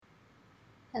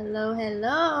Hello,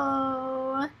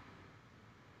 hello!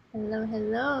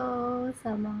 Hello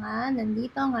sa mga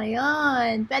nandito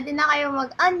ngayon. Pwede na kayo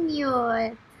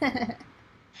mag-unmute.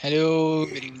 Hello,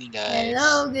 good evening guys.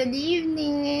 Hello, good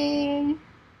evening!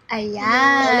 Let's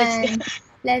Ayan.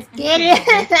 Let's get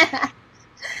it!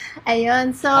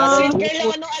 Ayun, so... Sweet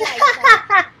girl ako nung Eliza.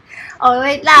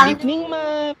 wait Good lang. evening,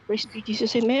 ma. Praise be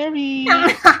Jesus and Mary.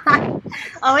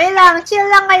 Wait lang. Chill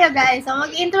lang kayo, guys. So,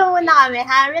 mag-intro muna kami,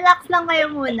 ha? Relax lang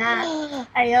kayo muna.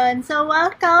 Ayun. So,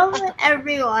 welcome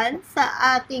everyone sa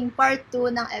ating part 2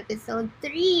 ng episode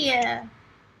 3.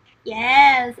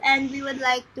 Yes, and we would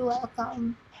like to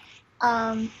welcome,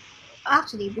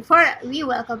 actually, before we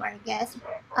welcome our guest,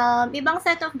 ibang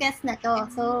set of guests na to.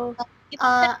 So,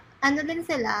 ano din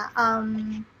sila,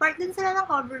 part din sila ng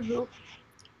cover group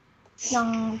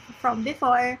from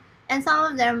before, and some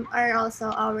of them are also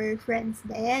our friends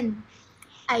din.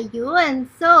 Ayun,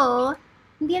 so,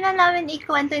 hindi na namin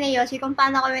ikwento ni Yoshi kung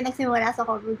paano kami nagsimula sa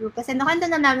cover group kasi nakwento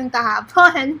na namin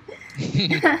kahapon.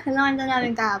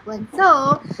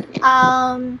 So,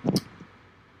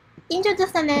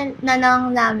 introduce na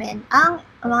lang namin ang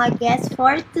mga guests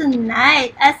for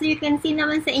tonight. As you can see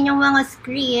naman sa inyong mga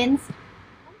screens,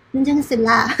 nandiyan na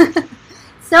sila.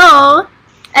 So,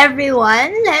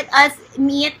 everyone, let us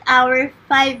meet our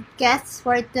 5 guests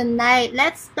for tonight.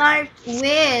 Let's start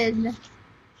with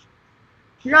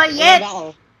Royet.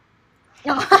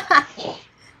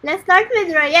 Let's start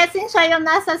with Royet since siya yung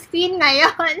nasa screen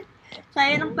ngayon.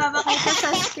 Siya yung nagpapakita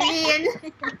sa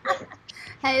screen.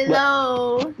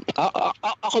 Hello.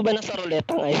 Ako ba nasa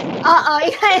ruleta ngayon? Oo,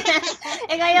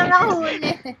 ikaw yung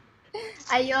nahuli.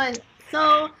 Ayun.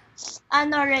 So,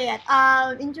 Royet,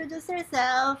 introduce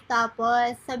yourself,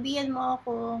 tapos sabihin mo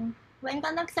kung when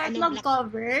ka nag-start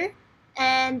mag-cover,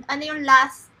 and anong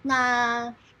last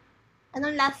na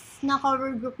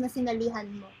cover group na sinalihan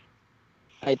mo?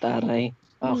 Ay, taray.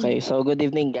 Okay, so good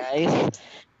evening, guys.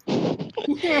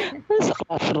 Sa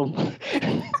classroom.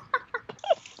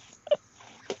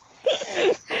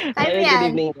 Good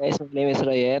evening, guys. My name is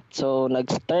Royet. So,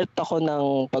 nag-start ako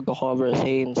ng pag-cover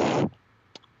since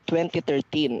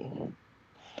 2013.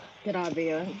 Grabe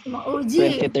yun. OG.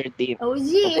 2013.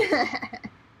 OG.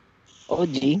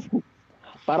 OG?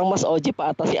 Parang mas OG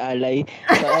pa ata si Alay.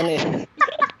 So, ano yun?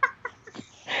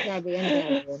 Grabe yun.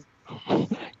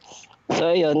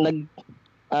 So, yun,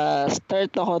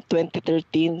 start ako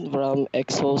 2013 from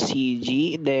EXO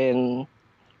CG. Then,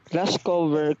 last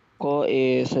cover ko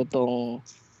is itong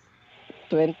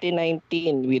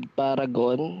 2019 with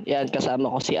Paragon. Yan,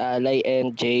 kasama ko si Alay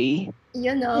and Jay.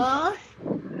 Yun o.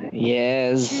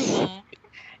 Yes.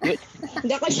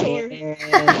 Hindi ako sure.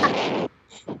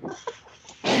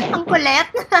 Ang kulit.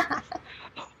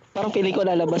 Parang feeling ko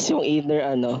lalabas yung inner,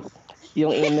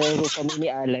 yung inner ko kami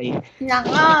ni Alay.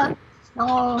 Nako.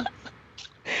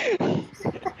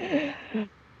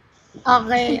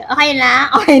 Okay na?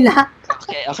 Okay na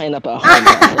po. Okay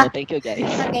na. So, thank you, guys.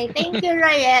 Okay, thank you,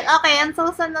 Royet. Okay, ang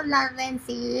susunod namin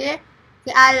si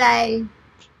Alay.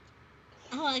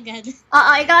 Ako agad.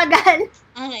 Oo, ikaw agad.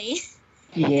 Okay.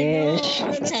 Yes.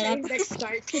 Sarap.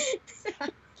 Start.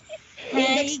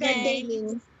 Hi, guys.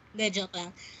 Gaming. De, joke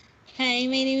lang. Hi,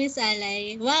 my name is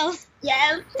Alay. Wow!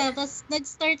 Yes. Tapos,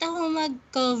 nag-start ako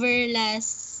mag-cover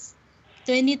last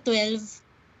 2012.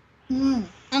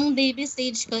 Ang debut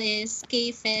stage ko is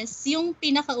K-Fest, yung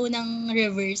pinakaunang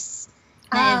reverse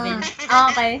na event.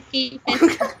 Okay.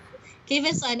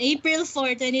 K-Fest on April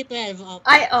 4, 2012.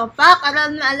 Ay, pak.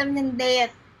 Alam ng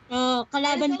date.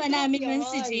 Kalaban pa namin nun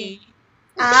si Jay.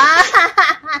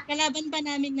 Kalaban pa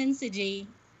namin nun si Jay.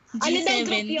 G7. Ano daw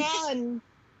group yun?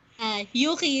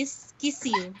 Yuki's Kiss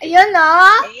You. Ayun, no?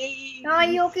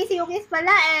 Yukis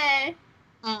pala eh.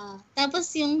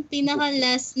 Tapos yung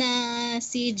pinaka-last na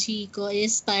CG ko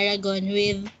is Paragon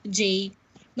with Jay.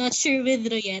 Not sure with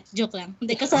Royet. Joke lang.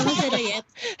 Hindi, kasama si Royet.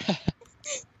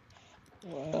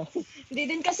 Wow. Hindi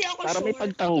din kasi ako Para sure. may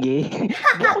pagtanggi.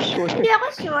 Hindi ako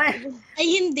sure. Ay,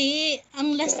 hindi.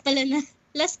 Ang last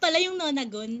pala yung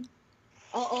Nonagon.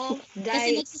 Oo,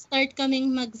 Kasi guys. nag-start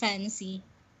kaming mag-fancy.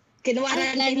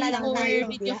 Kinuwaran Ang na lang tayo.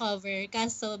 video cover.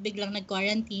 Kaso biglang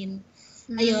nag-quarantine.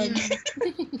 Ayun.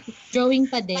 Drawing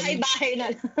pa din. Bahay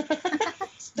na lang.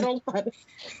 Strong pa rin.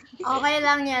 Okay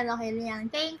lang yan.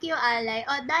 Thank you, Alay.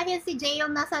 Dahil si Jay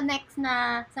yung nasa next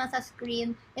na nasa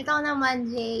screen, ikaw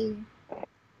naman, Jay.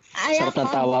 Sarap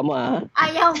ng tawa mo, ah.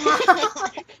 Ayaw mo.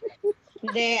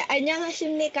 Hindi,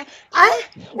 안녕하십니까? Ay!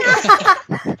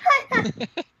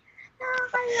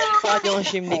 Paano yung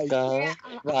shimnika?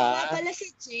 Ako pala si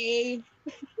Jay.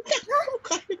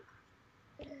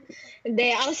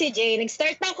 Hindi, ako si Jay.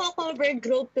 Nag-start ako cover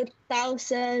group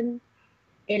 2011.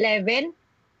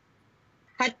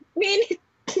 Hot minute.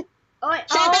 Oh,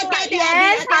 Shoutout kay Ate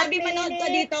yes, Abby. Ate Abby, manood ka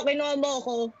dito. Kinuha mo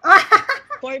ako.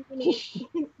 4 minutes.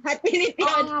 Hot minute Oo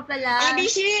yun. nga pala. Abby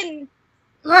Shin.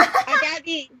 Ate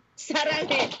Abby.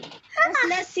 Sarali. Tapos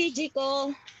last CG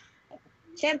ko.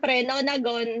 Siyempre,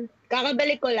 nagon.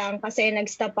 Kakabalik ko lang kasi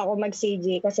nag-stop ako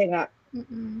mag-CG kasi nga,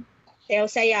 Mm-mm.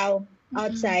 sayaw-sayaw,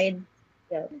 outside.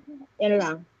 Yan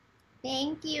lang.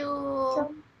 Thank you.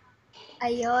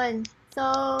 Ayun. So,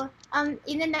 ang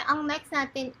next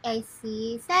natin ay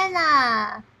si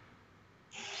Sena.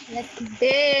 Let's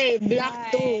Hey,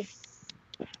 Black 2.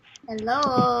 Hello.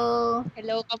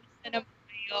 Hello, kamusta na po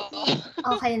kayo?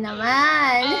 Okay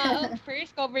naman. Ang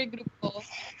first cover group ko,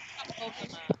 ako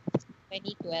mga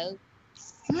 2012.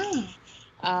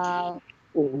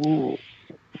 Oo.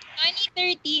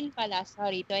 2013 pala,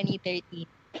 sorry, 2013.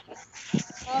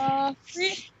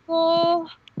 First ko,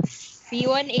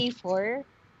 B1A4.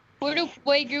 Puro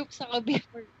boy group sa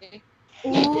before eh.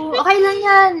 Ooh, okay lang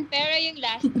yan. Pero yung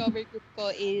last cover group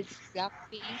ko is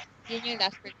Blackpink. Yun yung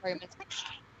last performance ko.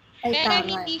 Ay, Pero tama.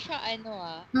 hindi siya Mhm.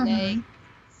 like,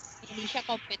 hindi siya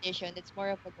competition. It's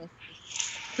more of a testing.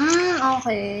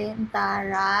 Okay.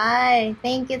 Taray.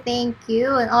 Thank you.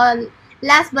 And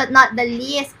last but not the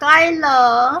least,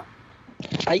 Carlo.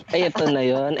 Ay, eto na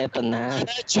yon, eto na.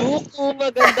 Juko,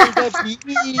 magandang gabi!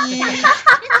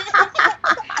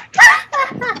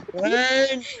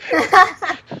 Burn!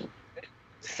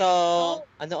 So,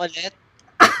 ano ulit?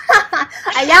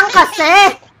 Ayan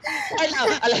kasi.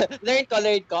 Learn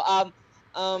ko.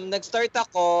 Nag-start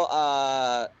ako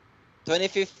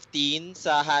 2015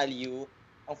 sa Hallyu.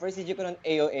 Ang first CG ko nun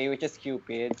AOA, which is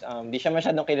Cupid. Di siya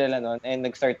masyadong kilala nun. And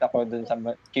nag-start ako dun sa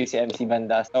QCMC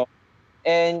banda. So,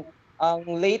 and ang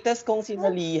latest kong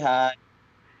sinalihan,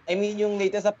 yung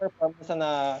latest na performance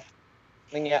na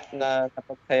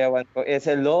napagsayawan ko is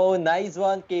Hello, Nice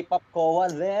One, K-pop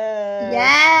Kowales!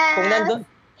 Yes!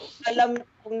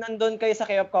 Kung nandun kayo sa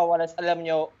K-pop Kowales, alam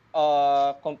nyo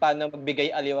kung paano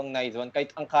magbigay aliwang Nice One, kahit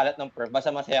ang kalat ng perf,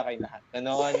 basta masaya kayo lahat.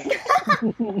 Ganon.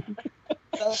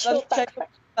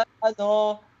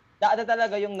 Dati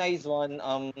talaga yung Nice One,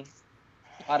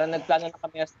 parang nagplano na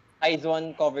kami as Nice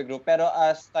One cover group, pero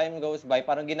as time goes by,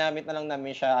 parang ginamit na lang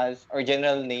namin siya as our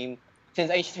general name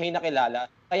since ay siya yung nakilala.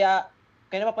 Kaya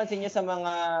napapansin niyo sa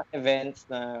mga events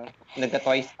na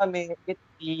nagka-twice kami,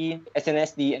 ITZY,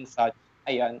 SNSD, and such.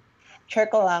 Ayan. Share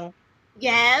ko lang.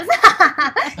 Yes.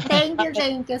 Thank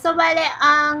you. So, bale,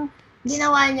 ang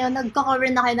ginawa nyo, nagko-cover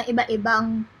na kayo ng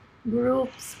iba-ibang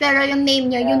groups, pero yung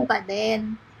name nyo, yun pa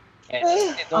din.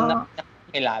 Yes. Ito na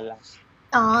nakilala.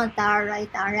 Taray.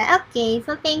 Okay,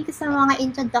 so thank you sa mga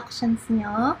introductions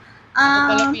nyo.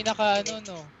 Pala pinaka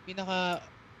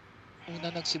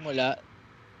una nagsimula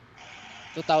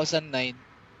 2009.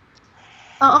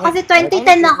 Oo, kasi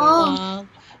 2010 ako.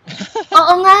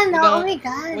 Oo nga, no? Oh my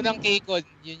God. Unang K-Con,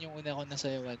 yun yung una ko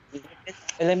nasayawan.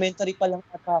 Elementary pa lang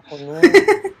ata ako noon.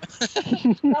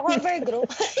 Cover group.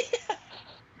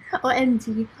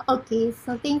 OMG. Okay,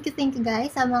 so thank you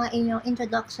guys sa mga inyong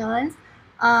introductions.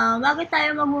 Bago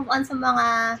tayo mag-move on sa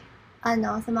mga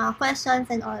questions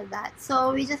and all that.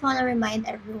 So, we just want to remind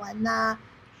everyone na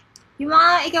yung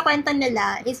mga ikakwento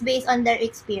nila is based on their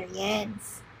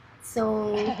experience.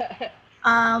 So,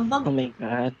 Oh my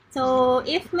God. So,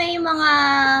 if may mga,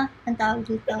 ang tawag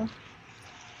dito,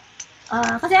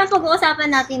 kasi ang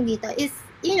pag-uusapan natin dito is,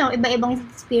 iba-ibang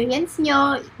experience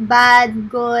nyo, bad,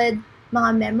 good,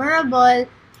 mga memorable.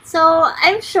 So,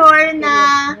 I'm sure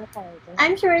na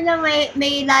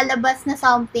may lalabas na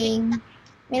something,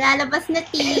 may lalabas na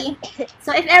tea.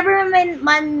 So, if ever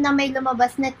man na may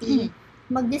lumabas na tea,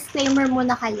 mag-disclaimer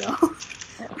muna kayo.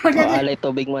 Alay,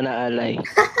 tubig mo na alay.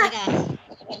 Teka,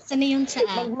 saan na yung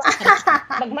tsaa?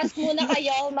 Magmas muna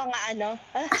kayo, mga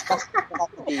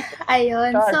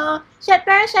Ayun. So,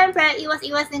 syempre,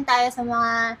 iwas-iwas din tayo sa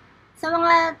mga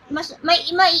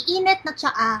maiinit na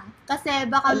tsaa.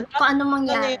 Kasi baka kung ano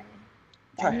mangyari.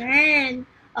 Ganun.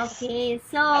 Okay.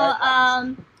 So,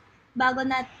 bago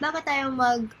tayo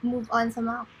mag-move on sa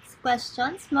mga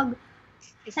questions,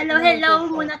 hello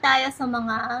muna tayo sa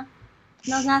mga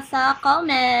nasa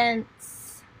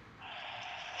comments.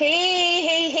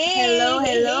 Hey! Hello.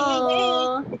 Hey.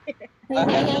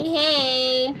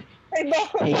 Hey, Bo.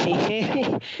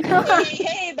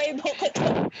 Hey, bay Bo ko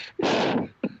to.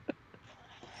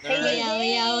 Oya.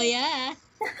 Oya.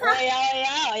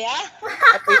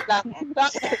 Wait lang.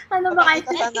 Ano ba kayo?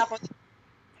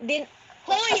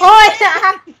 Hoy!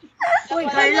 Uy,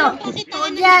 Carlo. Bakit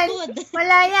Huwag na yan. likod?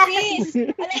 Wala yan.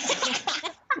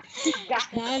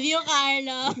 Love you,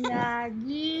 Carlo.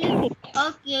 Lagi.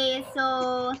 Okay, so,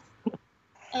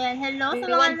 Ayan, hello sa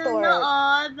We mga want tour.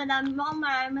 nanonood. Mukhang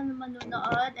marami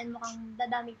manonood and mukhang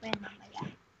dadami pa yan mamaya.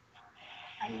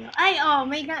 Ayun. Ay,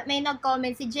 may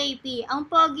nag-comment si JP. Ang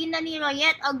pogi na ni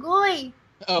Royette Agoy.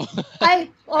 Oh.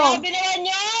 Ay, Grabe naman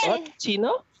yan! What?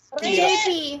 Sino?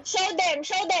 JP.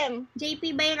 Show them!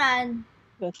 JP Bayran.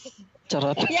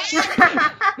 Charot. Yeah!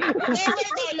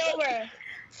 Lower.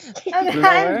 Ang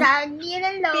Lower? lagi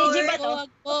ng PG lower. ba to?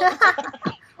 Wag po.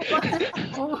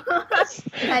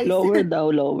 Guys. Lower daw,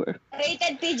 lower.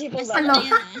 Rated PG po ba? Ano?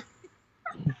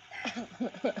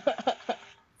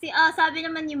 Ayan, Sabi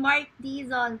naman ni Mark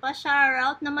Dizon,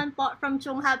 pa-shoutout naman po from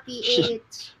Chungha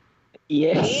PH.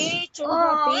 Yes.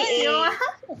 Chungha PH.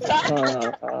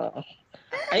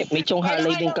 Ay, may chong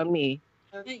halay din kami.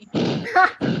 Ay.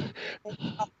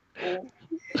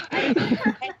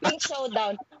 I think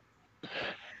showdown.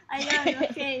 Ayun,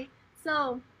 okay.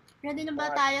 So, ready na ba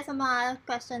tayo sa mga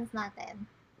questions natin?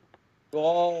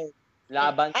 Go!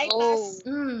 Laban. Ay, pass.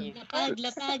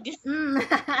 Lapag.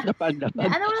 Lapag.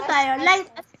 Ano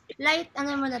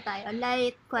muna tayo?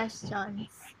 Light questions.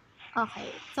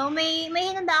 Okay. So, may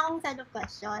hinanda akong set of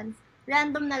questions.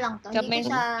 Random na lang to. Hindi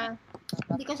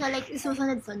ko siya like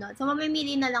isusunod-sunod. So,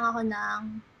 mamimili na lang ako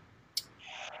ng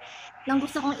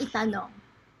gusto kong itanong.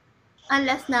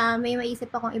 Unless na may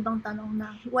maisip akong ibang tanong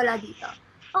na wala dito.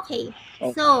 Okay.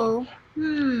 So,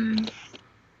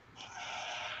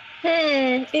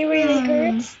 It really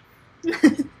hurts.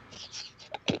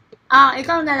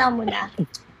 Ikaw na lang muna.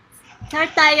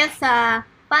 Start tayo sa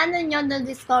paano nyo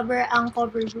na-discover ang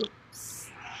cover groups?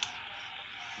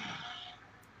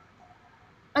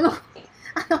 Anong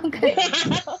ganun?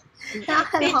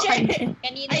 Nakakaloka Teacher, din.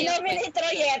 Kanina I yung nominate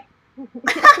Royette.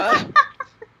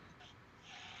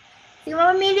 Sige,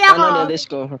 mamimili ako. Ano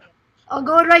na-discover? O,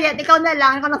 go Royette, ikaw na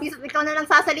lang. Ikaw na lang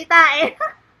sasalita eh.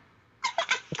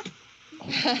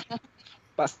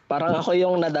 Parang ako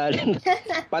yung nadalin.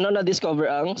 Paano na-discover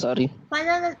ang? Sorry.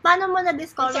 Paano mo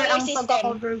na-discover Solar ang system.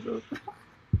 pagka-cover group?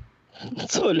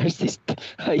 Solar system.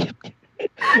 Hayop.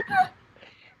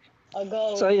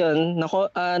 Go. So, yun.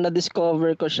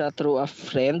 Na-discover ko siya through a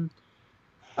friend.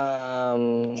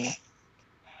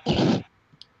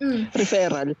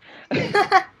 Referral.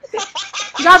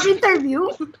 Job interview?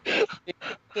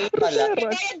 Okay pala.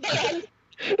 Bayad ba yan?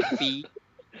 P.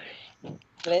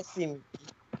 Resim.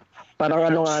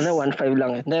 Parang 1.5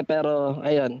 lang eh. Hindi, pero,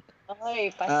 ayun. Okay,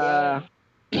 pass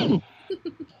yun.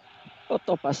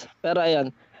 Pass. Pero, ayun.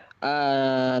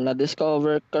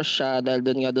 Na-discover ko siya dahil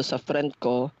doon sa friend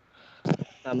ko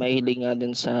na mahilig nga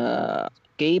din sa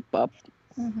K-pop.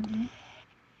 Mhm.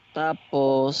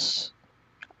 Tapos,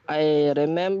 I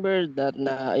remember that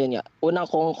ayun nga, unang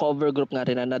kong cover group nga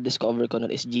rin na na-discover ko nun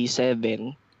is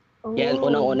G7. Oh. Yan,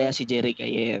 unang-una yan si Jerry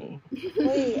Cayen.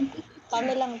 Uy,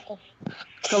 kami lang to.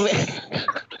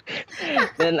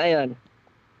 Then, ayun.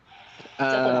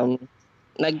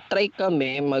 Nag-try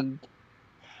kami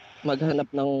maghanap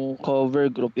ng cover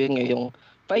group. Yun nga, yung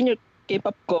find your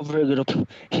K-pop cover group.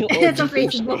 Yung OG Sa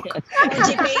page na Facebook. yan.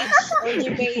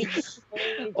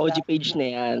 OG page na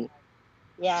yan.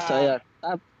 Yeah. So, ayun.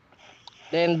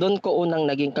 Then, doon ko unang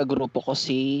naging kagrupo ko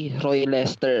si Roy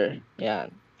Lester.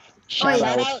 Yan. Oy,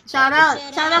 Shout out.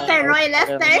 shout out kay Roy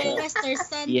Lester. Lester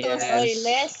Santos. Yes. Roy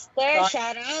Lester,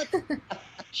 shout out.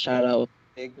 Shout out.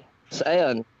 So,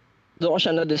 ayun. Doon ko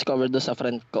siya na-discover doon sa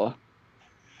friend ko.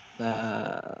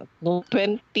 Noong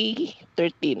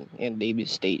 2013 in debut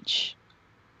stage.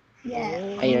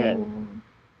 Yeah. Ayan.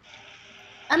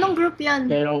 Anong group yun?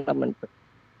 Meron naman po.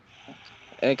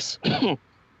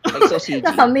 EXO-CG.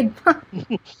 Nasa mid pa.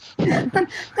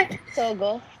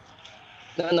 Sogo.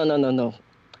 No.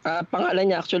 Pangalan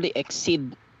niya actually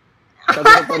Exceed.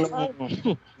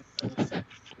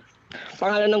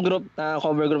 Pangalan ng group na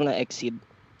cover group na Exceed.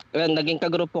 Naging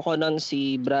kagrupo ko nun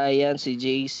si Brian, si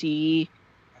JC,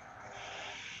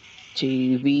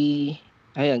 JV,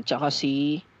 ayun, tsaka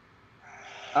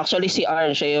actually si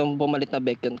Arn, siya yung bumalit na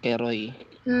back yun kay Roy.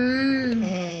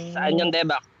 Saan yung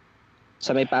debak?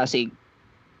 Sa may Pasig.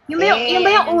 Yung ba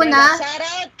yung una? Shout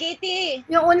out, Kitty.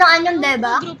 Yung unang anyong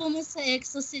deba? Ang grupo mo sa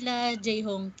EXO sila J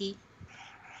Honky.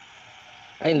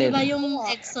 Ay, hindi. Diba yung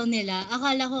EXO nila?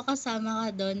 Akala ko kasama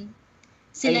ka doon.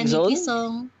 Sila Exone? Nikki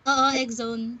Song. Oo,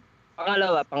 Exone.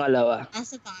 Pangalawa. Sa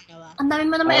pangalawa. Ang dami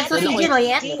mo naman Ah, EXO si doon ako-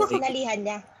 Royette. Sinalihan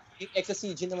niya. Yung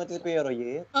EXO-CG naman ito pero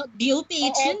Royette. Oh,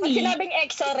 DOPH Oo, yun pag eh. sinabing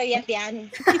EXO, Royette yan.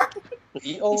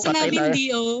 EO. Sinabing tayo.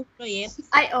 DO, Royette.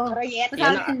 Ay, oh. Royette.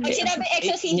 Yan na. Pag sinabing EXO,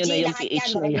 Yun na CG, yung lahat PH yan,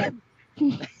 na yan. Royette.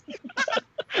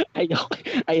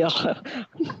 Ayoko.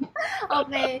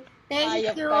 Okay. Thank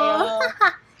Ayok you. kayo.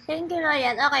 Thank you,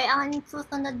 Royette. Okay, ang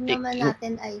susunod naman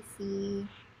natin ay si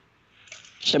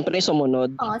Siyempre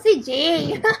sumunod. Oh, si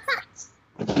Jay.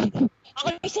 Ako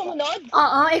yung sumunod?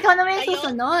 Oo, ikaw naman yung Ayun.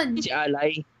 susunod. Si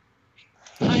Alay.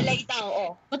 Alay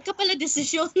tao, Ba't ka pala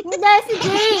desisyon? Hindi, si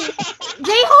Jay.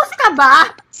 Jay, host ka ba?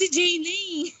 Si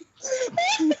Jane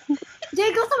Jay,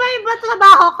 gusto mo yung ba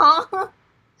trabaho ko?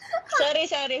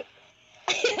 Sorry.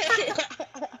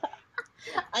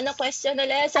 Ano question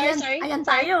ulit? Sorry. Ayan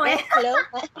tayo eh. Hello?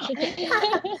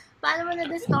 Paano mo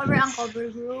na-discover ang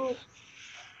cover group?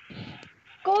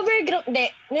 Cover group,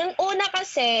 Yung una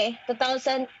kasi,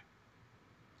 2010,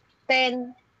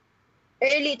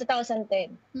 early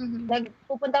 2010. Mhm.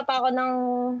 Nagpupunta pa ako ng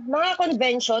mga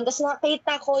convention, tapos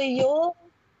nakita ko yung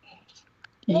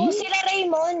sila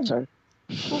Raymond. Sorry.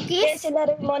 Cookies? Sila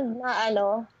Raymond na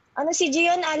ano si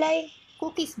Gion, Alay?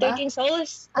 Cookies ba? 13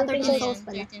 Souls. Ah, 13 13 Souls. Souls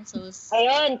pala. 13 Souls.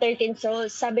 Ayun, 13 Souls.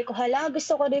 Sabi ko, hala,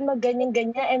 gusto ko rin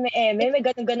mag-ganyan-ganyan, may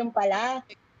ganun-ganun pala.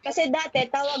 Kasi dati,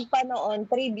 tawag pa noon,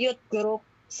 tribute group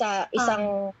sa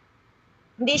isang,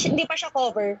 hindi pa siya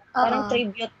cover, parang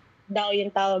tribute daw yung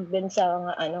tawag dun sa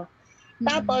mga ano.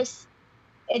 Tapos,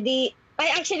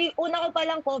 actually, una ko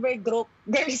palang cover group,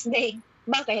 Girls' Day.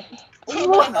 Bakit?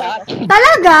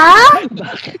 Talaga?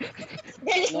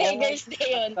 Girls' Day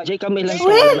yun. Jay, kami lang Wait,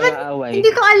 sa mga away.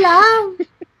 Hindi ko alam.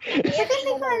 Hindi ko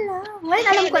alam. Well,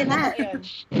 alam ko na.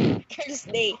 Girls'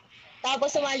 Day.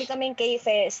 Tapos sumali kaming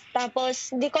K-Fest.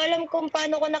 Tapos hindi ko alam kung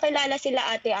paano ko nakilala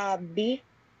sila Ate Abby.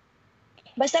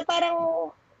 Basta parang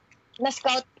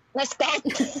na-scout.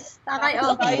 Takay,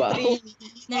 oh. Wow.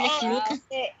 Na-recruit.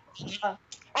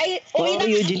 Uwi Wow, na.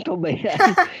 Eugene ko ba yan?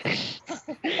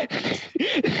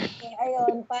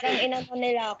 Ayun, parang inano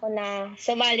nila ako na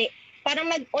sumali. Parang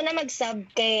mag-sub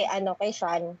kay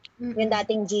Sean. Yung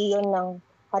dating Gio ng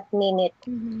Hot Minute.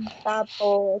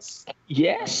 Tapos,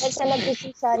 Yes! sa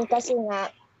nag-decision kasi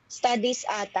nga, studies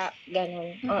ata,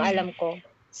 ganun, ang alam ko.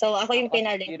 So, ako yung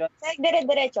pinalit.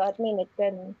 Dire-diretso, Hot Minute,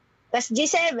 ganun. Tapos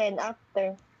G7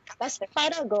 after. Tapos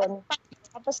Paragon.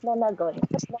 Tapos Donagon.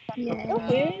 Yeah.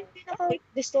 Okay,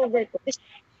 pinaka-discover ko.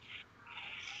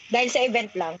 Dahil sa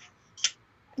event lang.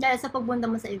 Dahil sa pagbunda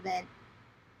mo sa event.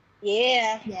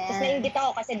 Yeah. Yeah. Tapos nainggit ako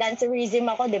kasi dancerism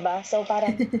ako, di ba? So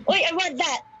parang, uy, I want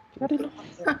that!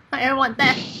 I want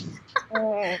that.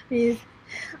 Please.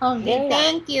 Okay, Yeah.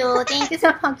 thank you. Thank you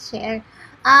sa pag-share.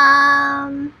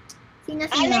 Sino?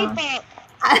 Alay po!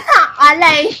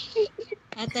 Alay.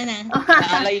 Ata na.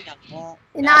 Alay na mo.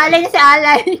 Inaalay niya si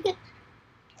Alay.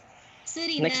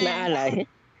 Sarina. Next na Alay.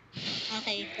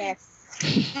 Okay. Yes.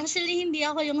 Actually, hindi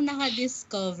ako yung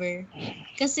naka-discover.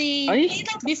 Kasi, Ay?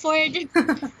 before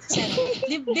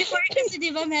kasi,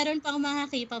 di ba, meron pang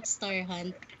mga K-pop star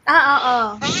hunt.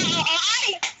 Oo.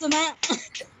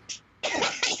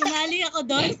 Sumali ako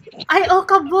doon. Ay,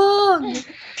 kabog.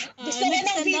 Gusto ko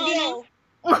ng video.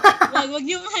 Wag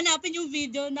yung hanapin yung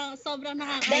video na sobrang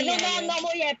nakakahiya. Ganun na mo,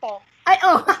 Yepo.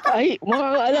 Ay,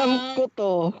 mukhang alam ko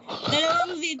to.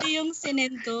 Dalawang video yung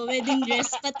sinend ko, wedding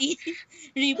dress, pati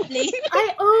replay. Ay,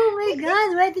 oh my God,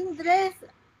 wedding dress.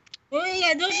 Oh my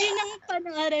God, huwag yun ang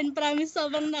panoorin. Promise,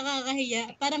 sobrang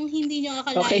nakakahiya. Parang hindi nyo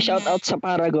akalain Okay, shout out sa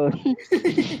Paragon.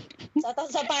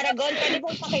 Sa Paragon, pwede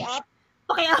mong paki-up.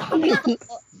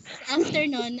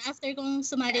 After kong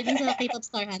sumali din sa K-pop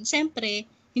Star Hunt, syempre,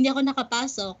 hindi ako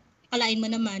nakapasok. Kalain mo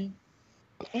naman.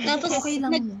 Tapos, Okay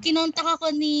lang yun. kinontak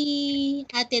ako ni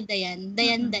Ate Dayan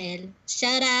Dael.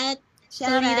 Shout out.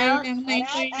 Shout leader out. ng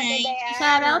Ate 949. Dayan.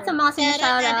 Shout out sa mga Shout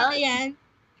out, sinashout Ate out. Dayan.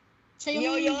 Siya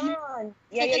Yo, yung, yun.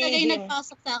 siya talaga yung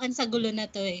nagpasok sa akin sa gulo na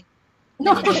to eh.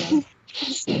 No. Ang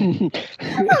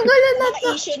gulo na.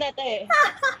 Naka-issue na to eh.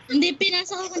 Hindi,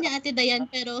 pinasok ako ni Ate Dayan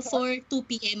pero for 2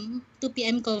 p.m. 2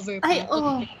 p.m. cover pa. Ay,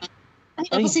 oo.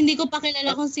 Tapos hindi ko pa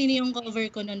kilala kung sino yung cover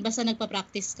ko nun. Basta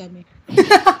nagpa-practice kami.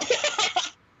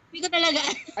 Hindi ko talaga.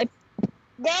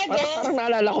 Gago. Parang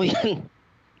naalala ko yan.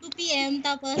 2 p.m.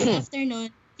 Tapos after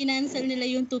nun, kinancel nila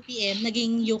yung 2 p.m.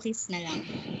 Naging Yukis na lang.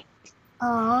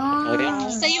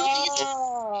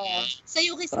 Sa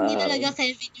Yukis, hindi talaga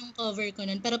Kevin yung cover ko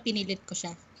nun. Pero pinilit ko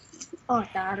siya. Oh,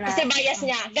 tara. Kasi bias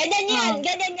niya. Ganyan yan.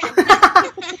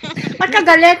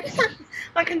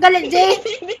 Magkagalit, Jay.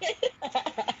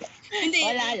 Hindi.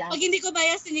 Wala lang. Pag hindi ko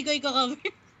bias, hindi ko i-cover.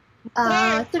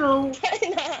 True.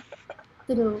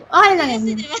 Okay lang Kasi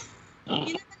yun. diba?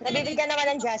 Nabibigyan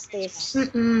naman ng justice.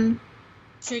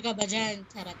 Sure ka ba dyan?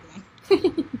 Charot lang.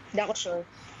 Hindi ako sure.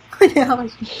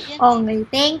 Okay,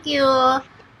 thank you.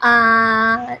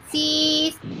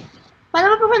 Paano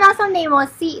ba pronounce ang name mo?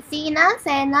 Sena?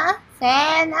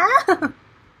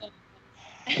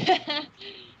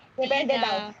 Depende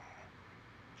daw.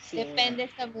 Depende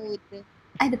sa mood.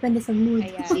 Ay, depende sa mood.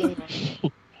 Ayan.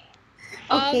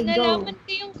 Okay, go. Nalaman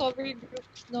ko yung cover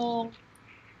groups nung...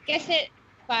 Kasi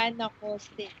fan ako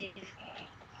since,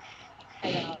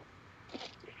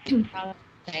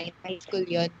 high school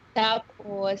yun.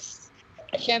 Tapos,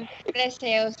 syempre,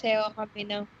 sayo-sayo kami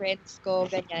ng friends ko,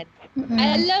 ganyan.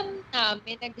 Alam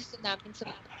namin na gusto namin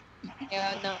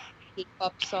sumayaw ng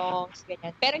K-pop songs,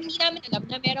 ganyan. Pero hindi namin alam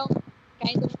na merong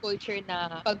kind of culture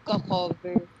na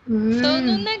pagko-cover. So,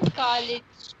 nung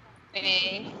nag-college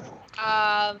kami,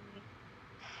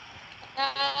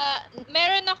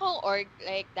 meron akong org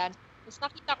like dance. Tapos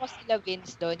nakita ko sila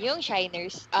Vince doon, yung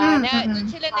Shiners. Doon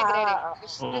sila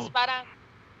nagre-rehearse. Tapos parang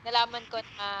nalaman ko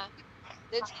na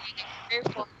doon sila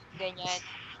nag-perform, ganyan.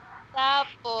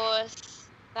 Tapos,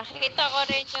 nakita ko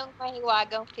rin yung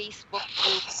mahiwagang Facebook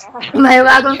group.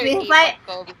 Mahiwagang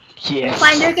Facebook? Yes.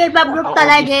 Finder K-pop group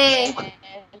talaga eh.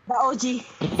 The OG.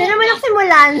 Sino mo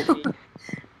nagsimula, no?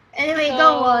 Anyway,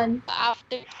 go on.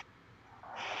 After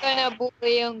ko nabuo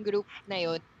yung group na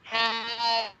yun,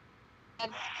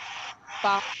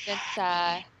 back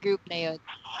sa group na yun.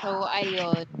 So,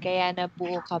 ayun. Kaya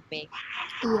nabuo kami.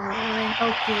 Yun.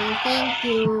 Okay. Thank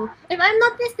you. If I'm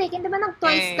not mistaken, di ba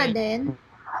nag-twice ka din?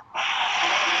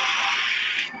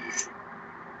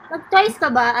 Nag-twice ka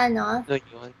ba, ano? So,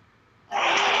 yun.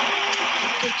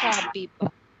 So, chubby pa.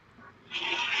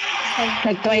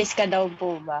 Nag-twice ka daw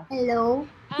po ba? Hello?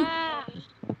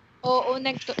 Oo,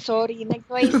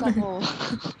 nag-twice ako.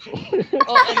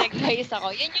 Oo, nag-twice ako.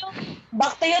 Yun yung...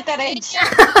 Back to you, Terence.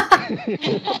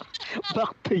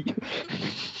 Back to you.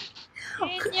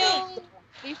 Yun yung...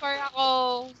 Before ako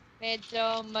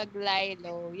medyo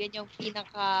mag-lilo, yun yung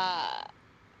pinaka...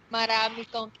 Marami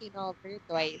kong kinover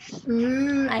twice.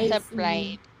 I sa see.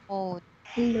 Prime. Oh.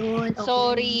 Yun, okay.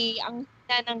 Sorry, ang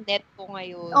hina ng net ko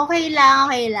ngayon. Okay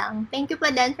lang. Thank you pa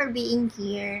din for being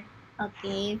here.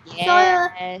 Okay. Yes. So,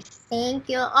 thank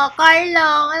you. Oh,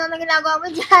 Carlo, ano na ginagawa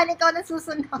mo dyan? Ikaw na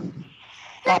susunod.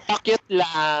 Papakyut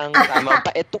lang. Tamang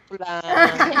paetok lang.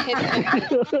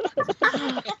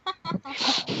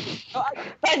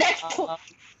 That's true.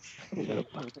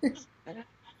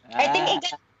 I think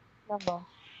mo.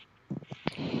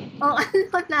 Oh,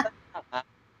 ano na?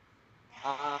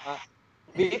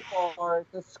 Before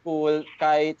sa school,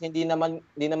 kahit hindi naman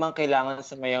kailangan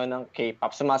sumayaw ng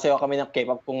K-pop. Sumasayaw kami ng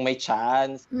K-pop kung may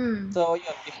chance. So,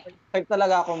 yun. Type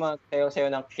talaga ako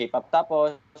magsayaw-sayaw ng K-pop.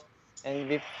 Tapos,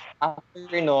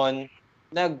 after nun,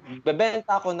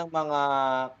 nagbebenta ako ng mga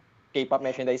K-pop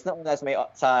merchandise na una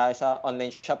sa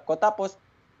online shop ko. Tapos,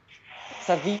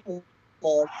 sa Vivo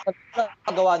ko,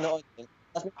 pagawa noon.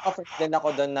 Tapos may offer din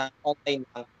ako doon na online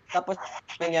lang. Tapos,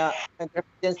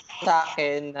 nag-represent sa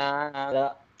akin na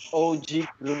OG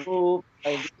group,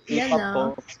 ay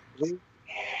K-pop ko.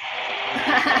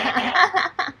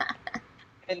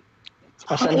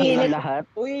 Pasan na lahat.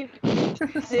 Uy,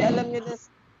 kasi alam niyo na,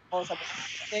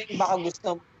 baka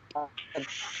gusto mo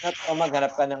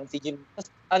maghanap ka ng CG.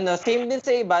 Same din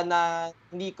sa iba na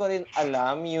hindi ko rin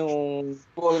alam yung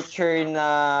culture na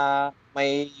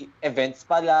may events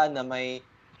pala, na may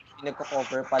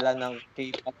nagko-cover pala ng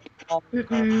K-pop.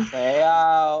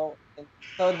 Sayaw.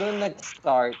 So, doon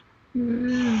nag-start.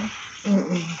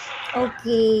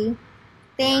 Okay.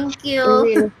 Thank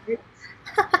you.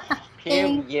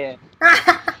 Yeah.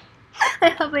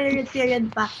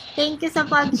 Period pa. Thank you sa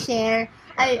pag-share.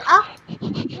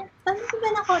 Paano ko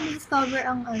ba na-discover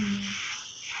ang ano?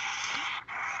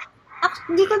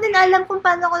 Hindi ko din alam kung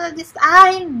paano ko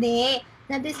hindi.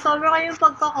 Na-discover ko yung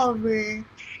pagka-cover.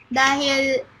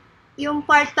 Dahil, yung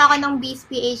part pa ako ng Beast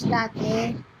PH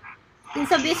dati. Yung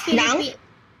sa Beast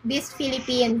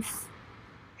Philippines.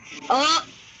 Oh!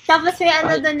 Tapos may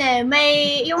ano doon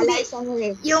may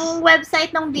yung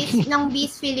website ng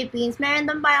Beast Philippines, meron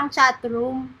doon parang chat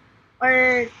room.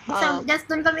 Or, just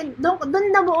doon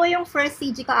nabuo yung first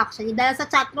CG ko actually. Dahil sa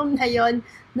chat room na yon,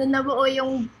 doon nabuo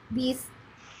yung Beast.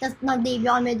 Tapos nag-debut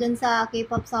kami doon sa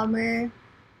K-pop Summer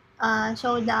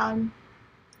Showdown.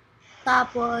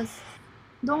 Tapos,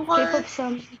 doon ko... K-pop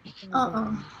Summer.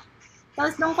 Oo.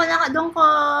 Tapos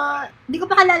di ko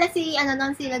pa kalala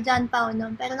sila John Pao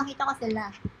noon, pero nakita ko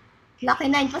sila. Lucky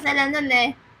 9 pa sila noon eh.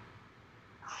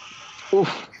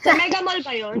 Sa Mega Mall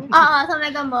ba yun? Oo, sa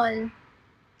Mega Mall.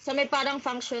 So may parang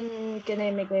function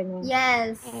kinemic mo.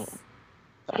 Yes.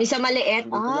 Yung sa maliit?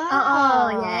 Oo,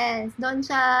 yes. Doon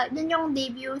yung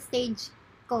debut stage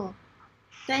ko.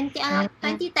 2010.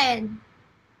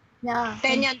 Yeah.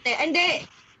 10 yan, 10. Hindi.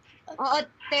 Oo,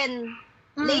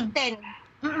 10. Late 10.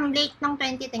 Late ng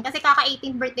 2010. Kasi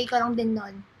kaka-18th birthday ko lang din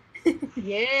noon.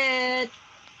 Yes.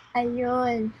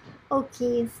 Ayun.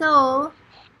 Okay, so,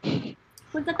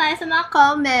 punta tayo sa mga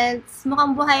comments.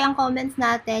 Mukhang buhay ang comments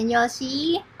natin.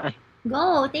 Yoshi,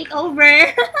 go, take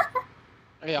over.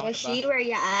 Yoshi, where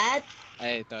you at?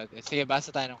 Ay, ito. Sige,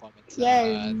 basa tayo ng comments.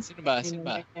 Yes. Sino ba?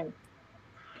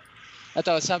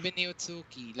 Ito, sabi ni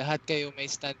Utsuki, lahat kayo may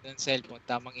stand ng cellphone,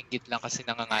 tamang inggit lang kasi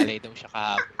nangangalay daw siya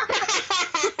kahapon.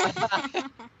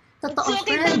 Totoo,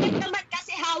 Suki, friend. bakit naman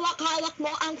kasi hawak-hawak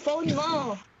mo ang phone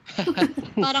mo?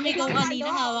 Parang ikaw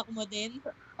kanina hawak mo din.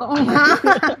 Oo nga.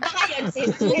 Baka yun, sis.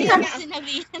 Hindi ko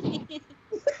sinabihan eh.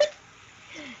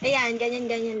 Ayan,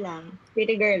 ganyan-ganyan lang.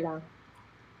 Pretty girl lang.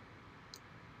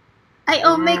 Ay,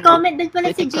 may comment din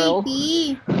pala si Pretty girl. JP.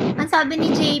 Ang sabi ni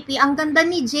JP, ang ganda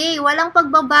ni Jay, walang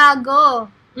pagbabago.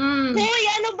 Hoy,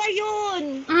 ano ba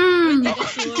yun? Hindi ko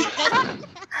sure.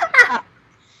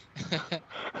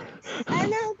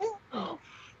 Ano ba?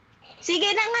 Sige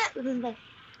na nga.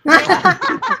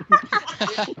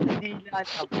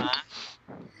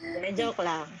 Joke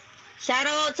lang.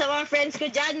 Shoutout sa mga friends ko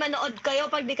dyan. Manood kayo.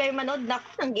 Pag di kayo manood,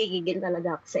 nang gigigil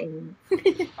talaga ako sa inyo.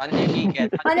 Ano yung gigil?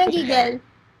 Ano yung giggle?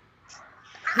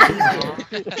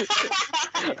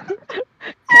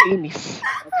 Kainis.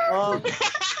 Oh,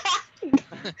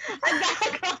 Ang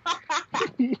gago.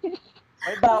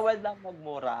 ay, bawal lang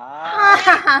magmura.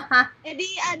 Eh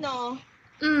di ano,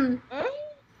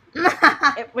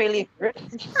 It really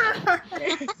hurts.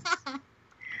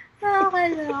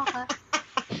 Nakakaloka.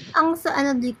 Ang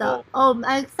ano dito?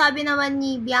 Ay, sabi naman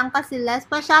ni Bianca Celeste,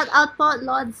 pa-shout out po,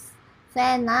 Lods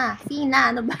Sina,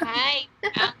 ano ba? Hi,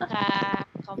 Bianca.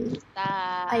 Kamusta?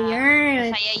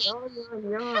 Ayun. Masaya yun.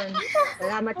 yun.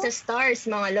 Salamat sa stars,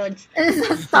 mga lods.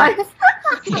 Sa stars.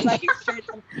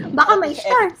 Baka may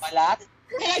stars. Balat?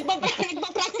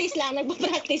 Nagpa-practice lang.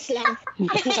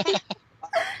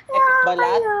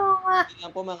 Balat? Nakakaloka. Hindi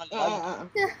lang po mga lods.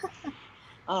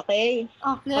 Okay.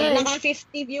 Pag Okay. naka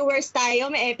 50 viewers tayo,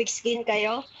 may epic skin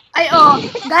kayo. Ay,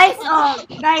 guys,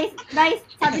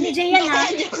 sabi ni Jay yan, ha?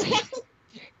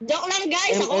 Joke lang,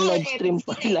 guys. Ako, ML stream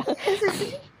pala.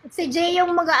 Si Jay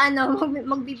yung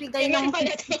magbibigay ng...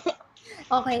 pala to.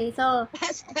 Okay, so...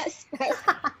 Pass.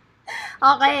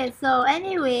 Okay, so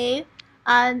anyway,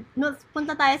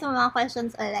 punta tayo sa mga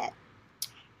questions ulit.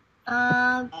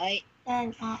 Ay.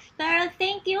 Pero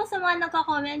thank you sa mga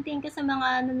nagka-comment, thank you sa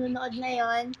mga nanonood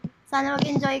ngayon. Sana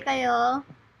mag-enjoy kayo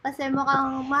kasi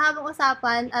mukhang mahabang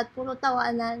usapan at puro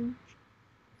tawanan.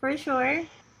 For sure.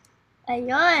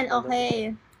 Ayun,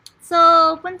 okay. So,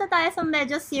 punta tayo sa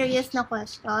medyo serious na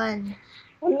question.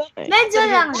 Medyo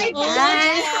lang Ay,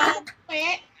 naman.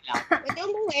 Ito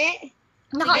umuwi.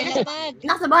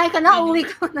 Nasa bahay ka na, uwi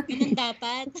ka na. Ganun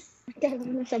dapat.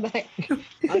 Kailangan sa bahay.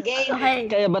 Okay. Okay.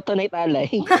 Kaya ba tonight alay?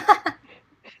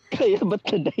 Kaya ba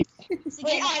tonight?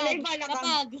 Sige, Uy, alay ba na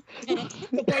kapag.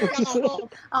 Support lang ako.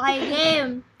 Okay,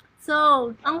 game. So,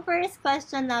 ang first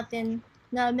question natin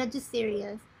na medyo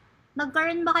serious.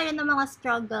 Nagkaroon ba kayo ng mga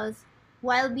struggles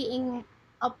while being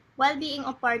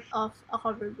a part of a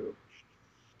cover group?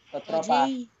 Sa tropa.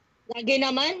 Lagi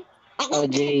naman. Ako.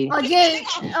 Jay. Jay,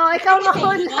 ikaw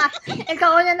mauna. Ikaw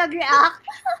una nag-react.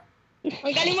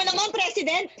 Ang galing mo naman,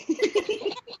 President.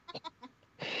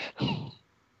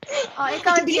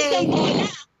 Ikaw, Bilis Jay. ng bola.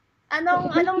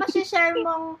 Anong masishare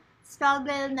mong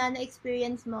struggle na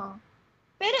na-experience mo?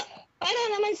 Pero, para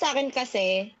naman sa akin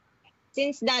kasi,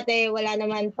 since dati wala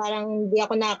naman, parang di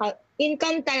ako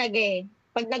income talaga eh.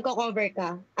 Pag nagko-cover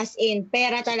ka, as in,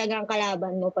 pera talaga ang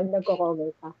kalaban mo pag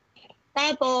nagko-cover ka.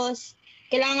 Tapos,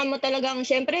 kailangan mo talagang,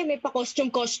 syempre, may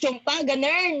pa-costume pa,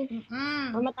 ganun.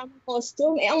 Ang matamang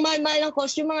costume. Ang mahal-mahal ng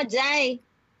costume, mga Jai.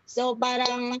 So,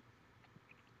 parang,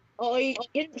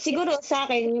 yun, siguro sa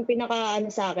akin, yung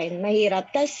sa akin,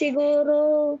 mahirap. Tapos siguro,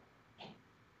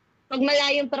 pag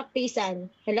malayong praktisan,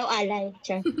 hello, alay.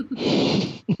 Char.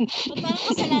 Parang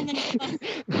kasalanan ko pa.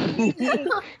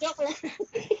 Joke lang.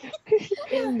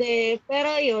 Hindi. Pero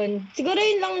yun, siguro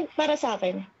yun lang para sa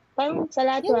akin. Parang sa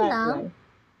lahat Yun lang?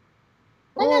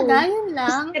 Talaga, yun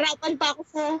lang? Hirapan pa ako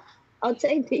sa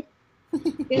outside eh.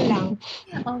 Yun lang.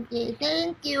 Okay,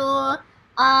 thank you.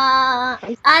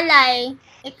 Alay,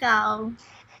 ikaw.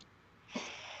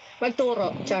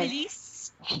 Magturo, Char. Bilis.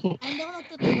 Hindi ako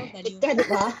nagtuturo, baliw. Ika, di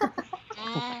ba?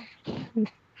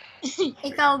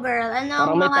 Ikaw, girl.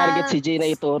 Parang may target si Jay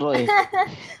na ituro eh.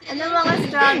 Ano mga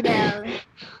struggle?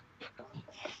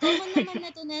 Ako naman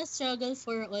na to na struggle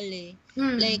for all eh.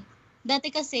 Like, dati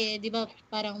kasi, di ba,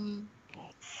 parang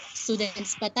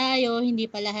students pa tayo, hindi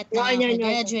pa lahat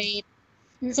graduate.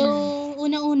 So,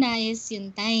 unang-una is yung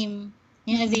time,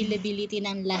 yung availability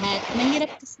ng lahat.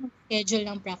 Mahirap kasi mag-schedule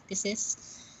ng practices.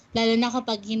 Lalo na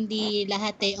kapag hindi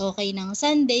lahat ay okay ng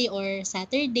Sunday or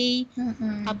Saturday.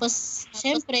 Tapos,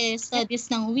 syempre, studies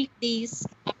ng weekdays.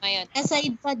 Tama yun.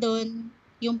 Aside pa doon,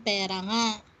 yung pera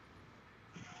nga.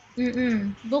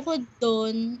 Bukod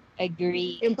doon,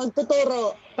 Agree. Yung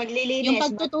pagtuturo, paglilinis. Yung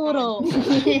pagtuturo.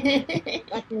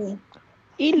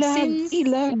 Ilag.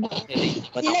 Ilag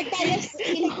tayo.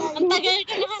 Ang tagal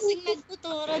ko na kasing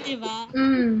nagtuturo, di ba?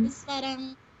 Tapos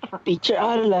parang, Teacher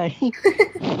Alay.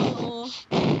 oo.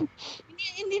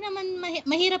 Hindi naman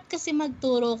mahirap kasi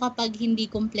magturo kapag hindi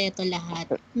kumpleto lahat.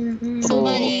 So,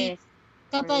 bali,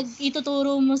 kapag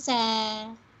ituturo mo sa,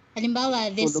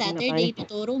 halimbawa, this Saturday,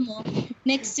 ituturo mo.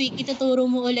 Next week, ituturo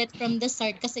mo ulit from the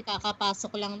start kasi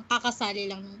kakasali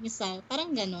lang ng isa.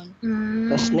 Parang ganon.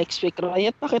 Tapos next week,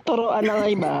 Riot, pakituroan na nga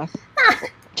iba.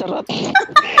 Charot.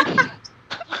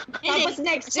 Tapos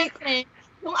next week, Siyempre,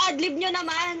 yung adlib nyo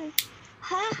naman.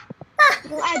 Ha?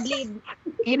 Yung adlib.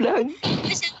 Ilag.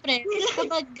 siyempre,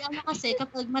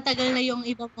 kapag matagal na yung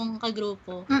iba pong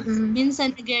kagrupo,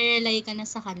 minsan nagre-rely ka na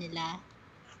sa kanila.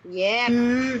 Yeah.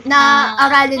 Na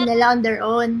aralin nila on their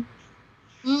own.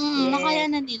 Nakaya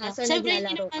na nila. Kaso Siyempre,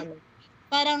 hindi naglalaro naman,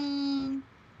 kami.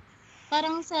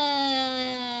 parang sa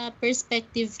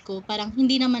perspective ko, parang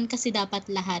hindi naman kasi dapat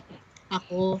lahat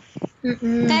ako.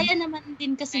 Kaya naman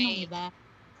din kasi ng iba.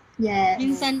 Yes.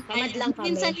 Minsan, Tamad lang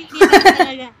kami. minsan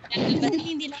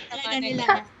hindi lang talaga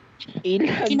nila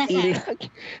kinakaya.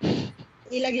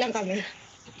 Ilag lang kami.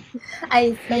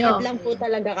 I see. Tamad lang po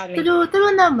talaga kami.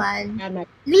 True naman. Tamad.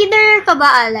 Leader ka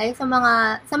ba, Alay? Sa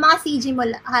mga CG mo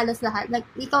halos lahat?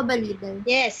 Ikaw ba leader?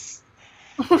 Yes.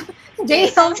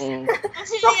 J-Home?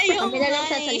 Actually, Kami na lang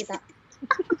sasalita.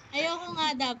 ayoko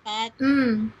nga dapat.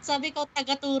 Sabi ko,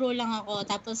 taga-turo lang ako.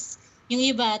 Tapos, yung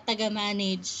iba,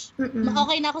 taga-manage.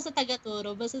 Okay na ako sa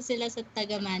taga-turo. Basta sila sa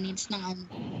taga-manage ng ano.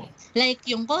 Like,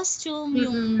 yung costume,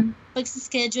 yung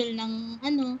pag-schedule ng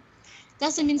ano.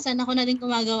 Kaso minsan ako na din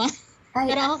gumagawa.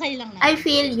 Pero okay lang na. I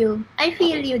feel you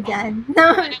dyan.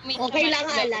 Okay lang,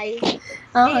 Alay.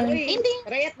 Okay. Hindi.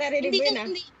 Rayat na rin yun, ah.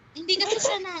 Hindi kasi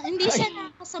hindi siya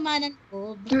nakasama ng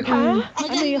loob.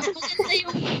 Ano yun? Maganda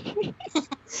yung...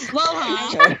 Wow, ha?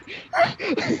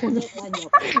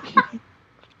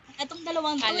 Itong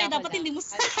dalawang to, dapat hindi mo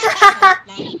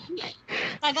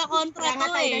taga-kontra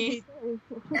to eh.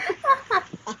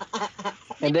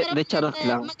 Hindi, charot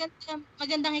lang.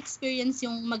 Magandang experience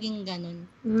yung maging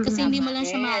ganun. Kasi hindi mo lang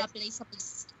siya ma-apply sa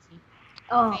pag-study.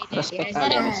 Respect.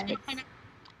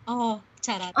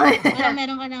 Charot. Parang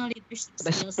meron ka ng leadership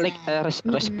skills na.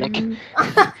 Respect.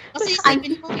 Kasi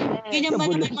isipin mo, ganyan ba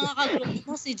naman mga kagrupo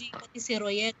mo, si G pati si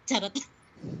Royet. Charot.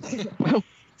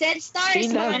 Set stars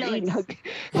mga Ilag.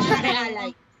 Para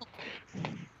Alay.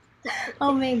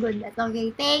 Oh my goodness. Okay,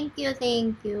 thank you.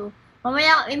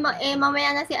 Mamaya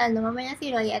na si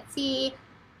Roy at si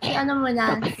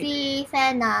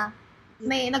Sena.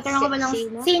 Nagkaroon ko ba ng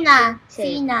Sina.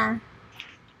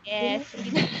 Yes.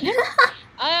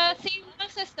 Same lang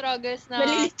sa struggles na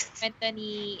kwento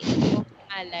ni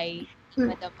Alay.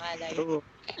 Madam Alay.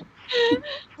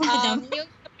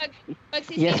 Yung pag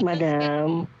Yes,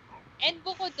 madam. And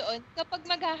bukod doon, kapag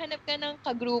maghahanap ka ng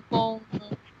kagrupong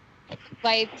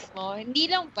vibes mo, hindi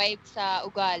lang vibes sa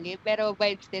ugali, pero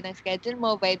vibes din ng schedule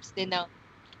mo, vibes din ng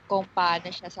kung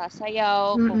paano siya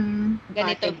sasayaw, kung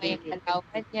ganito ba yung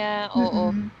kalawan niya,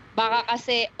 oo. Baka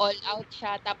kasi all out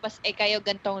siya, tapos kayo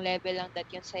gantong level lang that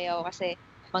yung sayaw kasi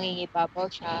mangingibabaw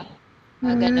siya.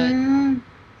 Ganon.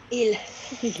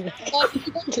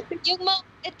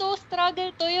 Ito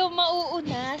struggle to, yung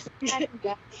mauuna sa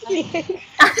handa.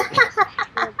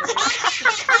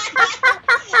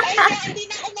 Hindi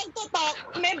na ako nagtutok.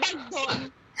 May bag doon.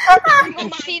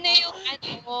 Sino yung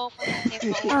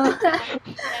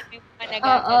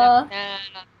managanap na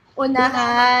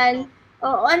unahan.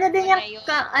 Oo, ano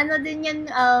din yan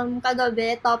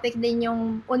kagabi, topic din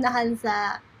yung unahan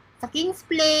sa King's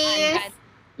Place.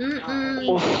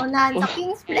 Unahan sa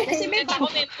King's Place. Kasi may mga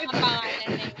pangalan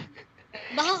na yun.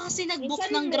 Baka kasi nag-book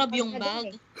ng Grab yung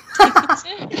bag.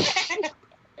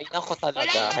 Ay, nako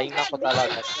talaga.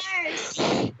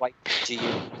 White G.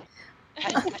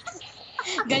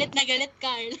 Galit na galit,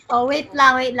 Carl. Oh, wait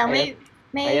lang.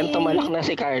 Ayan, tumalak na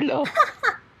si Carlo.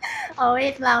 Oh,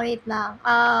 wait lang.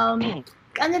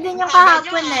 Ano din yung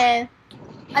kahapon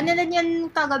Ano din yung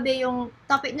kagabi yung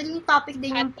topic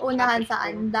din yung unahan sa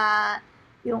Anda,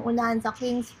 yung unahan sa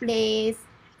King's Place.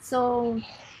 So,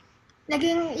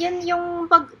 naging yun yung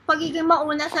pagiging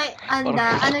mauna sa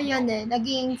Anda,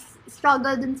 naging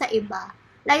struggle dun sa iba.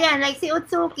 Like si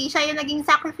Utsuki, siya yung naging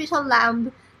sacrificial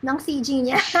lamb ng CG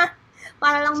niya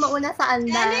para lang mauna sa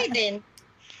Anda. Alay din.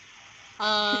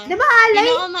 Diba,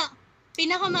 Alay?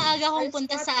 Pinakamaaga kong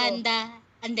punta sa Anda,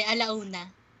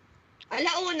 alauna.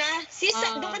 Alauna? Sis,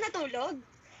 doon ka natulog?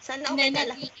 Sana okay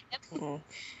ka lang.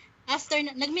 after,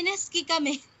 nagmineski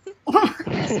kami.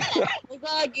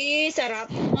 Gagi,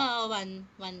 sarap. Oo, one.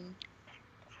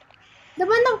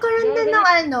 Diba nagkaroon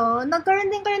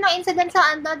din kayo ng incident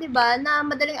sa Anda, diba? Na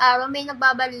madaling araw may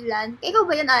nagbabalilan. Ikaw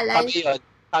ba yun, Alay?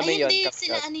 Kami yun.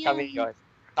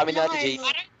 Kami na Ate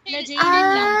Jamie. Na Jamie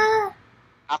lang.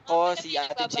 Ako, si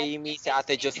Ate Jamie, si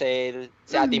Ate Josel,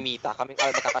 si Ate Mita. Kaming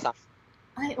nakakasama.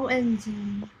 Ay, OMG.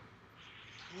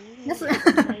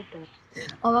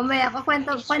 Mamaya ako.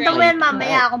 Kwento mo yan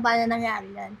mamaya kung paano nangyari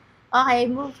yan. Okay,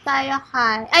 move tayo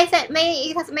kay... Ay,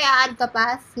 may a-add ka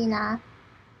pa, Sina?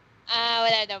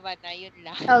 Wala naman na. Yun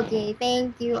lang. Okay,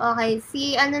 thank you. Okay,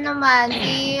 si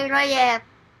Royette.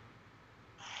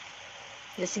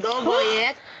 Let's go,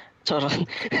 Boyet. Charon.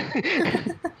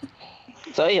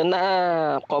 So, yun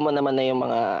na common naman na yung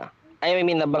mga...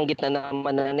 nabanggit na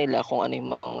naman na nila kung ano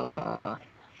yung mga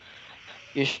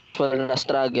usual na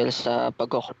struggles sa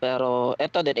pagkoko. Pero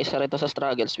eto din, isa rin sa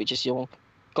struggles, which is yung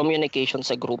communication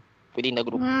sa group, within the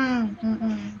group.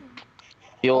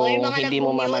 Yung hindi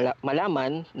mo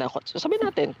malaman na, sabihin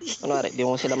natin, kunwari, hindi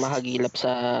mo sila mahagilap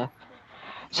sa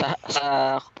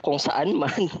kung saan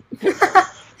man.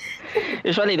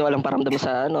 Usually, walang paramdam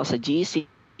sa GC.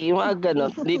 Yung mga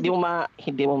ganon,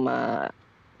 hindi mo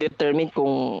ma-determine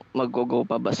kung mag-go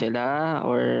pa ba sila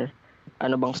or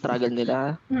ano bang struggle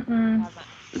nila.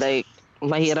 Like,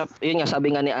 mahirap, yun nga, sabi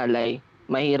nga ni Alay,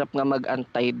 mahirap nga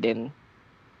mag-antay din.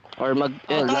 Or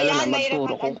lalo na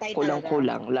magturo kung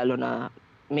kulang-kulang, lalo na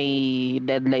may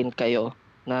deadline kayo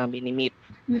na mini-meet.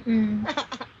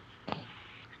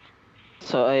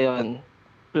 So, ayun.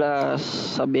 Plus,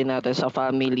 sabi natin sa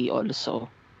family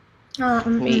also.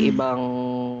 May ibang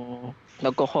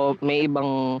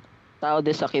tao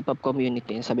din sa K-pop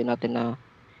community, sabi natin na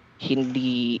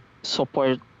hindi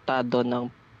supportado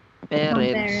ng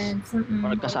parents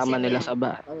or kasama nila sa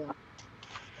bahay.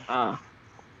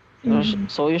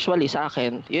 So usually sa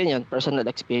akin, yun personal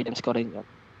experience ko rin yun.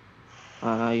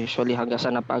 Usually hanggang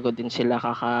sa napagod din sila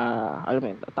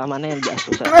tama na yan,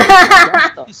 gastos.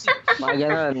 Mga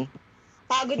ganun.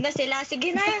 Pagod na sila.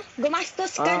 Sige na,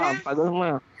 gumastos ka na. Pagod mo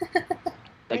yan.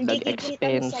 Dagdag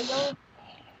expense.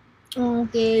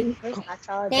 Okay.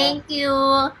 Thank you.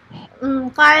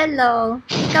 Carlo,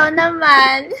 ikaw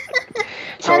naman.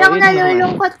 Parang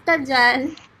nalulungkot ka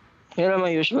dyan. Yun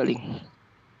naman usually.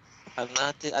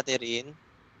 Ate Rin.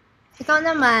 Ikaw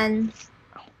naman.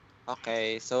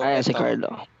 Okay, so... si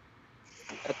Carlo.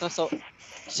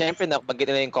 Siyempre, nabanggit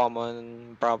nila yung common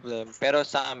problem. Pero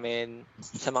sa amin,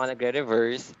 sa mga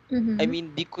nagre-reverse,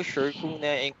 di ko sure kung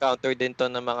na-encounter din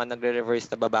to ng mga nagre-reverse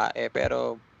na babae.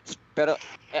 Pero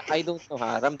I don't know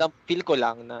feel ko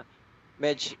lang na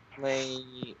medyo may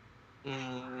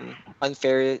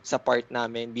unfair sa part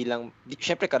namin bilang,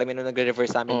 siyempre karamihan nung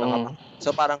nagre-reverse sa amin mga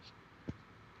so parang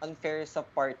unfair sa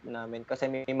part namin kasi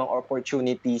may mga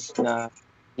opportunities na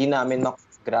di namin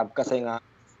mag-grab kasi nga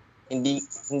hindi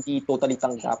totally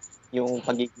tanggap yung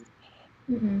pagiging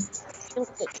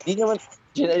hindi naman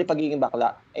generally pagiging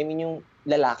bakla. I mean yung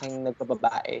lalaking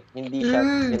nagpababae, hindi siya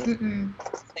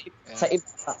sa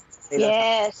iba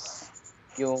yes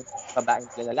yung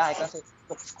babaeng lalaki kasi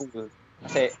looks cool.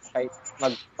 Kasi kahit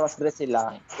mag-crossdress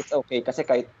sila, it's okay kasi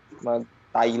kahit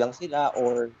mag-tie lang sila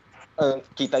or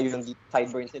kita yung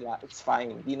sideburn sila, it's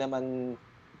fine. Hindi naman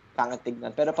pangit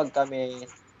tignan. Pero pag kaming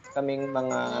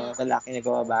mga lalaki na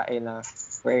babae na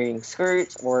wearing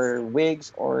skirts or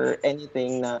wigs or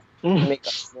anything na make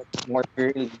us look more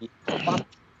girly,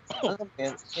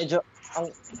 medyo ang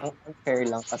unfair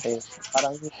lang kasi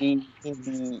parang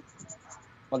hindi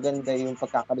maganda yung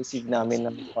pagkaka-receive namin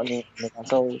ng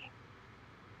so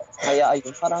kaya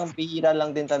ayun, parang bihira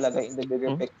lang din talaga in the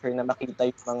bigger picture na makita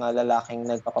yung mga lalaking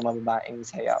nagpapamababaeng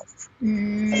sayaw.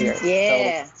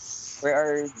 Yes. So, we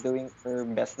are doing our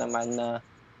best naman na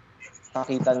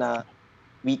makita na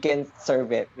we can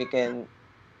serve it, we can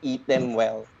eat them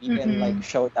well, we can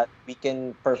show that we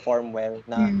can perform well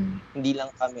na hindi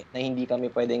kami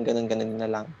pwedeng ganun na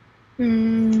lang.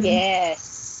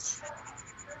 Yes.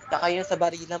 Saka yun sa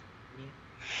barilan.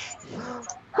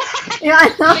 Yung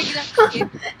ano?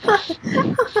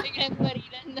 Biglang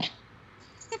barilan na.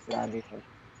 Grabe po.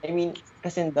 I mean,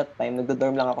 kasi in that time,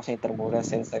 nagdo-dorm lang ako sa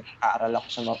Intramuras since nag-aaral ako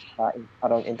sa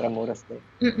around Intramuras din.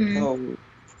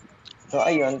 So,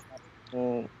 ayun.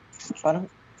 Parang,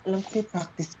 alam ko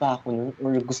practice pa ako nun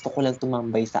or gusto ko lang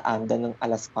tumambay sa Anda ng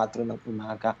alas 4 ng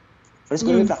umaga. Pero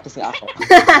siguro may practice nga ako.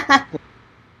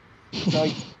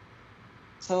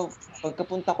 So,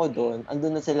 pagkapunta ko doon,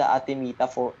 andun na sila Ate Mita,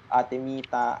 Ate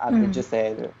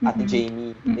Josel, Ate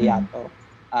Jamie, Deato,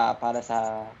 para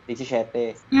sa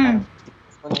 17. Parang,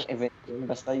 ng event yun,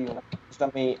 basta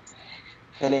may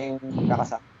sila yung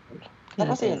kakasama.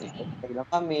 Tapos yun, okay lang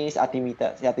kami, si Ate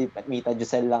Mita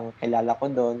Giselle lang kilala ko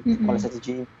doon. Wala sa si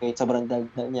Jane, kahit sobrang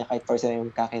daldal niya, kahit first time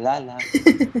yung kakilala.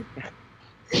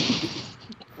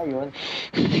 Ayun.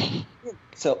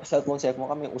 So, cellphone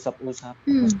kami, usap-usap.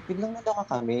 Tapos biglang naloka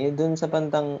kami doon sa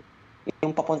bandang,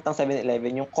 yung papuntang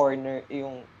 7-Eleven, yung corner,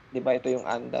 yung, di ba ito yung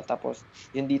Anda, tapos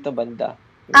yung dito banda.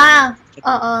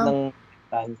 Oo. Ng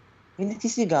hindi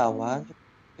sisigawan.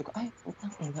 Ay,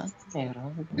 putang ina, ano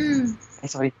meron? Ay,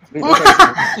 sorry.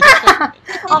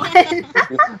 Okay.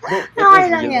 Okay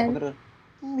lang yan.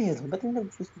 Meron, ba't yung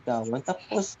nagsisigawan?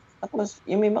 Tapos,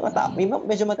 yung may mga tao,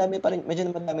 medyo madami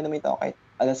naman yung tao kahit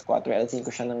alas 4, alas 5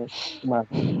 siya ng umaga.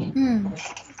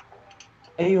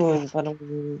 Ayun, parang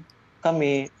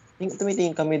kami,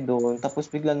 tumitingin kami doon, tapos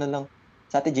bigla na lang,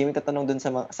 sa Ate Jamie tatanong doon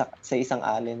sa isang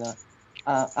ale na,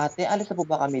 ate, alis na po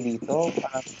ba kami dito?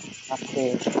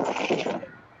 Ate,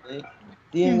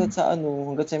 di hanggat sa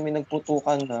may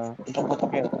nagputukan na,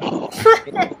 putok yun.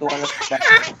 May nagputukan na sa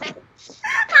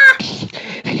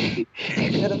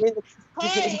pero may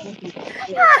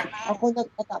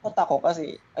natakot ako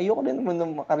kasi ayoko din naman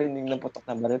nung makarinig ng putok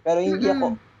na baril.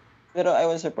 Pero I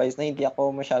was surprised na hindi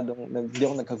ako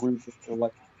nagkagulpo or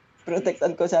what.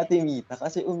 Protektan ko sa Ate Mita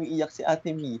kasi umiiyak si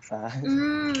Ate Mita.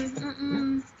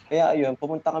 Kaya ayun,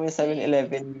 pumunta kami sa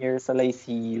 7-Eleven near sa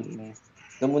Lyceum.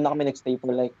 Doon muna kami nagstay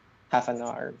for like half an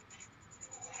hour.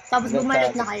 Tapos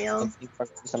bumalik na kayo.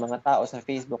 Sa mga tao sa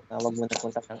Facebook na wag mo na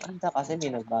punta ng Anda kasi may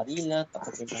nagbarila,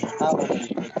 tapos may mga tao.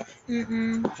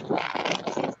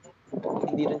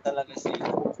 Hindi rin talaga safe.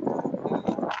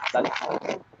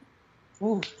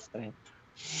 Strength.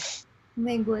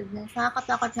 My goodness,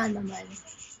 nakakatakot nga naman.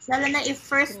 Lalo na if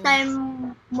first time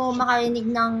mo makarinig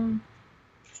ng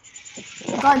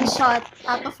gunshot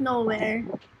out of nowhere.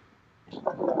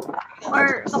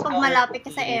 Or kapag malapit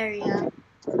ka sa area.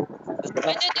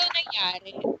 Ano daw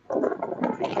nangyari?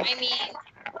 I mean,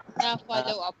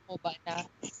 na-follow up mo ba na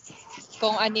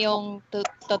kung ano yung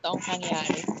totoong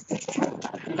nangyari?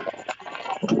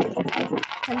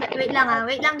 Wait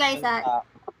lang guys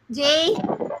Jay?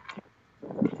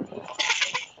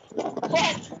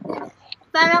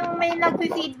 Parang may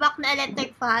nag-feedback na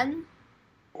electric fan.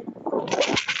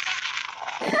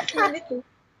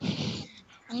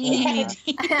 Ang ingay.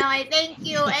 Okay, thank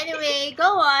you. Anyway,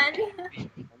 go on.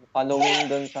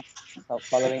 Following doon sa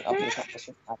following up sa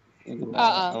question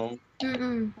natin.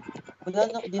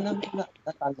 Di namin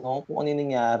natanong kung ano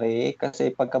nangyari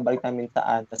kasi pagkabalik namin sa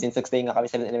Anta, since nagstay nga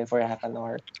kami sa 7-Eleven for half an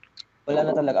hour, wala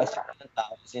na talaga as ng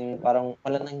tao. Parang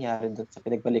wala nangyari doon sa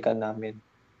pinagbalikan namin.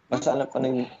 Basta alam ko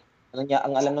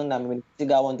ang alam lang namin,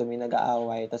 sigawan doon, may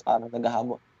nag-aaway, tapos parang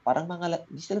naghahamon. Parang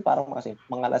di sila parang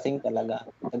mga lasing talaga.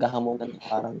 Naghahamonan,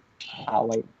 parang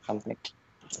away, something.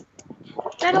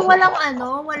 Pero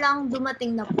walang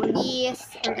dumating na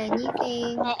police or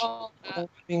anything. Oo.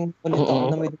 Yung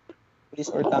police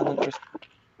or tanong or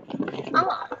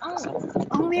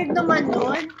ang weird naman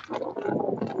nun.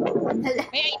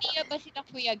 May idea ba sila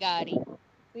Kuya Gary?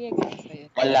 Kuya Gary ba yun?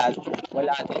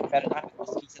 Wala din. Pero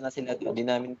nakakasisa na sila doon. Di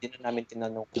na namin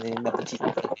tinanong kung yung napagsisa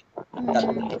natin.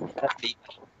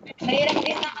 Mahirap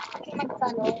din na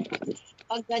magtanong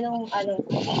pag ganong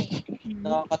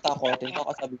Nakakatakot.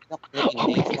 Nakakasabi na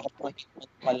hindi. Nakapahit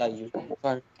palayo.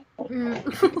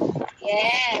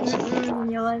 Yes.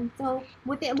 Yun. So,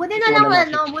 buti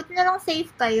na lang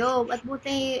safe kayo. At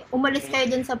buti umalis kayo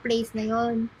dun sa place na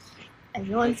yun.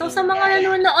 Ayun. So, sa mga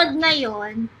nanonood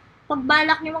ngayon, pag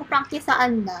balak nyo mag-practice sa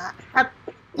Anda, at,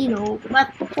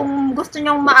 kung gusto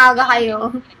nyo maaga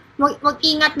kayo,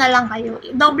 mag-ingat na lang kayo.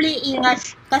 Doble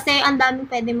ingat. Kasi ang daming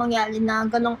pwede mangyari na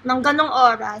ganong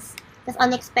oras. Tapos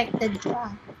unexpected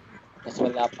pa.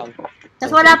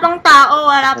 Tapos wala pang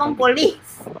tao, wala pang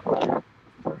police.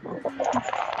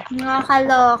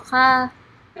 Nakakaloka.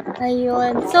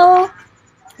 Ayun. So,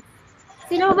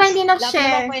 sino ba hindi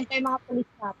nag-share? Lagi na yung mga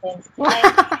police natin.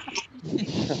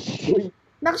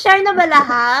 Nag-share na ba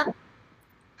lahat?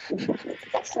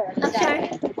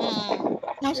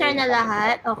 Nag-share na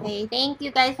lahat? Okay. Thank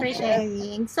you guys for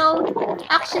sharing. So,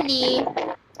 actually,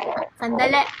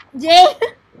 sandali. Jay!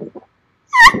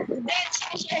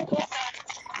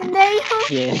 Hindi yung...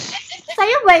 Yes.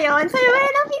 Sa'yo ba yun? Sa'yo ba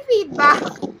yun ang feedback?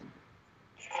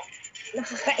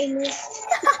 Nakakainis.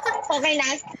 Okay na?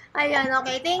 Ayun,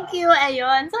 okay. Thank you.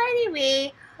 Ayun. So,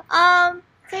 anyway,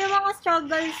 so yung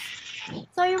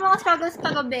mga struggles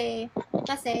kagabi,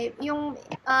 kasi yung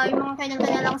mga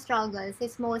kanya-kanya lang struggles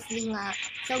is mostly nga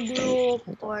sa group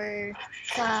or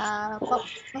sa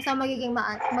magiging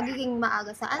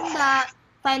maaga sa Anda,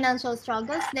 financial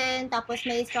struggles din, tapos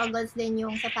may struggles din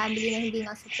yung sa family na hindi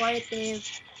nga supportive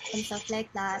and stuff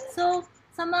like that. So,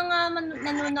 sa mga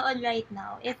nanonood right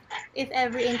now, if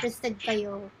ever interested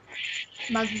kayo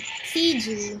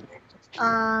mag-CG,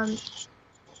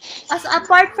 as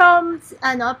apart from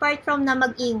na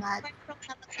mag-ingat,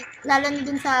 lalo na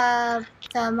dun sa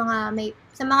mga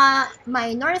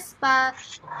minors pa,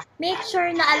 make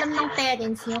sure na alam ng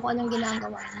parents niyo kung anong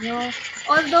ginagawa niyo.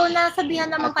 Although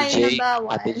nasabihan naman kayo na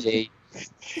bawal. Ate Jay.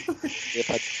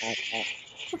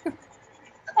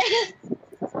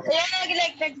 Ayan,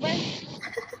 nag-electric ba?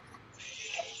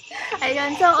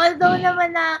 Ayun, so although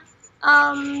naman na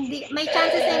may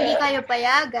chances na hindi kayo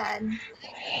payagan,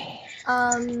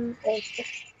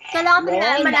 kailangan pa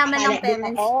rin malaman ng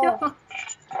parents niyo.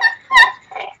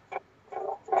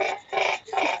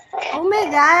 Oh my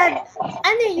God!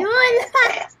 Ano yun?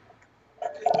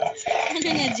 Ano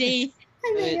na, Jay?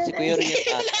 Ano yun? Si Kuya Rian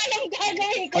Wala nang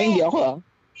gagawin ko. Ay, hindi ako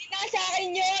Hindi na sa akin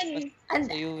yun.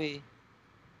 Sa'yo eh.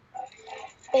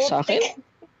 Sa akin?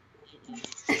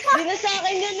 Hindi na sa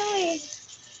akin yun eh.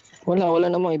 Wala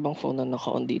namang ibang phone na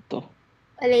naka-on dito.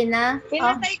 Alay na?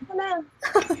 Pinatay ko na.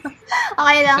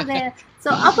 Okay lang din. So,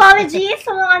 apologies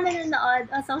sa mga nanonood.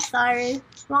 I'm so sorry.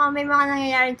 May mga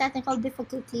nangyayaring technical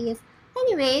difficulties.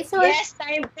 Anyway, so... Yes,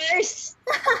 time first.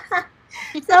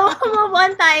 So, move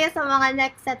on tayo sa mga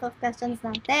next set of questions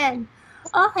natin.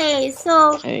 Okay,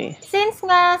 so, since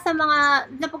nga sa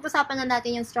mga, napag-usapan na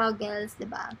natin yung struggles, di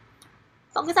ba?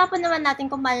 Pag-usapan naman natin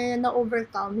kung paano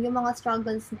na-overcome yung mga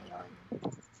struggles na yun.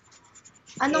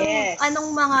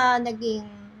 Anong mga naging...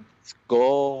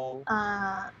 Go!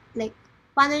 Like,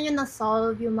 paano nyo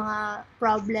na-solve yung mga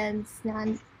problems na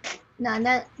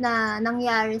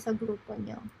nangyari sa grupo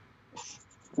nyo?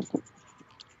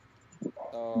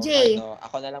 So, Jay.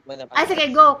 ako na lang muna.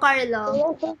 Sige, go,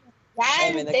 Carlo.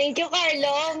 Yan, thank you,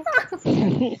 Carlo.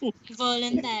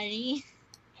 Voluntary.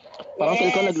 Parang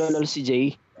feel ko naglolol si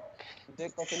Jay.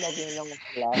 Hindi, kasi lagi lang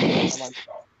mag-class.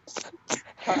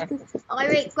 Okay,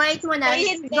 wait, quiet muna.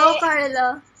 Go,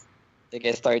 Carlo. Sige,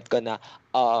 start ko na.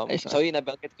 So yun,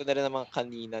 nabanggit ko na rin naman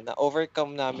kanina na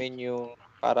overcome namin yung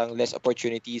parang less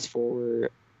opportunities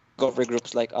for cover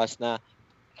groups like us na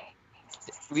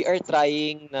we are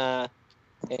trying na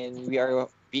and we are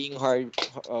being hard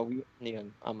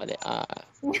mali.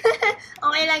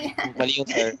 Okay lang yan. Mali yung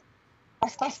term.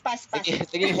 Pas.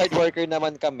 Naging hard worker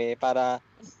naman kami para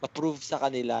ma-prove sa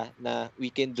kanila na we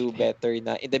can do better,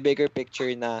 na in the bigger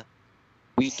picture na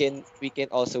we can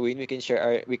also win, we can share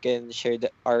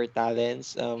our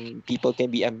talents, people can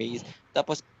be amazed.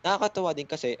 Tapos nakakatuwa din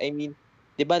kasi, I mean,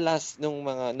 'di ba nung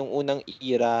unang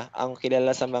era, ang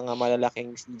kilala sa mga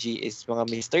malalaking CG is mga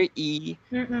Mr. E,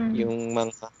 yung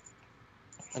mga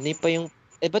pa yung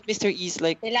but Mr. E is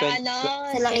like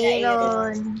sila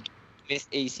Aaron. Miss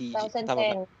AC. 2010. Tama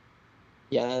ba?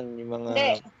 Yan, yung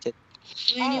mga...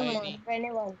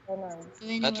 21.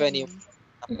 21.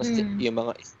 Tapos yung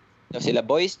mga... Sila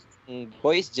boys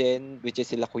gen, which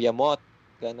is sila Kuya Mot.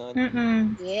 Ganon.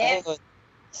 Yes. Ayun,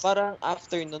 parang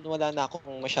after nun, wala na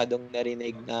akong masyadong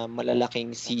narinig na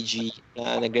malalaking CG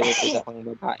na nagre-recruit sa pang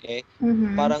babae.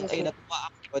 Parang ay natuwa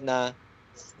ako na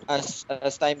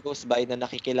as time goes by na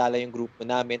nakikilala yung grupo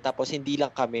namin. Tapos hindi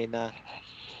lang kami na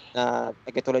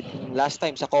katulad yung last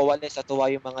time sa Coalesce, natuwa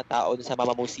yung mga tao sa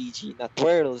Mamamoo CG na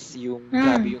twirls yung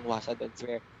grabe yung wasa doon.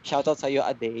 Shoutout sa'yo,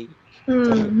 Aday.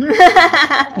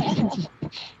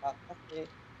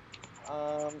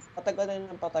 Kasi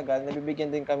patagal,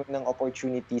 nabibigyan din kami ng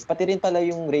opportunities. Pati rin pala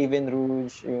yung Raven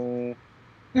Rouge, yung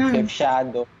Fifth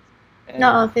Shadow.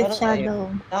 Fifth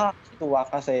Shadow. Nakakatuwa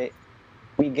kasi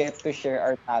we get to share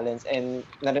our talents and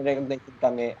nare-recognize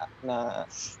kami na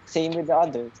same with the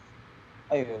others.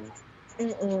 Ayun.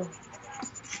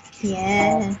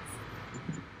 Yes.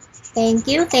 Thank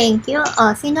you.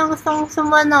 Sino gustong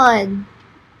sumunod?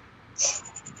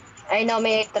 I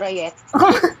nominate Royet.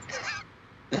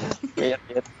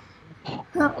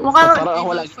 Mukhang Parang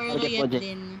ako lang For Royet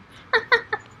din.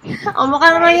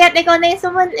 mukhang Royet, ikaw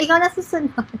na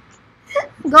susunod.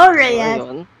 Go,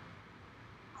 Royet.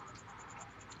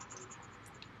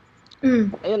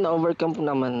 Ayun, na-overcome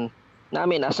naman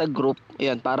namin as a group.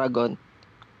 Ayun, Paragon.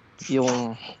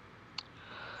 Yung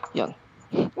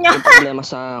problema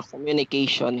sa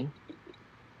communication.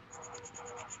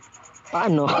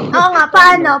 Paano? Oo nga,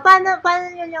 paano? Paano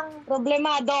yun yung...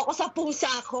 Problemado ako sa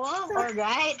pusa ko.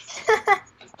 Alright.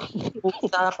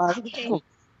 Pusa pa.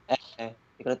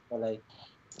 Secret pala.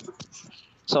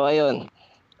 So, ayun.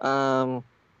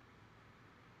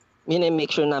 Make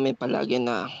sure namin palagi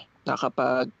na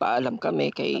nakapagpaalam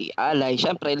kami kay Alay,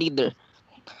 syempre leader.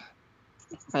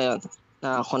 Ayun.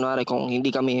 Na kunwari kung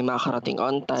hindi kami makarating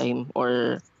on time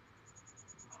or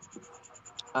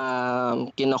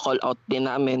kino-call out din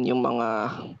namin yung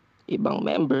mga ibang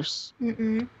members.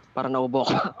 Para naubo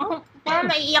ko. Para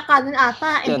maiiyak ka dun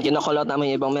ata. Yun, kinakulot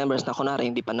namin yung ibang members na kunwari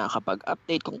hindi pa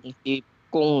nakakapag-update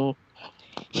kung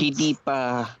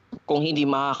hindi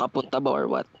makakapunta ba or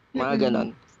what. Mga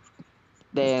ganon.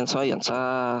 Then, so yun,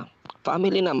 sa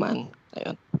family naman,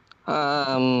 ayun.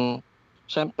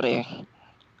 Syempre,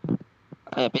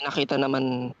 pinakita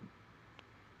naman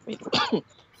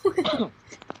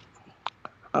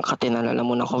ang katinalala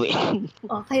mo na ko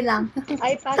Okay lang.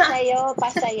 Ay, pasayo.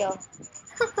 Basta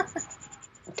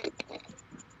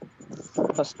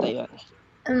yun.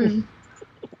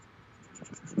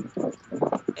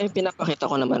 Pinapakita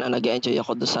ko naman na nag-enjoy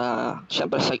ako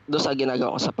syempre doon sa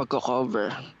ginagawa ko sa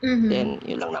pagko-cover. Then,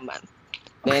 yun lang naman.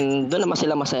 Then, doon naman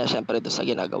sila masaya syempre doon sa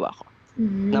ginagawa ko.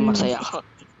 Na masaya ako.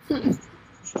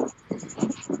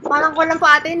 Parang ko lang po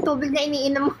ate yung tubig na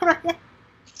iniinom mo.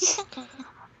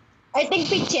 I think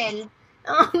Pichel.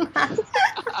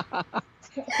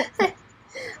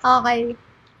 Okay.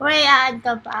 May add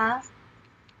ka pa?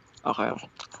 Okay.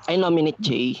 I nominate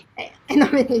Jay. I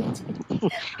nominate Jay.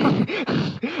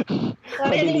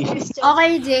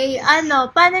 Okay, Jay.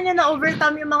 Paano nyo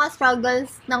na-overcome yung mga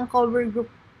struggles ng cover group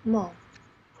mo?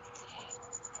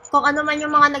 Kung ano man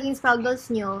yung mga naging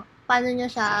struggles nyo, paano nyo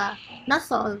siya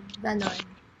na-solve? Ganon.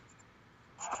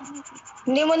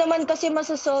 Hindi mo naman kasi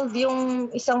masasolve yung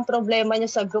isang problema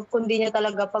nyo sa group kung di nyo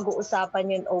talaga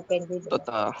pag-uusapan yun openly.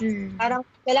 Totoo. Parang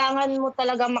kailangan mo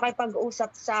talaga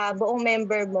makipag-usap sa buong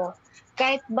member mo.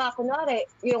 Kahit ba, kunwari,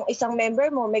 yung isang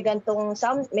member mo may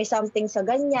may something sa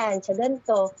ganyan, sa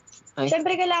ganito.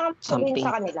 Siyempre, kailangan mo sabihin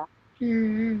sa kanila.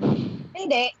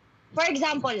 Hindi. For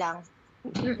example lang,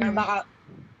 baka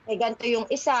may ganito yung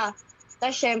isa.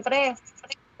 Tapos syempre,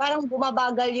 parang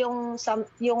bumabagal yung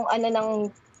ng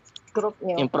group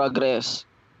nyo. Yung progress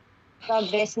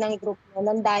ng group nyo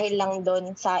nang dahil lang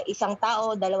doon sa isang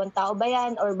tao, dalawang tao ba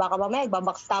yan? Or baka mamaya,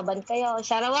 babakstaban kayo.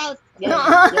 Shout out!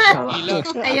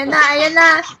 Ayun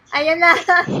na.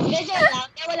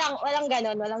 Walang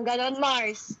ganon,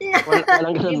 Mars.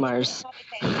 Walang ganon, Mars.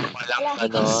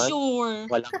 Walang ganon. Sure.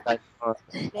 Walang ganon.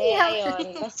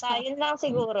 Ayun. Basta yun lang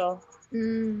siguro.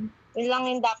 Yun lang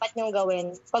yung dapat nyong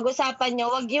gawin. Pag-usapan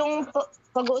nyo, wag yung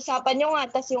pag-uusapan nyo nga,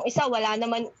 tas yung isa, wala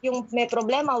naman, yung may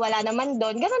problema, wala naman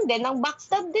doon. Ganon din, ang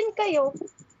backstab din kayo.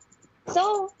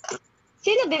 So,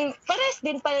 sino din, pares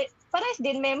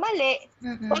din may mali.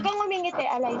 Huwag kang umingiti,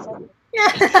 Eliza.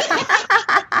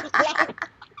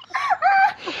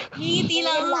 Ngiti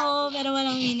lang ako, pero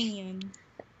walang meaning yun.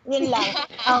 Yun lang.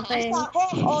 Okay.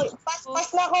 Pas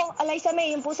na ako. Eliza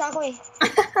May, yung pusa ko eh.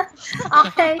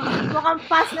 Okay. Mukhang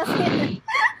pass na sila.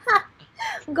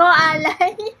 Go,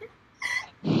 Alay.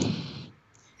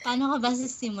 Paano ka ba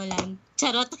sisimulan?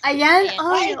 Charot. Ayan.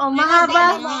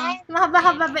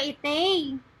 Mahaba ba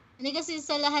ite? Hindi kasi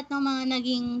sa lahat ng mga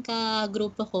naging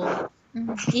ka-grupo ko,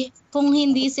 kung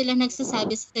hindi sila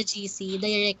nagsasabi sa GC,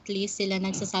 directly sila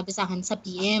nagsasabi sa akin sa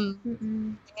PM.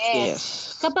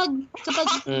 Yes. Kapag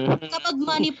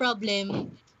money problem,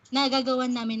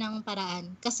 nagagawan namin ng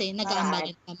paraan kasi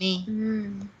nag-aambagan kami.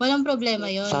 Walang problema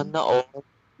yon. Sana all.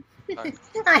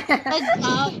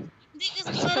 Hindi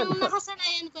kasi parang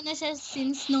nakasanayan ko na siya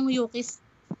since nung Yuki's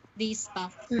days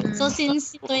pa. So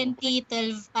since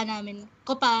 2012 pa namin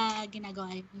ko pa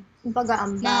ginagawa yun. Yung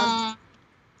pag-aambag.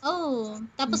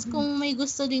 Tapos kung may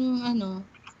gusto ding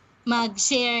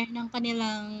mag-share ng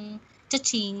kanilang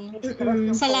chaching,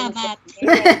 salamat.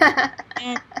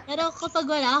 Pero kapag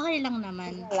wala, okay lang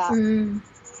naman.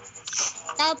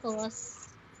 Tapos,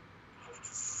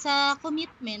 sa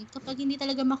commitment, kapag hindi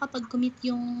talaga makapag-commit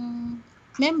yung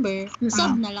member,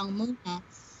 sub na lang muna.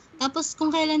 Tapos, kung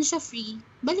kailan siya free,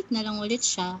 balik na lang ulit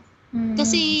siya.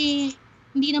 Kasi,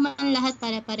 hindi naman lahat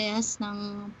pare-parehas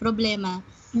ng problema.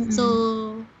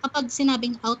 So, kapag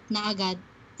sinabing out na agad,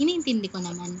 iniintindi ko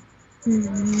naman.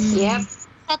 Yep.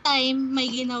 Sa time,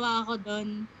 may ginawa ako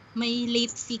doon. May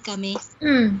late fee kami.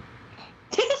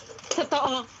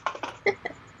 Totoo.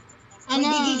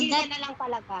 Magigigil ka na lang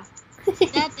talaga.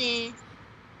 Dati,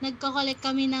 nagko-collect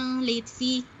kami ng late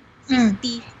fee,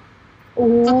 50.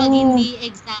 Kapag hindi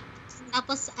exact.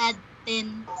 Tapos add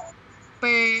 10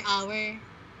 per hour.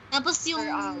 Tapos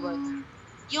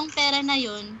yung pera na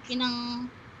yun, pinang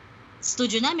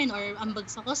studio namin or ambag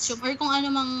sa costume or kung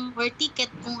ano mang, or ticket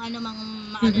kung ano mang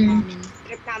maano namin.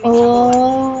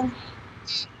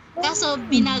 Kaso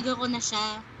binago ko na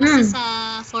siya kasi sa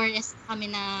 4S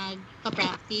kami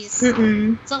nagpa-practice.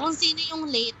 So kung sino yung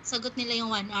late, sagot nila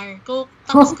yung 1 hour.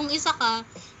 Tapos kung isa ka,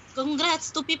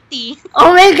 congrats, 250.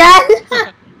 Oh my God!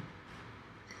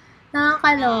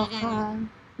 Nakakaloka.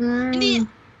 Hindi,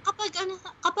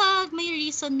 kapag may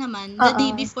reason naman, the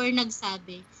day before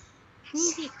nagsabi,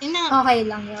 Hindi. Okay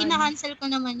lang yun. Kina-cancel ko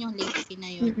naman yung late fee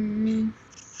na yun. Mm-mm.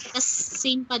 Tapos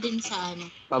same pa din sa ano.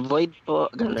 Avoid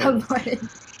po. Ganun.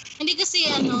 Hindi kasi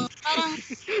parang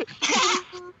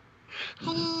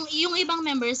kung yung ibang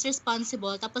members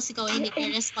responsible tapos ikaw hindi ka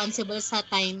responsible sa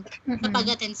time sa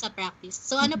pag-attend sa practice.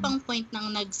 So ano pang point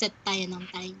ng nag-set tayo ng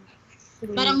time?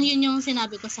 Parang yun yung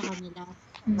sinabi ko sa kanila.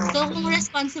 So kung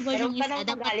responsible yung isa,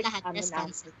 dapat lahat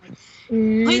responsible.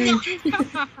 Hoy, hindi ako.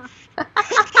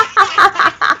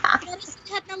 Pero sa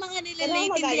lahat ng mga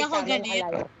nilalate, hindi ako galit.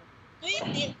 Hoy,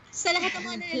 hindi. Sa lahat ng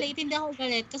mga nilalate, hindi ako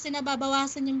galit kasi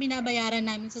nababawasan yung binabayaran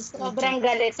namin sa studio. Sobrang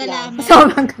galit lang. Salamat.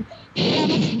 Sobrang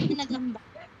Salamat sa pinagamba.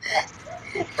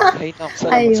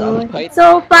 Ayun.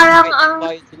 So, parang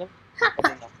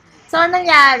So,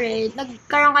 nangyari,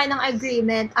 nagkaroon kayo ng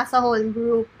agreement as a whole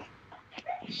group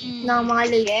ng mga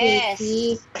late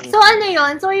fee. So, ano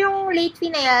yun? So, yung late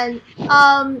fee na yan,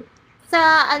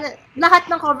 lahat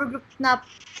ng cover group na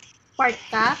part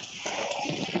ka?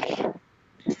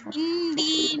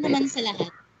 Hindi naman sa lahat.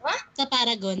 Sa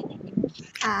Paragon.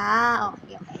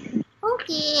 Okay.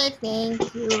 Okay, thank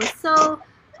you. So,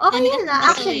 okay yun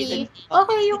na. Actually,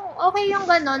 okay yung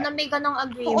gano'n, na may ganong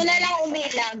agreement. Ako na lang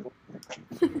umilag.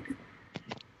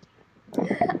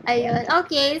 Ayun.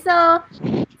 Okay, so,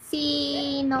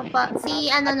 si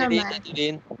ano naman?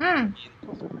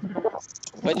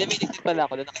 Pwede may ligtid pala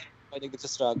ako. Pwede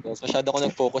sa struggles. Masyado ako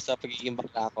nag-focus sa pagiging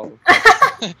bakla ko.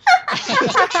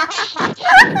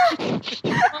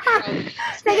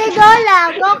 Sige, go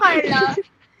lang. Go, Carlo.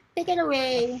 Take it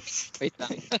away. Wait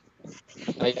lang.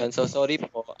 Ayun, so sorry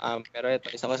po. Pero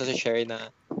ito, isa ko sa share na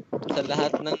sa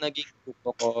lahat ng naging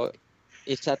grupo ko,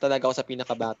 isa talaga ako sa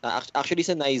pinakabata. Actually,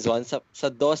 sa Nice One, sa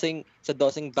dosing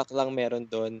back lang meron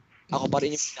doon, ako pa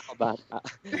rin yung pinakabata.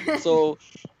 So,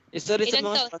 isa rin sa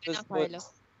mga status ko,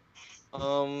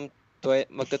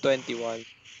 magta-21.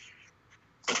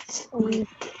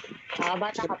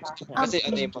 Bata ka pa. Kasi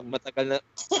matagal na,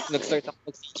 nag-start ako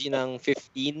mag-CG ng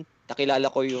 15.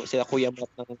 Nakilala ko sila Kuya Matt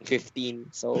ng 15.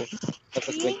 So,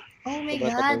 tapos oh my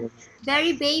God.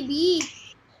 Very baby.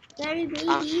 Very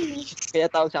baby. Kaya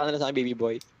tawag sa kanila sa akin baby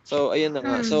boy. So, ayun na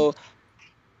nga. So,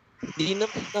 hindi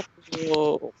naman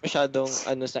ako masyadong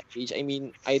sa age. I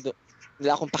mean,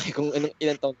 wala akong pake kung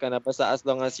ilang taon ka na. Basta as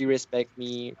long as you respect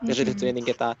me, kasi training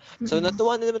kita. So,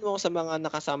 natuwa na naman ako sa mga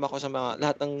nakasama ko sa mga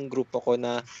lahat ng grupo ko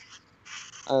na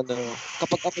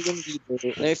kapag ako yung leader,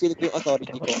 na-feel ko yung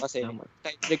authority ko kasi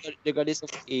regardless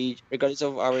of age, regardless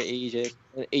of our ages,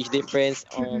 age difference,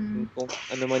 kung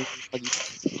ano man yung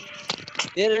pag-ibig.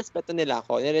 Nirespeto nila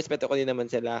ako. Nirespeto ko din naman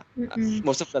sila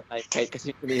most of the time. Kahit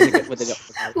kasi piniligat mo dala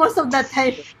ako. Most of the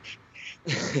time.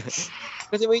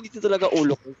 Kasi may dito talaga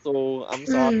ulo ko. So, I'm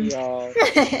sorry. So,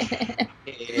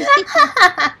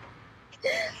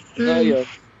 yun.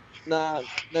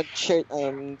 Nag-share,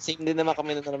 same din naman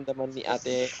kami na naramdaman ni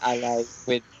Ate Alay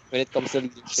when it comes to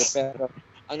leadership. Pero,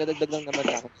 ang nadagdag lang naman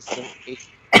sa akin is yung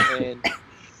age. And,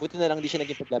 buti na lang di siya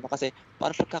naging problema kasi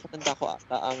parang pagkakatanda ko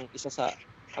ata, ang isa sa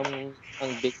ang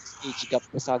big age gap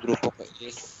ko sa grupo ko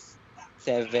is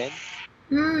 7.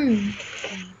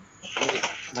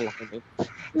 Malaki na yun.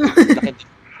 Malaki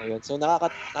din na yun. So,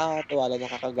 nakakatawa lang,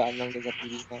 nakakagaan lang din sa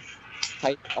pili na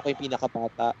kahit ako yung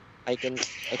pinakabata, I can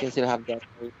still have that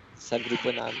sa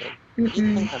grupo namin.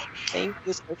 Thank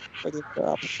you so much for the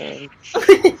interruption.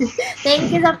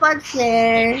 Thank you sa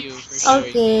pag-share. Thank you for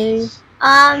sharing.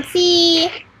 Okay.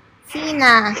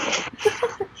 Sina.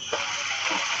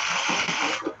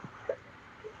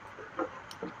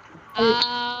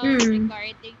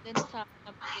 Regarding dun sa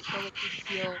nabanggit ko, which is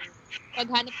yung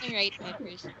paghanap ng right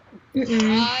members.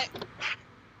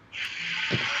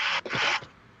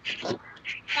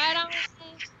 Parang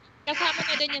kasama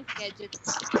na din yung schedule.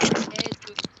 Yung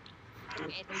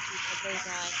energy level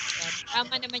na.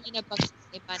 Tama naman yung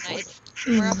napag-iba na it's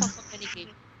more of a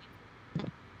communication.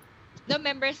 The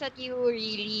members that you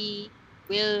really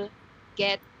will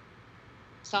get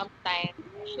sometime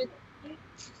should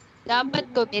dapat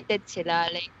committed sila.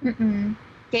 Like,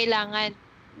 kailangan,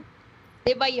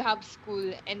 di ba you have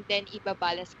school and then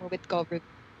ibabalance mo with cover.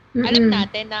 Alam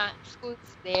natin na school's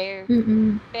there.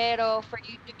 Pero for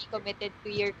you to be committed to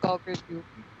your cover group,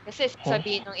 kasi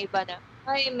sabihin ng iba na,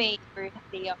 ay, may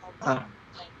birthday ako.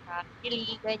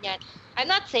 Family, ganyan. I'm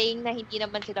not saying na hindi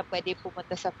naman sila pwede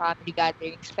pumunta sa family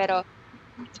gatherings, pero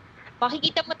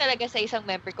makikita mo talaga sa isang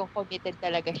member kung committed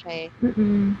talaga siya eh.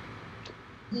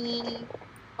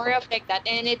 More of like that.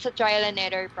 And it's a trial and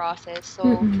error process. So,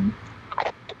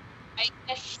 I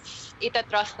guess,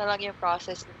 itatrust na lang yung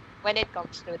process when it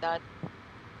comes to that.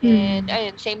 And,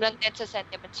 ayun, same lang din sa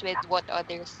sentiments with what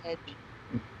others said.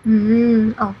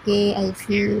 Okay, I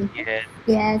see.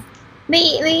 Yes.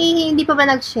 May hindi pa ba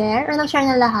nag-share? Or nag-share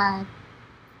na lahat?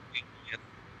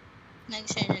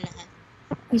 Nag-share na lahat.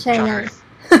 Nag-share na.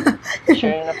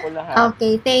 Share na po lahat.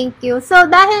 Okay, thank you. So,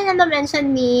 dahil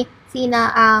na-mention ni Sina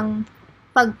ang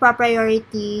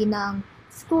pag-priority ng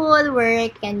school,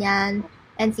 work, ganyan,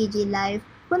 NCG life,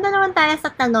 punta naman tayo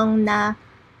sa tanong na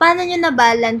paano nyo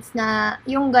na-balance na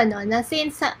yung gano'n, na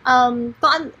since,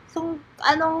 kung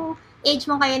anong age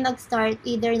mo kayo nag-start,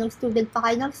 either nag-student pa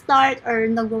kayo nag-start or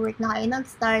nag-work na kayo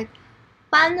nag-start,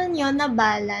 paano nyo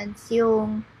na-balance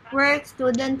yung work,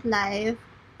 student life,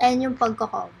 and yung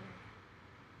pagko-cover?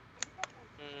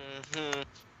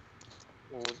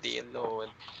 Oh, dear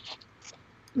Lord.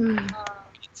 Mm.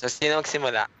 So, sino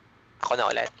magsimula? Ako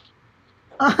na ulit.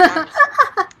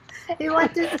 You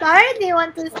want to start? You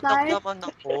want to start? Naman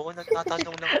ako.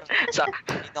 Nagtatanong lang.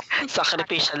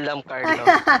 Sacrificial lamb, Carlo.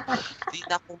 Hindi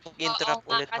na ako mag-interrupt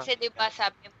ulit. Kasi di ba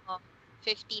sabi mo,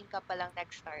 15 ka pa lang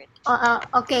nag-start.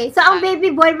 Okay. So, ang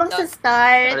baby boy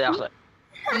magsa-start.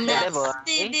 Next,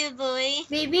 baby boy.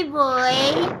 Baby boy.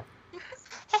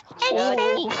 Okay. So,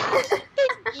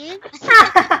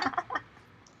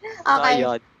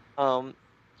 yun.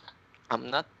 I'm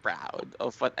not proud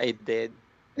of what I did.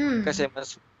 Kasi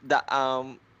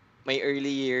my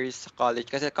early years sa college,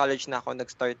 kasi college na ako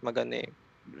nag-start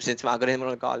since maaga rin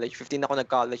mo college, 15 ako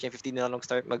nag-college and 15 na ako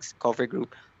nag-start mag-cover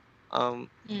group.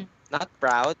 Not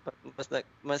proud, but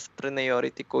mas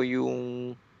priority ko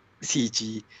yung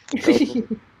CG. So,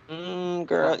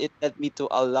 girl, it led me to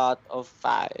a lot of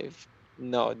 5.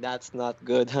 No, that's not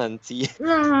good, Hansi.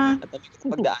 At kami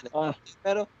ko pagdaanan.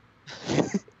 Pero,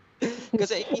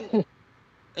 kasi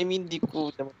I mean, di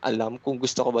ko naman alam kung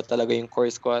gusto ko ba talaga yung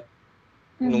course ko at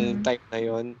nung time na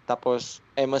yon. Tapos,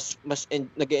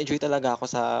 nag-enjoy talaga ako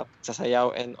sa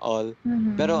sayaw and all.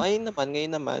 Pero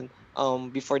ngayon naman,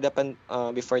 before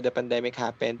the pandemic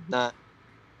happened, na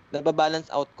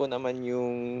nababalance out ko naman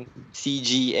yung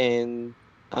CG and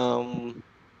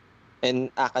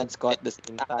ACADS ko at the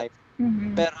same time.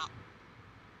 Pero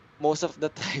most of the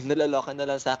time nalaloka na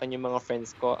lang sa akin yung mga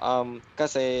friends ko,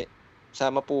 kasi sa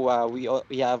Mapua we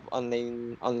have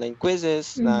online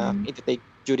quizzes na iti-take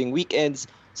during weekends.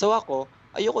 So ako,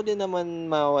 ayoko naman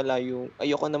ma-left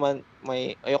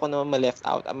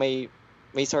out. May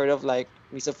sort of like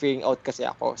may fearing out kasi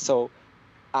ako. So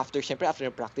after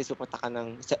yung practice, pupunta ka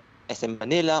ng SM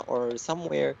Manila or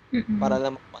somewhere para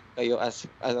lang makapat kayo as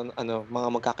mga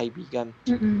magkakaibigan.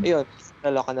 Ayun,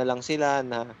 naloka na lang sila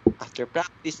na after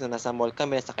practice na nasa mall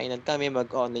kami, nasa kainan kami,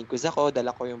 mag-online quiz ako,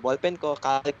 dala ko yung ballpen ko,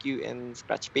 calcu and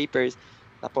scratch papers.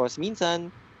 Tapos minsan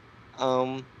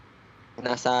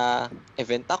nasa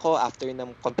event ako after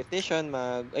ng competition,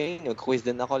 mag-quiz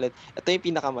din ako ulit. Ito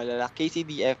yung pinakamalala,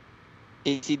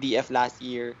 KCDF last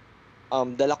year.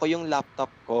 Dala ko yung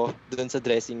laptop ko doon sa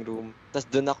dressing room.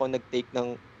 Tapos doon ako nag-take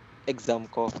ng exam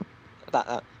ko.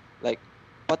 Lahat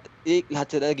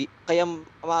sila. Kaya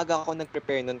maaga ako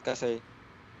nag-prepare nun kasi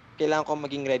kailangan ko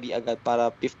maging ready agad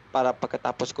para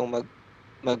pagkatapos kong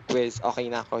mag-quiz, okay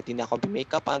na ako. Hindi na ako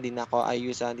makeup, hindi na ako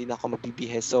ayusan, hindi na ako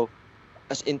magbibihis. So,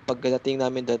 as in, pagdating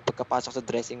namin doon, pagkapasok sa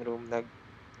dressing room,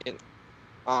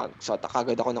 suot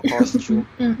agad ako ng costume.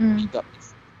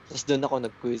 Tapos doon ako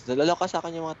nag-quiz. Nalaloka sa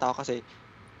akin yung mga tao kasi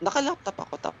naka-laptop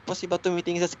ako. Tapos iba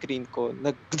tumitingin sa screen ko.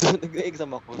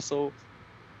 Nag-exam ako. So,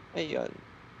 ayun.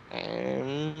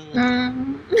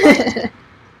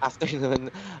 After nun,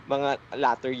 mga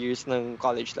latter years ng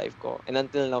college life ko. And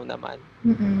until now naman.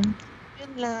 Yun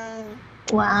lang.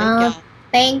 Wow.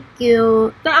 Thank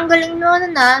you. Pero ang galing mo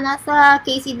nasa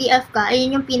KCDF ka.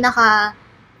 Ayun yung pinaka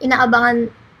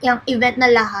inaabangan yung event na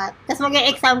lahat. Tapos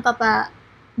mag-exam ka pa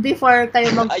before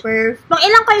kayo mag-perf. Pang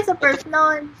ilang kayo sa perf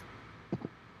noon?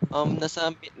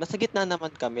 Nasa gitna naman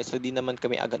kami, so di naman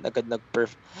kami agad-agad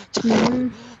nag-perf.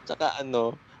 Tsaka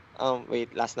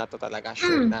wait, last na to talaga.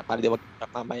 Sure na, para di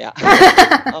mag-perf mamaya.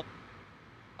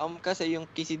 Kasi yung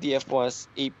KCDF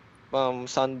was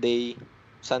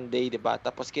Sunday, diba?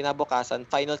 Tapos kinabukasan,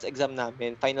 finals exam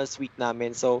namin, finals week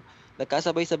namin. So,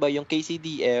 nagkasabay-sabay yung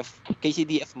KCDF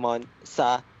month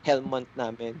sa Hell month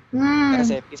namin.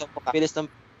 Kasi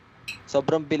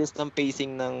sobrang bilis ng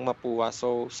pacing ng Mapua.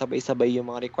 So, sabay-sabay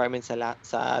yung mga requirements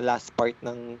sa last part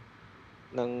ng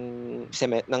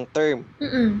term.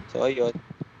 So,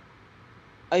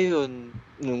 ayun,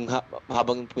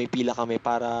 habang pumipila kami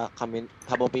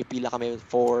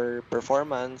for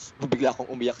performance, bigla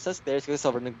akong umiyak sa stairs kasi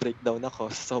sobrang nag-breakdown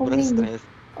ako. Sobrang stress.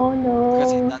 Oh no.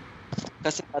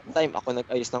 Kasi that time ako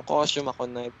nag-ayos ng costume, ako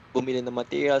bumili ng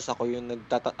materials,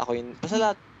 basta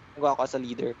lahat nagawa ko as a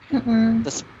leader.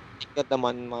 Tapos tingkat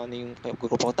naman yung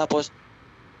grupo ko. Tapos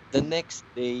the next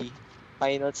day,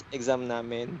 finals exam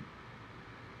namin.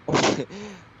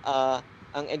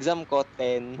 Ang exam ko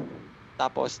 10,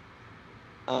 tapos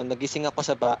nagising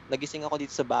ako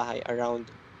dito sa bahay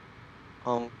around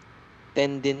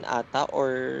 10 din ata,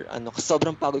 or kasi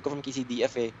sobrang pagod ko from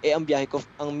KCDF eh. Ang biyahe ko,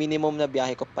 ang minimum na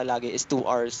biyahe ko palagi is 2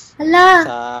 hours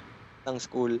Hala! ng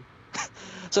school.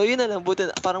 So yun na lang,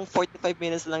 buti parang 45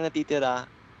 minutes lang natitira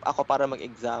ako para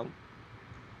mag-exam.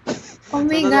 Oh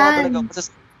my God!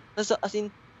 As in,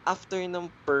 after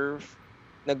ng perf,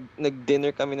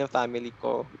 nag-dinner kami ng family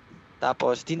ko.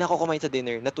 Tapos, di na ako kumain sa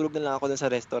dinner. Natulog na lang ako dun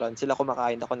sa restaurant. Sila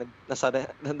kumakain. Ako nasa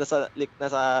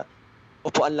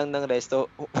upuan lang ng resto,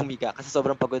 humiga. Kasi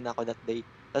sobrang pagod na ako that day.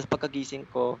 Tapos pagkagising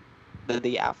ko, the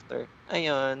day after,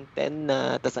 ayun, 10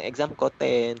 na. Tapos ang exam ko,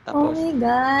 10. Oh Tapos, my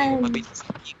God! mabilis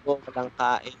ko, walang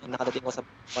kain. Nakadating ko sa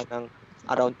buwan ng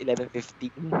around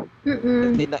 11:15.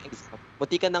 Hindi na exam.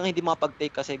 Munti ka nang hindi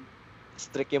makapag-take kasi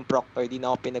strict yung proctor. Di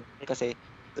na ako kasi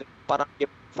parang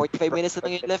 45 minutes na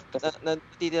lang yung left na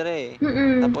natitira eh.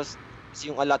 Tapos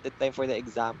yung allotted time for the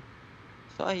exam.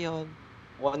 So ayun,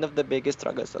 one of the biggest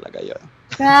struggles talaga yun.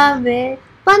 Grabe.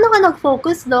 Paano ka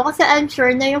nag-focus do? Kasi I'm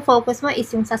sure na yung focus mo is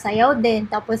yung sasayaw din.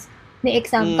 Tapos may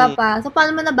exam ka pa. So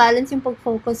paano mo na-balance yung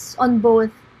pag-focus on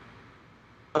both?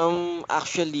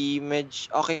 Actually,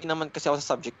 okay naman kasi ako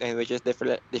sa subject na yun, which is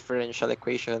differential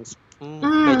equations.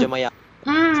 Medyo maya.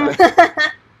 Sorry.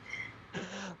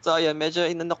 So, ayun, medyo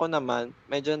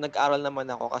medyo nag-aral naman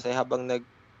ako kasi habang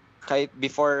kahit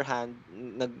beforehand,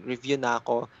 nag-review na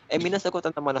ako, minasagutan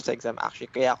naman ako sa exam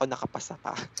actually, kaya ako nakapasa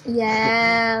pa.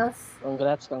 Yes!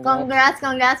 Congrats.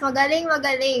 Magaling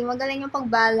yung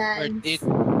pag-balance. Worth it.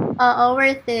 Oo,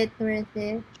 worth it.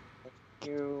 Thank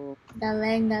you.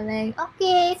 Galing.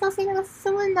 Okay, so sino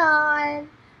sumunod?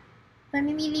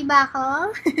 Mamimili ba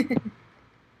ako?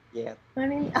 Yeah.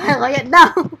 Ako yan daw.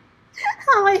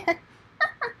 Ako yan.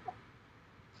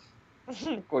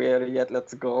 Kuya Riat,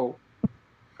 let's go.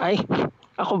 Ay,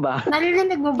 ako ba?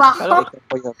 Naririnig mo ba ako?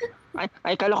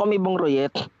 Kala ko may bong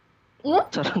Royet.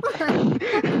 Charot.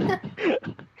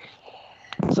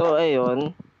 So,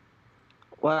 ayun.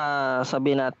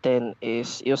 Sabi natin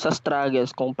is, yung sa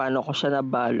struggles, kung paano ko siya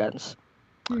na-balance.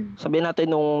 Sabi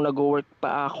natin nung nag-work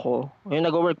pa ako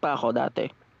dati.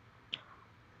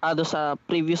 Doon sa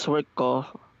previous work ko,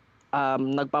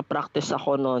 nagpa-practice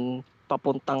ako noon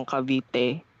papuntang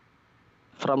Cavite.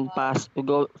 From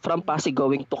Pasig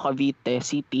going to Cavite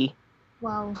City.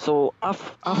 Wow. So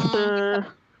after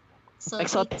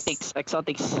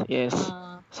exotics, yes.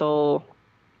 So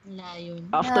layon.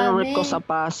 After work ko sa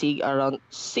Pasig around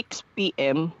 6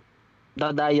 PM,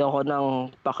 dadayo ako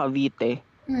ng pa Cavite.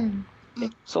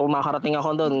 So makarating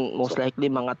ako doon most likely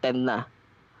mga 10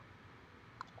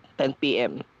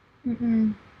 PM.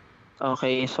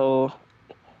 Okay, so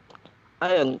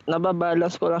ayun,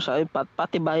 nababalance ko lang siya.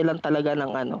 Patibay lang talaga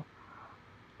ng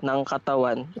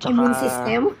katawan. Tsaka,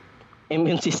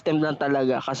 immune system lang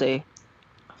talaga kasi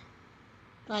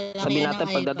sabi natin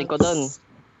pagdating ko doon,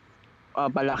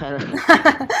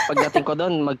 pagdating ko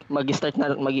doon, mag-start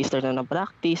na ng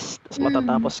practice, tapos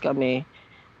matatapos kami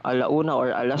 1:00 or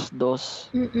 2:00.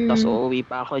 Tapos uuwi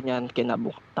pa ako niyan,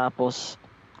 tapos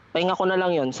pahinga ko na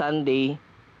lang yon Sunday,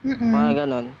 mga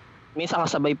ganon. Minsan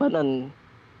kasabay pa nun,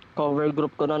 cover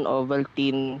group ko nun,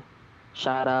 Ovaltine.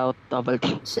 Shoutout,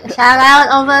 Ovaltine. Shoutout,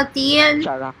 Ovaltine.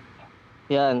 Shoutout.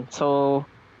 Yan. So,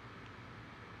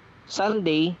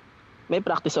 Sunday, may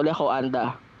practice ulit ako,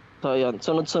 Anda. So, yun.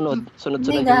 Sunod-sunod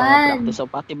yung mga practice. So,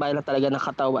 patibay lang talaga ng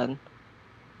katawan.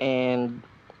 And,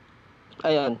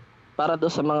 ayun. Para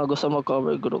doon sa mga gusto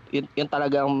mag-cover group, yun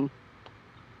talagang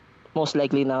most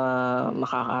likely na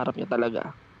makakaharap nyo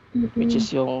talaga. Which is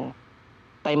yung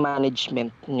time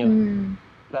management nyo.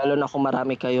 Lalo na kung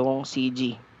marami kayong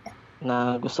CG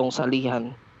na gustong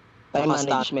salihan. Time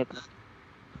management.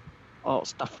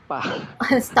 Staff pa.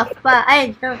 Staff pa.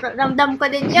 Ay, ramdam ko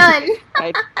din yun.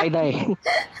 Ay, day.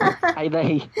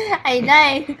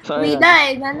 So,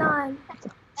 ganon.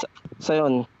 So,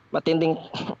 yun. Matinding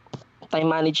time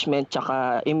management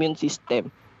tsaka immune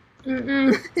system.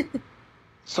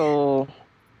 So,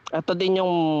 ito din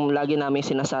yung lagi namin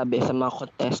sinasabi sa mga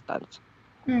contestants.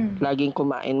 Laging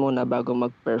kumain muna bago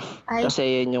mag-perf.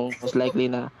 Kasi yun yung most likely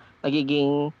na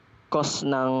nagiging cause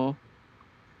ng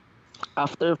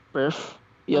after perf,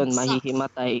 yun,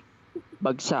 mahihimatay,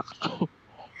 bagsak.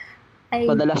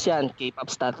 Madalas yan, K-pop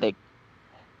static.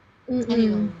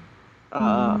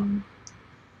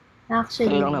 Actually.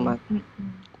 So lang naman.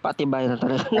 Patibay na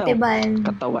talaga ng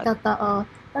katawan.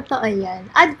 Totoo yan.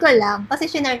 Add ko lang, kasi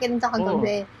sinare ko din sa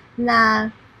kagabi na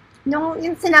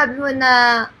yung sinabi mo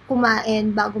na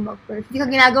kumain bago mag-perf, hindi ko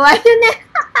ginagawa yun eh.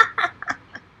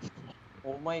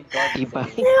 Oh my God. Iba.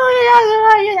 Hindi ko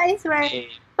ginagawa yun, I swear.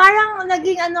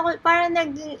 parang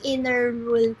naging inner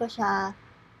rule ko siya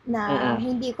na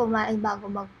hindi kumain bago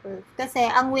mag-perf. Kasi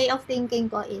ang way of thinking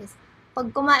ko is,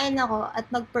 pag kumain ako at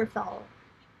nag-perf ako,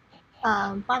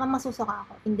 parang masusuka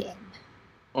ako in the end.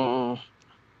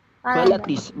 Well, at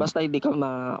least, basta hindi ka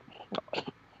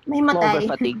may matay.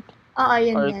 over-fatigue. Oo,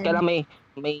 yun Or yan. kailangan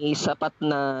may sapat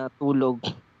na tulog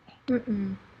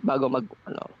bago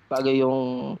bago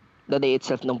yung the day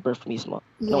itself ng perf mismo,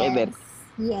 ng event.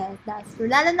 Yes, that's true.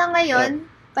 Lalo na ngayon,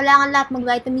 kailangan lahat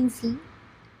mag-vitamin C.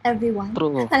 Everyone.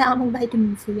 True. Kailangan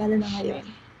mag-vitamin C, lalo na ngayon.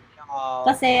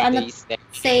 Kasi,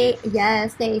 stay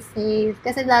safe.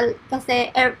 Kasi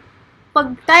pag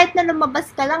kahit na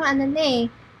lumabas ka lang,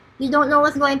 you don't know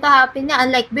what's going to happen na.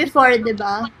 Unlike before, di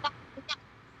ba?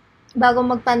 Bago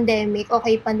mag-pandemic,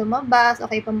 okay pa lumabas,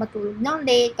 okay pa matulog ng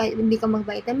late, kahit hindi ka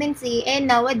mag-vitamin C. And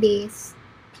nowadays,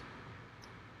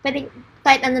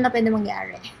 kahit ano na pwede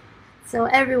mangyari. So,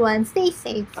 everyone, stay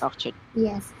safe. Actually.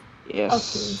 Yes. Yes.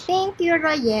 Okay. Thank you,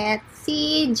 Royette.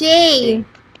 Si J.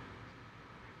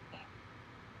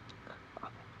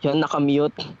 Yan,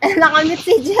 nakamute. Nakamute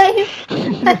si J.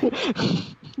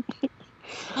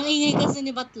 Ang ingay kasi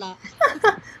ni Batla.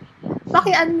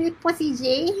 Paki-unmute po si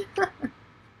J.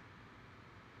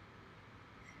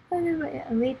 Ano ba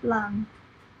yan? Wait lang.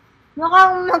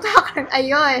 Mukhang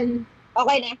ayun.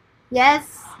 Okay na.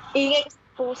 Yes. Ingay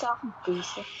po sa akin.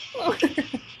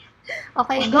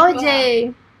 Okay, go, J.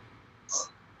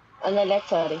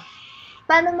 Sorry.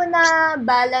 Paano mo na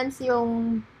balance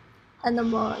yung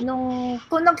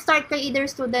kung nag-start ka either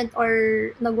student or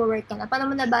nag-work ka na,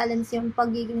 paano mo na balance yung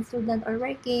pagiging student or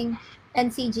working and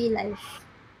CG life?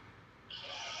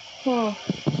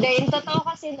 Yung totoo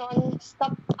kasi noon,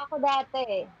 stop ako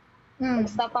dati.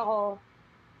 Nag-stop ako.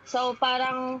 So,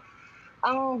 parang,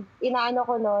 ang inaano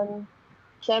ko noon,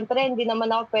 syempre, hindi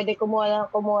naman ako pwede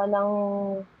kumuha ng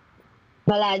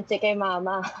balanse kay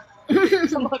mama.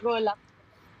 Sa magulang.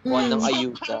 Ng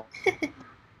ayuda.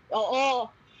 Oo.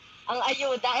 Ang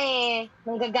ayuda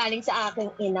nanggagaling sa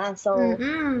aking ina. So,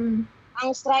 ang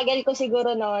struggle ko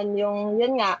siguro noon,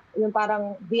 yun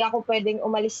parang di ako pwedeng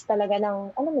umalis talaga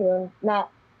ng, alam mo yun, na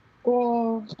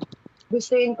kung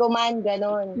gustuin ko man,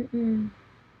 ganon.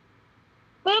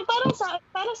 Pero para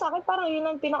sa akin, parang yun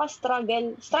ang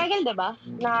pinaka-struggle. Struggle, diba?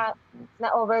 Na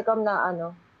overcome na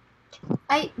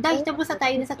Ay, dahil tapos na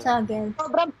tayo sa struggle.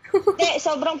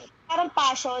 Sobrang parang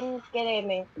passion kay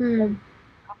Reme.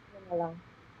 Ako na lang.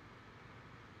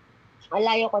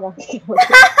 Alayo ko na.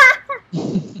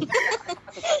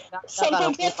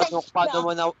 Paano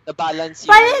mo na-balance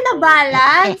Paano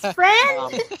na-balance,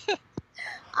 friend?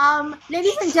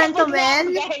 Ladies and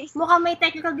gentlemen, mukhang may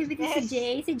technical difficulty si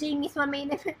Jay. Si Jay mismo may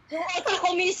Yung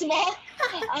ako mismo,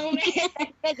 ang may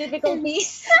technical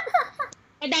difficulties.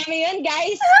 Madami yun,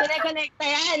 guys. Kone-connecta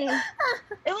yan.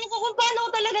 Ewan ko kung paano ko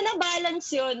talaga na-balance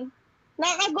yun.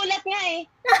 Nakagulat nga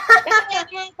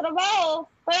Kasi yung trabaho,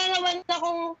 parang naman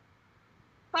akong,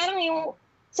 parang yung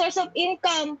source of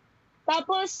income.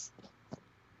 Tapos,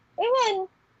 ewan.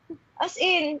 As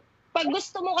in, pag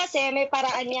gusto mo kasi, may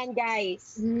paraan yan,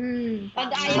 guys.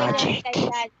 Pag ayaw nyo,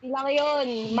 lang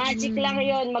yun. Magic lang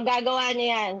yun. Magagawa nyo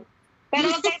yan.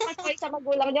 Pero wag kayo patuloy sa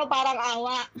magulang nyo, parang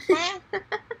awa. Ha?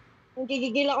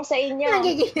 Nagigigil ako sa inyo.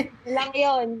 Lang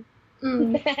yun.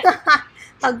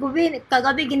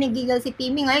 Kagabi ginigigil si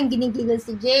Pimi, ngayon ginigigil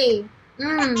si Jay.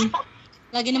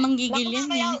 Lagi namang gigil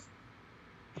yan.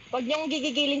 Huwag niyong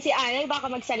gigigilin si Alay, baka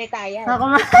magsalita yan.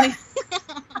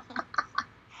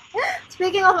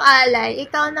 Speaking of Alay,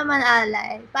 ikaw naman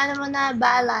Alay, paano mo na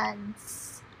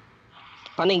balance?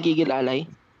 Paano yung gigil Alay?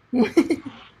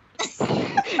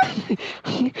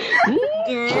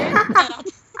 Girl.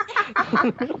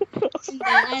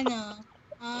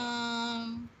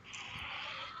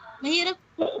 Hindi,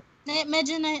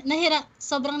 mahirap,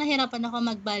 sobrang nahirapan ako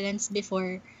mag-balance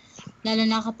before. Lalo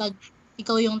na kapag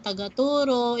ikaw yung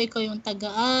taga-turo, ikaw yung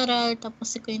taga-aral,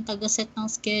 tapos ikaw yung taga-set ng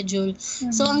schedule.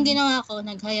 So, ang ginawa ko,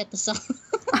 nag-hiatus ako.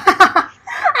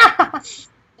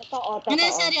 Totoo.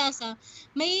 Seryoso.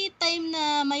 May time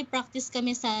na may practice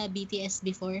kami sa BTS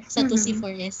before, sa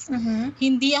 2C4S.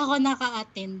 Hindi ako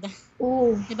naka-attend.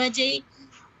 Diba, Jay?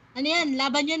 Ano yan?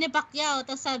 Laban yun ni Pacquiao.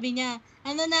 Tapos sabi niya,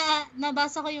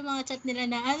 nabasa ko yung mga chat nila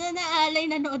na, Alay,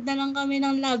 nanood na lang kami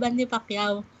ng laban ni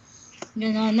Pacquiao.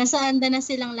 Gano'n. Nasa anda na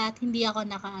silang lahat, hindi ako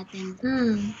naka-attend.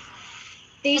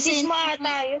 Thesis mo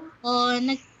ata yun? Oo,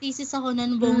 nag-thesis ako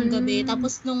noon buong gabi.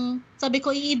 Tapos nung sabi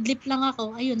ko, iidlip lang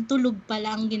ako, ayun, tulog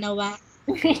pala ang ginawa.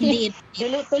 Hindi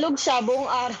Tulog siya buong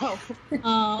araw.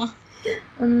 Oo.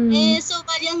 So,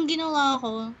 bali ang ginawa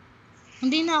ko,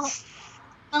 hindi na ako,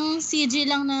 ang CG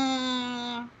lang na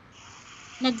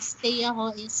nagstay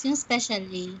ako is yung special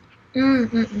A.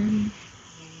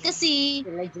 Kasi,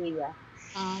 Sila Gia.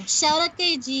 shoutout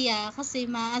kay Gia kasi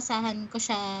maaasahan ko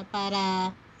siya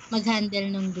para mag-handle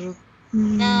ng group.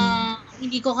 Na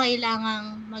hindi ko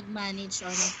kailangang mag-manage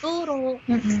or magturo.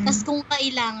 Tapos kung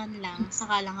kailangan lang,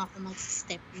 saka lang ako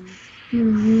mag-step in.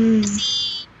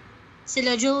 Kasi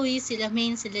sila Joey, sila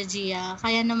Main, sila Gia,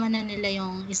 kaya naman na nila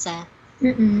yung isa.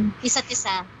 Isa't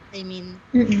isa, I mean.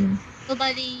 So,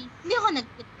 bali, hindi ako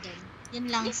nag-quit doon. Yun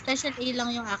lang, special A lang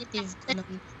yung active ko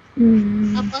nun.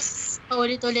 Tapos,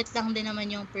 paulit-ulit lang din naman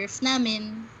yung perf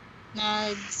namin.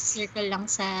 Nag-circle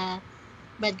lang sa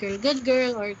Bad Girl, Good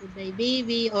Girl, or Goodbye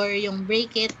Baby, or yung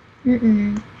Break It.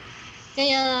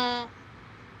 Kaya,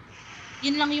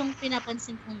 yun lang yung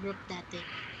pinapansin kong group dati.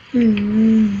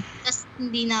 Tapos,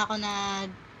 hindi na ako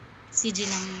nag-CG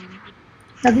ng...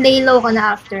 Nag-lay low ka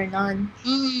na after nun.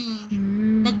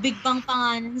 Nag-big bang pa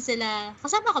nga nun sila.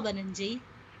 Kasama ka ba nun, Jay?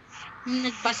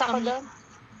 Basta ko doon.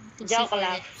 Joke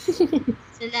lang.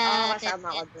 Sila, kasama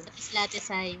ko doon. Sila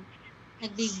Tesay.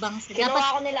 Nag-big bang sila.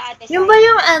 Kinuha ko nila ate. Yung ba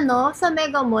yung sa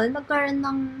Mega Mall, nagkaroon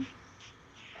ng...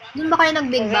 Doon ba kayo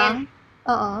nag-big bang?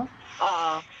 Oo.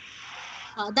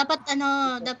 Dapat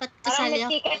kasali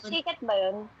ako. Ticket ba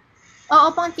yun?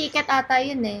 Oo, pang ticket ata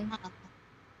yun eh.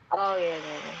 Yun.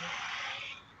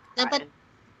 Dapat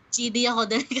GD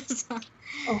ako dahil kasi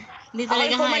hindi Ako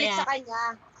talaga yung pumalit kaya. sa kanya.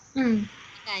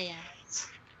 Kaya.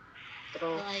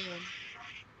 True. So, ayun.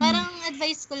 Parang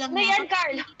advice ko lang yan,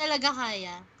 Carl? hindi talaga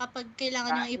kaya kapag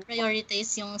kailangan nyo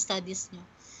i-prioritize yung studies nyo.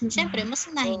 Siyempre, mas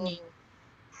unahin nyo yun.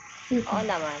 Oo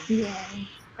naman. Yeah.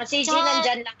 Kasi G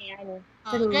nandyan lang yan.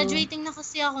 Graduating na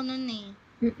kasi ako nun eh.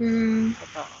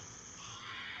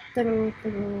 True.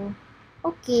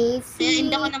 Okay, Kaya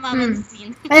hindi ako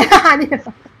namamansin.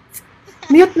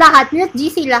 Mute lahat. Mute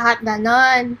GC lahat.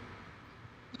 Ganon.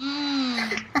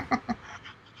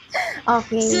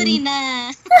 Okay. Sorry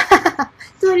na.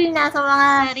 Sorry na sa mga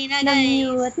Sorry na, guys.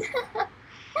 nag-mute.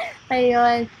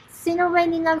 Ayun. Sino ba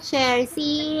hindi nag-share?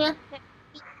 Si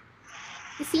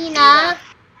Sina?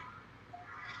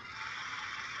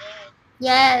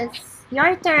 Yes.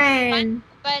 Your turn.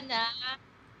 Ba na?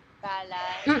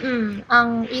 Balay.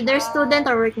 Ang either student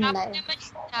or working Ako life. naman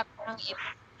sinap ng iba.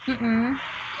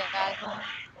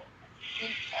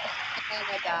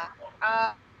 Talaga.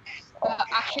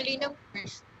 Actually, nung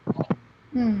first,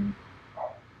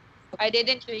 I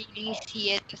didn't really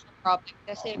see it as a problem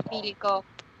kasi feeling ko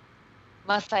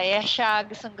masaya siya,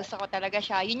 gusto ko talaga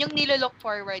siya. Yun yung nilolook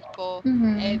forward ko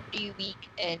every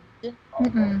weekend.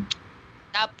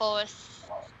 Tapos,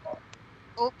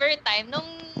 over time, nung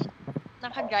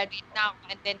nakagraduate na ako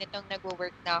and then itong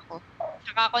nag-work na ako,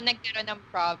 saka ako nagkaroon ng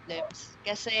problems.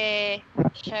 Kasi,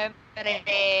 syempre,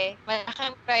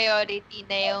 malaking priority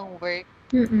na yung work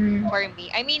for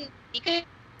me. I mean, di ko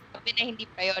sabi na hindi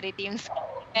priority yung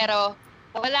school. Pero,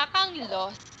 wala kang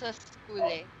loss sa school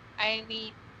eh. I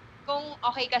mean, kung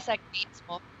okay ka sa grades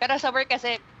mo. Pero sa work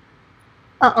kasi,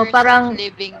 parang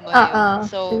living mo yun.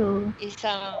 So, true.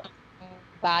 Isang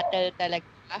battle talaga.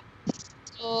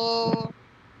 So,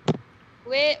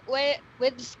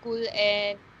 with school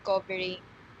and covering,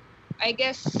 I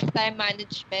guess time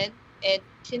management and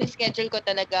sinischedule ko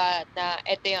talaga na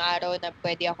ito yung araw na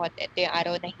pwede ako at ito yung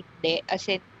araw na hindi. As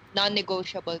in,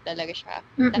 non-negotiable talaga siya.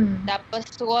 Tapos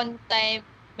one time,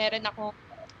 meron akong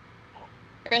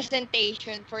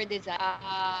presentation for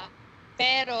design.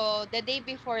 Pero the day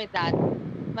before that,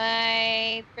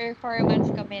 may performance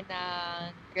kami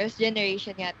ng Girls'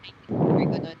 Generation yata. Or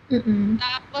ganun.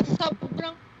 Tapos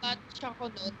sobrang batch ako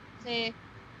nun. Kasi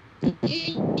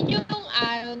yun yung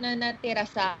araw na natira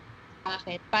sa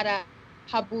akin para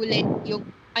habulin yung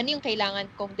ano yung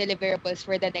kailangan kong deliverables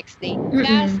for the next day.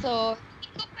 Kaso, hindi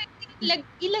ko pwede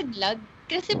ilaglag.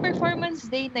 Kasi performance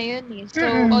day na yun eh. So,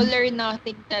 all or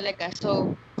nothing talaga.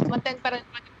 So, maten pa rin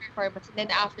yung performance. And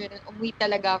then after nun, umuwi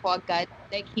talaga ako agad.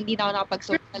 Like, hindi na ako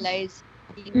nakapag-socialize.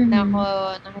 Hindi na ako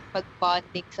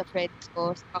nakapag-bonding sa friends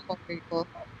ko, sa kakover ko.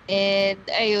 And,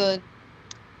 ayun,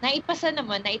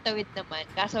 naitawid naman.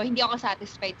 Kaso, hindi ako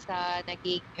satisfied sa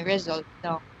naging result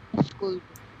ng school.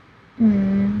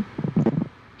 Yun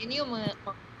yung mga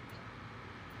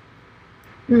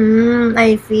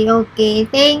I see. Okay.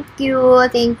 Thank you.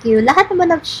 Lahat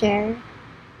naman nag-share?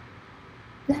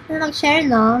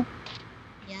 No?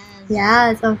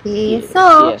 Yes. Okay.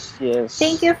 So, yes.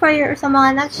 Thank you sa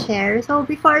mga nag-share. So,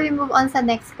 before we move on sa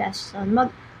next question,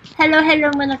 hello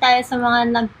muna tayo sa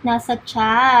mga nasa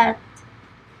chat.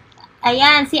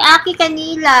 Ayan, si Aki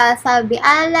Kanila, sabi,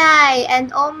 Alay, and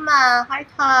Oma,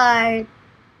 heart.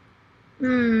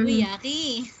 Uy,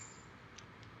 Aki.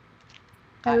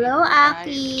 Hello,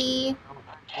 Aki.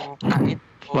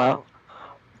 Wow.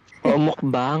 O,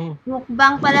 mukbang.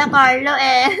 Mukbang pala, Carlo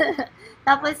eh.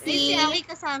 Tapos Si Aki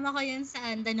kasama ko yan sa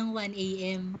Anda ng 1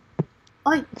 a.m.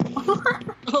 Oy!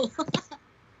 Oh.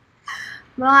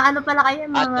 Mga ano pala kayo,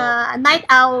 mga night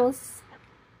owls.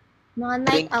 Mga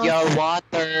night Drink owls. your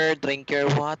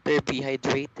water, be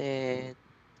hydrated.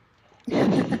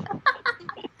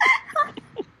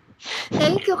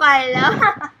 Thank you, Carlo.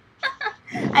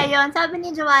 Ayun, sabi ni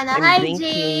Joanna, I'm hi, drinking.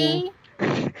 Jay!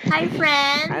 Hi,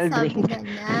 friends! I'll Sabi drink.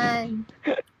 ganyan.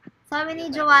 Sabi ni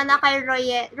Joanna kay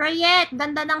Royette, Royette,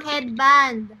 ganda ng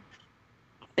headband.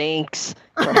 Thanks.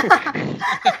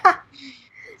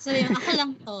 So, yung ako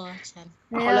lang to. Chan.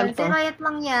 Ako lang Ayun, si to. Royette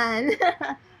lang yan.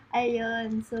 Ayun,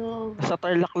 so, Sa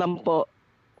Tarlac lang po.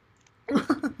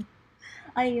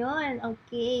 ayun,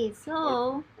 okay. So,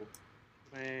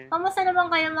 kamusta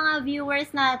naman kayo mga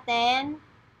viewers natin?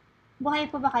 Buhay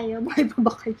pa ba kayo? Buhay pa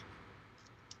ba kayo?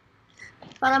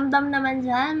 Paramdam naman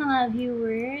dyan, mga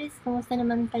viewers. Kamusta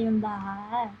naman kayong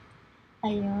lahat?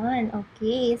 Ayun,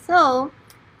 okay. So,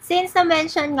 since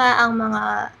na-mention na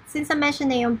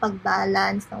yung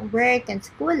pag-balance ng work and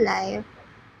school life,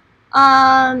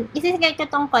 isisigay ko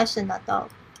tong question na to.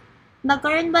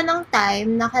 Nagkaroon ba ng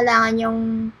time na kailangan yung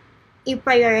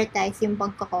i-prioritize yung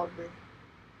pagko-cover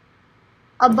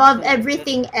above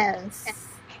everything else?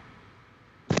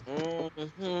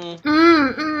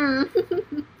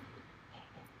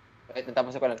 Wait,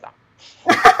 natapos ko lang ta.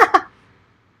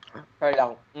 Sorry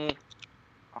lang.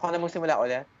 Ako na magsimula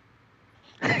ulit.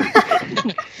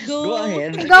 Go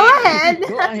ahead. Go ahead!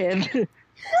 Go ahead.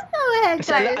 Go ahead,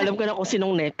 Kasi Carl. alam ko na kung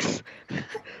sinong next.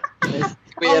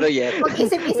 Pero yet,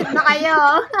 Mag-isip-isip na kayo.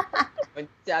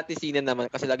 Si Ate Sina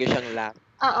naman kasi lagi siyang last.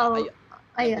 Oo. Ayun.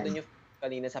 Ayun. Ano yung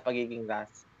kanina sa pagiging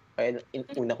last. Kaya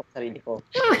una ko sa sarili ko.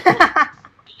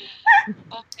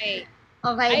 Okay.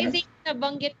 Okay. I think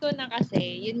nabanggit ko na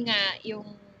kasi, yun nga,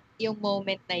 yung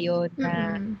moment na yun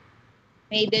na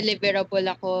may deliverable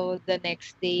ako the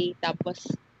next day, tapos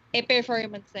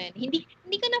performance na yun.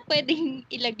 Hindi ko na pwedeng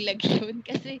ilaglag yun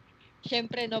kasi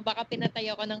syempre, no, baka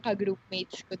pinatay ako ng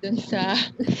ka-groupmates ko dun sa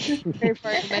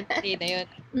performance day na yun.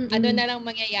 Ano na lang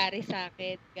mangyayari sa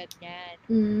akin, ganyan.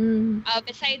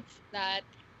 Besides that,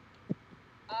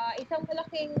 isang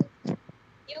malaking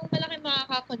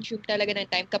makaka-consume talaga ng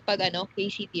time kapag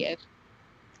KCTF.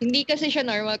 Hindi kasi siya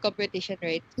normal competition,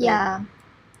 right? So, Yeah.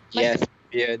 Yes,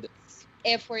 weird.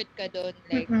 effort ka doon,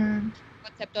 like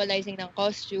conceptualizing ng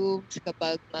costumes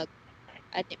kapag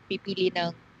pipili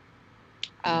ng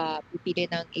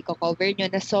i-cover nyo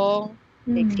na song,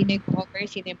 like sino yung cover,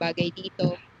 sino yung bagay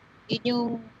dito. Yun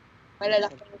yung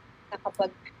malalaking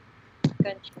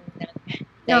nakapag-consume ng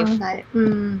life.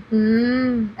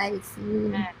 I see.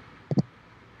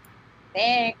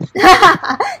 Next.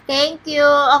 Thank you.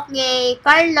 Okay.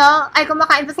 Carlo. Ay,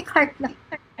 kumakain pa si Carlo.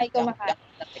 Ay, kumakain.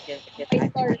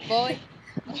 Ay, store boy.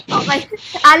 Okay.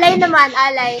 Alay naman.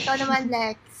 Alay. Ikaw naman,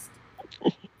 Lex.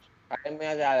 Kain mo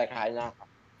yan, Lalak. Kain na ako.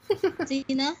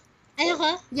 Sino? Ay,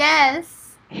 ako?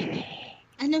 Yes.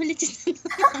 Ano ulit yun?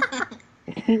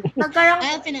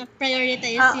 Nagkaroon,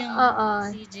 Pina-prioritize yung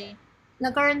CJ.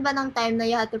 nagkaroon ba ng time na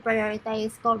you had to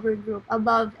prioritize cover group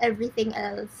above everything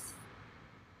else?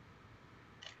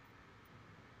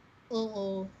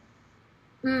 Oo.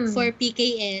 For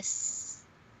PKS.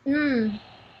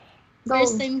 Go.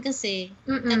 First time kasi.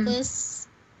 Tapos,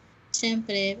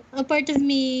 syempre, a part of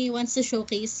me wants to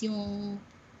showcase yung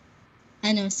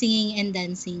singing and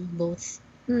dancing, both.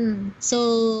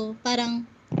 So, parang,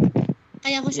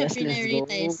 kaya ko siya Yes, let's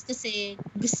prioritize kasi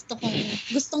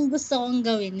gustong kong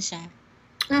gawin siya.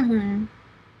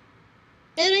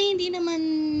 Pero hindi naman,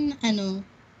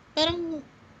 parang,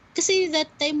 kasi that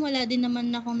time wala din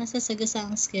naman akong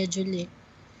nasasagasaang schedule eh.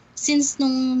 Since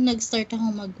nung nag-start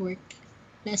ako mag-work,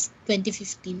 last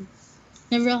 2015,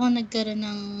 never ako nagkaroon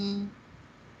ng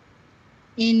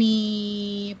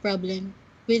any problem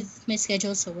with my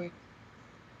schedule sa work.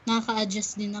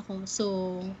 Nakaka-adjust din ako. So,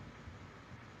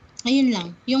 ayun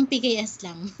lang. Yung PKS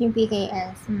lang. Yung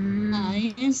PKS.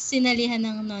 Yung sinalihan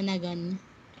ng Nonagon.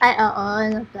 Ay, oo.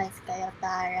 Nag-plus kayo,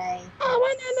 taray.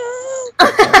 Wala na.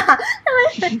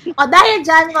 O, dahil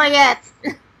dyan, Royette.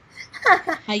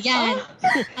 Ayan.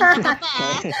 Ang ka pa.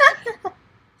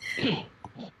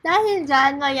 Dahil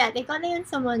dyan, Royette, ikaw na yung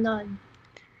sumunod.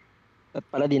 At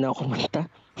pala di na ako kumanta.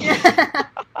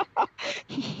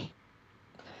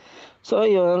 So,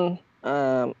 yun.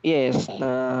 Yes,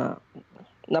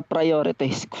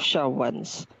 na-prioritize ko siya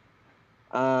once.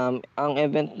 Ang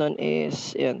event nun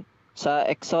is, yun, sa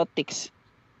Exotics,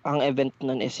 ang event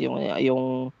nun is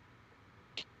yung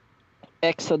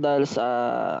Exodal sa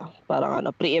parang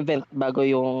pre-event bago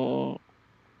yung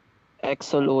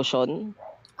Exolution.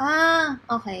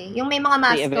 Okay. Yung may mga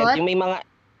Event, mascot? yung may mga,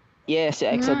 yes,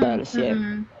 yung Exodals, yeah.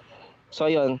 So,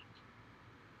 yun.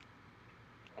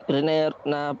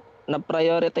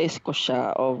 Na-prioritize ko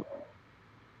siya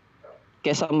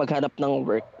kesa maghanap ng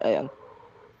work. Ayan.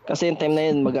 Kasi yung time na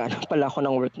yun, maghanap pala ako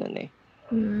ng work nun eh.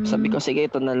 Sabi ko, sige,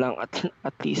 ito na lang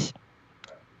at least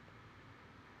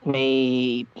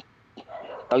may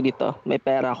may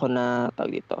pera ako na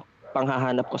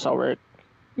panghahanap ko sa work.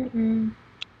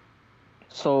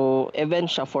 So, event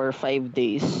siya for 5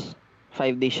 days.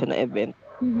 5 days siya na event.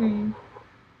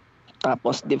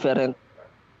 Tapos, different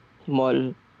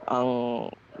mall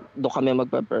doon kami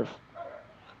magpa-perf.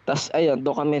 Tapos, ayun,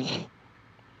 doon kami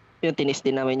yung tinis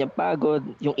din namin yung pagod,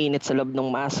 yung init sa loob ng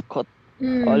mascot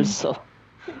also.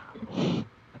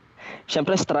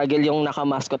 Siyempre, struggle yung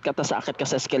naka-mascot ka tapos akit ka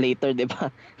sa escalator, di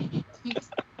ba?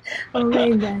 Oh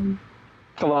my God.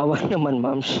 Kawawa naman,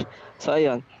 ma'am. So,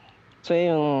 ayun. So,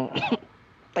 yung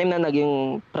time na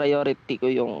naging priority ko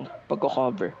yung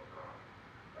pagko-cover.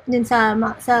 Dun sa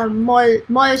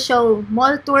mall show.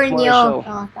 Mall tour nyo.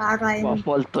 Oh, taray.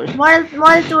 Mall tour.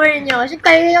 Mall tour nyo.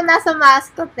 Kayo yung nasa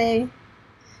mascot eh.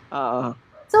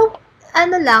 So,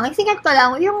 ano lang, isikat ko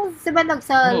lang, yung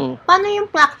paano yung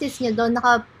practice nyo doon?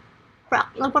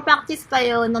 Nagpa-practice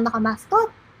kayo nung naka-mascot?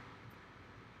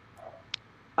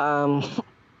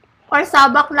 Or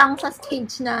sabak lang sa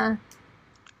stage na?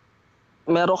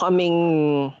 Meron kaming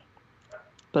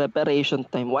preparation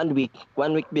time, 1 week.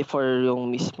 1 week before yung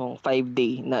mismong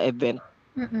 5-day na event.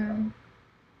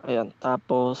 Ayun,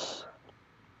 tapos,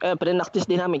 pre-practice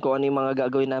din namin kung ano yung mga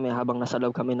gagawin namin habang nasa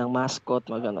loob kami ng mascot,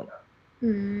 mga ganon.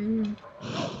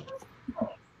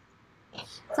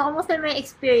 So, kumusta may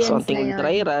experience na yun? So, onting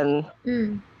dry run.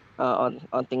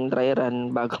 Onting dry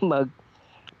run bago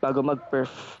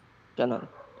mag-perf. Ganon.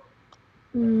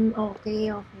 Okay.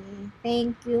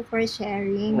 Thank you for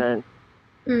sharing.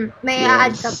 May Yes.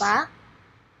 add ka pa?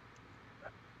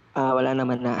 Wala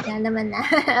naman na.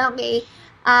 Okay.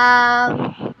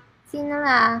 Sino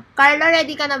na? Carlo,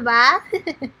 ready ka na ba?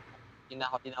 Hindi na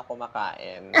ako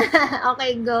kumakain.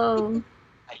 Okay, go.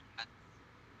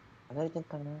 Ano rin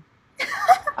ka na?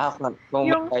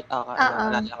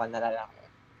 Nalala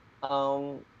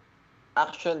ko.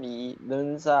 Actually,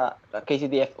 dun sa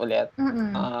KCDF ulit,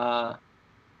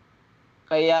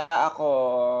 kaya ako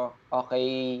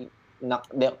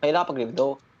kailangan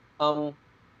pag-review.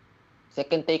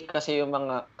 Second take kasi yung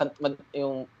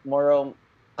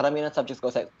karamihan ng subjects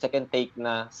ko, second take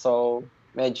na. So,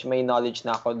 medyo may knowledge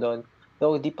na ako doon.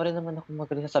 Though, di pa rin naman ako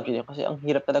magaling sa subject yun kasi ang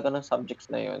hirap talaga ng subjects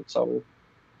na yun. So,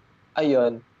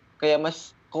 ayun. Kaya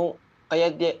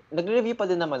nagre-review pa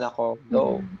din naman ako.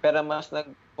 Though, pero mas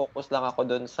nag-focus lang ako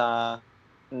doon sa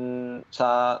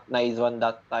Nice One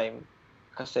that time.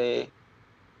 Kasi,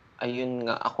 ayun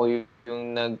nga, ako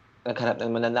yung naghanap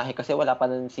ng mananahi kasi wala pa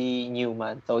nun si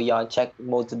Newman. So, yeah, check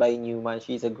Modes by Newman.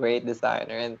 She's a great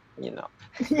designer and, you know.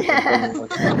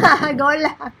 Go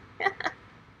lang.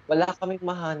 Wala kaming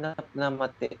mahanap na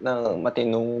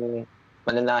matinong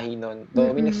mananahi nun.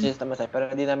 Though, may nagsuggest naman sa'yo,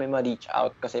 pero hindi namin ma-reach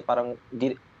out kasi parang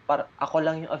ako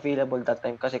lang yung available that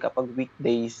time kasi kapag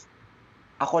weekdays,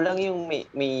 ako lang yung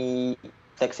may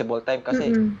flexible time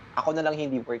kasi ako na lang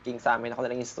hindi working sa amin, ako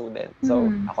na lang yung student.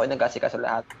 So, ako yung nag-asikaso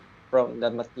lahat from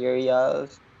the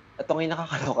materials. Ito ngayon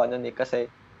nakakaloka nun kasi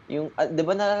yung, di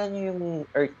ba naalala nyo yung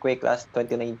earthquake last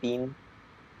 2019?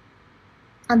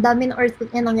 Ang dami ng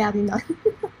earthquake na nangyari nun.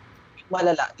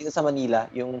 Malala, dito sa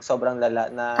Manila, yung sobrang lala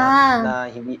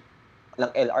na hindi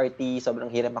lang LRT,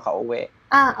 sobrang hirap makauwi.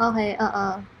 Okay,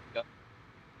 oo.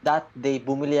 That day,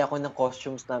 bumili ako ng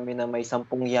costumes namin na may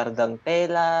 10 yardang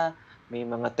tela, may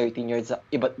mga 13 yards,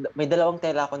 may 2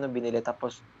 tela ako na binili,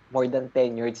 tapos more than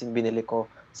 10 yards yung binili ko.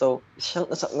 So,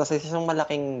 nasa isang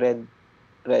malaking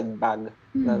red bag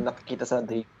na nakikita sa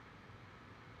day.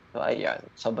 So, ayan.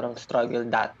 Sobrang struggle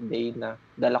that day na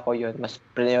dala ko yun. Mas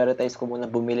prioritize ko muna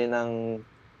bumili ng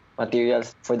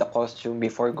materials for the costume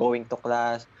before going to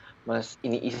class. Mas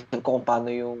iniisip ko kung paano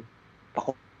yung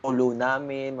pakulo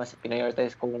namin. Mas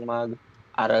prioritize kong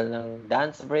mag-aral ng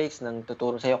dance breaks, ng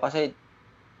tuturo sa'yo. Kasi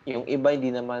yung iba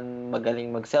hindi naman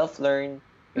magaling mag-self-learn.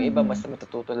 Yung iba mas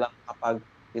matututo lang kapag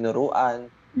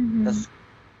tinuruan. Tapos,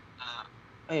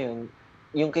 ayun.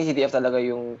 Yung KCDF talaga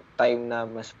yung time na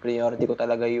mas priority ko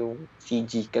talaga yung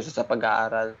CG kasi sa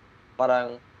pag-aaral.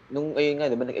 Parang, ayun nga,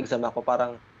 diba, nag-exam ako,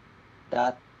 parang,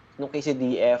 nung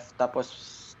KCDF, tapos,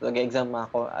 nag-exam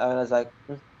ako, I was like,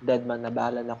 dead man, na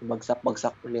bahala na ako,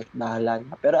 bagsak ulit, bahala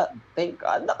na. Pero, thank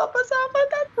God, nakapasa ako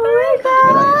na. Oh my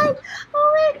God! Oh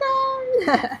my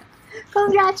God!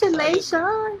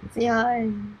 Congratulations!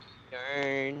 Yan.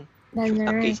 Yarn.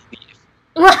 Ganun. KCDF.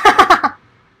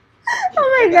 Oh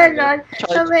my ganon.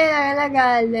 Sabay na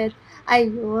nagalit.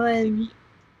 Ayun.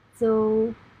 So,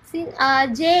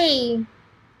 Jay.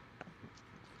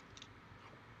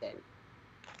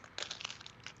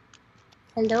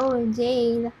 Hello,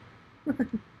 Jay.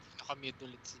 Nakamute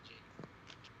ulit si Jay.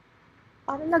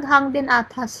 Parang naghang din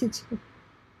ata si Jay.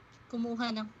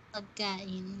 Kumuha ng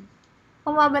pagkain.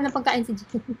 Kumuha ba ng pagkain si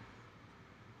Jay?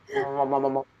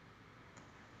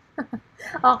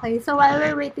 Okay, so while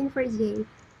we're waiting for Jay,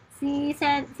 si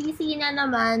Sina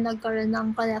naman nagkaroon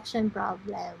ng connection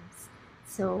problems.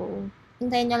 So,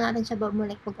 hintayin na natin siya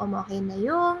bumalik pag okay na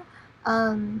yung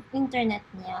internet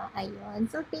niya. Ayun.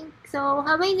 So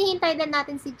habang hinihintay na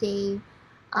natin si Jay,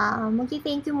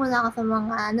 magti-thank you muna ako sa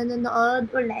mga nanonood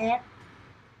ulit.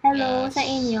 Hello sa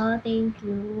inyo. Thank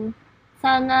you.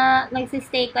 Sana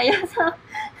nagsistay kayo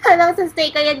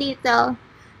dito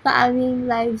sa aming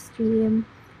live stream.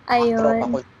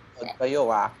 Ayun. Kayo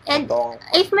And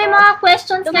if may mga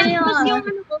questions kayo.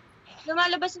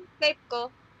 Lumalabas yung Skype ko.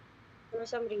 For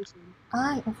some reason.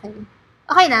 Ay, okay.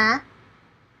 Okay na?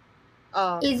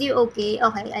 Is you okay?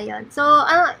 Okay, ayun. So,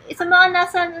 sa mga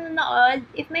nasa nanonood,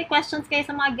 if may questions kayo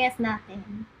sa mga guests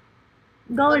natin,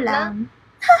 go lang.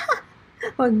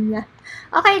 Huwag na.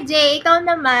 Okay, Jay, ikaw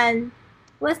naman.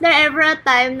 Was there ever a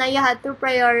time na you had to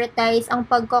prioritize ang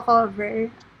pagko-cover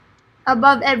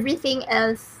above everything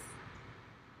else?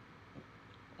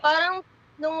 Parang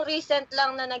nung recent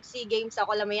lang na nag-SEA Games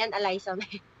ako, alam mo yan, Eliza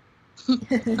May.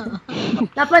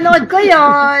 Napanood ko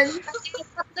yon.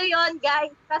 Tatlo yun,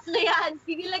 guys. Tatlo yan.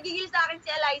 Gigil sa akin si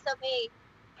Eliza May.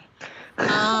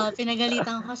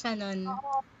 Pinagalitan ko siya nun.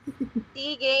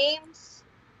 SEA Games,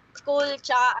 school,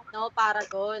 tsaka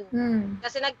Paragon.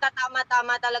 Kasi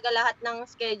nagtatama-tama talaga lahat ng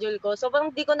schedule ko. So,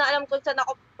 parang di ko na alam kung saan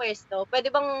ako pwesto.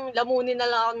 Pwede bang lamunin na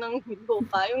lang ako ng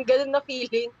lupa? Yung ganun na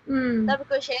feeling. Sabi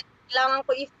ko, shit, kailangan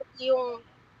ko yung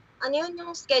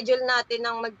yung schedule natin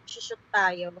ng mag-shoot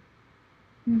tayo.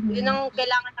 Yun ang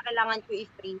kailangan ko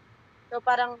i-free. So,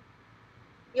 parang,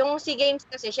 yung SEA Games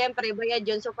kasi, syempre, bayad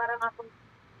yun. So, parang ako,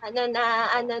 ano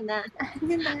na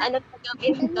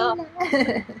gawin ko?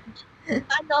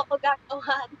 Ano ako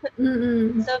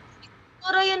gagawin? So,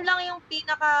 siguro yun lang yung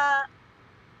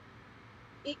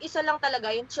isa lang talaga,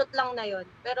 yung shoot lang na yun.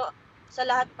 Pero, sa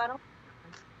lahat, parang,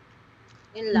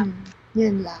 yun lang.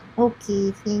 Yun lang.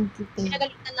 Okay, thank you.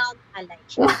 Pinagalitan na ako ng alay.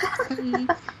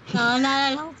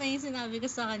 Naalala ko pa yung sinabi ko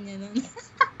sa kanya nun.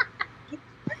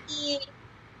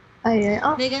 Ayun.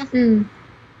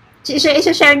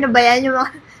 I-share na ba yan?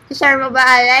 I-share mo ba,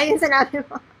 Alay, yung sinabi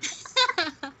mo?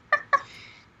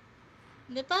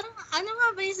 Hindi, parang, ano nga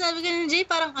ba yung sabi ko ng Jay?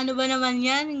 Parang, ano ba naman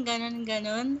yan?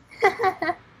 Ganon.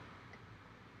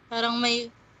 Parang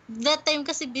that time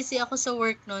kasi busy ako sa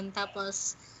work nun.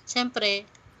 Tapos, syempre,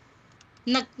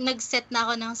 nag-set na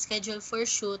ako ng schedule for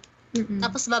shoot.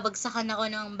 Tapos babagsakan ako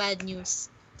ng bad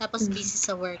news. Tapos busy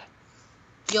sa work.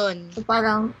 Yun. So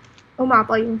parang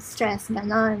umapaw yung stress,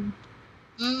 ganon.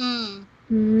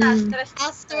 After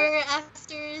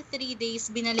 3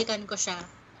 days, binalikan ko siya.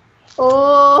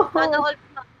 Oh!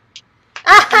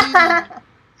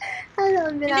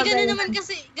 Hindi, gano'n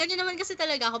naman kasi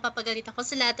talaga ako papagalit ako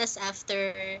sila. Tapos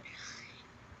after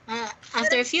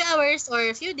a few hours or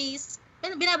a few days,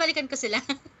 binabalikan ko sila.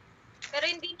 Pero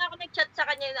hindi na ako nag-chat sa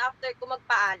kanya after ko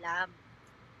magpaalam.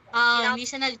 Hindi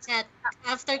siya nag-chat.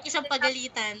 After ko siyang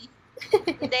pagalitan.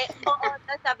 Hindi. Oo.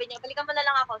 Sabi niya, balikan mo na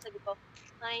lang ako. Sabi ko,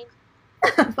 fine.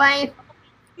 Fine.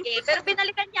 Okay. Pero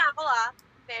binalikan niya ako,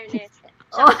 fairness.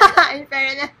 In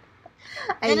fairness.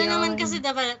 Ganun naman kasi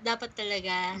dapat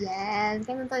talaga. Yes,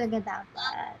 ganun talaga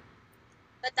dapat.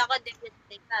 Ba't ako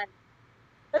din-balikan?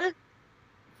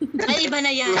 Ay, iba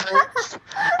na yan.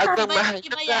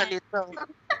 Iba yan.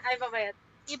 Ay, pa ba yan?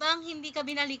 Iba ang hindi ka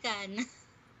binalikan.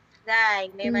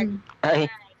 May mali.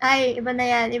 Ay, iba na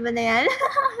yan.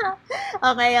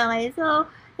 Okay. So,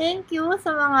 thank you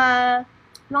sa mga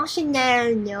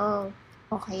shinare nyo.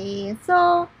 Okay.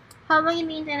 So, habang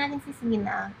hinihintay natin si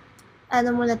Sina,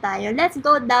 muna tayo. Let's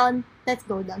go down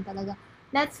talaga.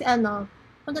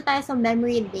 Punta tayo sa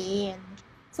memory lane.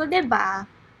 So, diba,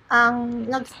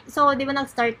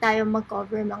 nag-start tayo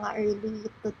mag-cover mga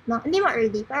hindi mga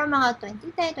early, pero mga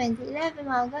 2010, 2011,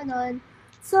 mga ganon.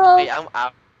 So, I'm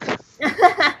up.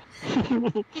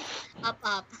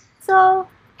 Up. So,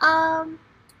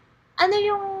 ano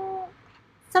yung,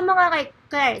 sa mga,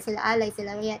 kaya sila Alay,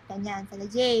 sila Riet, kanyan, sila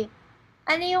Jay,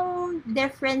 ano yung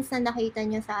difference na nakita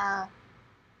nyo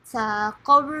sa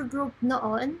cover group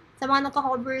noon, sa mga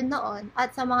nagko-cover noon,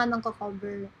 at sa mga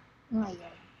nagko-cover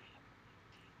ngayon?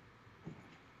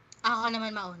 Ako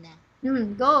naman mauna.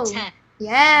 Go! Chat.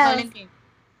 Yes! Volunteer.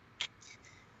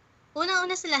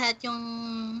 Una-una sa lahat yung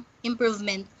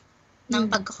improvement ng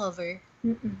pagko-cover.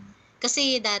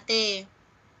 Kasi dati,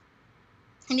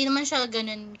 hindi naman siya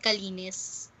ganun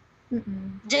kalinis.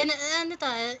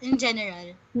 In general.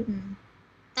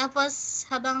 Tapos,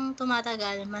 habang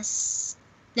tumatagal, mas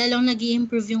lalong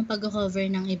nag-i-improve yung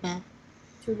pag-cover ng iba.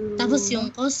 True. Tapos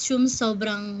yung costume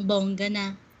sobrang bongga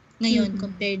na ngayon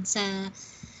compared sa...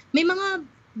 May mga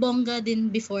bongga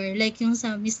din before, like yung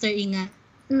sa Mr. Inga.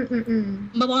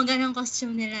 Mabongga ng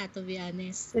costume nila, to be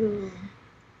honest. True.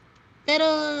 Pero,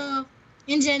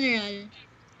 in general,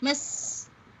 mas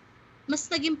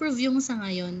nag-improve yung sa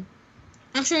ngayon.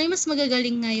 Actually, mas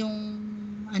magagaling nga yung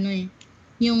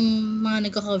yung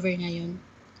mga nagko-cover ngayon.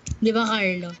 Di ba,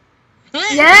 Carlo?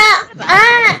 Yeah!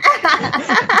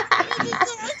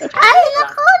 Ay,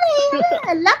 naku!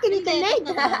 Lucky ni Kalig!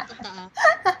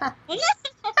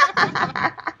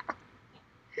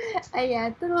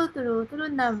 Ayan, true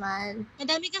naman.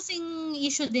 Madami kasing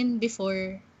issue din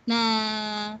before na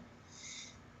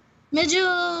medyo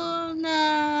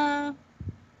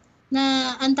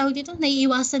ang tawag dito,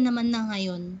 naiiwasan naman na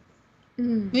ngayon.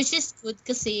 Which is good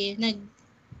kasi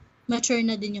nag-mature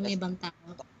na din yung ibang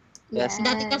tao. Yes.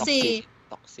 Dati kasi,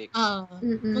 Toxic.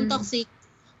 kung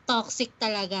toxic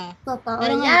talaga. Totoo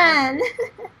Pero yan.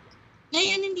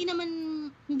 Ngayon,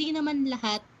 hindi naman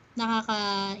lahat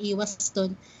nakakaiwas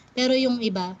doon. Pero yung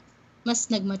iba,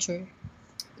 mas nag-mature.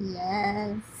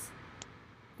 Yes.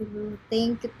 True.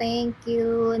 Thank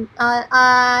you.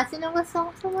 Sino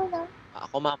gusto mo na?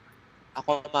 Ako, ma'am.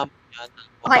 Yan.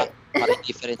 Okay. Parang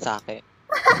different sa akin.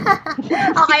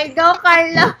 Okay, go,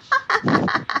 Carlo.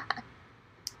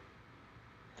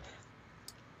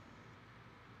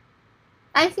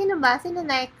 Ay, sino ba? Sino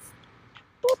next?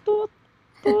 Tut.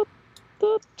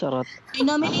 Charot. I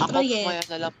nominate Ako, Royet. kaya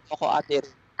na lang ako ate.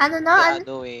 Ano no?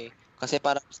 Kasi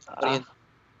parang gusto ko rin.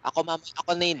 Ako, ma'am,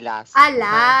 ako na yung last.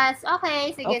 Last.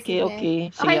 Okay, sige. Okay.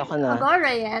 Sige, ako na. Go,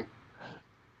 Royet.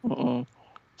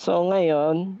 So,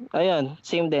 ngayon, ayun,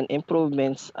 same din,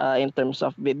 improvements in terms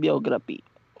of videography.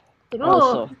 True.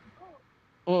 Also,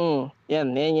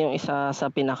 yan yung isa sa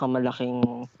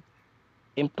pinakamalaking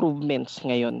improvements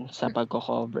ngayon sa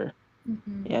pagko-cover.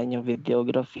 Yan yung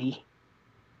videography.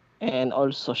 And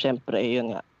also, syempre,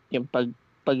 yun nga, yung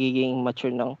pagiging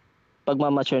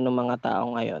pagmamature ng mga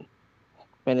tao ngayon.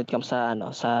 When it comes sa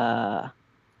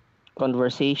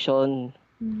conversation,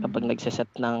 kapag nagsiset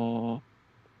ng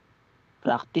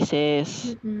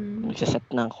practices, nagsiset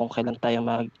ng kung kailan tayo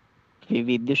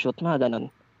mag-video shoot, mga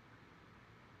ganon.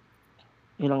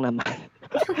 Yun lang naman.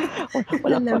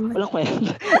 Walang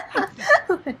kwento.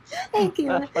 Thank you.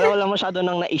 Wala masyado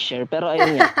nang na-share, pero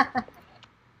ayun nga.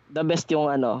 The best yung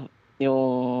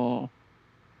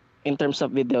in terms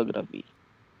of videography.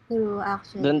 True,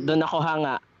 actually. Doon ako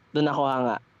hanga.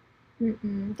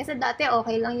 Kasi dati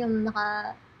okay lang yung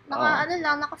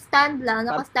naka-stand lang,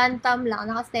 naka-stand cam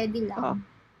lang, naka-steady lang.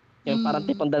 Yung parang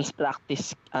tipong dance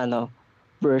practice,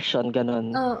 version,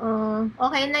 ganun. Oo.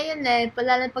 Okay na yun eh.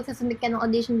 Lalo pag sasubmit ka ng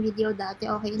audition video dati,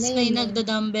 okay na yun. May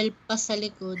nagda-dumbbell pa sa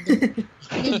likod.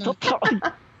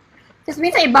 Tapos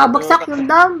minsan ibabagsak yung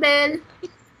dumbbell.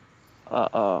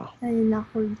 Oo. Ay,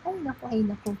 naku.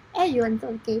 Ayun,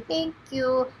 so okay. Thank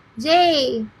you.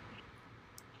 Jay!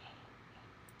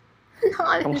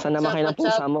 Kamusta naman kayo ng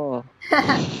pusa mo?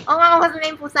 Oo nga, kamusta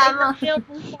na yung pusa mo? Yung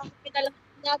pusa ko, pinalang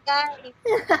niya, guys.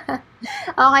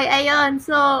 Okay, ayun.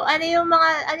 So, ano yung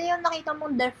nakita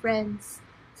mong difference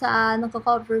sa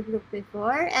nagko-cover group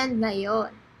before and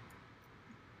ngayon?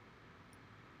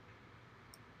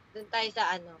 Doon tayo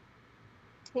sa ano.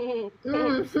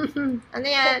 Ano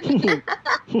yan?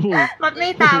 Ba't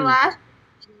may tawa?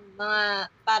 Mga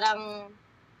parang,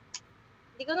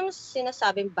 hindi ko naman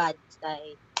sinasabing bad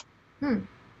style.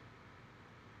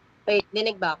 Wait,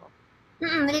 dinig ba ako?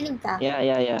 Narinig ka.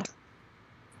 Yeah.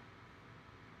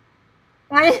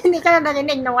 Ngayon, hindi ka na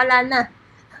narinig, nawala na.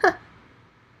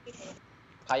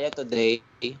 Kaya today.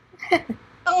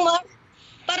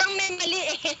 Parang may mali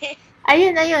eh.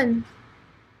 Ayun.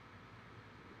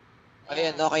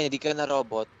 Ayan, okay na. Di ka na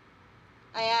robot.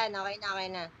 Ayan, okay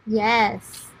na.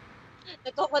 Yes.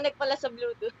 Nagko-connect pala sa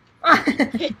Bluetooth.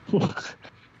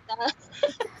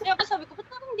 Kaya pa sabi ko, ba't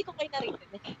parang hindi ko kayo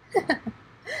narinig?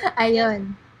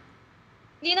 Ayun.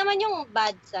 Hindi naman yung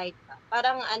bad side pa.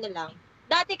 Parang ano lang.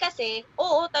 Dati kasi,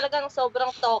 oo, talagang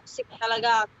sobrang toxic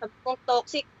talaga. Sabi kong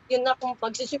toxic, yun na kung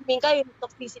magsiswimming ka, yung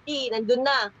toxicity, nandun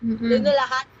na. Doon na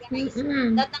lahat, guys.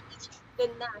 Doon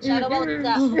na. Shoutout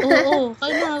sa... Oo,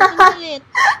 kalma, ulit.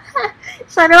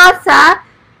 Shoutout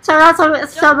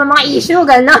sa mga issue,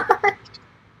 gano'n.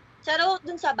 Shoutout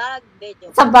dun sa bag,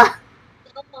 medyo. Sa bag.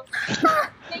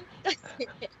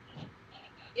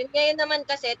 Yun ngayon naman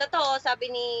kasi, totoo, sabi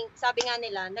nga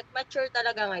nila, nag-mature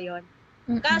talaga ngayon.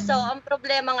 Kaso, ang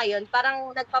problema ngayon,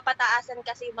 parang nagpapataasan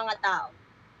kasi yung mga tao.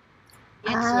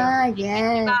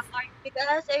 Yes.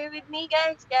 Because, are you with me,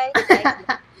 guys?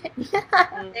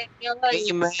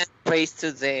 Amen. Praise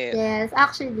to them. Yes,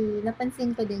 actually,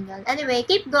 napansin ko din yun. Anyway,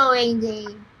 keep going, Jay.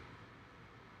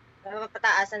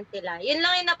 Nagpapataasan sila. Yun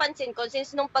lang yung napansin ko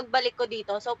since nung pagbalik ko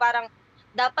dito. So, parang,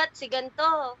 dapat si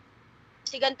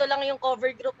ganito lang yung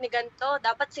cover group ni ganito.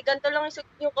 Dapat si ganito lang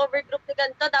yung cover group ni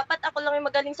ganito. Dapat ako lang yung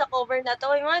magaling sa cover na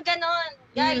to. Yung mga ganon.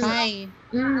 Guys,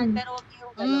 pero wag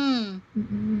yung ganon.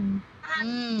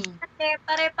 Kasi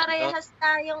pare-parehas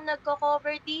tayong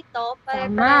nagko-cover dito.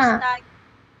 Pare-parehas tayo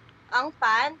ang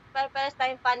fan. Pare-parehas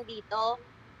tayong fan dito.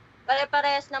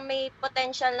 Pare-parehas na may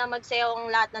potential na magsayaw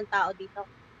ang lahat ng tao dito.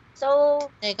 So,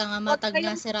 teka nga, matag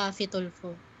na si Rafi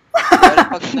Tulfo. Pero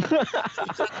pag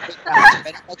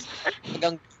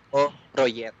hanggang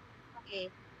Royet.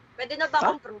 Okay. Pwede na ba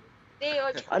akong proof?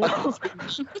 Ano?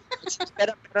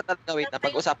 pero talaga wait na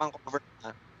pag-usapang cover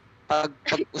na.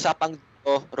 Pag-usapang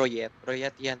Royet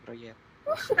yan, Royet.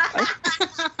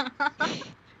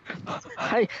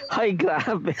 Hi,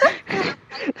 grabe.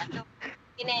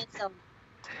 Kinenso.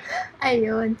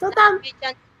 Ayun. So, tama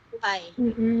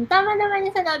naman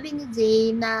yung sinabi ni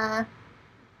Jay na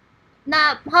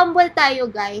humble tayo,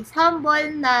 guys.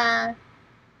 Humble na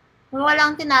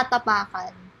walang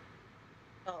tinatapakan.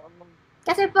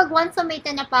 Kasi pag once may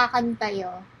tinapakan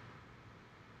kayo,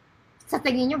 sa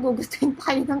tingin nyo, gugustuhin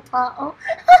pa kayo ng tao.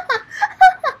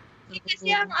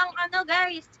 Kasi ang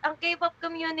guys, ang K-pop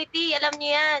community, alam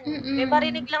niyo yan. May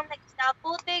marinig lang na isa,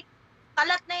 putik.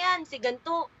 Kalat na yan, si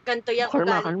ganto yan.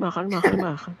 Kalma.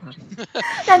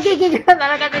 Nagigigil na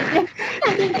talaga din.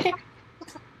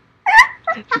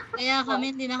 Kaya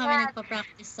hindi na kami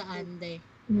nagpa-practice sa Anday.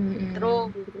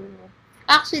 True.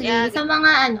 Actually, sa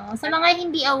mga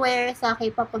hindi aware sa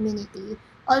K-pop community,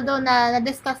 although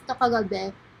na-discuss to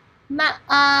kagabi,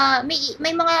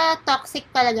 may mga toxic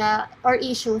talaga or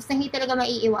issues na hindi talaga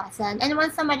maiiwasan. And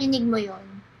once na marinig mo yon,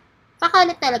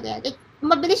 kakalat talaga yan.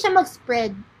 Mabilis siya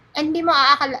mag-spread. And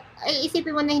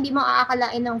isipin mo na hindi mo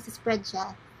aakalain na spread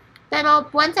siya. Pero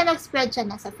once na nag-spread siya,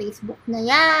 nasa Facebook na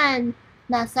yan,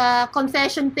 nasa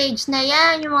confession page na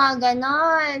yan, yung mga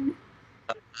ganon.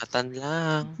 Atan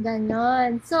lang.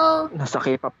 Ganon. So, nasa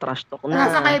K-pop trash talk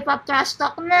na.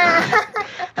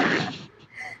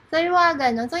 So, yung mga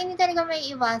ganon. So, hindi talaga may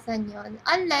iwasan yon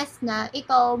unless na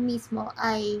ikaw mismo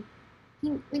ay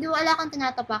hindi wala kang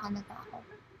tinatapakan na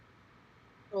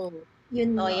tao.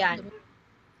 Yun lang. Yan.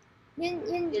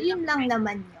 Yun lang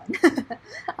naman yun.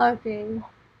 Okay.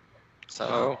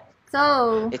 So,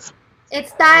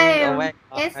 it's time.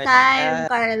 It's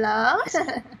time, Carlo.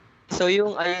 So,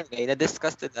 yung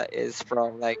na-discuss nila is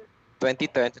from like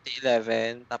 2010 to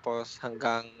 2011, tapos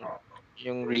hanggang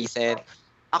yung recent.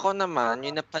 Ako naman,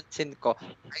 yung napansin ko,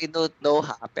 I don't know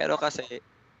pero kasi,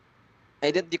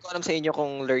 di ko alam sa inyo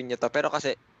kung learn nyo to, pero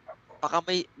kasi, baka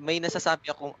may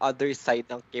nasasabi akong other side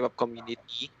ng K-pop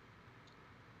community.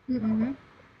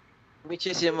 Which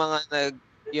is yung mga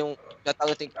yung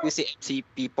natawag natin QCMC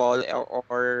people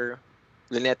or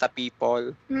Luneta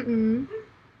people.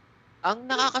 Ang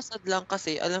nakakasad lang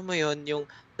kasi, alam mo yon yung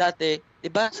dati, di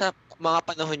ba sa mga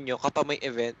panahon nyo, kapag may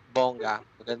event, bongga,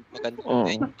 maganda.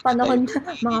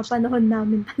 Mga panahon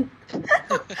namin.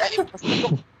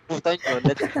 Abutan nyo.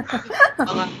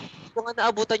 Kung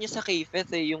naabutan nyo sa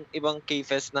K-Fest, yung ibang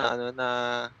K-Fest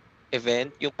na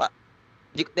event, yung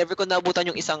never ko naabutan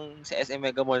yung isang sa SM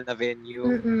Mega Mall na venue.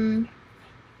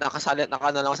 Nakasali lang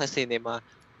ako sa cinema.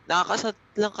 Nakakasad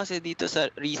lang kasi dito sa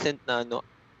recent na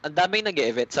ang daming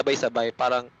nag-e-event, sabay-sabay.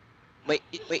 Parang may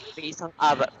isang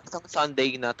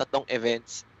Sunday na 3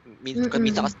 events. Minsan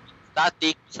kasi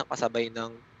static, minsan kasabay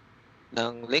ng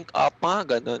link up,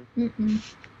 mga ganun.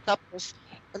 Tapos,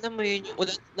 alam mo yun,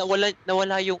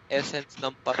 nawala yung essence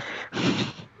ng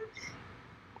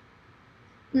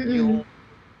yung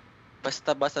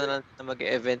basta-basta na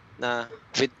mag-event na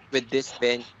with this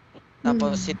venue.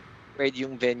 Tapos,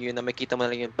 yung venue na makita mo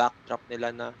lang yung backdrop nila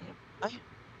na,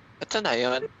 ito na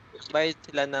yun. Bayad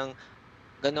sila ng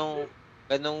ganong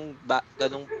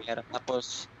pera.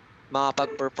 Tapos,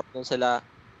 makapag-perform sila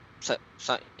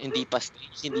sa hindi pa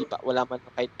stage, wala man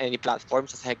kahit any platform,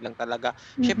 sa sahig lang talaga.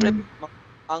 Syempre,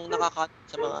 ang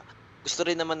sa mga, gusto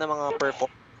rin naman ng mga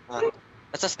performers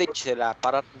nasa stage sila,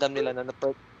 para ramdam nila na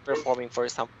performing for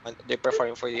someone, they're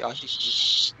performing for the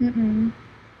audience.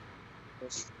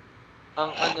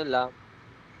 Ang lang,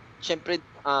 syempre,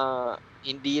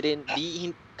 hindi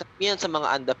karamihan sa mga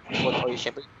anda people, or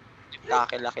syempre,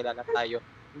 kakilala tayo,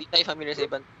 hindi tayo familiar sa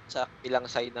ibang sa ilang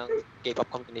side ng K-pop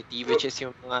community, which is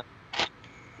yung mga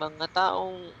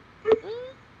taong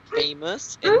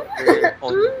famous and their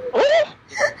own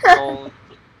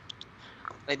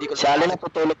hindi ko Si Allen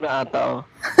natutulog na ata, oh.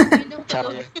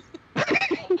 Charot.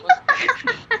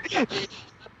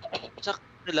 Tsaka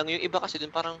lang, yung iba kasi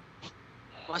dun parang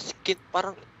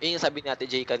parang yung sabi ni Ate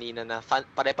Jay kanina na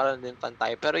pare-pare din fan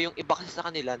tayo. Pero yung iba kasi sa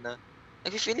kanila na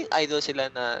nag-feeling idol sila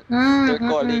na they're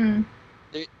calling.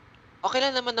 Okay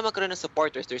lang naman na magkaroon ng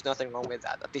supporters. There's nothing wrong with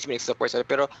that. At least may support sila.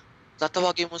 Pero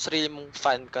tatawagin mo sarili mong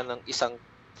fan ka ng isang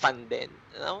fan din.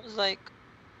 And I was like,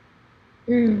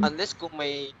 unless kung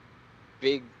may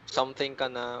big something ka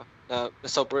na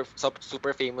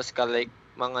super famous ka, like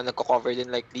mga nagko-cover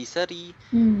din like Lisa Ri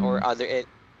or other and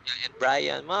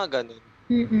Brian, mga ganun.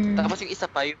 Tapos yung isa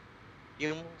pa,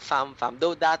 yung fam.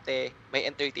 Though dati, may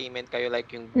entertainment kayo like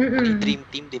yung Dream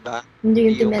Team, di ba? Yung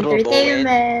Team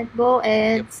Entertainment,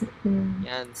 Boeds,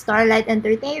 Starlight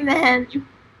Entertainment.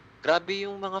 Grabe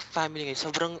yung mga family ngayon.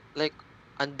 Sobrang like,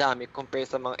 ang dami compare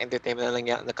sa mga entertainment na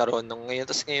lang nagkaroon nung ngayon.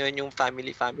 Tapos ngayon yung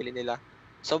family nila,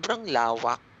 sobrang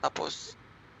lawak. Tapos,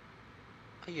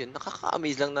 ayun,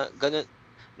 nakaka-amaze lang na ganun,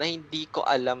 na hindi ko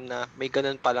alam na may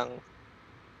ganun palang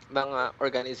mga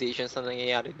organizations na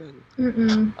nangyayari doon.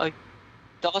 Ay,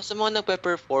 tsaka sa mga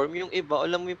nagpe-perform, yung iba,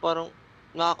 alam mo yung parang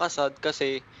nakakasad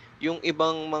kasi yung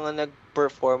ibang mga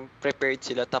nag-perform, prepared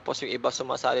sila, tapos yung iba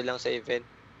sumasali lang sa event.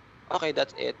 Okay,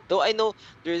 that's it. Though I know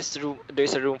there's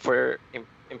a room for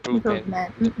improvement.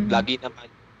 Lagi naman.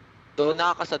 Though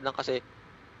nakakasad lang kasi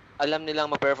alam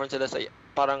nilang mag-perform sila sa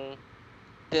parang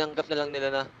tinanggap na lang nila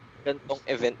na ganitong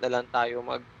event na lang tayo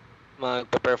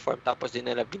mag-perform tapos din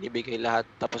nila binibigay lahat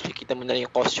tapos makikita mo na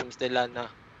yung costumes nila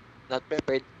na not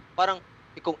prepared. Parang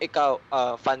kung ikaw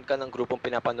fan ka ng grupong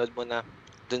pinapanood mo na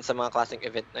dun sa mga klaseng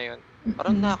event na yun,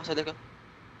 parang nakakasali ka.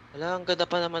 Wala, ang ganda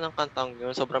pa naman ng kantang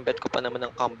yun. Sobrang bet ko pa naman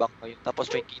ng comeback ngayon.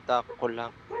 Tapos may kita ko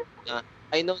lang na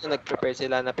I know na nag-prepare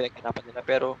sila na pinaghirapan nila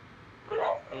pero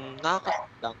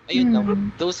nakakasali lang. Ayun lang.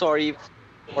 Though sorry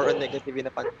for a negative na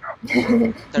pan.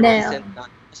 Sa recent na.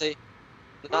 Kasi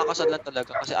nakakasad lang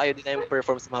talaga kasi ayaw din namin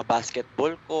perform sa mga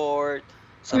basketball court,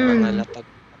 sa mga lapag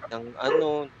ng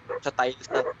sa tiles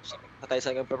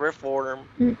na perform.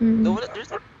 No,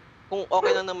 kung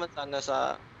okay lang naman sana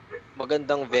sa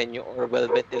magandang venue or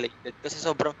well ventilated kasi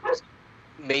sobrang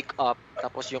make-up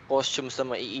tapos yung costumes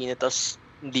na maiinit tapos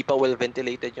hindi pa well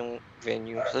ventilated yung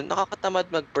venue. So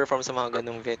nakakatamad mag-perform sa mga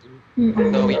ganung venue.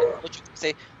 So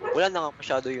kasi wala na nga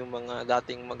masyado yung mga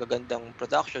dating magagandang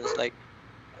productions like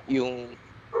yung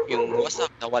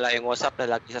WhatsApp, nawala yung WhatsApp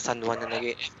na lagi sa San Juan na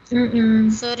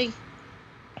Sorry.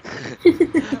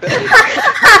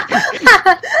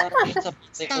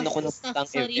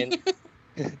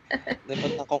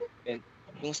 Napunta ko event.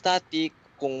 Yung Static,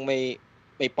 kung may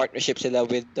partnership sila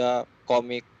with the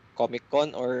Comic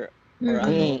Con or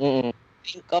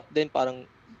link up din, parang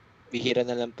bihira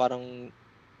na lang, parang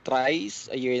thrice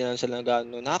a year na lang sila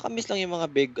gano'n. Nakakamiss lang yung mga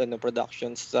big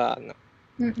productions sa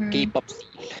K-pop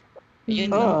scene.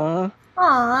 Yun lang.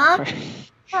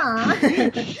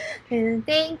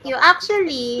 Thank you.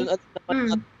 Actually,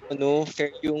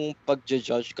 fair yung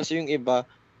pag-judge kasi yung iba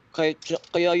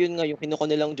kaya yun nga yung kinuha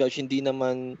nilang judge hindi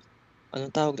naman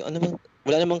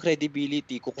wala namang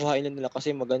credibility, kukuhain na nila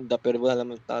kasi maganda pero wala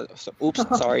namang so, oops,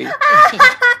 sorry.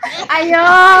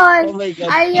 Ayun! Oh my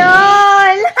God.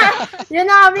 Ayun! Yun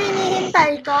na kami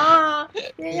hinihintay ko.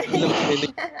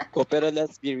 Pero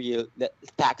let's be real,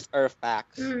 facts are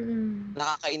facts.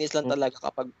 Nakakainis lang talaga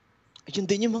kapag yun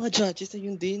din yung mga judges na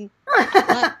yun din.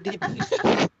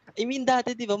 I mean,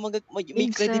 dati, di ba,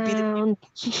 may credibility.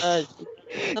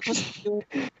 Tapos,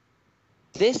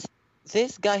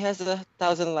 this guy has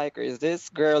 1,000 likers. This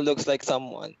girl looks like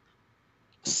someone.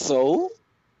 So?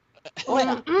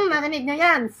 Marinig na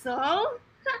yan. So?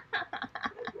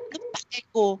 Napake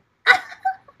ko.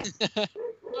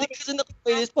 Hindi kasi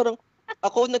nakapailis, parang,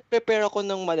 ako, nag-prepare ako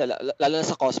ng malala, lalo na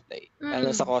sa cosplay.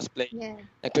 Yeah.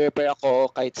 Nag-prepare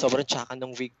ako kahit sobrang tsaka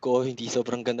ng wig ko, hindi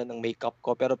sobrang ganda ng makeup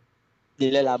ko, pero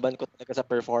nilalaban ko talaga sa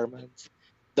performance.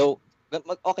 Though,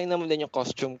 okay naman din yung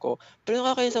costume ko. Pero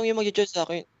nakakainis lang yung mag-judge sa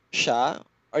akin, siya?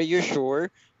 Are you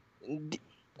sure?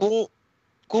 Kung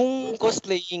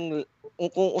cosplaying,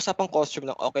 kung usapang costume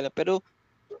lang, okay lang. Pero,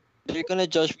 you're gonna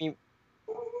judge me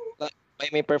by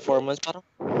my performance, parang,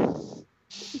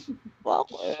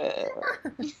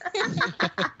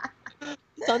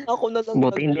 sana ako na lang.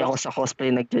 Buti hindi ako sa cosplay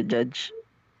nagja-judge.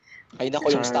 Ay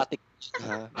nako, yung Static.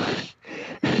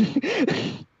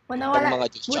 Buti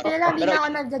na lang, di na ako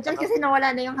nag-judge kasi nawala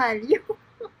na yung Hallyu.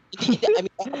 I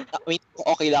mean,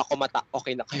 okay lang kayo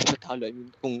matalo. I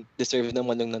mean, kung deserve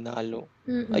naman ng nanalo.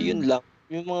 Ayun lang.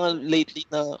 Yung mga lately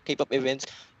na K-pop events,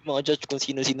 yung mga judge kung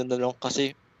sino-sino na lang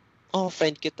kasi,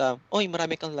 friend kita. Oy,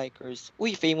 marami kang likers.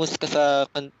 Uy, famous ka sa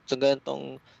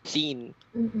ganitong scene.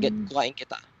 Kukain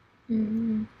kita.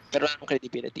 Pero anong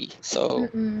credibility? So,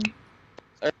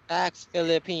 Tax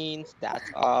Philippines,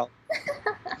 that's all.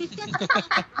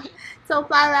 So,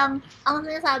 parang, ang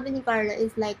sinasabi ni Carla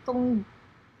is like, kung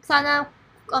sana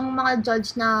ang mga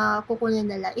judge na kukunin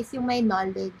nila is yung may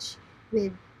knowledge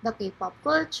with the K-pop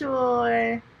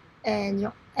culture, and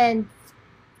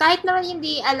kahit naman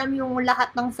hindi alam yung lahat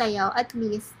ng sayaw, at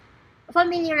least,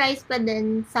 familiarize pa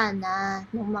din sana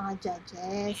ng mga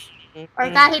judges. Or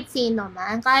kahit sino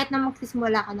man, kahit na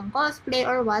magsisimula ka ng cosplay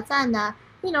or what, sana,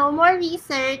 more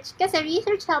research. Kasi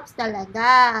research helps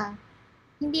talaga.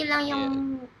 Hindi lang yung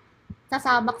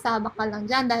sasabak-sabak ka lang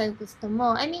dyan dahil gusto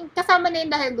mo. I mean, kasama na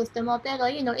yun dahil gusto mo. Pero,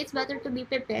 it's better to be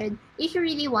prepared if you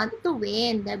really want to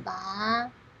win, diba?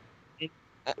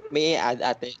 May I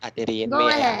add, Ate Rian? Go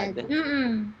ahead.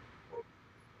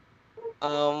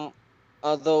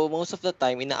 Although most of the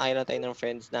time, inaaya tayo ng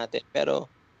friends natin. Pero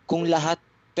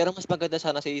mas maganda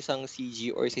sana sa isang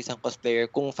CG or sa isang cosplayer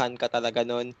kung fan ka talaga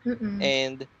nun.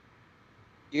 And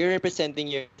you're representing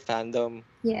your fandom.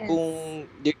 Yes. Kung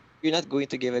you're not going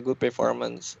to give a good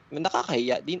performance,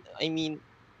 nakakahiya. I mean,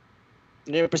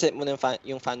 represent mo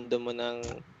yung fandom mo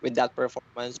with that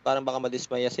performance, parang baka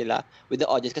madismaya sila with the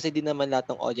audience kasi di naman lahat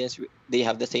ng audience they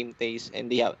have the same taste and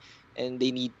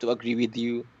they need to agree with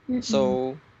you.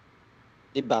 So,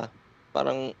 'di ba?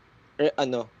 Parang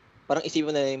parang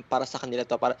isipin na lang para sa kanila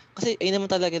to kasi ayun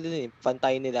naman talaga din fan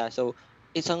tayo nila. So,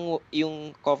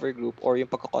 yung cover group or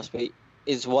yung pagko-cosplay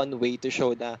is one way to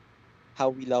show how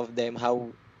we love them,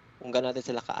 kung gaano natin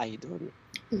sila ka-idol.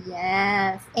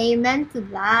 Yes. Amen to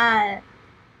that.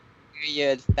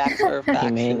 Period. Facts are facts.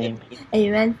 Amen.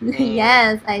 Amen.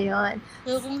 Yes, ayun.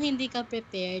 So, kung hindi ka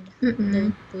prepared,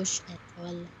 don't push at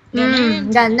all.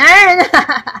 Ganun.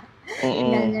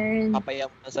 Papaya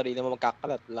mo ng sarili mo,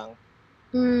 magkakalat lang.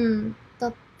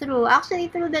 True. Actually,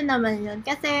 true din naman yun.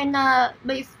 Kasi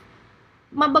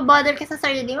mababother ka sa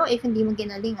sarili mo if hindi mo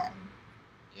ginalingan.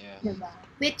 Yeah. Diba?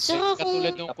 Which,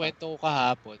 katulad nung kwento ko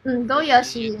kahapon. Go,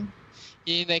 Yoshi.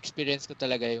 Yun na-experience ko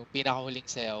talaga, yung pinakahuling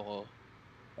sayaw ko.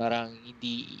 Parang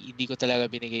hindi ko talaga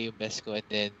binigay yung best ko, and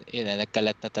then,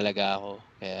 nagkalat na talaga ako.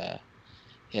 Kaya,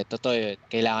 totoo yun.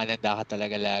 Kailangan handa ka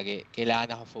talaga lagi.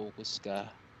 Kailangan naka-focus ka.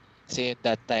 Kasi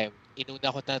that time, inuna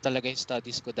ko na talaga yung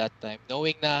studies ko that time.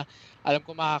 Knowing na, alam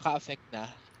ko makaka-affect na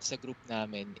sa group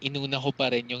namin, inuna ko pa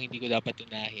rin yung hindi ko dapat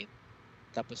unahin.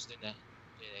 Tapos doon na,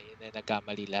 yun na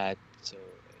nagkamali lahat. So,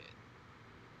 yun.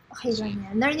 Okay lang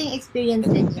yan. Learning experience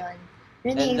din yun.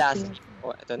 And last,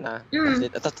 ito na.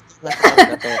 Ito na.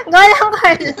 Go lang,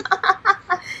 Carla.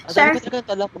 Sure. Talaga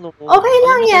talak mo. Okay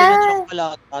lang yan.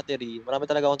 Marami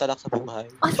talaga akong talak sa buhay.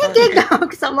 Sige,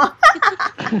 gusto mo.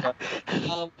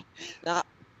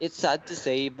 It's sad to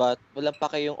say, but walang pa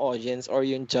kayong audience or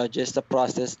yung judges sa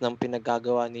process ng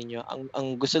pinagagawa ninyo.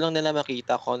 Ang gusto lang nila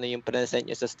makita kung ano yung present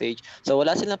nyo sa stage. So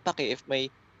wala silang pake if may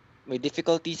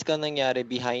difficulties ka nangyari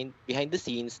behind the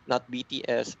scenes, not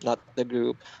BTS, not the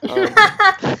group.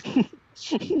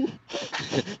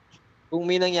 Kung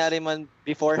may nangyari man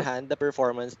beforehand, the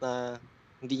performance na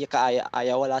hindi niya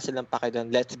kaaya-aya, wala silang pake doon.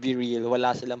 Let's be real,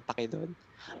 wala silang pake doon.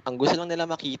 Ang gusto lang nila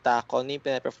makita kung ano yung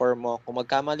pinaperform mo. Kung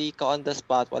magkamali ka on the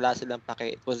spot, wala silang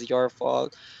pake. It was your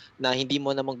fault na hindi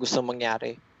mo naman gusto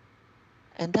mangyari.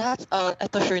 And that's all.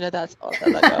 Ito sure na that's all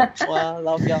talaga.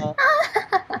 Love y'all.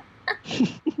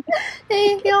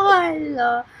 Thank you,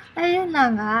 Carlo. Ayun na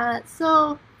nga.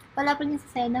 So, wala pa niya si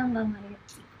Sena hanggang ngayon.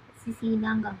 Si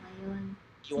Sina hanggang ngayon.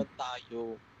 Iwan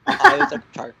tayo. Ayaw sa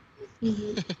chart.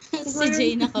 Si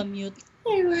Jay naka-mute.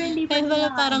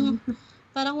 Kaya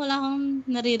parang wala akong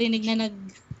naririnig na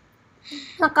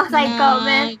naka-side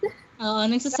comment. Oo,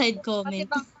 nagsa-side comment.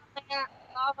 Kasi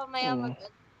baka pamaya Yung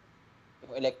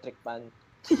electric fan.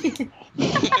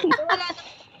 Wala na.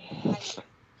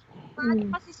 Paano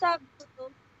kasi sabi ko to?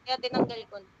 Kaya tinanggal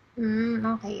ko.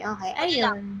 Okay.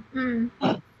 Ayun.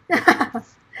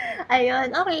 Ayun.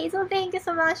 Okay, so thank you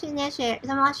sa mga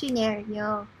shinare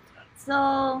nyo. So,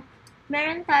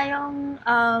 meron tayong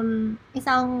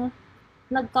isang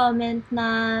nag-comment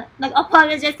na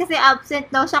nag-apologize kasi absent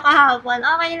daw siya kahapon.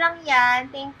 Okay lang yan.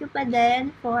 Thank you pa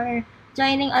din for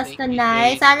joining us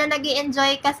tonight. Sana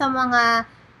nag-i-enjoy ka sa mga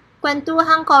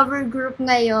kwentuhang cover group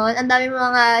ngayon. Ang dami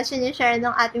mga sinishare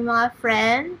ng ating mga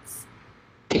friends.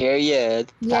 Period.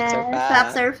 Yes,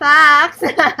 facts are facts.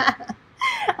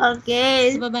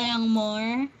 Okay. Sa babayang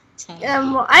more,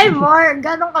 Ay, more.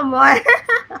 Ganon ka more.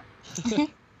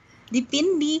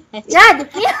 Dipindi. Yeah,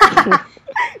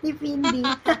 dipindi.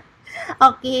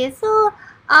 Okay, so,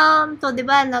 di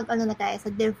ba, na tayo sa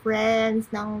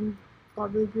difference ng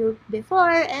cover group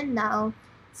before and now.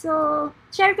 So,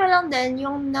 share ko lang din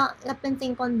yung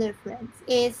napansin kong difference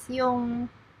is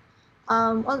yung,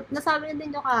 nasabi na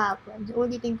din ko kahapon,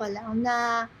 ulitin ko lang,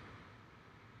 na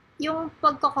yung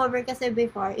pagko-cover kasi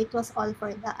before, it was all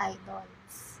for the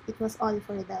idols. It was all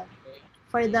for the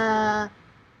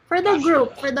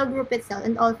group itself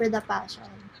and all for the passion.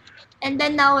 And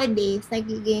then nowadays,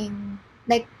 nagiging,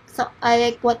 like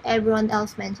what everyone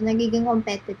else mentioned, nagiging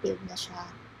competitive na siya.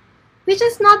 Which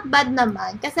is not bad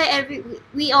naman. Kasi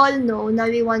we all know na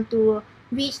we want to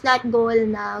reach that goal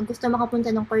na gusto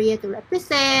makapunta ng Korea to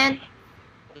represent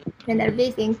and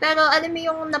everything. Pero alam mo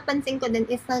yung napansin ko din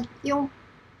is na yung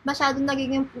masyadong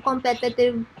nagiging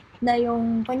competitive na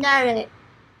yung, kunyari,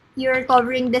 you're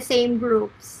covering the same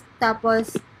groups.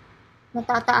 Tapos,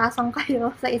 natataasan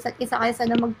kayo sa isa't isa kaysa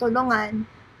na magtulungan.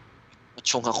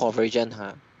 Machong ka-cover dyan,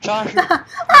 ha? Tapos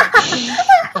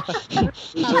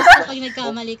kapag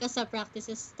nagkamali ka sa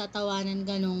practices, tatawanan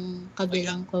ganong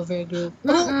kabilang cover group.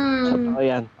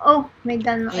 Yan. Oh, may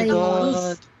ganon.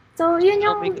 God. So, yun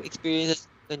yung... May experiences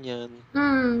ganyan.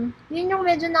 Yun yung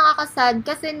medyo nakakasad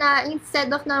kasi na instead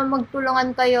of na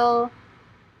magtulungan kayo,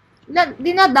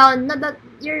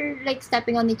 you're like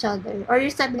stepping on each other or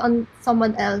you're stepping on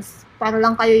someone else para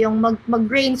lang kayo yung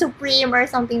mag-reign supreme or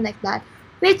something like that,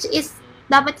 which is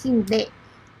dapat hindi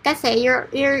kasi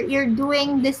you're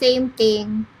doing the same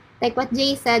thing like what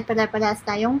Jay said, pare-parehas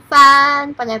tayong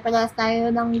fan, pare-parehas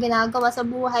tayo ng ginagawa sa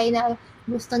buhay na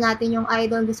gusto natin yung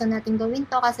idol, gusto natin gawin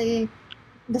to kasi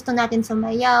gusto natin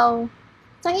sumayaw.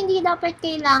 So hindi dapat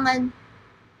kailangan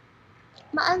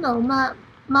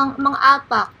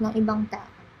mang-apak ng ibang tao.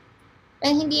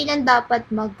 And hindi lang dapat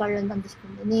magkaroon ng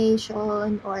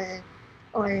discrimination or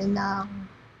ng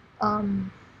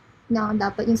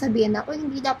dapat yung sabihin na,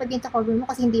 hindi dapat yung cover mo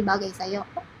kasi hindi bagay sa'yo.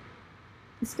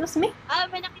 Excuse me?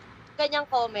 May nakita ganyang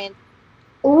comment.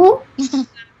 Oo?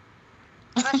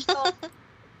 Trash talk.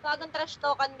 Bagong trash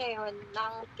talkan ngayon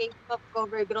ng K-pop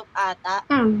cover group ata.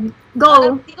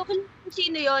 Go! Hindi ko kung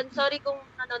sino yon. Sorry kung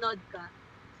nanonood ka.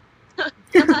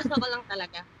 Nabasa ko lang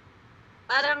talaga.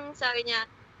 Parang sabi niya,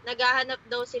 naghahanap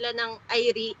daw sila ng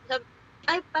Irene.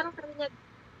 Parang sabi niya,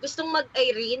 gustong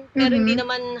mag-Irene, pero hindi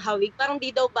naman hawig. Parang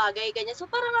di daw bagay, ganyan. So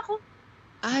parang ako,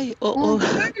 ay, oo.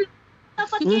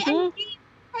 Dapat kay Irene,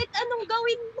 kahit anong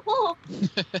gawin mo.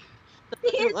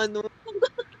 Ano?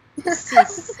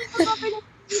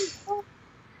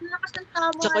 Lakas ng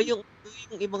tama. Tsaka yung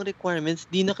ibang requirements,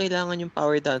 di na kailangan yung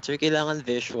power dancer, kailangan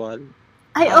visual.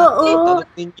 Ay, oo.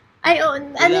 Ay, oo.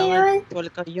 Ano yun?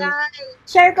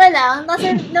 Share ko lang.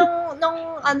 Kasi nung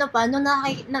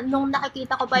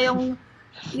nakikita ko pa yung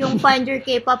Find Your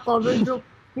K-pop cover group,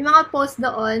 yung mga post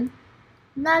doon,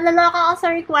 nalalaka ako sa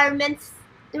requirements.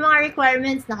 Yung mga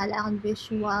requirements na kailangan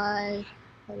visual,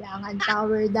 kailangan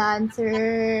power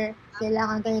dancer,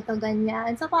 kailangan ganito,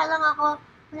 ganyan. So, parang ako,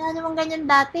 wala namang ganyan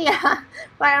dati, ah.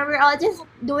 Parang we're all just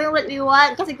doing what we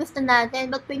want kasi gusto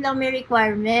natin, but biglang may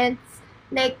requirements.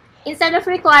 Like, instead of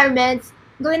requirements,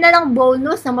 gawin na lang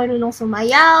bonus na marunong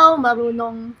sumayaw,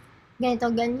 marunong ganito,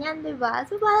 ganyan, diba?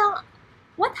 So, parang,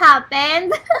 what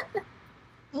happened?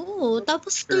 Oo,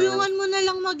 tapos tulungan mo na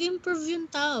lang mag-improve yung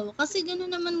tao. Kasi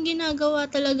gano'n naman ginagawa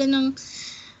talaga ng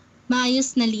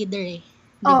maayos na leader eh.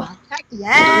 Diba?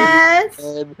 Yes!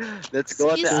 Let's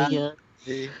go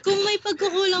Kung may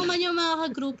pagkukulang man yung mga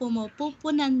kagrupo mo,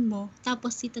 pupunan mo,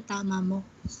 tapos itatama mo.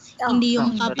 Hindi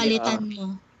yung papalitan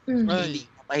mo. Hindi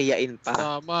pahiyain pa.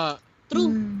 Tama.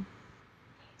 True.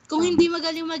 Kung hindi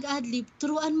magaling mag-adlib,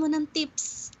 turuan mo ng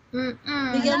tips.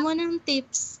 Bigyan mo ng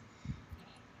tips.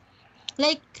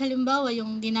 Like, halimbawa,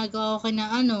 yung ginagawa ko na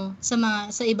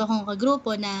sa iba kong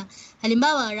kagrupo na,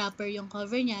 halimbawa, rapper yung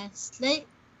cover niya. Like,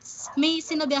 may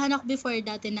sinabihan ako before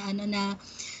dati na na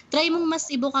try mong mas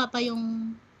ibuka pa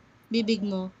yung bibig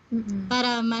mo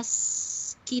para mas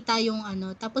kita yung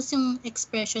tapos yung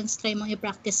expressions try mong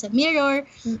i-practice sa mirror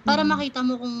para makita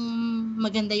mo kung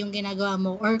maganda yung ginagawa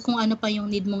mo or kung ano pa yung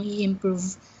need mong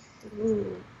i-improve.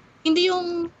 Hindi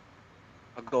yung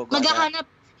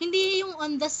hindi yung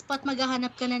on the spot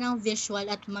maghahanap ka na ng visual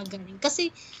at magaling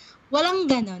kasi walang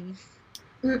ganon.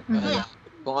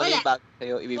 Kung ano yung bagay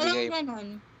sa'yo, ibibigay.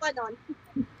 Walang ganon.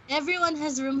 Everyone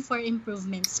has room for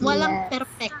improvements. Walang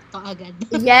perfecto agad.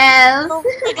 Yes. So,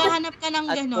 naghahanap ka ng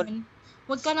ganon,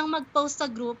 huwag ka nang mag-post sa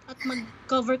group at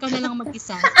mag-cover ka na lang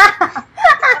mag-isa.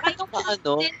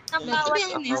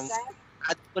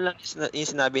 add ko lang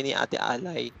yung sinabi ni Ate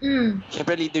Alay.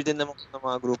 Siyempre, leader din naman ng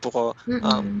mga grupo ko.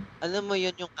 Alam mo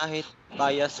yun, yung kahit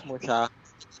bias mo siya,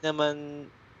 hindi naman,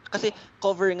 kasi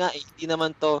cover nga hindi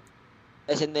naman to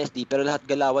SNSD, pero lahat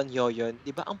galawan yoyon. Di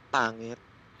ba ang pangit?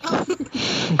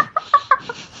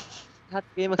 Lahat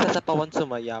kayo magsasapawan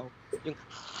sumayaw. Yung...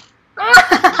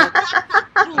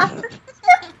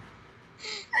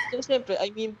 So, siyempre,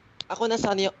 I mean, ako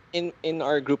nasanay in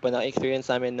our group na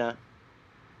experience namin na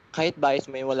kahit bias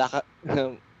may wala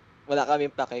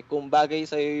kaming pake. Kung bagay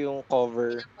sa'yo yung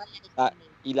cover, ay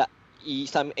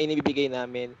nabibigay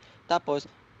namin. Tapos,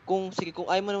 kung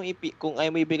ayaw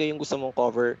mo ibigay yung gusto mong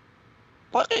cover,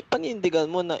 panindigan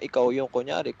mo na ikaw yung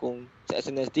kunyari. Kung sa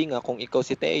SNSD nga, kung ikaw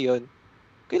si Teyon,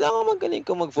 kailangan magaling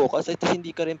ka mag-focus at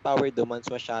hindi ka rin power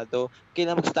demands masyado.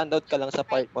 Kailangan mag-stand out ka lang sa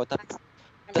part mo.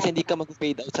 Tapos hindi ka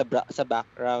mag-fade out sa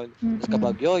background. Tapos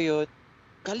kapag yoyon,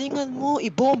 galingan mo,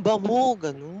 ibomba mo,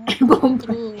 gano'n.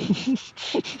 Ibomba.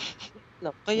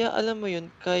 Kaya alam mo yun,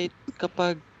 kahit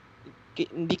kapag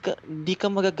hindi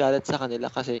ka magagalit sa kanila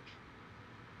kasi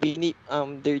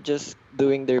they're just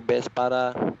doing their best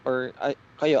para,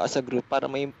 kayo as a group, para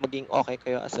maging okay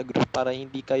kayo as a group, para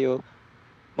hindi kayo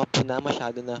mapuna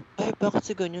masyado na, ay, bakit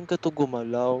si ganyan ka to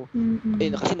gumalaw?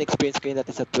 Kasi na-experience kayo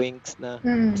natin sa Twinks na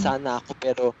sana ako,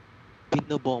 pero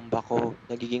binobomba ko,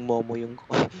 nagiging momo yung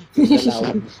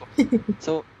galawan ko.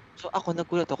 So ako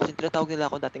nagulat ako kasi tinatawag nila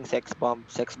ako dating sex bomb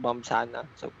sana.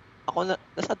 So ako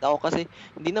nasad ako kasi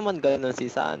hindi naman gano'n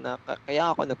si Sana.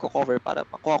 Kaya ako nagko-cover para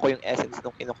makuha ko yung essence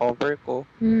nung kino-cover ko.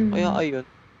 Kaya ayun.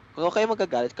 Kung kayo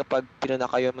magagalit kapag pinuna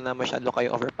kayo na masyado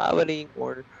kayo overpowering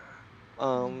or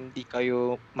di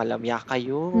kayo malamya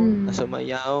kayo na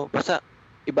sumayaw. Basta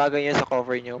ibagay niyo sa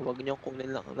cover niyo. Huwag niyo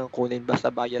kunin basta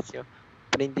bias niyo.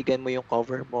 Panindigan mo yung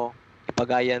cover mo,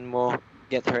 ipagayan mo,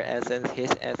 get her essence,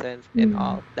 his essence, and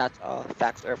all. That's all.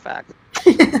 Facts are facts.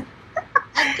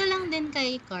 Add ko lang din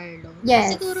kay Carlo.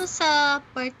 Yes. Siguro sa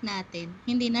part natin,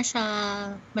 hindi na siya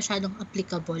masyadong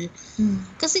applicable.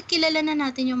 Kasi kilala na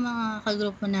natin yung mga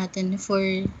kagrupo natin for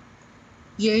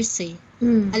years eh.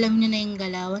 Alam nyo na yung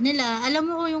galawan nila. Alam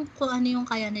mo yung kung ano yung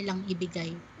kaya nilang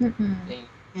ibigay.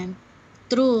 Yan.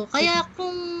 True. Kaya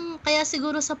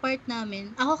siguro sa part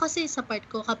namin, ako kasi sa part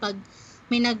ko kapag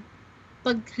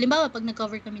halimbawa pag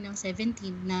nag-cover kami ng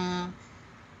 17 na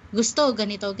gusto,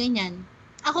 ganito, ganyan,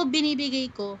 ako binibigay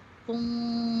ko kung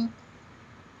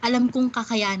alam kong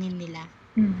kakayanin nila.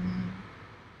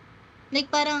 Like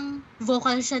parang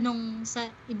vocal siya nung sa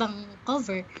ibang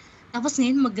cover, tapos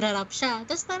ngayon magra-rap siya.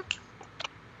 Tapos parang,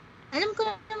 alam ko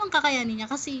naman kakayanin niya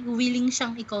kasi willing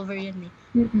siyang i-cover yun eh.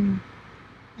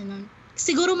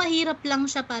 Siguro mahirap lang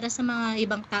siya para sa mga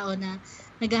ibang tao na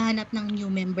naghahanap ng new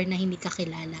member na hindi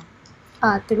kakilala.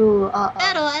 True.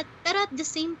 Pero at the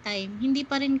same time, hindi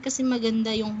pa rin kasi maganda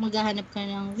yung maghahanap ka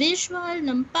ng visual,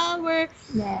 ng power.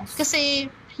 Yes. Kasi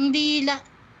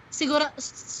siguro,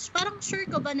 parang sure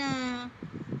ka ba na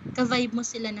ka-vibe mo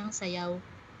sila ng sayaw?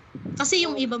 Kasi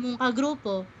yung iba mong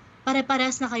kagrupo,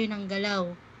 pare-parehas na kayo ng galaw.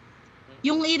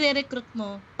 Yung i-recruit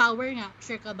mo, power nga,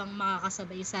 sure ka bang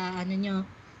makakasabay sa nyo?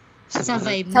 Sa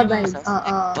vibe Sa vibe,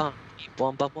 oo.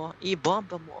 Ibomba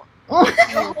mo.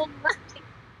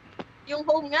 Yung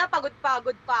home nga,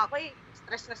 pagod-pagod pa ako eh.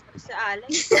 Stress na stress sa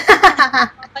alay.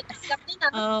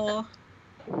 Oo.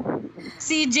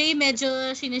 Si Jay medyo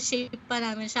sineshape pa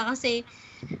namin siya kasi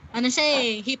siya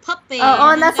eh, hip-hop eh.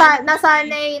 Oo,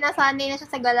 nasanay na siya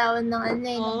sa galawan ng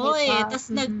Oo eh,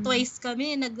 tapos nag-twice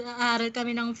kami, nag-aaral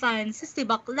kami ng Francis, si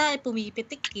bakla,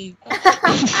 pumipitik eh.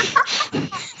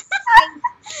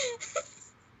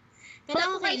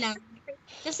 Pero okay lang.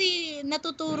 Kasi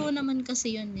natuturo naman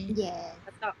kasi yun eh. Yes.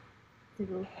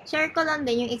 True. Share ko lang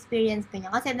din yung experience ko niya.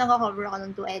 Kasi nag-cover ako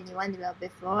ng 2NE1, di ba,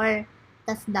 before.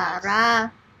 Tas Dara.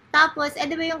 Tapos,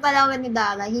 di ba yung galawan ni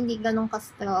Dara, hindi ganun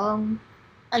ka-strong.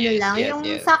 Yung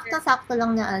sakto-sakto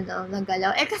lang na na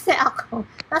galaw. Kasi ako,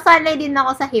 nasanay din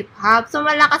ako sa hip-hop. So,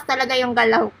 malakas talaga yung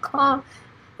galaw ko.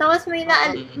 Tapos, may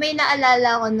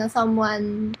naalala ko na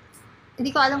someone, hindi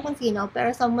ko alam kung sino,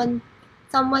 pero someone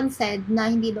said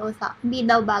na hindi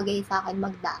daw bagay sa akin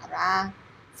magdara.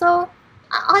 So,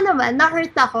 ako naman,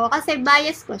 na-hurt ako kasi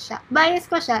bias ko siya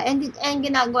and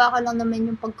ginagawa ko lang naman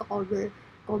yung pagka-cover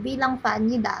ko bilang fan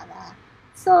ni Dara.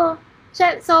 So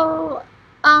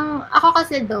ako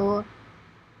kasi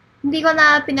hindi ko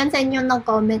na pinansin yung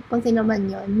nag-comment kung sino man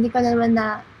yun. Hindi ko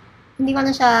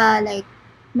na siya like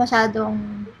masyadong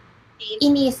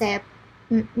inisip.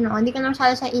 No, hindi ko na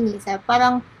masyado siya inisip.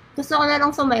 Parang gusto ko na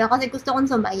lang sumayaw kasi gusto kong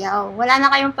sumayaw. Wala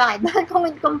na kayong pakita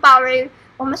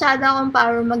kung masyado akong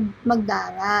power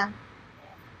magdara.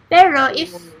 Pero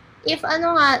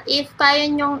if kaya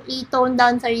nyong i-tone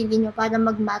down sarili nyo para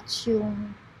mag-match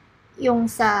yung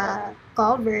sa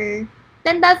cover,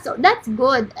 then that's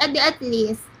good. At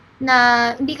least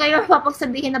na hindi kayo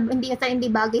mapagsabihin na hindi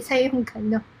bagay sa yung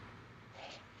gano'n.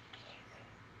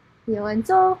 Yun.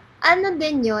 So,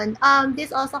 din yun,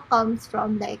 this also comes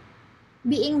from like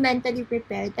being mentally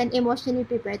prepared and emotionally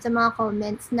prepared sa mga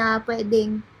comments na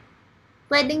pwedeng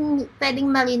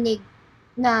marinig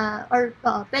na, or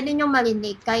pwede nyo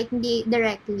marinig kahit hindi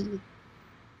directly.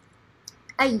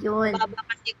 Ayun. Bababa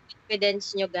kasi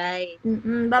confidence nyo, guys.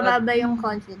 Bababa yung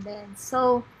confidence.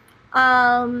 So,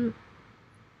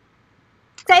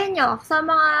 sa inyo, sa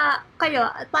mga kayo,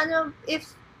 paano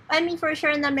for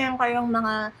sure na meron kayong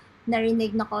mga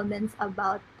narinig na comments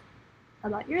about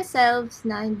yourselves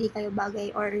na hindi kayo bagay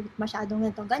or masyadong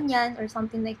ganito ganyan or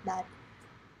something like that.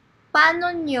 Paano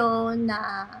nyo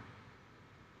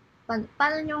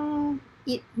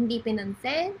hindi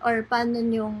pinansin or paano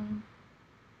nyo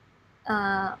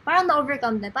parang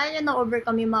na-overcome na? Paano nyo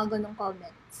na-overcome yung mga ganong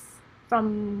comments from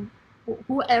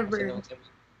whoever?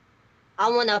 Ako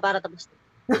muna para tapos.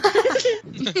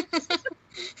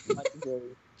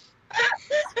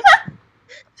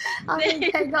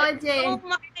 Okay, go, Jay. Kung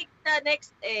makinig na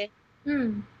next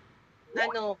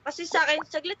kasi sa akin,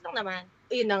 saglit lang naman.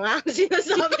 Yun na nga ang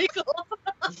sinasabi ko.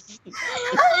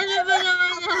 Ano ba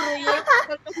naman yun?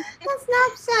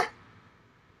 Snapchat.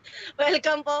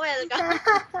 Welcome po, welcome.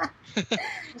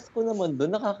 Mas ko naman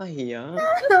doon, nakakahiya.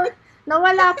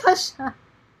 Nawala pa siya.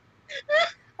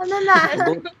 Ano na?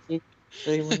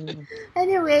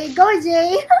 Anyway, go,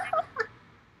 Jay.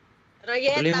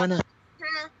 Royeta. Tuloy mo na.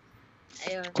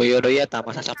 Ayun. Kuya Royeta,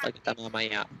 masasapag kita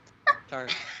mamaya. Char.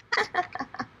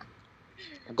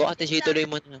 Go, Ate G, tuloy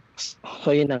mo na.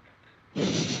 So, yun na.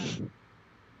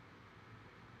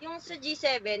 Yung sa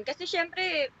G7, kasi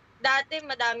syempre, dati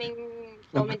madaming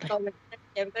comment.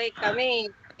 Syempre, kami,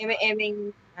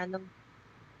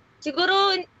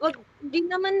 siguro, hindi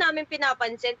naman namin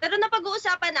pinapansin, pero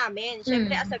napag-uusapan namin,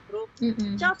 syempre, as a group.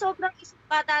 Tsaka sobrang isip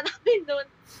bata namin doon.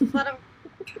 Parang,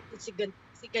 si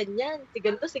ganyan.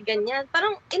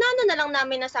 Parang, inano na lang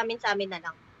namin na sa amin na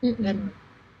lang. Ganun.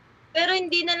 Pero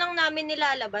hindi na lang namin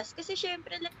nilalabas kasi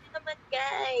syempre lang din naman,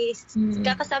 guys.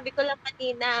 Kakasabi ko lang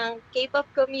kanina, K-pop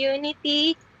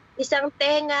community, isang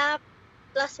tenga,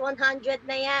 plus 100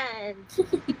 na yan.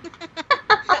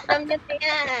 Alam niyo na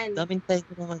yan. Daming tayo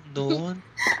naman doon.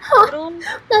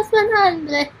 Plus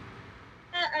 100.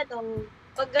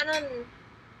 Pag ganun,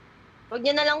 huwag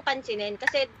nyo na lang pansinin.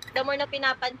 Kasi the more na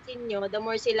pinapansin nyo, the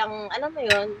more silang, alam mo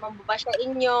yun,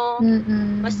 mambabasyain nyo,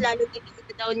 mas lalo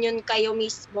down yun kayo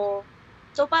mismo.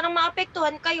 So, parang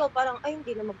maapektuhan kayo. Parang, ay,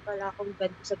 hindi naman pala akong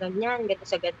ganito sa ganyan, ganito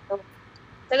sa ganito.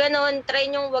 Sa ganun, try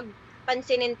nyo wag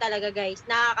pansinin talaga, guys.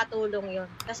 Nakakatulong yun.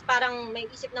 Tapos parang may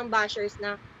isip ng bashers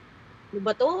na, ano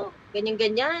ba to?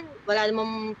 Ganyan-ganyan. Wala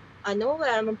namang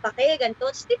pake, ganito.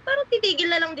 Parang titigil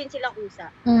na lang din sila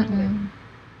kusa.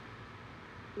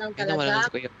 Nang Ito wala talaga. na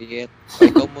si Kuya Piet.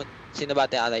 Ikaw muna. Sino ba,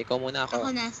 Ate Alay? Ikaw muna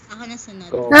ako. Ako na sunod.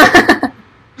 Go.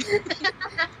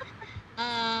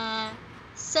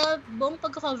 Sa buong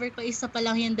pag-cover ko, isa pa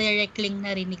lang yung direct link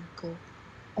narinig ko.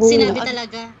 Oh, Sinabi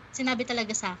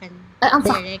talaga sa akin.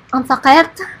 Direct. Ang sakit?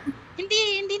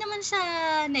 Hindi naman siya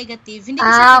negative. Hindi ko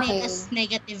siya tinake as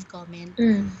negative comment.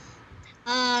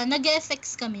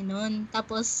 Nag-effects kami nun.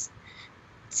 Tapos,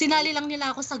 sinali lang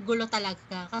nila ako sa gulo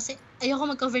talaga. Kasi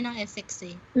ayoko mag-cover ng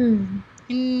FX eh.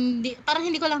 Parang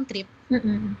hindi ko lang trip.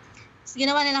 So,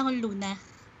 ginawa nila akong Luna.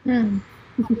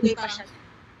 Parang,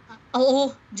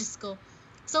 oo, Diyos ko.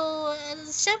 So,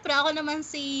 syempre ako naman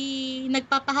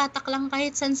nagpapahatak lang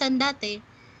kahit san-san dati.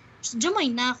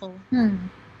 Jumoin na ako.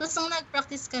 Tapos nung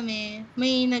nag-practice kami,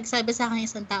 may nagsabi sa akin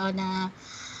isang tao na,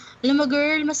 alam mo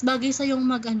girl, mas bagay sa yung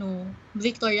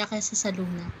Victoria kaysa sa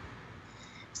Luna.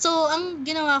 So, ang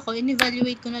ginawa ko,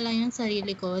 in-evaluate ko na lang yung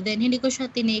sarili ko. Then, hindi ko siya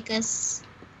tinake as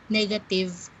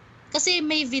negative. Kasi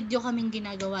may video kaming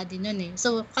ginagawa din nun eh.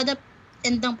 So, kada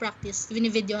end ng practice,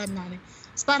 binivideohan namin.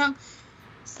 So, parang,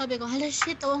 sabi ko, hala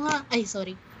shit, oo nga. Ay,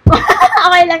 sorry.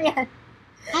 Okay lang yan.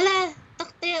 Hala,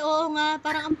 takte, oo nga.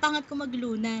 Parang ang pangat ko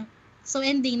mag-Luna. So,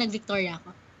 ending, nag-Victoria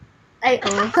ako. Ay,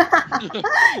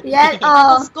 Yan,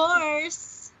 Of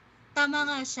course, tama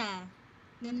nga siya.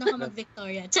 Ganda ka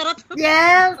mag-Victoria. Charot.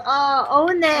 Yes,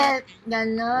 own it.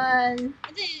 Ganon.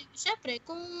 Hindi, syempre,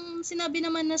 kung sinabi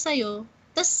naman na sa'yo,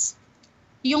 tas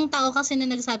yung tao kasi na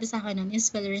nagsabi sa akin nun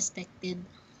is well respected.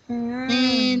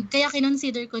 And kaya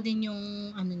kinonsider ko din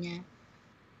yung niya,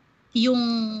 yung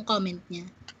comment niya.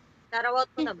 Narawat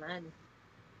mo naman.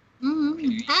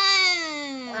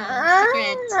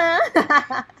 Secrets.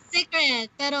 Secret.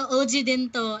 Pero OG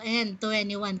din to and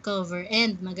 21 cover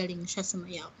and magaling siya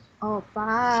sumayaw. Oh,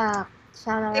 pak.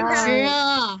 Shout out.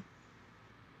 True.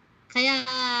 Kaya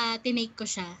tinake ko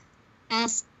siya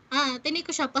as tinake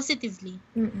ko siya positively.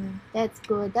 That's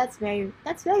good. That's very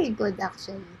good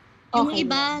actually. Yung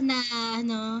iba na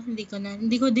hindi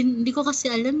ko kasi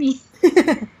alam eh.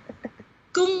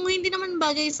 Kung hindi naman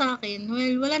bagay sa akin,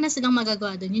 well, wala na silang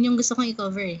magagawa doon. Yun yung gusto kong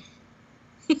i-cover eh.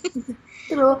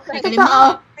 True.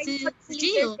 Si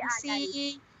Gio,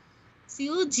 si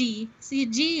Uji, si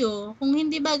Gio, kung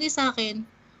hindi bagay sa akin,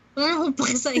 wala na akong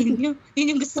pake sa inyo.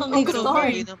 Yun yung gusto kong i-cover.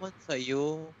 Hindi naman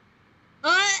sa'yo.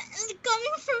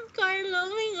 Coming from Carlo,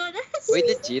 oh my God. Wait,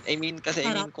 legit?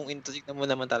 Kung tignan mo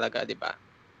naman talaga, di ba?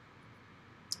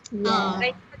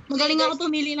 Yeah. Magaling ako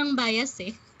pumili ng bias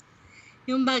eh.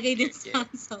 Yung bagay din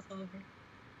sa cover.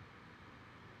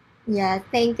 Yeah,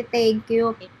 thank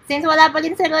you. Since wala pa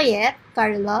din si Royet,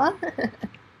 Carlo.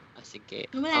 Sige.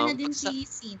 Wala na din si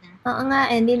Sina. Oo nga,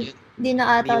 hindi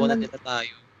na ata. Iniwan na nila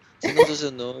tayo. Sino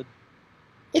susunod?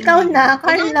 Ikaw na,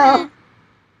 Carlo.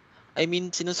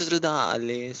 Sinusunod na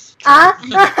aalis.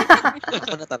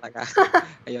 Ako na talaga.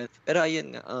 Ayun. Pero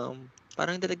ayun nga,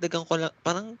 parang dadagdagan ko lang,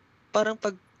 parang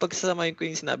pagsasamahin ko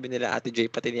yung sinabi nila Ate J,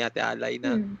 pati ni Ate Alay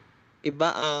na iba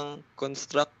ang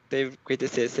constructive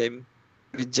criticism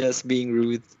with just being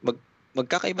rude.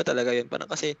 Magkakaiba talaga yun. Parang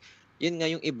kasi, yun nga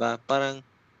yung iba, parang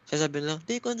sasabihin lang,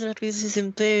 di constructive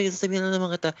criticism to eh, sasabihin lang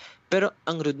naman kita. Pero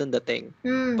ang rude ng dating.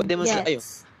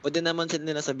 Pwede naman sila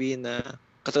nila sabihin na,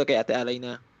 katulad kay Ate Alay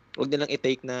na, huwag nilang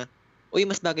i-take na, uy,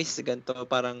 mas bagay sa ganito.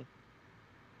 Parang,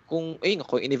 kung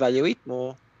in-evaluate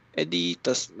mo, edi,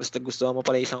 tas basta gusto mo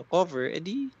pala isang cover,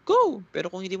 edi, go!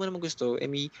 Pero kung hindi mo naman gusto,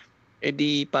 edi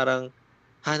parang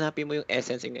hanapin mo yung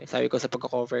essence, sabi ko sa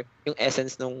pagka-cover, yung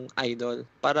essence ng idol.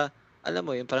 Para, alam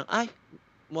mo yun, parang,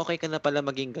 okay ka na pala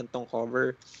maging gantong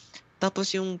cover.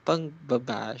 Tapos yung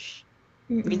pang-babash,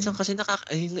 minsan kasi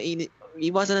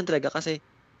iwasan ng talaga kasi,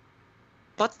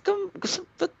 ba't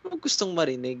mo gustong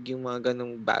marinig yung mga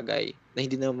ganong bagay na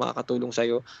hindi na makakatulong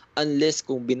sa'yo unless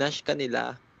kung binash ka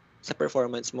nila sa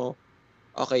performance mo,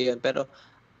 okay yun. Pero,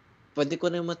 pwede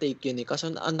ko na matake yun eh. Kaso,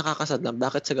 ang nakakasad lang,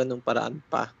 bakit sa ganung paraan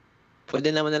pa?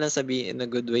 Pwede naman nalang sabihin in a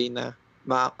good way na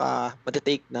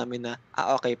matitake namin na,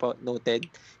 okay po, noted.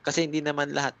 Kasi hindi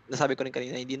naman lahat, nasabi ko rin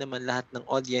kanina, hindi naman lahat ng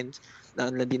audience,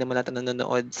 hindi naman lahat ng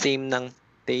nanonood, same ng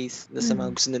taste na sa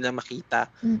mga gusto nila makita.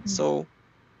 So,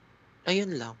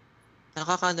 ayun lang.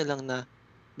 Nakakaano lang na,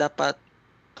 dapat,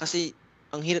 kasi,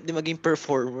 ang hirap din maging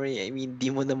performer eh.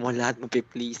 Di mo naman lahat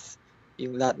mapi-please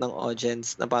yung lahat ng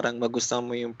audience na parang magustuhan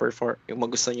mo yung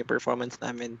magustuhan yung performance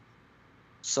namin.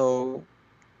 So,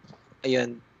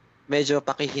 ayun, medyo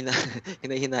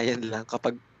hinahinayan lang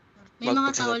kapag may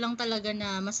mga tao lang talaga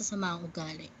na masasama ang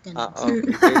ugali. They're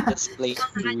just plain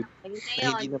rude.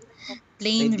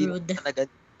 Plain rude.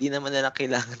 Di naman nila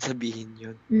kailangan sabihin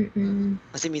yun.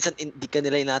 Kasi minsan, hindi ka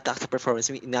nila ina-attack sa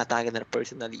performance, ina-attack nila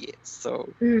personally. So,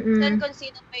 Then kung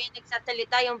sino pa yung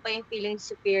nagsasalita, yung pa yung feeling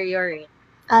superior eh.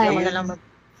 Ayaw na lang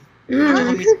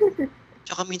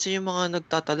Tsaka minsan yung mga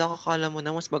nagtatala, akala mo na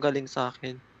mas magaling sa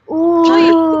akin.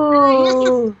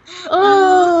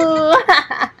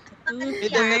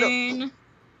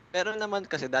 Pero naman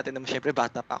kasi dati naman syempre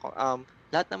bata pa ako.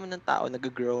 Lahat naman ng tao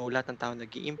nag-grow, lahat ng tao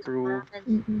nag-i-improve.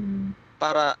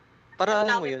 Para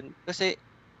alam mo yun. Kasi,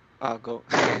 go.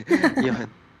 Yun.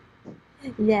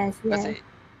 Yes.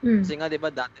 Kasi nga diba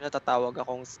dati natatawag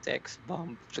akong sex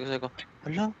bomb. So kasi ko,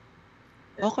 hala,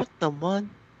 bakit naman?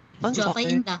 Joke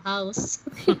in the house.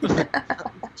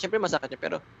 Syempre masakit yun,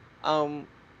 pero,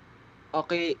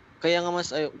 okay, kaya nga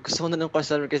mas, gusto ko na ng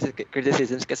constructive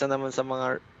criticisms kaysa naman sa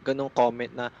mga ganong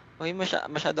comment na,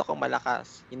 masyado kang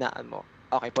malakas, hinaan mo.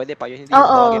 Okay, pwede pa yun. Hindi mo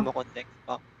tawagin mo kung sex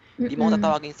bomb. Hindi mo ko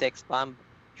tatawagin sex bomb.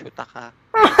 Shoota ka.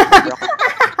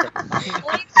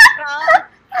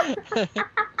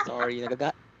 Sorry,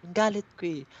 galit ko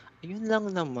eh. Ayun lang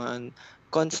naman.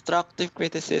 Constructive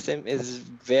criticism is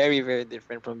very, very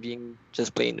different from being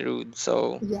just plain rude.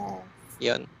 So, yes.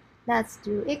 Yun. That's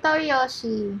true. Ikaw,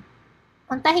 Yoshi.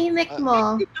 Ang tahimik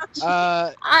mo.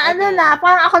 na,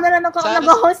 parang ako na lang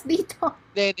nag-host dito.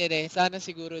 Hindi. Sana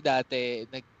siguro dati,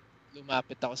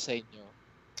 lumapit ako sa inyo.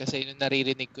 Kasi nung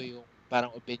naririnig ko yung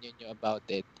parang opinion nyo about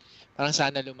it, parang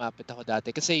sana lumapit ako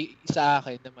dati. Kasi sa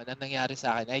akin naman, ang nangyari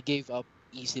sa akin, I gave up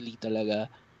easily talaga.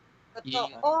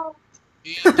 Yung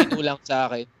tinulang sa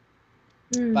akin.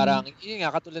 Parang, yun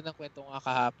nga, katulad ng kwento nga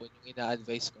kahapon, yung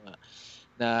ina-advise ko nga,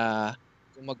 na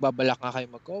kung magbabalak nga kayo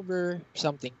mag-cover,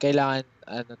 something, kailangan,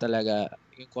 talaga,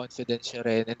 yung confidence nyo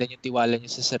rin, and then yung tiwala nyo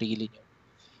sa sarili nyo.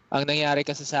 Ang nangyari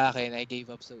kasi sa akin, I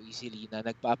gave up so easily na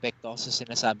nagpa-apekto ako sa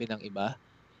sinasabi ng iba.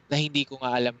 na hindi ko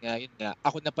nga alam nga, yun nga,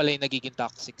 ako na pala yung nagiging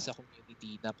toxic sa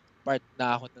community, na part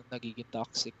na ako ng nagiging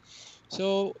toxic.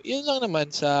 So, yun lang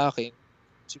naman sa akin.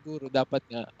 Siguro dapat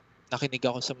nga nakinig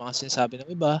ako sa mga sinasabi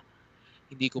ng iba.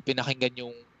 Hindi ko pinakinggan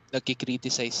yung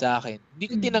nagki-criticize sa akin. Hindi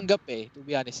ko tinanggap to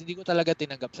be honest. Hindi ko talaga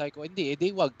tinanggap. Sabi ko, hindi,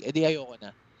 edi wag, edi ayoko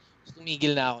na. So,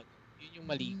 tumigil na ako. Yun yung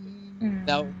mali ko.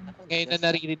 Now, ngayon na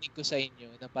naririnig ko sa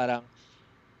inyo na parang,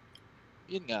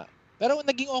 yun nga. Pero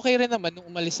naging okay rin naman nung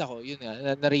umalis ako. Yun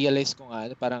nga, na-realize ko nga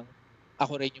na parang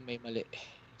ako rin yung may mali.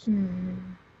 So,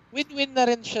 win-win na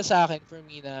rin siya sa akin for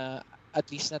me na at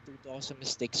least natuto ako sa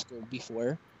mistakes ko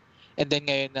before. And then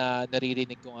ngayon na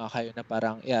naririnig ko nga kayo na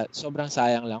parang, sobrang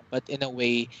sayang lang. But in a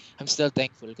way, I'm still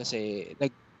thankful kasi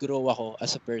nag-grow ako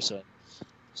as a person.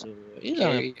 So, yun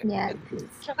lang. Yeah.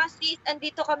 Tsaka sis,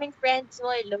 andito kaming friends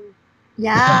mo, hello.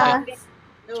 Yeah.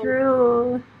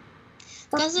 True.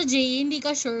 Kaso Jay, hindi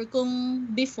ka sure kung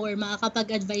before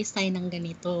makakapag-advise tayo ng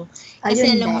ganito. Kasi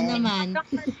Ayun alam mo ba? naman,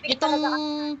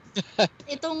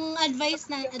 itong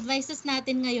advices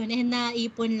natin ngayon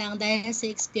naipon lang dahil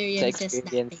sa experiences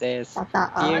natin.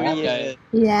 Totoo. Period.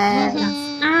 Yes.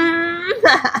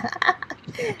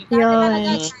 Yun.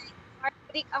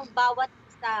 Heartbreak ang bawat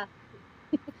isa.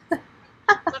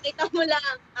 Makita mo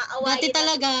lang, aawayin. Dati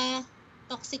talaga,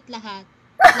 toxic lahat.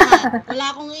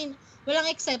 Walang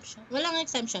exception. Walang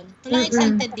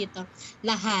exempted dito.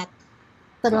 Lahat.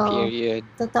 True. Period.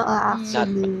 Totoo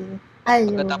actually.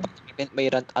 Ayun. Pagkatapos ng event, may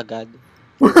rant agad.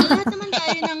 Lahat naman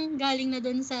tayo nang galing na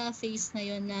doon sa phase na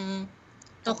yon na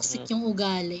toxic yung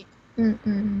ugali.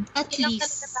 At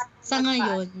least, sa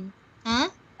ngayon.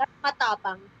 Ha? Lahat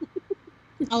matapang.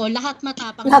 Oo, lahat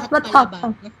matapang. Lahat palaban.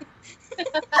 matapang.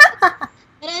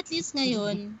 Pero at least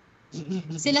ngayon,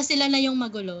 sila na yung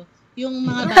magulo. Yung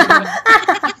mga bago.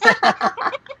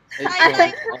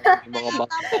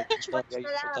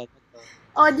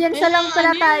 Audience na lang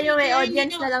pala tayo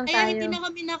Audience na lang Kaya tayo. hindi na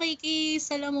kami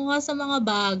nakikisalamuha sa mga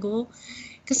bago.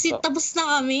 Kasi tapos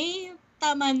na kami.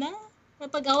 Tama na.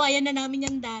 Napag-awayan na namin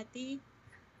yan dati.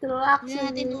 True, Hindi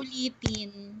natin actually.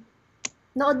 ulitin.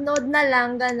 Nood na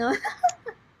lang, gano'n.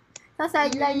 Sa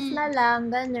sidelines na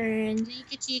lang, gano'n.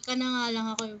 Nakikichika na nga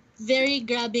lang ako. Very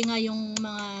grabe nga yung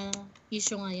mga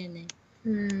issue ngayon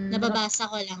Nababasa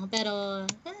ko lang. Pero,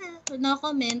 no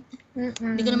comment.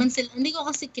 Hindi ko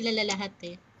kasi kilala lahat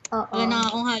Oo. Wala na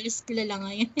akong halos kilala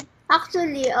ngayon.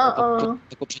 Actually, oo.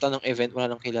 Nagpupunta ng event, wala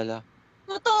nang kilala.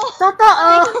 Totoo.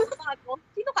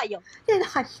 Sino kayo? Sino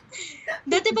kayo?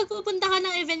 Dati pag pupunta ka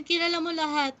ng event, kilala mo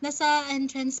lahat. Nasa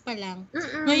entrance pa lang.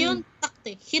 Ngayon,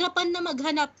 takte. Hirapan na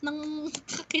maghanap ng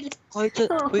kakilala. Kahit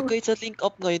sa link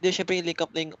up ngayon, syempre yung link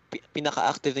up na yung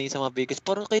pinaka-active na yung sa mga biggest.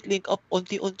 Parang kahit link up,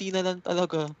 unti-unti na lang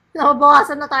talaga.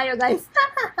 Nabawasan na tayo, guys.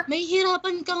 May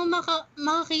hirapan kang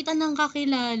makakita ng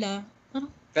kakilala.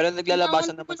 Pero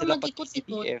naglalabasan Kailangan naman ko sila na pag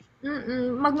mag-ikot-ikot. PCPF.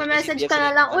 Magme-message ka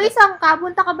na lang, uy, saan ka?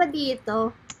 Punta ka ba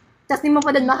dito? Tapos di mo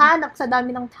pa din mahanap sa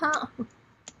dami ng tao.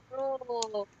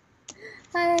 Oo.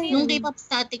 Ay. Nung K-pop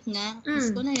static nga,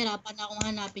 ko nahirapan akong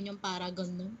hanapin yung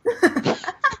Paragon nun.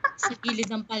 Sa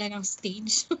gilid ng pala ng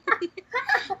stage.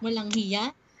 Walang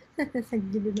hiya. Sa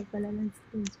gilid na pala ng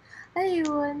stage.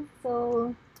 Ayun.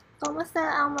 So, kamusta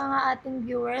ang mga ating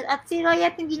viewers? At si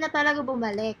Royet hindi na talaga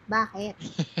bumalik. Bakit?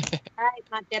 Ay,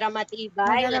 matira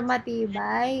matibay.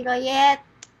 Royet,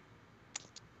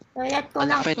 kung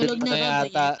Tulog na ba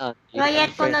yata.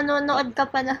 Royet, kung nanonood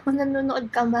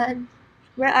ka man.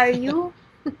 Where are you?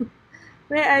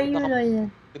 Where are you, Royet?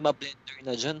 May ma-blender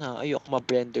na dyan ha. Ayoko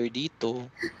ma-blender dito.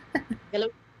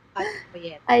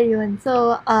 Ayun.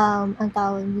 So, ang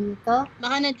tawag dito,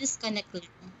 Baka na-disconnect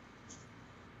lang.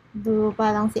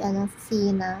 parang si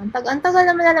Sina. Ang tagal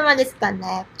naman na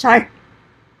disconnect. Char.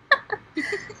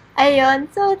 Ayun.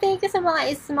 So, thank you sa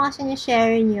mga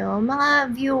sinishare nyo.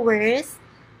 Mga viewers,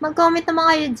 mag-comment naman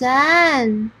kayo dyan.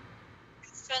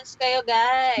 Questions kayo,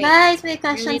 guys. Guys, may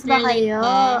questions ba Relate kayo?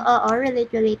 ba? Oo,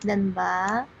 relate din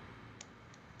ba?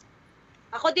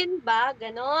 Ako din ba?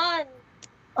 Ganon.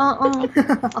 Oo.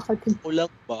 Ako din.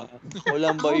 Kulang ba?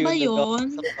 Kulang ba Ako ba yun?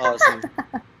 yun?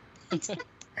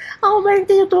 Ako ba yung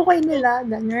tinutukoy nila?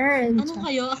 Ganun. Ano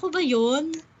kayo? Ako ba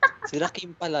yun? Si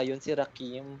Rakim pala yun, si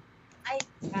Rakim. Ay,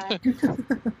 God.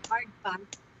 Hard pa.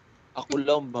 Ako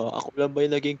lang ba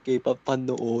yung naging K-pop fan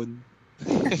noon?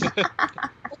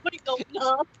 Ikaw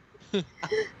lang.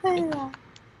 Ayun.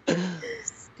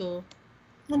 Ko.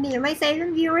 Hindi, may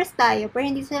silent viewers tayo pero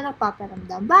hindi sila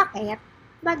nagpaparamdam. Bakit?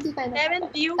 Ba't di tayo 7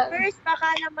 viewers,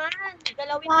 baka naman.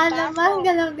 Galawin Baka pa naman, ako.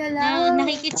 galaw-galaw.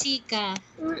 Nakikichika.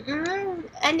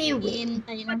 Anyway.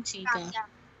 Hihintay ng chika.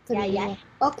 Yaya.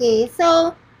 Okay,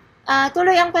 so,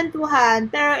 tuloy ang kwentuhan.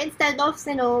 Pero instead of,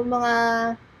 mga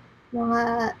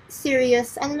mga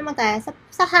serious, ano naman tayo,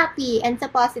 sa happy and sa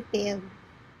positive.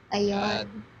 Ayun.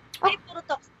 Ay, puro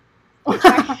toxic.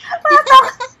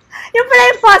 Yung pala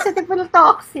yung positive, puro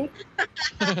toxic.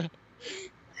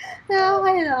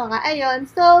 Nakakaloka. Ayun.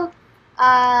 So,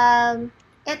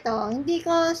 eto, hindi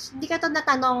ko to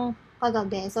natanong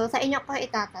kagabi. So, sa inyo ko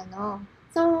itatanong.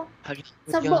 So,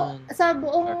 sa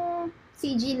buong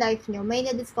CG life nyo, may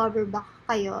na-discover ba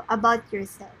kayo about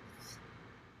yourself?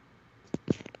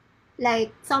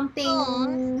 Like,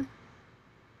 something,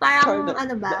 parang,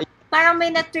 ano ba? Parang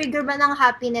may na-trigger ba ng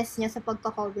happiness niya sa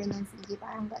pagka-cover ng CG?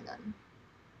 Parang ganon.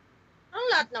 Ang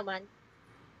lahat naman.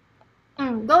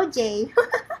 Go, Jay.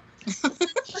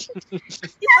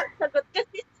 Sagot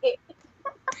kasi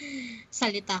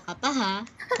Salita ka pa, ha?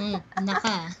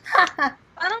 Naka.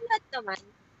 Parang lahat naman.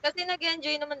 Kasi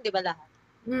nag-enjoy naman, di ba lahat?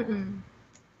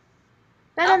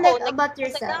 Pero like, about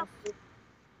yourself.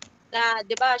 Na,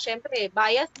 di ba, syempre,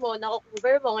 bias mo,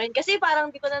 naku-cover mo. Ngayon, kasi parang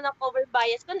di ko na na-cover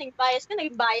bias ko. Naging bias,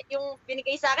 yung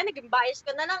binigay sa akin, naging bias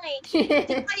ko na lang eh.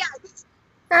 Kaya,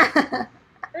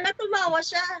 tumawa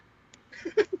siya.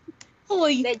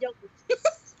 Hoy! Joke.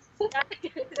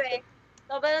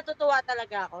 Sobrang natutuwa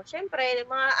talaga ako. Syempre,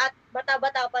 mga at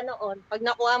bata-bata pa noon, pag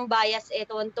nakuha ang bias,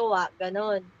 tuwan-tuwa,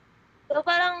 ganun. So,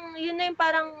 parang, yun na yung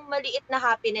parang maliit na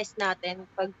happiness natin.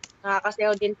 Pag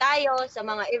nakakasayaw din tayo sa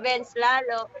mga events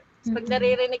lalo. Pag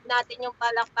naririnig natin yung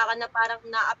palakpakan na parang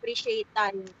na-appreciate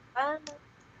tayo.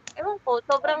 Ewan ko,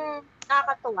 sobrang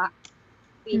nakakatuwa.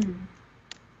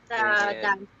 Sa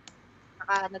dance.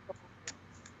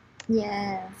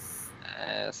 Yes.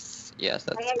 Yes,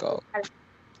 let's go.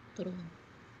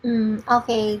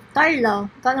 Okay. Carlo,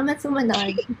 ikaw naman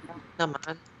sumunod.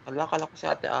 Naman. Kala ko si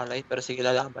Ate Alay, pero sige,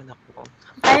 lalaban ako.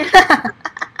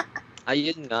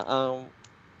 Ayun nga,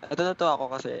 ito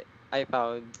ako kasi I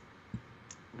found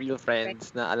real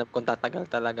friends na alam kong tatagal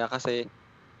talaga kasi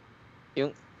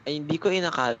hindi ko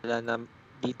inakala na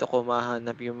dito ko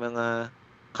mahanap yung mga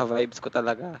ka-vibes ko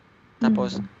talaga.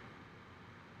 Tapos,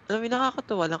 alam mo,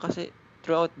 nakakatuwa lang kasi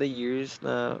throughout the years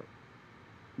na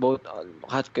both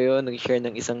lahat kayo nag-share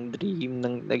ng isang dream,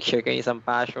 nag-share kayo isang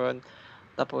passion.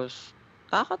 Tapos,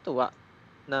 nakakatuwa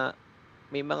na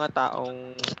may mga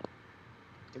taong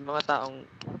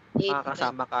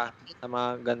makakasama ka sa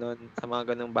mga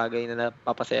ganong bagay na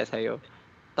napapasaya sa'yo.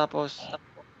 Tapos,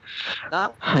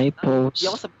 Hi, post. Di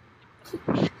ako sa...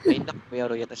 Ay, naku,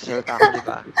 Royet, nagsasalita ako, di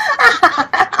ba?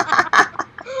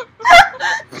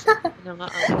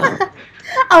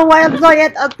 A wild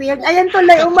Royet appeared. Ayan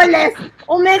tuloy, umalis.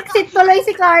 Umexit tuloy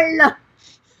si Carlo.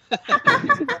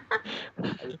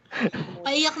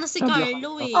 Paiyak na si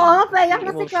Carlo eh. Oo, paiyak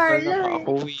na si Carlo eh.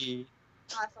 Ako eh.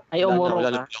 Ay, umuro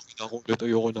ka.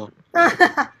 Ayoko na.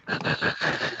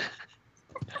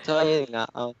 So, ayun nga.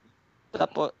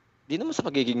 Tapos, di naman sa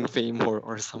pagiging fame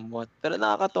or somewhat. Pero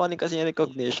nakakatuwa din kasi yung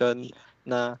recognition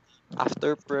na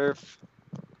after perf,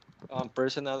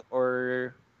 personal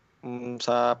or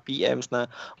sa PMs na,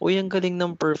 uy, ang galing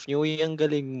ng perf nyo, uy, ang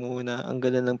galing mo na, ang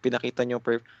galing ng pinakita nyo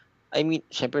perf. I mean,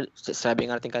 syempre, sabi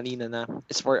nga natin kanina na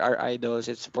it's for our idols,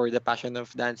 it's for the passion of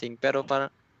dancing. Pero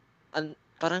parang ang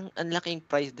laking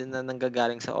prize din na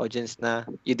nanggagaling sa audience na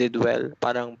you did well.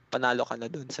 Parang panalo ka na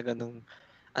dun sa ganung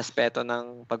aspeto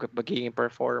ng pagiging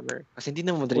performer. Kasi hindi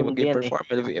naman madali maging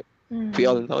performer. We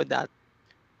all know that.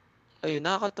 Ayun,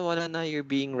 nakakatawa lang na you're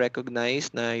being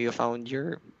recognized, na you found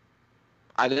your,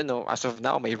 I don't know, as of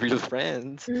now, my real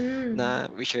friends, na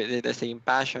we share the same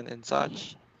passion and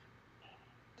such.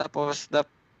 Tapos,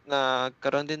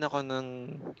 nagkaroon din ako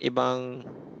ng ibang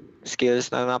skills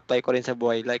na na-apply ko rin sa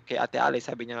buhay. Like kay Ate Ali,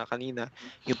 sabi niya nga kanina,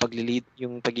 yung pag-lead,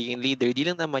 yung pagiging leader, di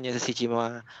lang naman yan sa CG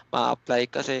ma-apply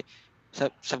kasi sa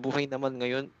buhay naman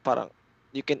ngayon, parang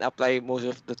you can apply most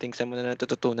of the things na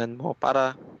natututunan mo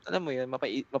para, alam mo yun,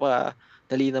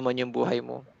 mapadali naman yung buhay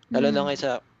mo. Lalo lang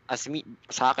ngayon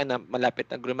sa akin na malapit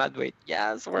na graduate.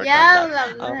 Yes, work on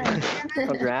that.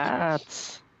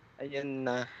 Congrats! Ayun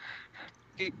na.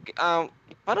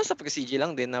 Para sa pag-CG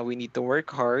lang din na we need to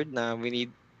work hard, na we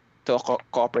need to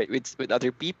cooperate with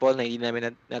other people, na hindi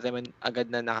namin agad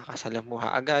na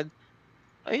nakakasalamuha agad.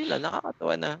 Ayun lang,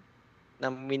 nakakatawa na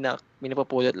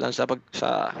minapapulot lang sa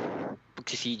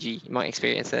pag-CG, mga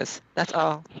experiences. That's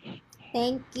all.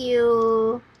 Thank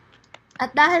you.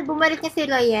 At dahil bumalik na si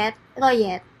Royet,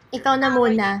 ikaw na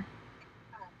muna.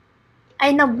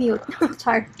 Ay, nag-mute.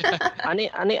 Char. Ano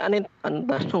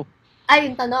tanong? Ay,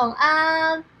 yung tanong.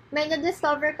 May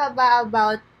na-discover ka ba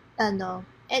about,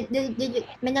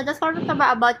 may na-discover ka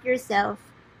ba about yourself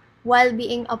while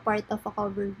being a part of a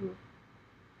cover group?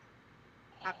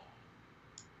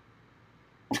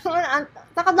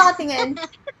 Saka nakatingin.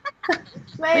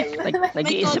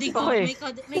 Nag-iisip ako eh.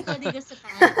 May kodigo sa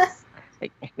taas.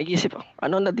 Nag-iisip ako.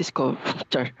 Ano na-discover?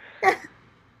 Char.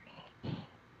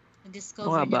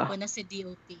 Na-discover niya po na si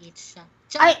DOPH siya.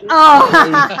 Ay, oh!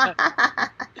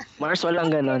 Mars, walang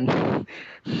ganon.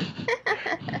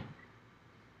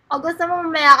 O gusto mo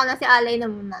mamaya ka na si Alay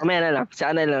na muna? Mamaya na lang. Si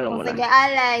Anay lang muna. Sige,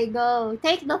 Alay, go.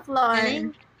 Take the floor.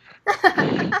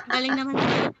 Galing naman.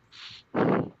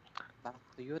 Back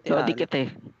to you, So, dikit eh.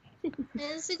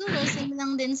 Siguro, same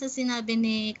lang din sa sinabi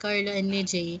ni Carlo and ni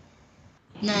Jay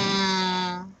na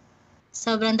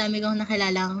sobrang dami kong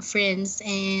nakilalang friends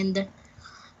and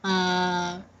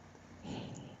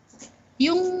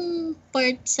yung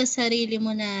part sa sarili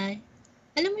mo na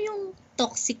alam mo yung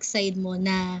toxic side mo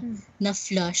na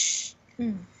flush.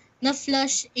 Na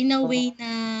flush in a way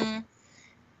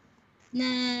na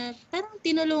parang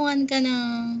tinulungan ka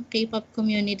ng K-pop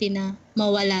community na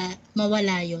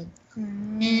mawala yon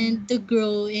and to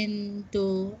grow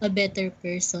into a better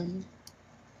person.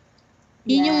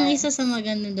 Yun yung isa sa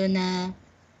maganda doon na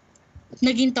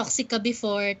naging toxic ka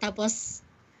before, tapos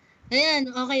ayan,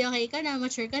 okay ka na,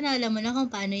 mature ka na, alam mo na kung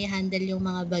paano i-handle yung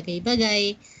mga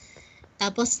bagay-bagay,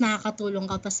 tapos nakakatulong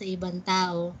ka pa sa ibang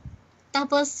tao.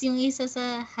 Tapos yung isa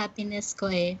sa happiness ko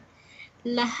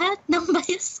lahat ng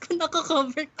bias ko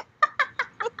nako-cover ko.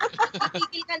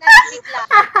 Tigil ka na lang bigla.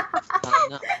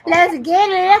 Let's get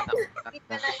it!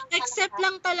 Except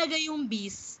lang talaga yung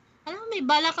Beast. Alam mo, may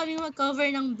bala kami mag-cover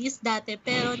ng Beast dati,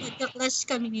 pero nagka-clash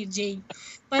kami ni Jay.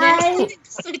 Parehas natin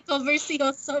gusto i-cover si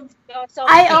Yosob.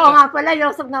 Ay, oo nga pala.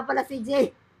 Yosob na pala si Jay.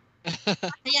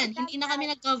 Ayan, hindi na kami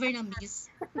nag-cover ng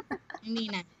Beast. Hindi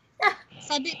na.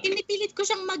 Sabi, pinipilit ko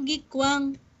siyang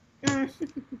mag-gikwang.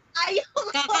 Ayaw.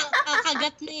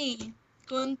 Kakagat na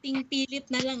konting pilit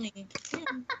na lang Ayan.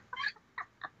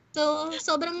 So,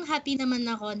 sobrang happy naman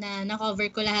ako na na-cover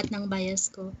ko lahat ng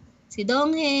bias ko. Si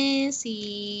Donghae, si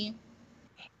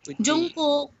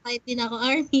Jungkook, kahit din ako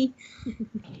ARMY.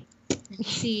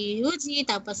 Si Uji,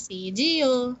 tapos si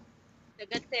Gio.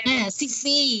 Si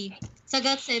Faye. Sa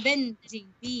GOT7,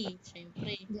 JB,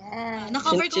 syempre. Yeah.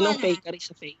 Na-cover ko Sinong lahat. Faye? Kari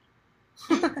sa Faye?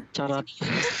 Charot.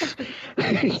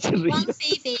 Wang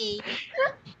Faye.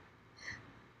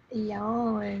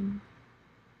 Iyon.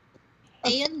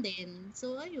 Ayun din.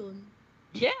 So, ayun.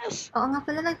 Yes! Oo nga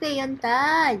pala, nagtayon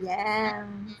ka. Yeah.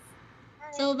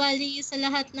 So, bali, sa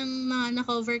lahat ng mga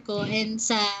na-cover ko and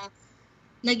sa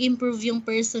nag-improve yung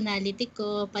personality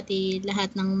ko, pati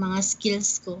lahat ng mga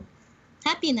skills ko,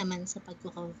 happy naman sa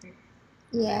pagko-cover.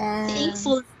 Yeah.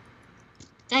 Thankful.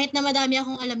 Kahit na madami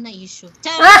akong alam na issue.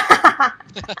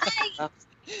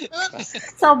 Oops.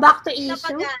 So, back to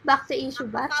issue? Back to issue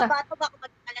ba? Babato ba ako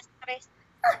mag-alas-stress?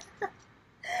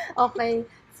 Okay.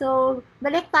 So,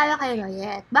 balik tayo kay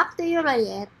Royet. Back to you,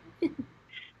 Royet.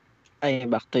 Ay,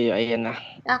 back to you. Ayan na.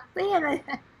 Back to you,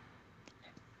 Royet.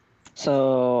 So,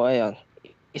 ayun.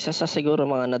 Isa sa siguro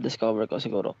mga na-discover ko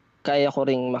siguro. Kaya ko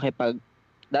ring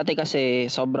dati kasi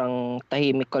sobrang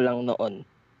tahimik ko lang noon.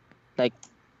 Like,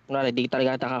 di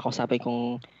talaga kakausapin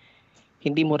kung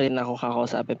hindi mo rin ako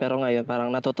kakausapin. Pero ngayon,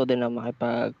 parang natuto din na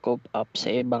makipag-cope up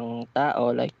sa ibang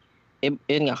tao. Like,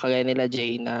 yun nga, kagaya nila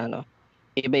Jay na,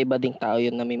 iba-iba ding tao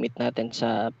yun na meet natin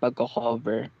sa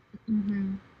pagko-cover.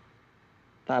 Mm-hmm.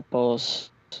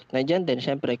 Tapos, nandiyan din,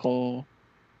 syempre, kung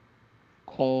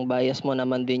bias mo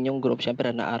naman din yung group, syempre,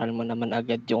 naaral mo naman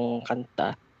agad yung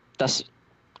kanta. Tapos,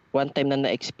 one time na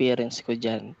na-experience ko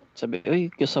dyan, sabi, uy,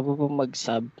 gusto mo po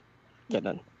mag-sub?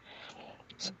 Ganon.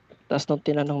 Tapos, nung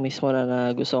tinanong mismo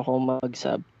na gusto ko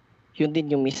mag-sub, yun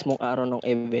din yung mismong araw ng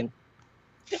event.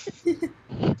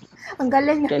 Ang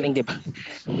galing. Galing, di ba?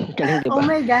 Galing, di ba? Oh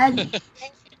my God.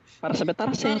 Para sabi,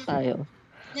 tara saya tayo.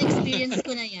 Na-experience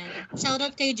ko na yan.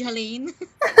 Shoutout kay Jalaine.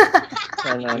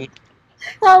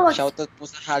 Shoutout po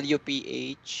sa Halyo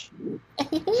PH.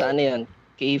 Saan yan?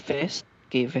 K-Fest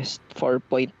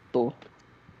 4.2.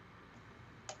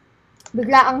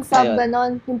 Bigla ang sub, Ayun.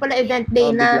 ganon. Yung pala event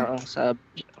day na. Bigla ang sub.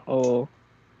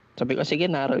 Sabi ko,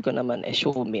 sige, naral ko naman.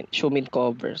 Shumin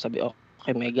cover. Sabi,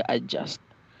 okay, mega adjust.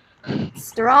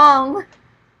 Strong.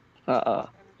 Oo.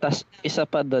 Tapos, isa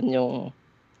pa doon yung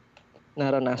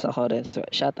naranasan ko rin. So,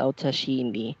 shout out sa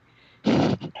Sheeny.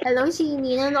 Hello,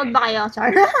 Sheeny. Nanonood ba kayo,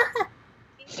 Char?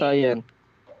 So, yun.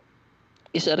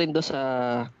 Isa rin doon sa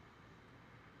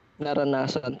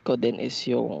naranasan ko din is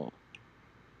yung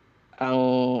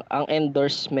ang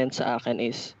endorsement sa akin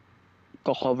is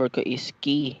ko-cover ko is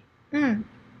Key.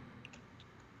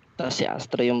 Tapos si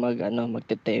Astro yung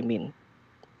magtetemin.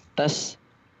 Tapos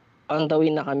on the way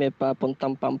na kami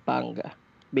papuntang Pampanga.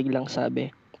 Biglang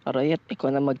sabi, Royet, ikaw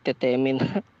na magtetemin.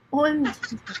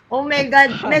 Oh my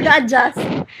God. Mega adjust.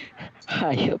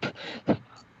 Hayop.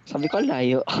 Sabi ko,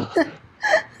 layo.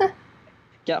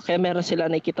 kaya meron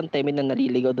sila nakikitang temi na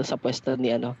naliligaw doon sa pwesto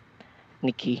ni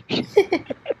Nikki.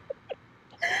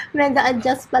 Mega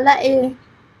adjust pala eh.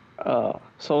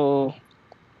 So,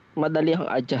 madali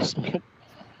ang adjustment.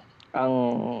 Ang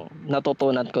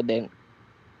natutunan ko din.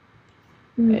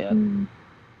 Ayun.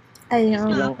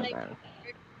 Ayun.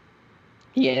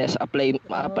 Yes,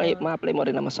 ma-apply mo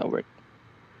rin naman sa work.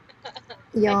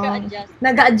 Yung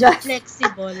nag-adjust.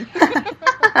 Flexible.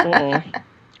 Oo.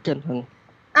 Ganun.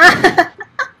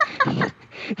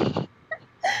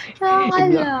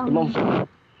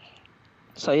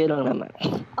 Sa'yo lang naman.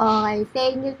 Okay,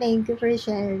 thank you for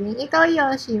sharing. Ikaw,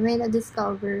 Yoshi, may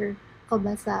na-discover ko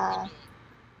ba sa...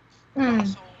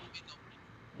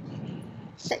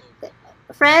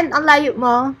 Friend, ang layo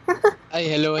mo.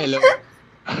 Ay, hello.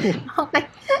 Okay,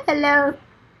 hello.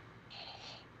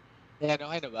 Ayan,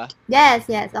 okay na ba? Yes,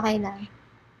 okay na.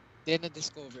 Then,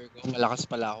 na-discover ko, malakas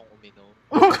pala akong uminom.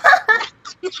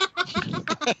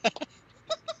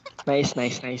 Nice.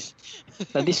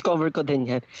 Na-discover ko din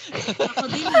yan. Ako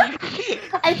din.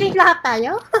 I think lahat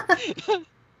tayo.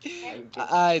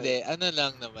 Hindi. Ano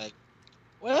lang naman.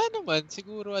 Wala naman.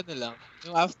 Siguro lang.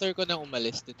 Yung after ko nang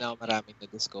umalis, din ako maraming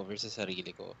na-discover sa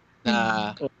sarili ko.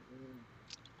 Na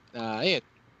ayun.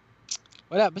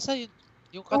 Wala. Basta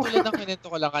yung katulad ng kinento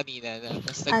ko lang kanina. Na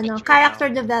character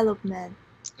development.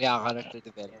 Yeah, character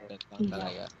development lang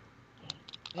talaga.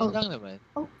 Yun lang naman.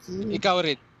 Okay. Ikaw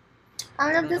rin.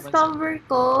 Ang na-discover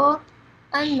ko,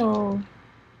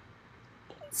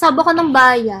 sabo ka ng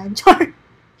bayan. Char.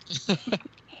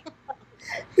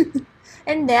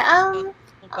 Hindi,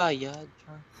 Bayad.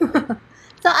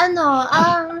 So, ang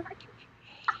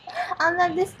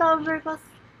na-discover ko,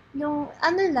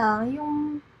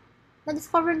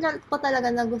 na-discover ko talaga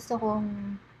na gusto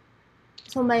kong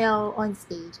sumayaw on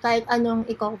stage. Kahit anong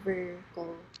i-cover ko,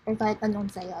 or kahit anong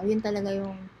sayaw. Yun talaga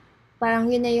yung, parang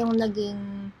yun na yung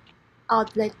naging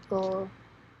outlet ko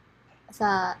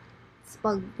sa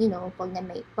pag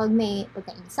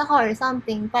nainis ako or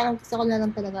something, parang gusto ko na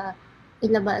lang talaga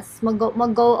ilabas,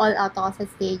 mag-go all out ako sa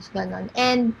stage, ganon.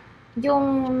 And yung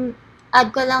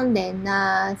add ko lang din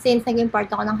na since naging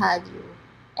part ako ng Hallyu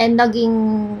and naging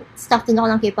staff din ako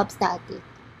ng K-pop Static,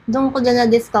 doon ko din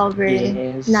na-discover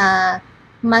na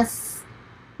mas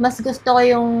gusto ko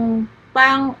yung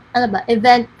parang,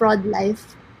 event prod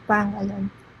life, parang ganon.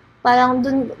 Parang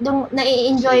dun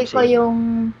nai-enjoy ko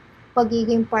yung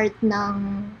pagiging part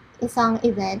ng isang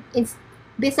event.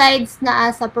 Besides na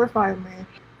as a performer,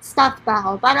 staff pa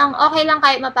ako. Parang okay lang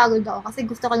kahit mapagod ako kasi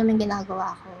gusto ko naman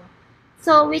ginagawa ko.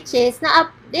 So, which is,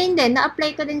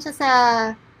 na-apply ko din siya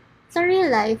sa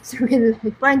real life. Sa real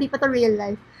life. Parang hindi pa to real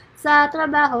life. Sa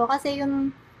trabaho, kasi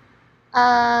yung,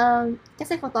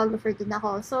 kasi photographer din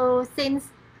ako. So, since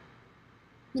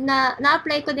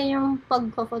na-apply ko din yung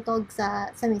pagpo-photog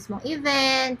sa mismong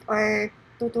event or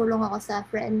tutulong ako sa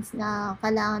friends na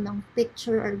kailangan ng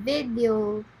picture or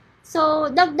video. So,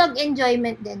 dagdag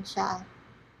enjoyment din siya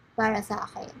para sa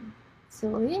akin.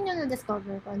 So, yun yung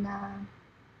na-discover ko na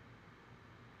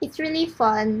it's really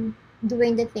fun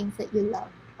doing the things that you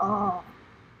love.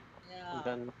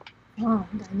 Ganun.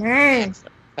 Ganun.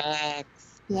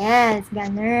 Facts. Yes,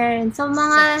 ganun. So,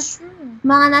 mga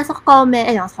nasa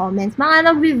comments,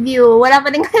 mga nag-review, wala pa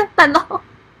din kayong tanong.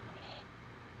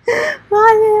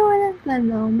 Walang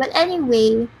tanong. But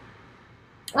anyway,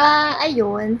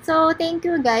 ayun. So, thank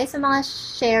you guys sa mga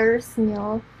shares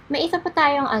nyo. May isa pa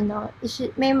tayong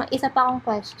may isa pa akong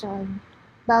question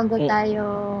bago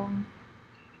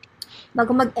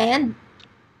mag-end.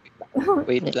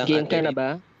 Wait lang. Game ka na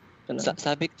ba?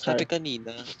 Sabi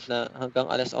kanina na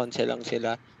hanggang alas 11 lang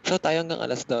sila. So tayo hanggang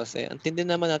alas 12. Antindi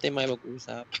naman natin may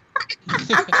mag-usap.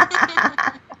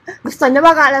 Gusto nyo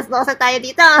ba alas 12 tayo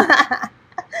dito?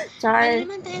 Char. Ano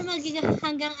naman tayo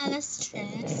hanggang alas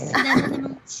 3? Dami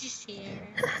namang share.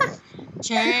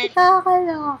 Char.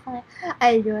 Nakakaloka.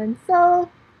 Ayun.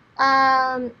 So,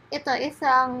 ito,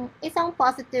 isang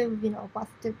positive,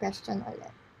 positive question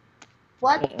ulit.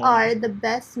 What are the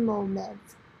best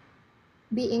moments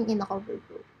being in a cover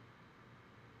group?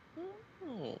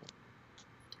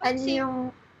 Ano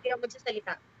yung... Hindi ako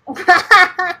magsasalita.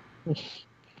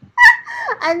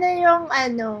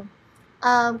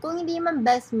 Kung hindi man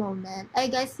best moment, I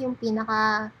guess yung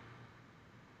pinaka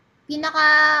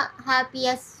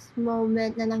happiest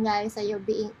moment na nangyari sa'yo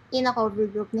being in a cover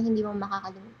group na hindi mo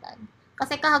makakalimutan.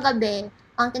 Kasi kagabi,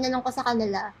 ang tinanong ko sa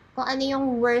kanila, kung ano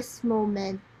yung worst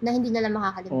moment na hindi nila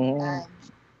makakalimutan.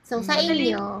 So, sa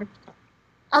inyo,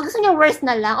 gusto niyo worst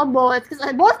na lang o both?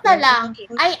 Kasi both na lang.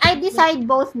 I decide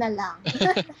both na lang.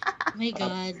 Oh my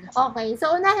God. Okay,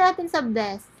 so unahin natin sa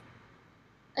best.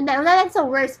 Hindi, una lang sa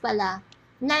worst pala.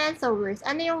 Una lang sa worst.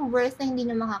 Ano yung worst na hindi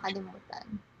nyo makakalimutan?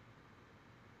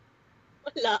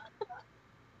 Wala.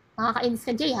 Nakakainis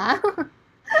ka, Jay, ha?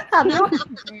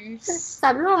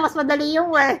 sabi mo, mas madali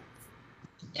yung worst.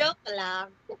 Joke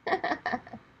lang.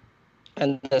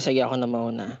 Sige, ako na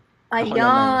mauna.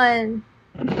 Ayun.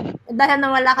 Dahil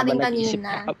nawala ka din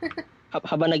kanina.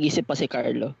 Habang nag-isip pa si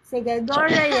Carlo. Sige, go,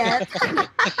 Rayet.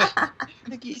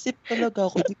 Nag-iisip talaga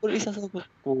ako. Hindi ko rin isasagot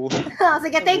ko.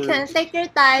 Sige, take your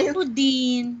time. Ako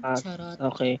din. Charot.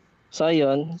 Okay. So,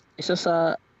 ayun.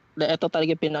 Ito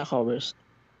talaga pinaka-worst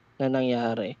na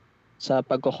nangyari sa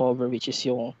pagko-cover, which is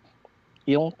yung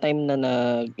time na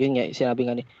yun nga, sinabi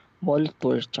nga ni, mall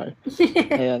tour, char.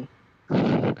 Ayun.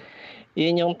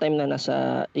 Yun yung time na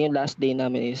yung last day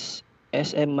namin is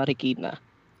SM Marikina.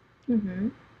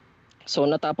 Mm-hmm. So,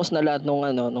 natapos na lahat nung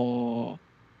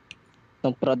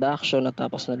production,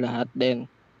 natapos na lahat. Then,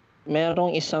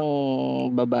 merong isang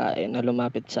babae na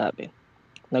lumapit sa amin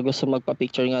na gusto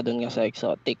magpa-picture nga doon nga sa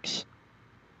Exotics.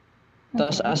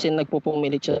 Tapos, as in,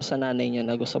 nagpupumilit siya sa nanay niya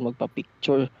na gusto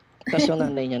magpa-picture. Tapos yung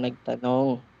nanay niya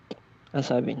nagtanong. Ang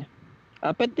sabi niya,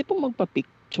 pwede po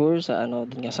magpa-picture sa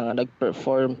doon nga sa nga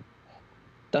nag-perform.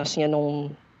 Tapos nga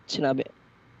nung sinabi,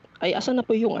 ay, asa na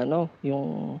po yung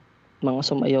yung mga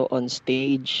sumayaw on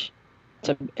stage.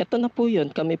 Sabi, eto na po yun,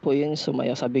 kami po yun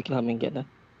sumayaw. Sabi ko namin gano'n.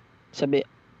 Sabi,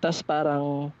 tas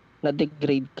parang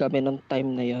na-degrade kami nung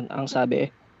time na yun. Ang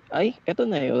sabi, ay, eto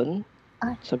na yun.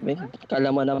 Sabi, kala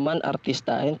mo naman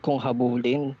artistahin kung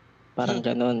habulin. Parang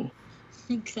gano'n.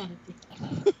 Grabe.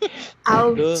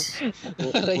 Ouch.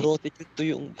 Rotate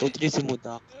yung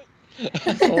simudak.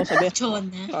 Oo, sabi,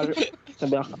 Chona.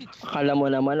 sabi, akala mo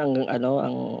naman ang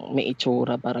may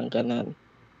itsura, parang gano'n.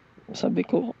 Sabi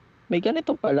ko, may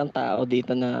ganito palang tao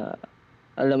dito na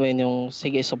alam mo yun yung,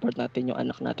 sige, support natin yung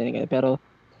anak natin. Pero,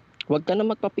 wag ka na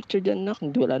magpa-picture dyan, nak.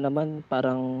 Wala naman,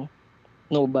 parang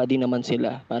nobody naman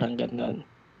sila. Parang gano'n.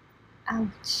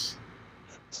 Ouch.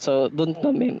 So, doon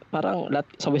kami, parang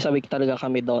sabi-sabi talaga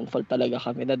kami, downfall talaga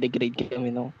kami, na-degrade kami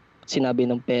nung sinabi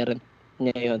ng parent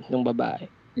niya yun, yung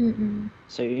babae. Mm-mm.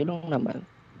 So, yun lang naman.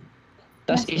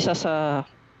 Tapos, isa sa,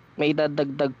 may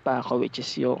dadagdag pa ako, which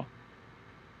is yung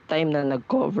time na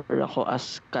nag-cover ako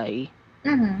as Kai,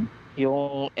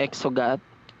 yung Exogat.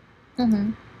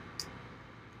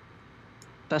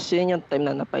 Tapos yun yung time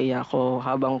na napaiya ako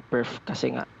habang perf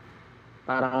kasi nga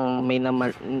parang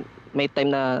may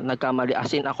time na nagkamali,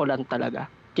 as in ako lang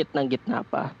talaga, gitna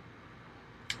pa.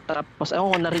 Tapos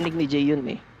ako narinig ni Jay yun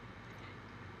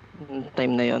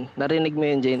time na yun, narinig mo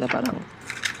yun Jay na parang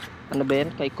ano ba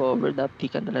yan, Kai cover,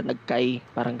 dati ka nala nag-Kai,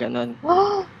 parang ganon.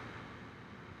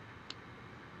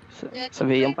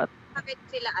 Sabi yung Bakit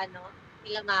sila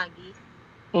sila Magi?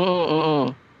 Yung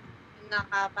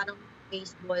parang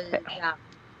baseball jacket.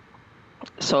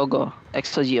 Sogo,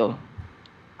 Exogio.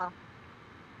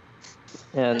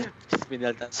 Yan.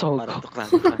 Sogo.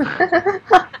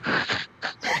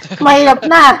 Mahirap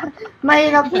na.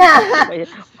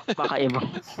 Baka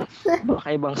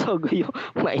ibang Sogo yung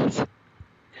mais.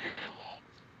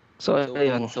 So,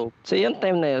 ayun. So, yung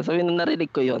time na yun, sabi nung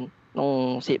narinig ko yun,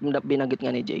 nung binanggit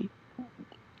nga ni Jay,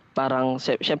 parang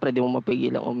syempre di mo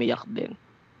mapigilang umiyak din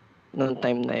nung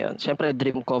time na yun. Syempre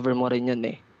dream cover mo rin yun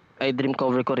dream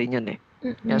cover ko rin yun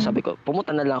Kaya sabi ko,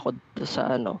 pumunta na lang ako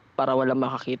sa para wala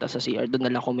makakita sa CR, doon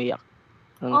na lang ako umiyak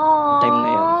nung time na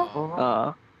yun.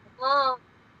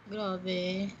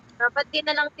 Grabe. Dapat din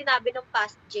na lang sinabi ng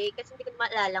past J kasi hindi ko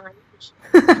maalala nga yun.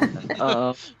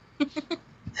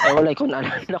 Wala ko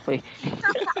naalala ko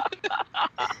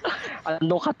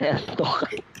Ano ka?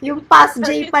 Yung past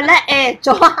J pala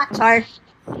Char.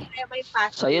 May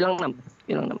past. So, yun lang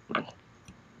naman.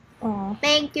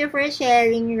 Thank you for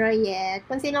sharing, Royet.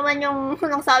 Kung sino man yung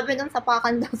nang sabi ng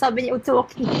sapakan daw, sabi ni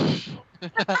Utsuki.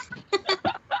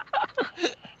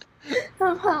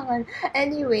 Sapakan.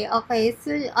 Anyway, okay.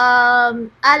 So,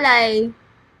 Alay.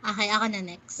 Okay, ako na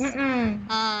next.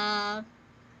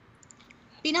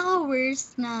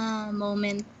 Pinaka-worst na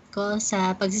moment ko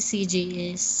sa pag-CJ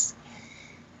is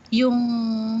yung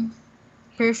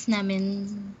perf namin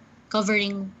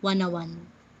covering 101.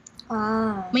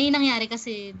 May nangyari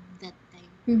kasi that time.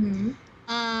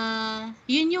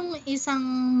 Yun yung isang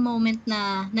moment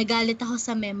na nagalit ako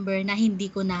sa member na hindi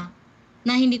ko na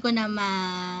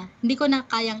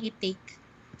kayang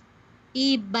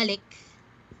ibalik.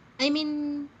 I mean,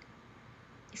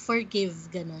 forgive,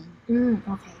 ganun.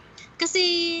 Okay. Kasi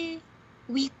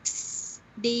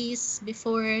days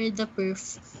before the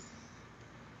perf,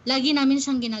 lagi namin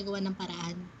siyang ginagawa ng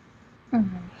paraan.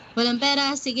 Walang pera,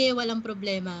 sige, walang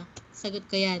problema. Sagot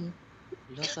ko yan.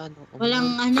 Walang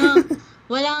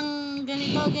walang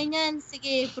ganito, ganyan.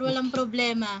 Sige, walang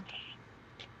problema.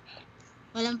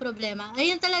 Walang problema.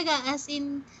 Ayun talaga, as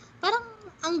in, parang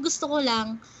ang gusto ko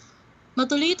lang,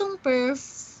 matuloy itong perf,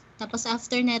 tapos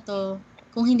after neto,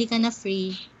 kung hindi ka na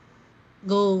free,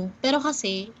 go. Pero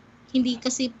kasi, hindi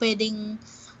kasi pwedeng,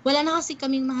 wala na kasi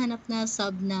kaming mahanap na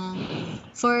sub na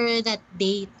for that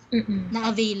date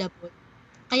na available.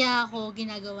 Kaya ako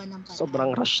ginagawa ng paraan.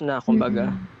 Sobrang rush na,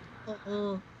 kumbaga.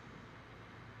 Oo.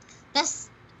 Tas,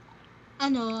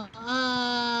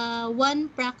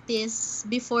 one practice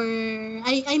before,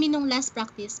 I mean, nung last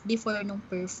practice, before nung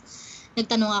perf,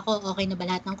 nagtanong ako, okay na ba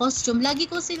lahat ng costume? Lagi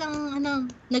ko silang,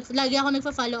 lagi ako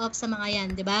nagpa-follow up sa mga yan,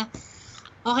 di ba?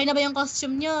 Okay na ba yung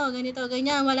costume nyo? Ganito,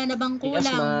 ganyan. Wala na bang kulang?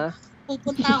 Yes,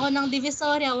 Pupunta ako ng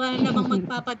Divisoria, wala na bang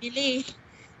magpapabili?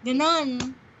 Ganon.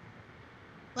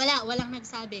 Walang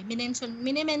nagsabi.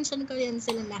 Minimension ko yan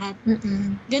sila lahat.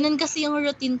 Ganon kasi yung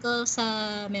routine ko sa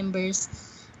members.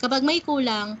 Kapag may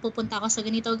kulang, pupunta ako sa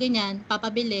ganito, ganyan,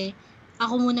 papabili,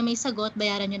 ako muna may sagot,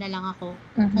 bayaran nyo na lang ako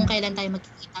kung kailan tayo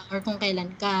magkikita or kung kailan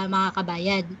ka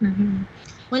makakabayad.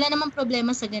 Wala namang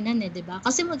problema sa ganan di ba?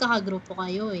 Kasi magkakagrupo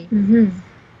kayo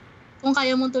Kung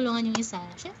kaya mong tulungan yung isa,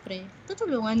 syempre,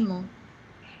 tutulungan mo.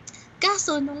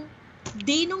 Kaso, nung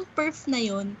day nung perf na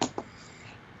yon,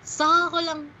 saka ko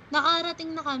lang,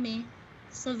 nakarating na kami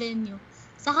sa venue.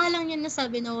 Saka lang niya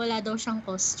nasabi na wala daw siyang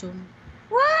costume.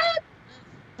 What?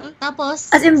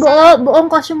 Tapos, as in, buong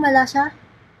costume wala siya?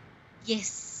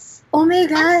 Yes. Oh my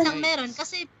God. Pants lang meron.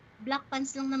 Kasi black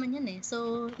pants lang naman yun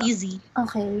So, easy.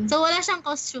 Okay. So, wala siyang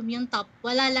costume, yung top.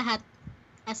 Wala lahat.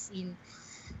 As in.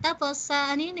 Tapos,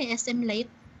 sa SM Light.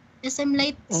 SM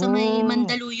Light sa may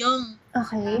Mandaluyong.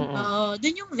 Okay. Oo,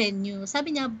 dun yung venue.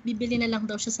 Sabi niya, bibili na lang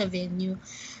daw siya sa venue.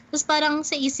 Tapos parang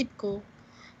sa isip ko,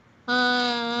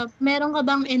 meron ka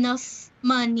bang enough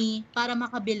money para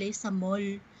makabili sa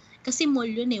mall? Kasi mall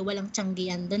yun walang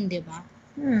tiyanggian dun, di ba?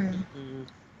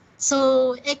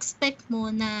 So, expect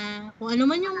mo na kung ano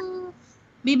man yung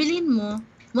bibilhin mo,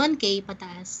 1K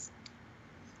pataas.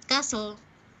 Kaso,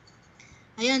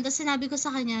 ayun, tapos sinabi ko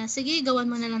sa kanya, sige, gawan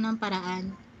mo na lang ng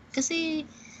paraan. Kasi,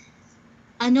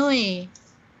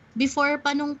 before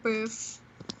pa nung perf,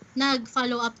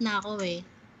 nag-follow up na ako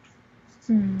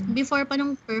Before pa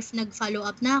nung perf, nag-follow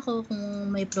up na ako kung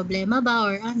may problema ba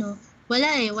or wala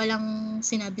walang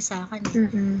sinabi sa akin.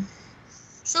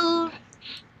 So,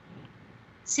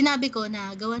 sinabi ko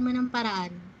na gawan mo ng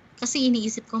paraan kasi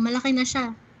iniisip ko malaki na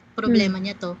siya. Problema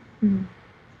niya to.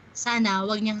 Sana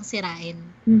wag niyang sirain.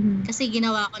 Kasi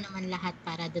ginawa ko naman lahat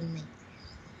para dun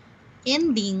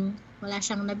Ending, wala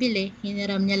siyang nabili.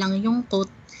 Hiniram niya lang yung coat.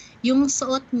 Yung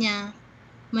suot niya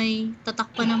may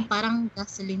tatak pa ng parang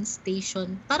gasoline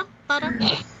station. Parang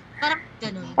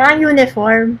ganun. Parang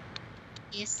uniform.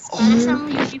 Yes, parang siyang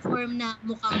uniform na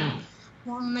mukhang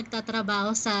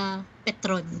nagtatrabaho sa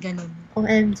Petron, ganun.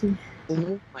 OMG.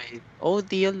 Oh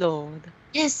dear Lord.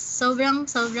 Yes, sobrang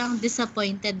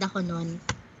disappointed ako noon.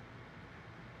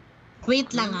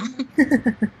 Wait lang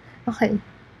Okay.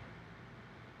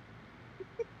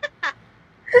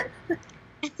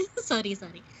 sorry.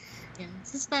 Yan.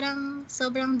 So, parang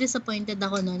sobrang disappointed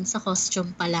ako noon sa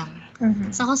costume pa lang.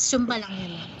 Sa costume pa lang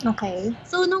yun. Okay.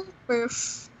 So, nung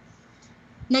perf,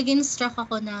 nag-instruct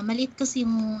ako na maliit kasi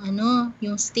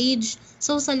yung stage.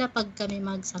 So, sa lapag kami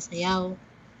magsasayaw.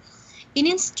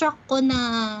 In-instruct ko na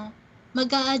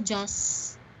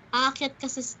mag-a-adjust, aakyat ka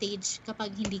sa stage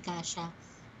kapag hindi kasya.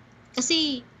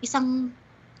 Kasi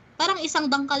parang isang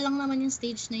dangkal lang naman yung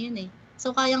stage na yun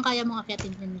So, kayang-kaya mong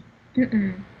akyatin yun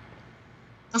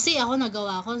Kasi ako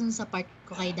nagawa ko sa part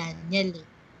ko kay Daniel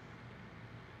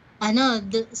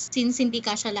since hindi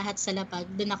kasya lahat sa lapag,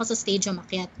 doon ako sa stage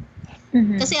umakyat.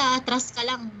 Kasi aatras ka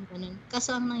lang, ganun.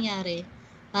 Kaso ang nangyari,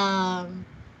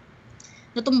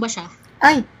 natumba siya.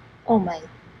 Ay! Oh my.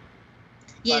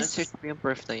 Yes. Parang search mo yung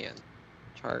perf na yan.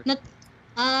 Char.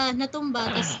 Natumba,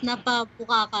 tapos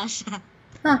napapuka ka siya.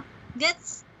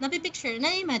 Gets? Napipicture?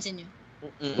 Na-imagine nyo?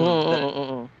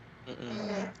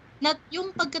 Yung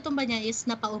pagkatumba niya is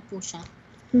napaupo siya.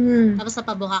 Tapos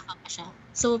napabuka ka pa siya.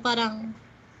 So, parang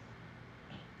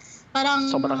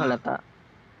sobrang halata.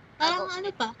 Parang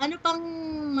ano pang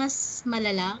mas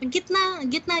malala?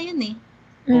 Gitna yun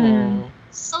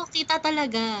So, kita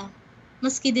talaga.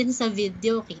 Maski din sa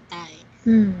video, kita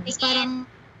parang,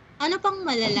 ano pang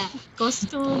malala?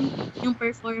 Costume, yung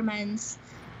performance.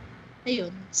 Ayun.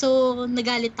 So,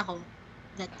 nagalit ako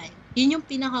that time. Yun yung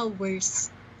pinaka-worst.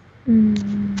 Yun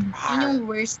yung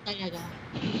worst talaga.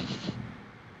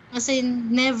 Kasi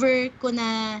never ko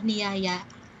na niyaya.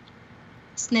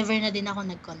 Never na din ako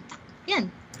nag-contact. Yan.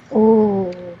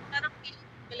 Oh. Parang feeling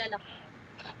ko lalaki.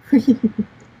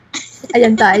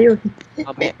 Ayan tayo.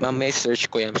 Mamaya search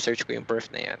ko yung perf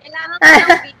na yan. Kailangan ko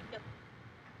ng video.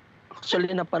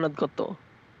 Actually, napanood ko to.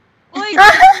 Uy,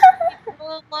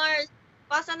 Mars.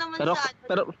 Pasa naman Pero, sa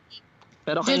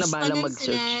pero kayo na Judge pa bahala nun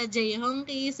mag-search. sila Jay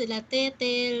Honky, sila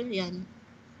Tetel, yan.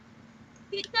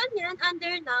 Kitchen yan,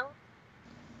 under now.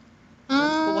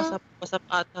 WhatsApp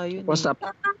ata yun. WhatsApp.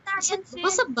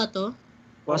 WhatsApp ba to?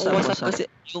 WhatsApp kasi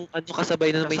yung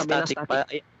kasabay na may Kasabay na static static. pa.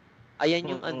 Ayan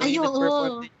yung Ay, yung oo.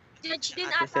 nag-perform din Judge din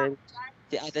Ate ata. Sel.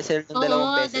 Si Ate Sel ng Oo,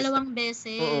 dalawang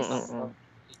beses. beses.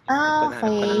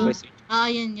 Okay.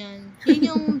 Yun. Yun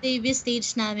yung debut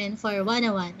stage namin for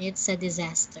 101. It's a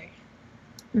disaster.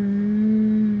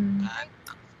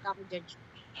 Ako, Judge.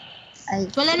 Ay.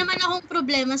 Wala naman akong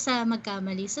problema sa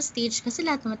magkamali sa stage kasi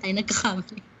lahat naman tayo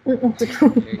nagkakamali.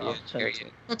 Share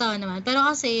yun. Totoo naman. Pero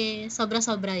kasi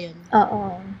sobra-sobra yun.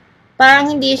 Oo. Parang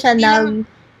hindi siya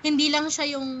Hindi lang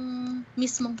siya yung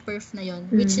mismong perf na yun.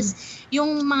 Which is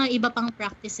yung mga iba pang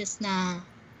practices na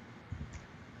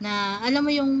alam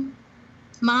mo yung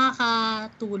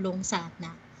makakatulong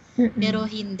sana. Pero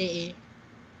hindi eh.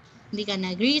 Hindi ka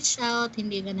nag-reach out,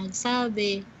 hindi ka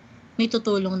nagsabi, may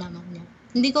tutulong naman niya.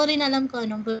 Hindi ko rin alam kung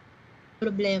anong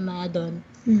problema doon.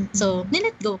 So,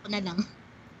 nilet go ko na lang.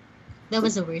 That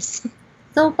was the worst.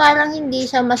 So, parang hindi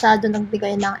siya masyado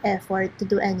nagbigay ng effort to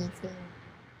do anything.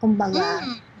 Kumbaga.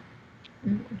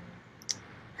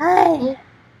 Hi!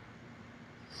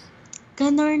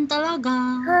 Ganon talaga.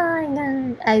 Hi,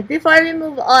 ganun. Ay, before we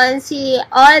move on, si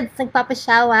Odds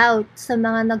nagpapa-shoutout sa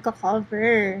mga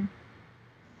nagka-cover.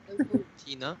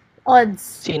 Sino? Odds.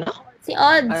 Sino? Si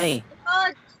Odds. Ay.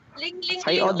 Ling-ling.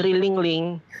 Hi, Audrey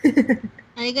Lingling.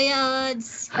 Ay, kaya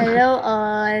Odds. Hello,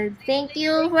 Odds. Thank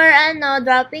you for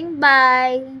dropping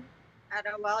by.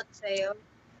 Araw-out sa'yo.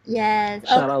 Yes.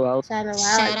 Shoutout. Shoutout.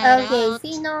 Shoutout. Okay,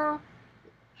 sino?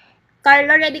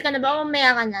 Carlo, ready ka na ba? O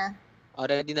maya ka na?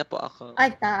 Ready na po ako.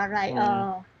 Ay, taray.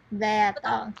 Bet.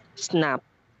 Snap.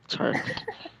 Char.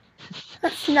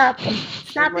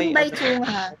 Snapping by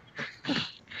Chungha.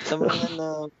 Sa mga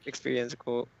na-experience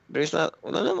ko, there's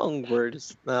wala namang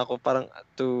words na ako parang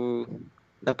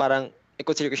na parang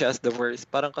i-consider ko siya as the worst.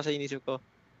 Parang kasi inisip ko,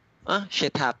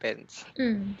 shit happens.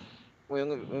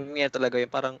 Yung talaga yun,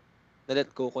 parang na-let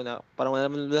go ko na, parang wala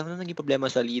naman naging problema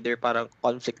sa leader, parang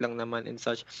conflict lang naman and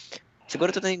such.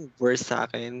 Siguro ito na yung worst sa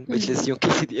akin, which is yung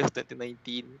KCDF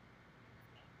 2019.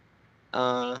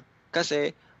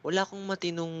 Kasi wala akong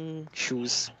matinong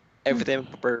shoes every time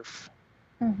perf.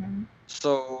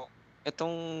 So,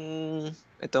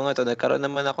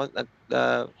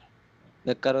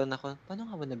 nagkaroon ako, paano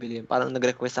nga ba nabili yun? Parang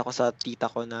nag-request ako sa tita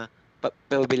ko na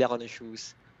pabili ako ng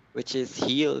shoes, which is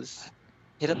heels.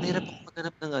 Hirap na hirap ako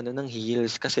maghanap ng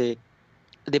heels kasi,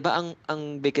 di ba,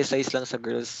 ang biggest size lang sa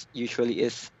girls usually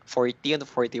is 40 and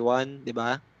 41, di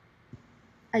ba?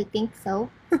 I think so.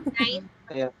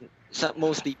 Kaya,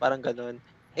 mostly parang ganun.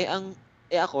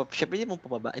 Ako, syempre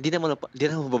hindi naman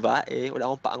babae. Wala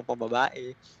akong paang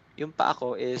pambabae. Yung pa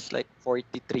ako is like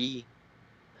 43.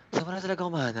 Sobrang talaga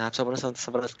ako mahanap.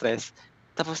 Sobrang stress.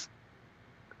 Tapos,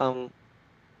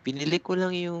 pinili ko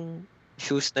lang yung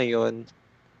shoes na yon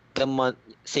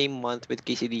same month with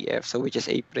KCDF, so which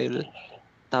is April.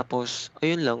 Tapos,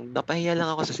 ayun lang, napahiya lang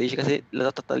ako sa stage kasi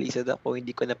natatalisad ako,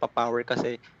 hindi ko napapower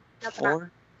kasi 3,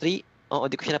 di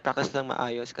ko siya na-practice ng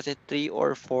maayos kasi 3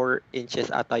 or 4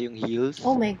 inches ata yung heels.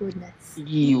 Oh my goodness.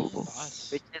 You.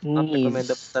 Which is not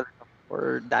recommendable talaga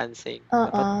for dancing.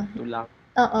 Dapat 2 lang.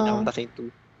 Kasi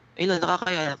 2. Ayun lang,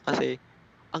 nakakaya kasi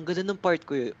ang ganda ng part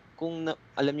ko yun. Kung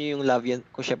alam niyo yung Lavian,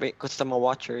 kung sa mga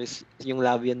watchers, yung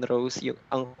Lavian Rose,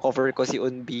 ang cover ko si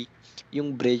Unbi,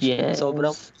 yung bridge,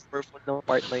 sobrang powerful ng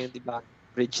part na yun, di ba?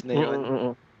 Bridge na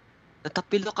yun.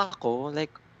 Natapilok ako, like,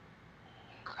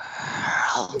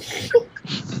 girl.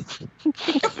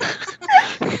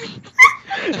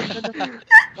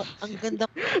 Ang ganda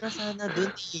ko na sana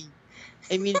dun eh.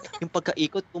 I mean, yung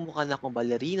pagkaikot, kumukha na akong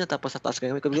ballerina, tapos sa taas ko,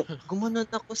 gumanon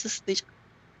ako sa stage.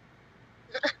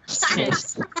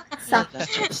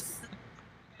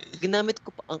 Ginamit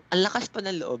ko pa, ang lakas pa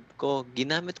ng loob ko,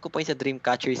 ginamit ko pa yung sa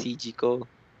Dreamcatcher CG ko.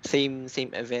 Same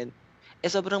event.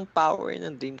 Sobrang power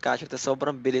ng Dreamcatcher, tapos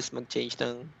sobrang bilis mag-change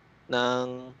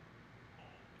ng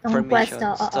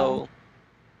formation. So,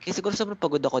 kaya siguro sobrang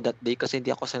pagod ako that day kasi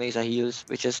hindi ako sanay sa heels,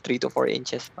 which is 3 to 4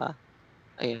 inches pa.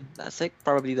 Ayun, that's like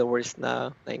probably the worst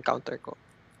na encounter ko.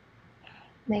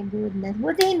 My goodness.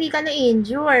 Buti hindi ka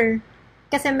na-injure.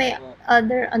 Kasi may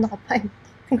other, ka pa.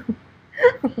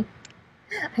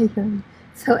 Ayun.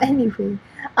 So, anyway.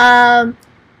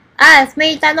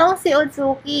 May tanong si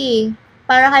Utsuki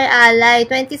para kay Alay.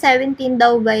 2017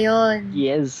 daw ba yon?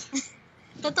 Yes.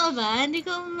 Totoo ba? Hindi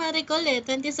ko ma-recall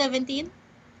 2017?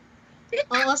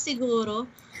 Oo, siguro.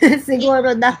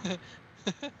 Siguro na.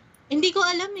 Hindi ko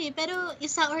alam pero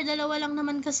isa or dalawa lang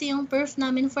naman kasi yung perf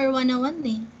namin for 101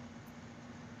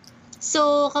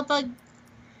 So, kapag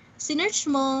sinearch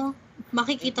mo,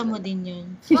 makikita mo din yun.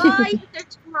 Ay,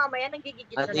 search mo mamaya,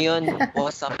 nagigigit Ano yun?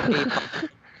 WhatsApp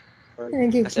paper.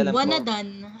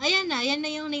 Wanadan. Ayan na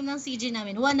yung name ng CG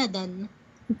namin. Wanadan.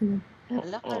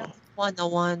 Wala ka lang.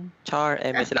 101. Char.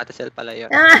 MS Latasel pala yun.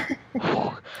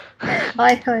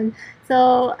 Okay, yun.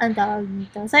 So, ang tawag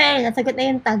dito. So, ayun, nasagot na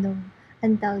yung tanong.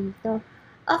 Ang tawag dito.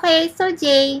 Okay, so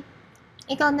Jay,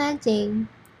 ikaw na, Jay.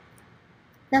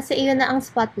 Nasa iyo na ang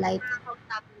spotlight.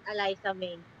 Nakakausapin Eliza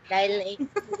May. Dahil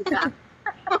na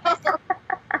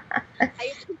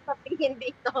ayun sabihin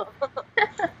dito.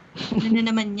 Ano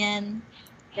naman yan?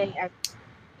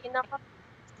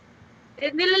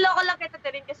 Niloloko lang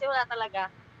kita rin kasi wala talaga.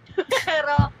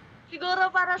 Pero, siguro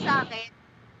para sa akin,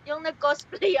 yung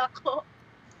nag-cosplay ako,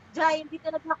 Jai, hindi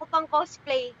talaga ako pang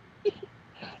cosplay.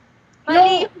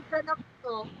 Mali yung ganap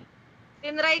ko.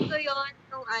 Tinry ko yun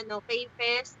nung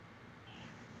K-Fest.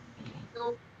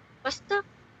 Basta.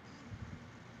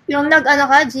 Yung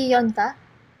ka, Gion ka?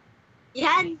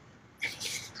 Yan.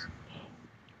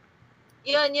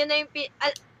 Yun na yung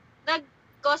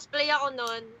nag-cosplay ako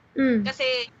nun.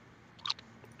 Kasi,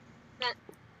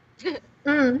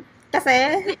 kasi?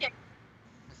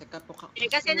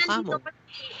 Kasi nandito pa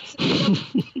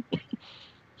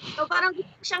so, parang gusto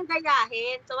ko siyang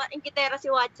gayahin. So, ang gitera si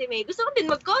Watsime. Gusto ko din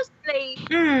mag-cosplay.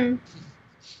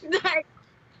 Like,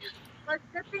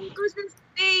 pagdating ko sa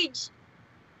stage,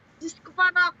 just ko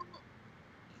para ako.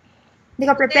 Hindi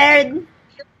ka prepared?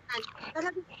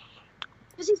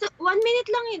 Kasi 1 minute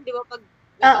lang yun, di ba? Pag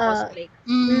cosplay.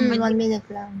 1 minute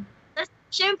lang. Tapos,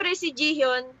 syempre, si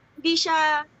Jihyun, hindi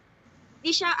siya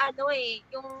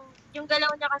yung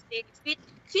galaw niya kasi,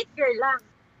 fit girl lang.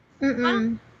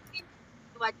 Parang,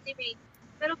 Watsime.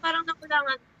 Pero parang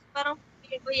nakulangan, parang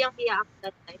feeling ko iyang-iya ako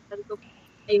that time. Sabi ko,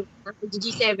 ayun,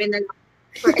 G7 na lang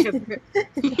forever.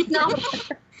 No.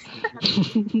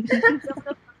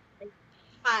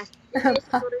 Pass.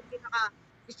 Siguro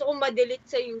gusto kong ma-delete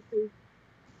sa YouTube.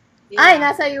 Ay,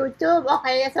 nasa YouTube.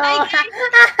 Okay, so...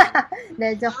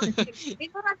 joke.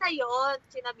 Dito na sa yun.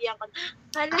 Sinabihan ko.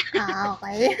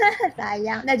 Okay.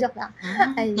 Sayang. Joke lang.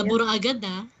 Nabura agad,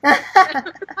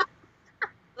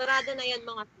 Murado na yan,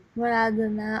 mga Murado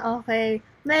na. Okay.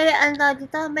 May,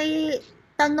 may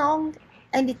tanong,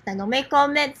 hindi tanong, may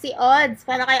comment si Odds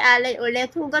para kay Alay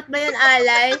ulit. Hugot ba yun,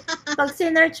 Alay? Pag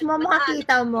sinearch mo,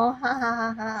 makakita mo.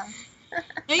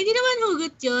 Ay, hindi naman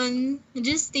hugot yun.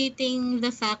 Just stating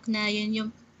the fact na yun yung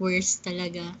worst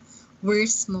talaga.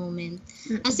 Worst moment.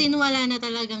 As in, wala na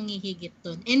talagang hihigit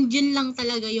dun. And yun lang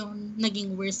talaga yung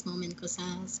naging worst moment ko sa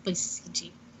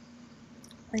pag-CG.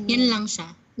 Yun lang siya.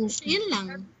 Yun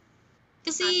lang.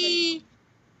 Kasi,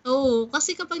 kasi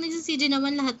kapag nag-CG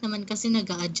naman, lahat naman kasi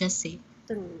nag-a-adjust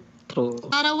True.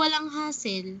 Para walang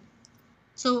hassle.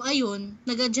 So, ayun,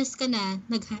 nag-adjust ka na,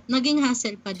 naging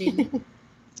hassle pa din.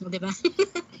 So, diba?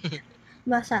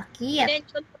 Masakit.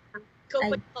 Ikaw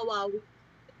pa kawawi.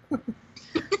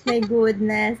 My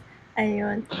goodness.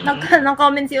 Ayun.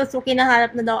 Nag-comment si Usuki na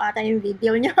harap na daw ata yung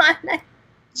video niyo.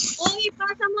 Oo,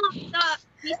 ipasa mo sa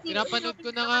pinapanood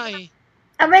ko na nga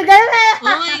Oh my God!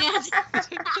 Oh my God!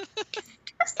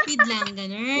 Speed lang,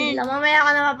 ganun. Mamaya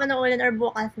ka na mapanoorin or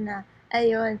bukas na.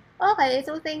 Ayun. Okay,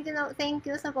 so thank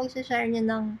you sa pag-share niyo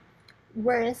ng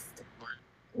worst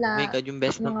na my God, yung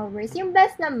best mga worst. Yung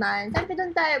best naman, sabi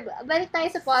doon tayo, balik tayo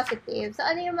sa positive. So,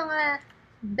 ano yung mga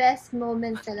best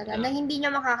moments talaga na hindi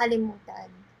niyo makakalimutan?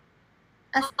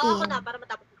 As in. Ako na, para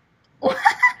matapos na.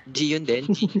 Gion din.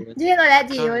 Gion ulit,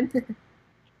 Gion.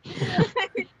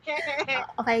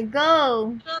 Okay, go!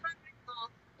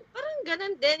 Parang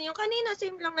ganun din. Yung kanina,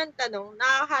 same lang ng tanong.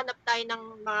 Nakahanap tayo ng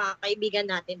mga kaibigan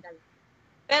natin talaga.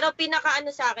 Pero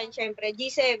pinaka-ano sa akin, syempre,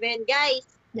 G7. Guys,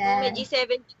 may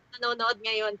G7 nanonood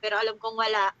ngayon, pero alam kong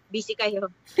wala, busy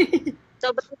kayo.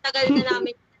 Sobrang tagal na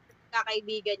namin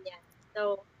kakaibigan yan.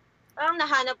 So, parang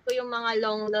nahanap ko yung mga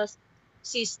long lost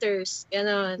sisters.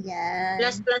 Ganon. Yeah.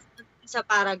 Plus sa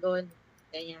Paragon.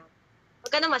 Ganyan.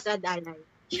 Huwag ka na masadalay.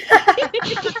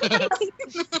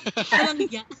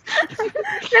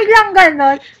 Naglang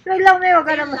ganon. Naglang may wag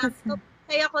ka na masadalay.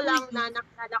 Kaya ko lang na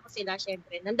nakilala ko sila,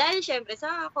 syempre. Dahil syempre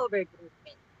sa cover group.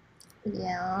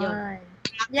 Yan.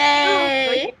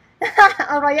 Yay!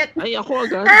 Alright. Ay, ako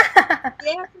agad.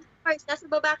 Yes, of course. Nasa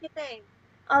baba kita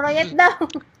Alright daw.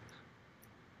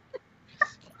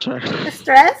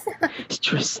 Stress?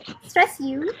 Stress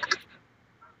you?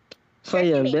 So,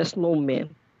 yan, best moment.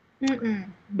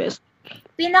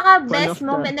 Pinaka-best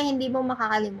moment na hindi mo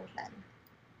makakalimutan.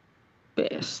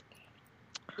 Best.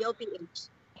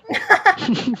 POPH.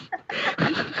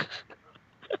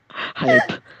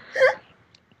 Hype.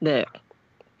 Hindi.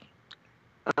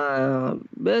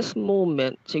 Best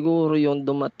moment, siguro yung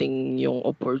dumating yung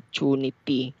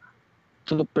opportunity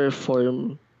to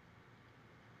perform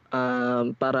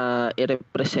para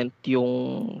i-represent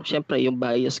syempre yung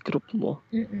bias group mo.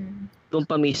 Doon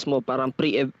pa mismo, parang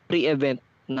pre-event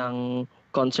ng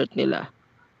concert nila.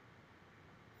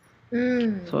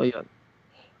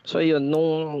 So yun,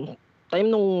 nung time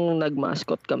nung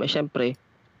nag-mascot kami, syempre,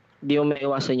 di mo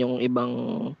maiwasan yung ibang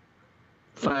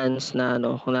fans na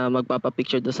na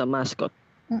magpapapicture doon sa mascot.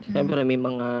 Syempre may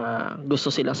mga gusto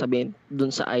silang sabihin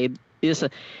doon sa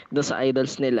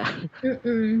idols nila.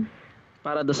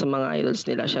 Para doon sa mga idols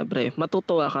nila, syempre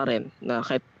matutuwa ka rin na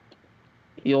kahit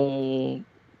yung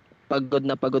pagod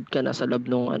ka na sa loob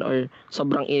nung or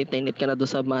sobrang init ka na doon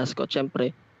sa mascot,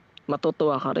 syempre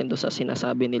matutuwa ka rin doon sa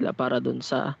sinasabi nila para doon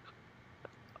sa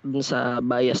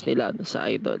bias nila doon sa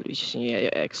idol, which is yung Yayo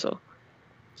EXO.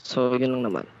 So yun lang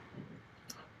naman.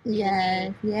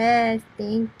 Yes,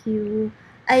 thank you.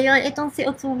 Ayun, itong si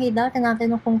Utsuki daw,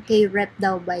 tinatanong kung K-rep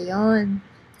daw ba yun.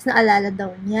 Tapos naalala daw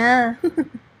niya.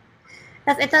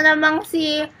 Tapos ito namang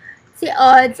si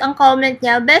Odds, ang comment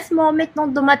niya, best moment nung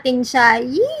dumating siya.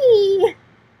 Yee!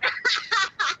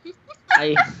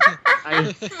 Ay.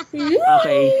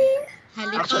 Okay.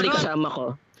 Actually, kasama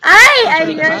ko.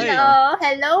 Ayun,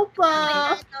 hello po.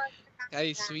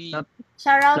 Ay, sweet.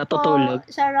 Shoutout Natutulog. po.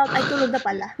 Shoutout, ay tulog na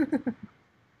pala.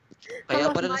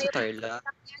 Kaya pala na sa Tarlac.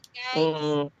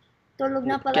 Tulog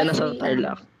na pala. Kaya nasa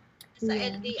Tarlac. Sa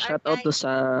LDR. Shoutout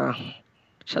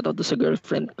to sa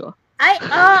girlfriend ko. Ay,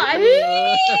 oh my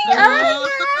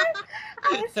God!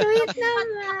 Ang sweet naman.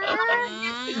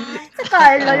 Sa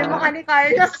Carlo, yung mukha ni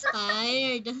Carlo.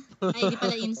 Expired. Ay, hindi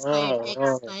pala inspired.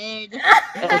 Expired.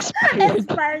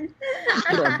 Expired.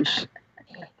 Rubbish.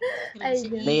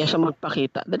 Naiya siya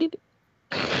magpakita. Dali.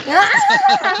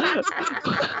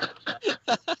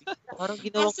 Parang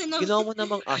ginawa mo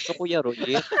namang aso, Kuya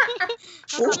Roger.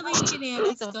 Ako naman yung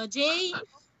chinelas ko. Jay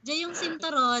yung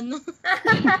sinturon.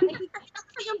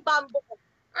 Ito yung bamboo ko.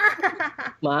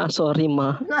 Sorry,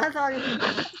 ma. Sorry.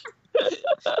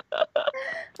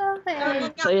 Okay.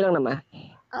 Sa'yo lang naman.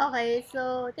 Okay,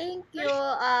 so thank you.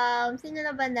 Sino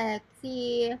na ba next?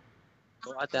 Si...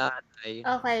 Aday.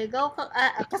 Okay, go.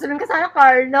 Kasabihin ka sana,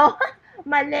 Carlo.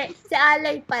 Mali. Si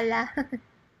Alay pala.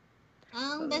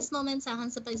 Ang best moment sa akin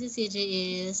sa pag-CJ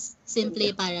is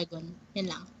simply Paragon.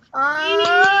 Yan lang.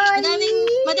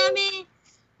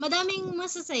 Madaming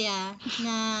masasaya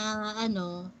na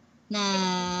na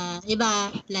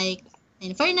iba, like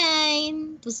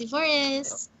 949,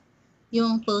 2C4S,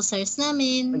 yung pulsars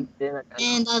namin,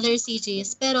 and other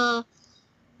CGs. Pero,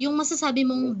 yung masasabi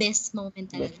mong best moment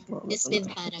talaga is with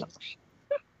Paragon.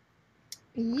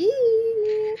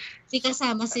 Si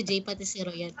kasama si Jay, pati si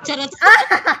Royan. Charot.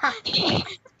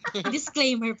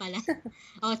 Disclaimer pala.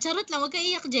 Charot lang. Huwag ka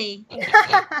iyak, Jay.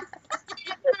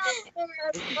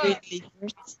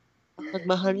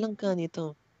 Nagmahal lang ka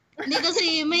nito. Hindi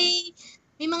kasi may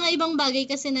mga ibang bagay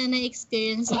kasi na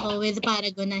na-experience ako with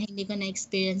Paragon na hindi ko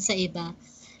na-experience sa iba.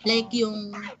 Like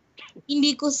yung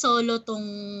hindi ko solo tong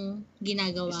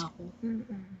ginagawa ko.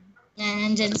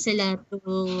 Nandyan sila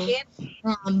to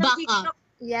back up.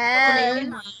 Yes.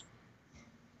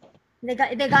 They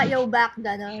got your back,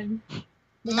 ganon.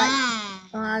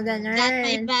 Ganon. Got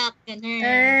my back,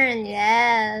 ganon.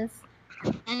 Yes.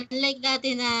 Unlike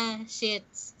dati na, shit,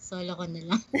 solo ko na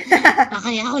lang.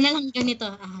 Kaya ako na lang ganito.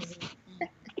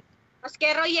 Mas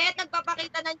kay Royet,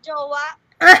 nagpapakita ng jowa.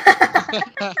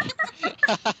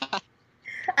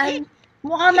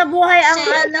 Mukhang nabuhay ang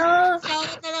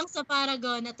Shout na lang sa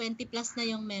Paragon na 20 plus na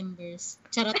yung members.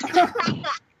 Charot.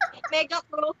 Mega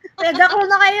crew. Mega crew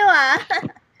na kayo,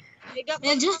 Mega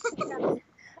crew.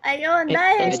 Ayun,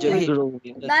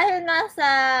 dahil nga sa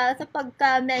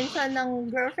pagka-mention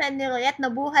ng girlfriend ni Royet,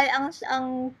 nabuhay ang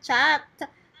chat.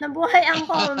 Nabuhay ang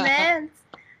comments.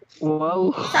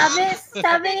 Wow.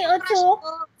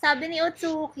 Sabi ni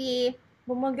Utsuki,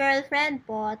 bumo girlfriend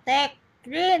po, tek,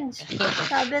 cringe.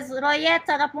 Sabi Royet,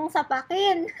 sarap mong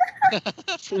sapakin.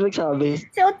 Sino nagsabi?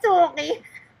 Si Utsuki.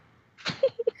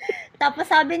 Tapos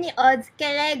sabi ni Odds,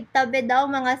 kilig, tabi daw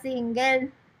mga single.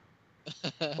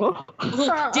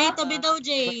 Jay, tabi daw,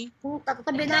 Jay.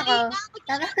 Tabi na ako.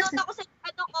 Nag-shoutout ako sa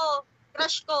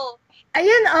crush ko.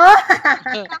 Ayun,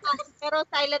 Pero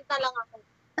silent na lang ako.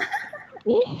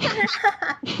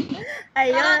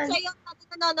 Ayun. Parang sa'yo,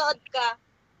 nanonood ka.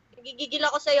 Nagigigil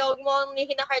ako sa'yo. Huwag mo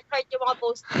hina-heart-heart yung mga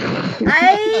post.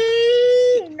 Ay!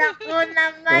 Naku,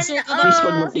 naman. Sir ka Please,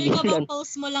 wag mo ba, sir ka ba tigilan.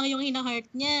 post mo lang yung hina-heart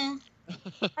niya?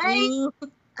 Ay,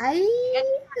 Ay.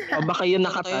 O baka yun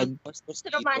Huwag tayong nakatag. bastos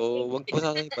dito. Romantic. Huwag po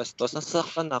sana bastos.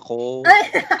 Nasasaktan ako.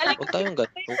 Ay. Huwag tayong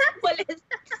ganito. Walis.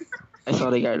 Ay,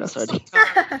 sorry, Carlo. Sorry.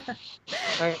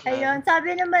 Ayun,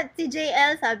 sabi naman si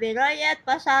JL, sabi, Royet,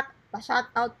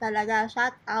 pa-shoutout talaga,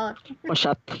 shoutout.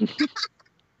 Pa-shot.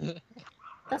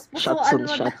 Tapos Shot pusuan soon,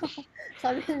 mo shot. daw.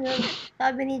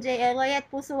 Sabi ni JL, Royet,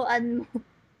 pusuan mo.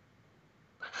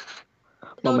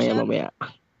 Mamaya.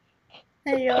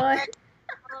 Ayun. Heart.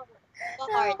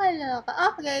 Nakakaloka.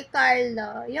 Okay,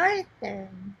 Carlo, your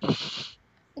turn.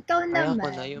 Ikaw Kaya ko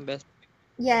naman. na yung best.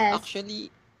 Yes.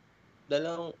 Actually,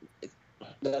 dala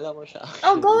mo siya.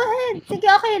 Oh, go ahead. Sige,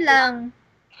 okay lang.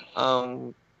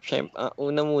 Syempre,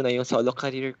 una muna yung solo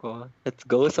career ko. Let's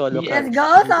go, solo Let's career. go,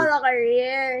 solo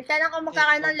career. Siya na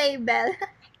kumakaroon ng label.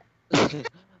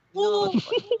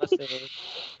 Kasi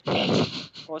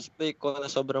cosplay ko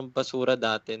na sobrang basura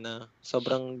dati na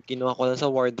sobrang ginawa ko lang sa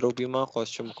wardrobe yung mga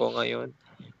costume ko ngayon.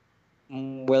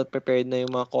 Well prepared na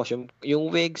yung mga costume.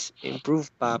 Yung wigs, improve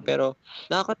pa. Pero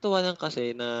nakakatuwa lang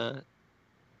kasi na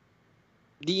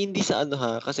hindi sa ano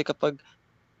ha. Kasi kapag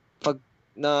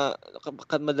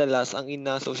madalas ang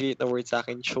ina-associate na word sa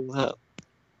akin, syungha.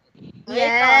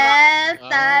 Yes,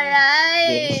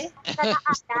 taray. Yes.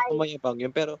 Pumayabang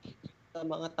yun. Pero sa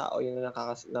mga tao yun na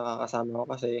nakakasama ko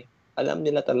kasi alam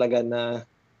nila talaga na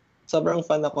sobrang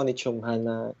fan ako ni Chungha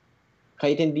na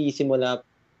kahit hindi simula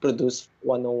produce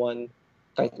 101,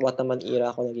 kahit what naman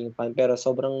era ako naging fan, pero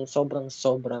sobrang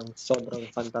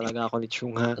fan talaga ako ni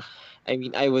Chungha. I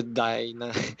mean, I would die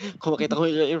na kung makita ko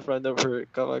siya in front of her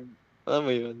kapag, alam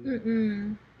mo yun,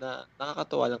 na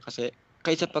nakakatuwa lang kasi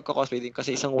kahit sa pagka-cosplay din,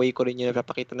 kasi isang way ko rin yun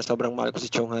napapakita na sobrang mahal ko si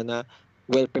Chungha na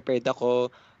well prepared ako.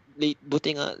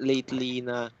 Buti nga lately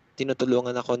na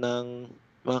tinutulungan ako ng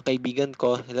mga kaibigan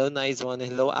ko, hello Nice One,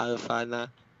 hello Alpha, na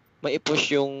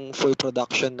mai-push yung full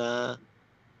production na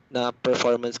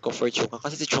performance ko for Chungha.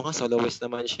 Kasi si Chungha soloist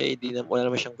naman siya, wala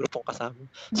naman siyang grupong kasama.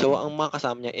 So, ang mga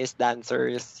kasama niya is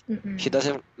dancers. She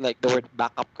doesn't like the word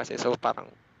backup kasi, so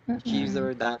parang she's the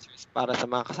word dancers para sa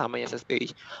mga kasama niya sa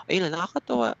stage. Ayun na,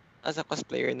 nakakatawa as a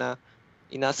cosplayer na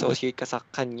ina-associate ka sa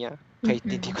kanya. Kahit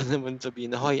hindi ko naman sabihin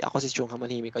na, hoy, ako si Chungha,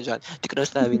 manhimik ka dyan. Hindi ko na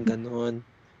sabing ganun.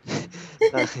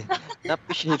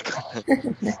 Na-appreciate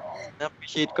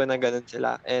ko na ganun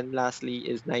sila. And lastly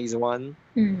is Nice One.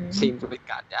 Same with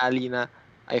Kat Ali na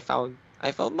I found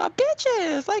my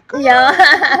bitches! Like, Yeah.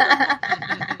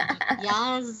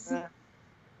 Yes.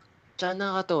 Tsaka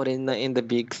nakakatawa rin na in the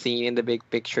big scene, in the big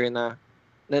picture na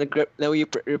we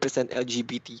represent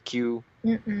LGBTQ.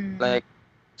 Like,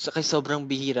 kasi sobrang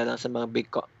bihira lang sa mga big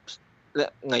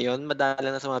ngayon, madala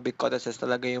na sa mga big contestants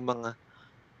talaga yung mga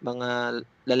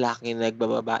lalaki na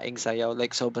nagbababaeng sayaw.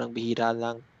 Like, sobrang bihira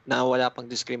lang na wala pang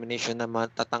discrimination na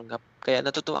matatanggap. Kaya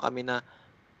natutuwa kami na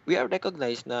we are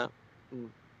recognized na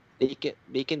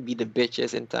they can be the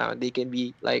bitches in town. They can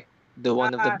be like the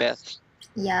one of the best.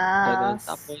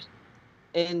 Yes. Tapos,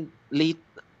 and late,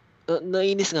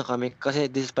 nainis nga kami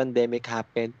kasi this pandemic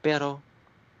happened. Pero,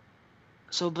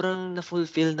 sobrang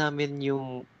na-fulfill namin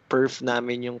yung perf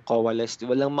namin yung Coalesce.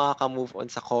 Walang makaka-move on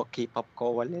sa K-pop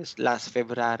Coalesce last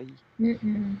February.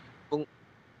 Kung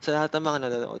sa lahat ng mga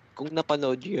nanonood, kung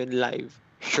napanood yun live,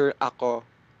 sure ako,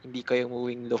 hindi kayong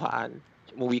umuwing luhaan.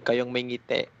 Umuwi kayong may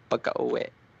ngiti pagka-uwi.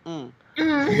 I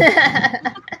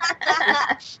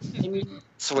mean,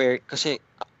 swear, kasi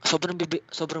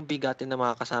sobrang bigatin na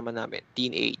mga kasama namin.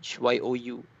 Teenage,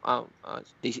 YOU,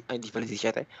 hindi pala si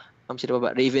Shete. Sino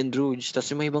ba? Raven Rouge. Tapos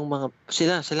yung mga ibang mga,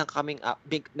 silang kaming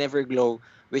Big Never Glow,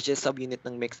 which is subunit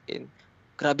ng Mix-In.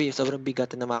 Grabe, sobrang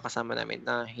bigatin na mga kasama namin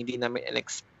na hindi namin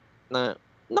na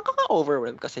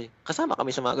nakaka-overwhelm kasi kasama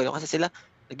kami sa mga ganun. Kasi sila,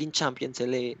 naging champion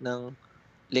sila ng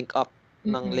link up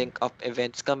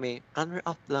events kami.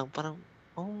 Runner-up lang. Parang,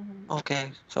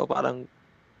 okay. So, parang,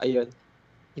 ayun.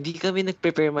 Hindi kami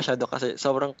nag-prepare masyado kasi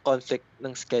sobrang conflict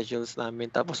ng schedules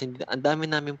namin. Tapos, ang dami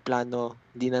namin plano,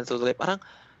 hindi na natutuloy. Parang,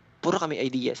 puro kami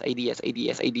ideas. Hindi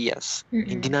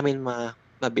namin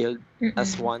ma-build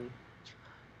as one.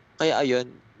 Kaya ayun,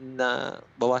 na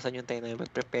bawasan yung time na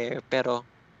mag-prepare. Pero,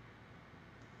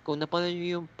 kung napanood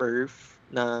nyo yung perf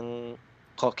ng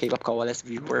K-pop Coalesce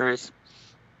viewers,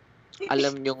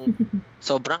 alam nyong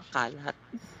sobrang kalat.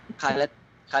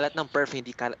 Kalat ng perf,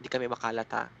 hindi kami makalat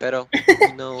ha. Pero,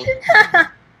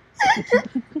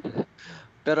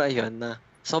 pero ayun na,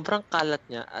 sobrang kalat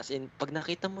niya. As in, pag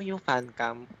nakita mo yung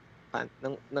fancam,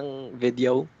 ng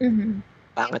video,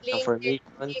 pangit ng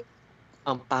formation,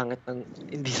 ang pangit ng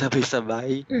hindi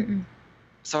sabay-sabay.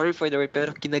 sorry for the word,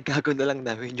 pero kinagago na lang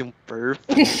namin yung perf.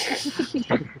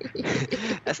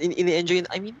 As in, ini-enjoy,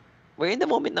 I mean, we're in the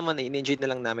moment naman na ini-enjoy na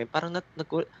lang namin. Parang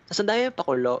nasandayan yung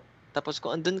pakulo. Tapos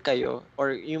kung andun kayo,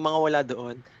 or yung mga wala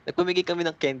doon, nagpamigay kami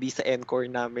ng candy sa encore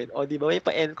namin. O, di ba, may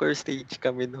pa-encore stage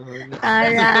kami noon.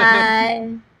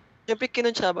 Alright. Siyempre,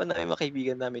 kinuntsaba namin mga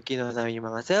kaibigan namin. Kinuha namin yung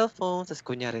mga cellphones. Tapos,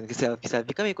 kunyari,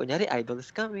 selfie kami. Kunyari,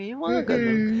 idols kami. Yung mga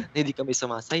ganun. Hindi kami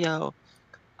sumasayaw.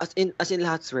 As in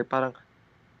lahat, swear, parang,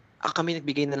 kami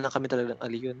nagbigay na lang kami talagang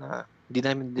aliyo na di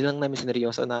lang namin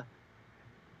sineryoso na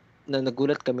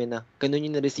nagulat kami na ganun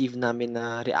yung na-receive namin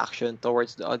na reaction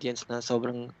towards the audience na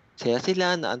sobrang saya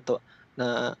sila, na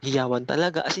hiyawan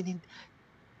talaga. As in,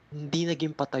 hindi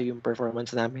naging patay yung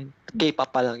performance namin. K-pop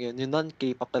pa lang yun. Yung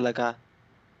non-K-pop talaga,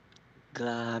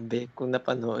 grabe kung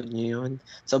napanood nyo yun.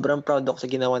 Sobrang proud ako sa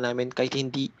ginawa namin kahit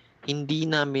hindi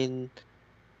namin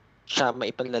siya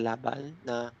maipanlalaban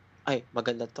na ay,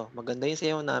 maganda to. Maganda yung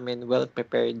sayaw namin, well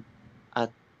prepared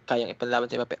at kayang ipanlaban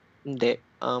sa iba. Hindi.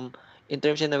 In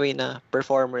terms in a way na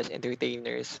performers,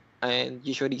 entertainers, and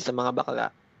usually sa mga bakla,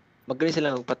 magaling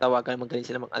sila magpatawagan, magaling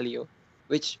sila mag-aliw.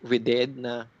 Which we did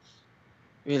na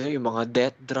yung mga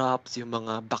death drops, yung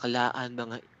mga baklaan,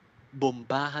 mga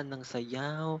bombahan ng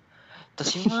sayaw.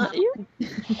 Tapos yung mga, yun.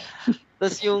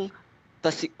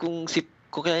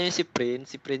 Kung kaya yung si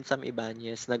Prince Sam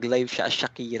Ibanez, nag-live siya as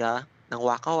Shakira ng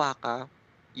Waka Waka.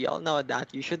 You all know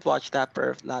that. You should watch that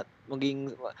perf.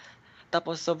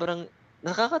 Tapos sobrang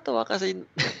nakakatawa kasi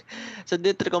sa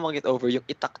dinner ko mag-get over yung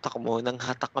itaktak mo, nang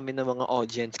hatak kami ng mga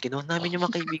audience. Kinuha namin yung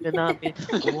mga kaibigan namin.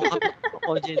 Kumuha kami ng mga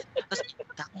audience. Tapos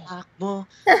itaktak mo.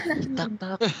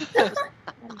 Itaktak.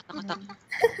 Tak.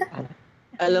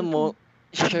 Alam mo,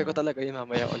 i-share ko talaga yun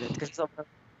mamaya ulit. Kasi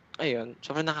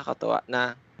sobrang nakakatawa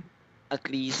na at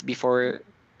least before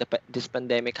this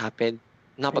pandemic happened,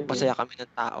 napagpasaya kami ng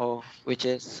tao, which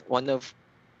is one of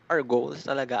our goals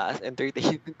talaga as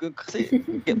entertainment. Kasi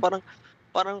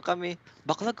parang kami,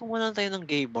 bakla kung wala tayo ng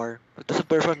gay bar, tapos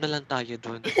perform na lang tayo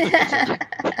doon.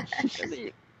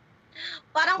 Kasi,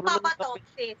 parang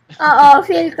papatoxic. Oo,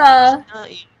 feel ko.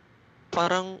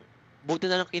 Parang, buti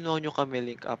na lang kinuha nyo kami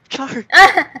link up. Char!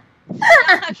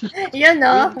 Yun,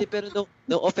 no? Hindi, pero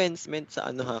no offense meant sa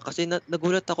kasi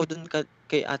nagulat ako dun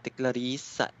kay Ate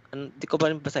Clarice, hindi ko ba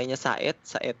rin basahin niya, Saet.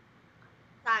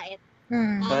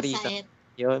 Clarissa.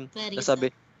 Yun.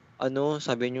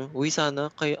 Sabi niyo, uy,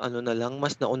 sana kay na lang,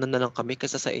 mas nauna na lang kami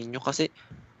kaysa sa inyo. Kasi,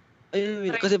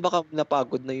 kasi baka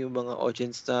napagod na yung mga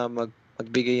audience na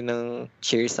magbigay ng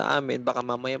share sa amin. Baka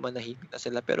mamaya manahimik na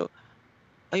sila. Pero,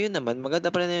 ayun naman,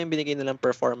 maganda pa rin yung binigay nilang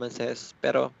performances.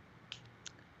 Pero,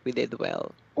 we did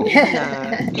well.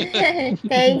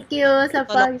 Thank you sa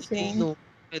pag-share.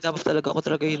 Tapos ako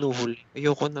talaga hinuhuli.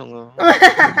 Ayoko na nga.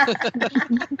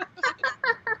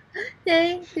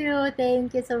 Thank you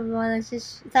sa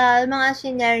mga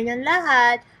shinare nyo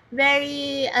lahat.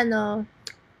 Very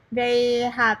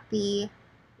happy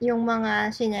yung mga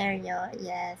shinare nyo.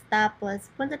 Yes. Tapos,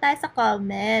 punta tayo sa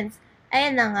comments.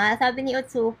 Ayan na nga, sabi ni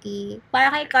Utsuki, para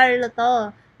kay Carlo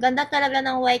to, ganda talaga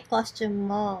ng white costume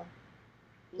mo.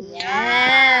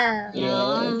 Yeah.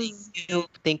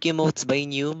 Thank you, Motes by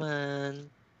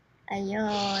Newman.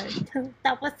 Ayun.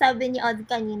 Tapos sabi ni Odd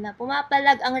kanina,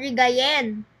 pumapalag ang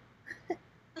Rigayen.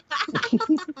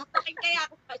 Bakit kaya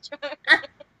ako pa, Char?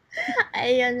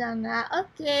 Ayun na nga.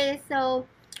 Okay, so,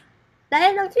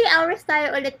 dahil ng 3 hours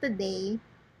tayo ulit today.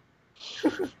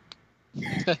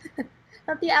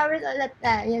 Ng 3 hours ulit,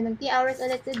 ng 3 hours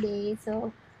ulit today. So,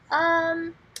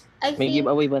 I May think...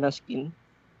 giveaway ba na skin?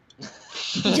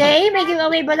 Jay, may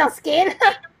giveaway ba ng skin?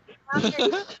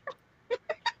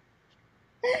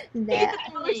 Hindi.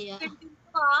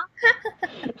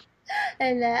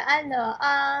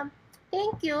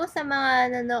 Thank you sa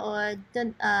mga nanood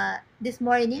this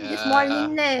morning. This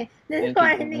morning na.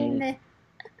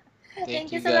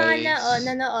 Thank you sa mga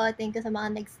nanood. Thank you sa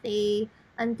mga nagstay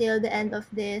until the end of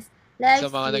this live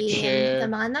stream. Sa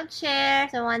mga nag-share,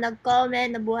 sa mga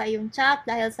nag-comment, nabuhay yung chat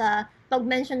dahil sa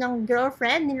pag-mention ng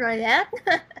girlfriend ni Royette.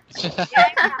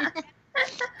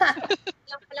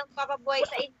 Yung palang papabuhay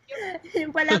sa inyo.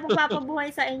 Yung palang papabuhay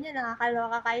sa inyo.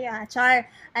 Nakakaloka kayo, ha? Char.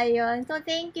 Ayun. So,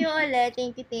 thank you ulit.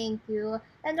 Thank you.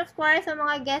 And of course, sa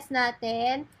mga guests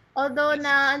natin, although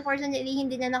na unfortunately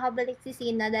hindi na nakabalik si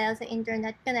Sina dahil sa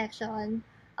internet connection,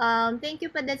 thank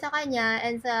you pa din sa kanya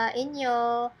and sa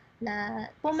inyo na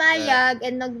pumayag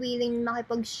and nag-willing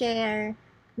makipag-share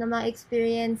ng mga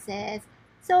experiences.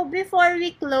 So, before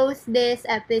we close this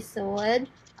episode,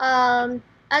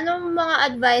 anong mga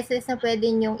advices na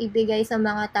pwede niyong ibigay sa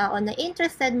mga tao na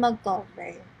interested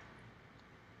mag-cover?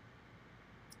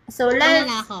 So, let's...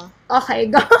 Ako. Okay,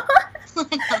 go.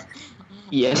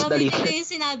 Yes, Grabe dali. ko yung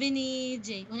sinabi ni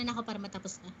Jay. Una na ako para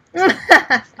matapos na.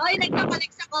 Oy,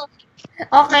 nagka-connect ako.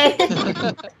 Okay.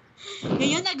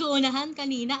 Ngayon, nag-uunahan.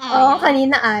 Kanina, Oo, ayaw.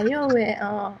 kanina ayaw eh.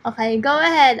 Oo. Okay, go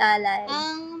ahead, Alay.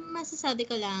 Ang masasabi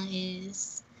ko lang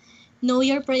is, know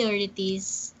your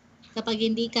priorities. Kapag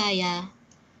hindi kaya,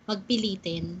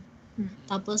 pagpilitin.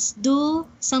 Tapos, do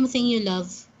something you love.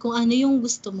 Kung ano yung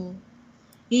gusto mo.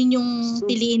 Yun yung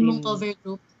piliin mong cover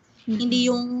group. Hindi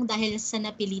yung dahil sa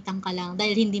napilitan ka lang.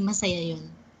 Dahil hindi masaya yun.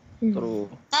 True.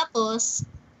 Tapos,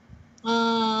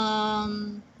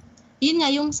 yun nga,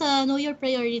 yung sa know your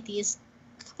priorities,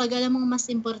 kapag alam mong mas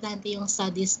importante yung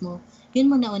studies mo, yun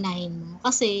mo naunahin mo.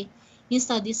 Kasi, yung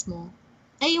studies mo,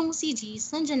 ay yung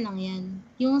CGs, nandyan lang yan.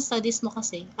 Yung studies mo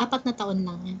kasi, 4 na taon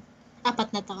lang yan.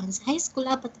 4 na taon sa high school,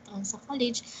 4 na taon sa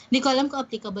college. Hindi ko alam kung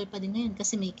applicable pa din ngayon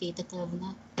kasi may K-12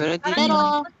 na. Pero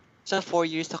sa 4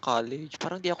 years sa college,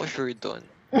 parang di ako sure doon.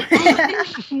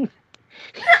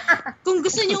 Kung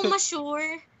gusto nyo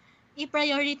ma-sure,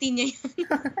 i-priority nyo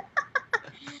yun.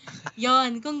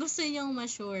 Yon, kung gusto nyo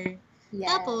ma-sure. Yes.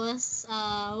 Tapos,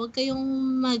 huwag kayong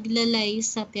maglalay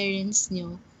sa parents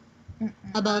nyo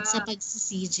about sa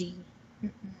pag-CG.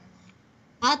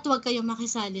 At huwag kayong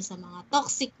makisali sa mga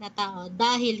toxic na tao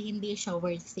dahil hindi siya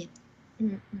worth it.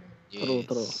 True,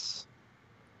 true.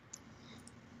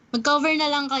 Mag-cover na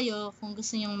lang kayo kung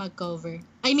gusto nyong mag-cover.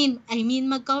 I mean,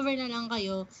 mag-cover na lang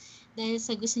kayo dahil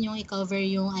sa gusto nyong i-cover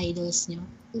yung idols nyo.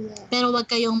 Yes. Pero wag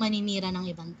kayong maninira ng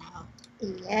ibang tao.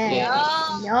 Yes.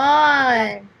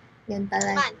 Yon. Yun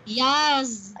talaga.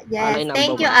 Yes! Yes. Alay,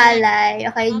 Thank number you, one. Alay.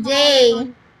 Okay, Mama, Jay.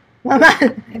 Mama.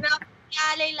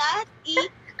 Alay lahat.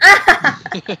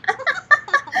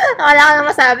 Wala ka na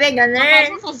masabi, ganun.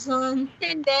 Ano ka, Son?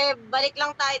 Hindi, balik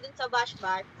lang tayo dun sa bash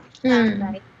bar.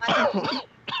 Mm.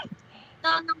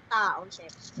 Ng tao,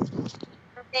 syempre.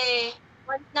 Kasi,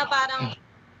 once na parang,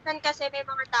 kasi may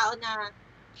mga tao na,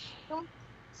 yung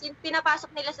pinapasok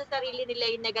nila sa sarili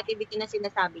nila yung negativity na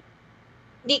sinasabi.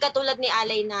 Hindi katulad ni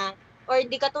Alay na, or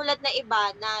di katulad na iba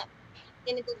na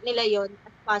tinitug nila yon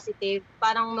as positive,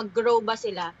 parang mag-grow ba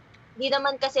sila? Hindi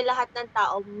naman kasi lahat ng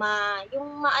tao,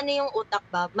 yung yung utak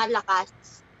ba, malakas.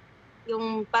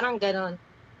 Yung parang ganon.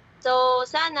 So,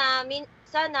 sana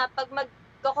pag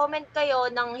mag-comment kayo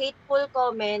ng hateful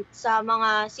comment sa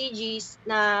mga CGs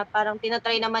na parang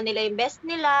tinatry naman nila yung best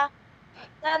nila,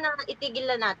 sana itigil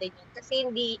na natin yun. Kasi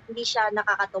hindi siya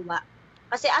nakakatuwa.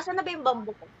 Kasi asa na ba yung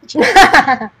bamboo ko?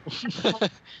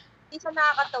 Hindi siya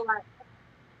nakakatuwa.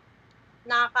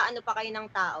 Nakakaano pa kayo ng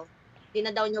tao. Hindi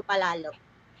na daw nyo palalo.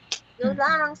 Yun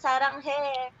lang, sarang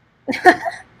he.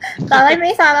 Bawal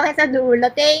may isama kayo sa dulo.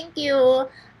 Thank you.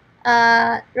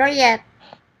 Royette.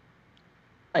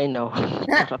 I know.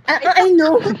 I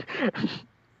know.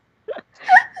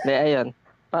 De, ayun.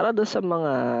 Para doon sa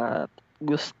mga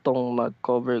gustong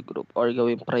mag-cover group or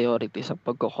gawing priority sa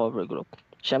pagko-cover group,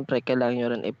 syempre, kailangan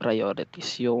nyo rin i-priority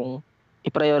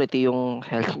yung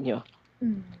health nyo.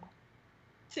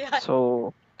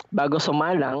 So, bago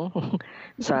sumalang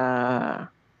sa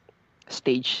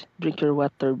stage, drink your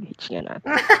water, bitch, nga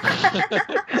natin.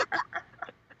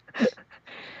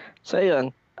 So,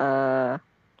 ayun.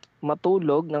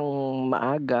 Matulog ng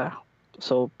maaga.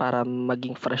 So, para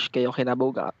maging fresh kayo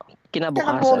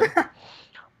kinabukasan.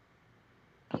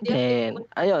 Then,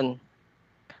 ayun.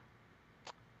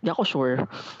 Hindi ako sure.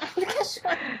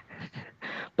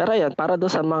 Pero ayun, para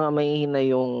doon sa mga mahihina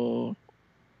yung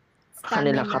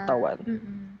kanilang katawan.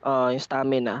 Yung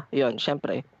stamina. Yun,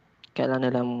 syempre, kailangan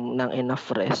nila ng enough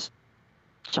rest.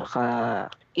 Tsaka,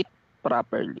 eat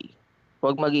properly.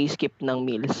 Huwag mag-skip ng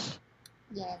meals.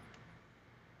 Yes.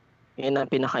 Yun ang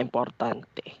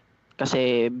pinaka-importante.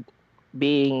 Kasi,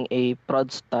 being a prod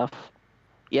staff,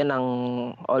 yan ang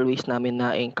always namin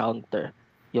na-encounter.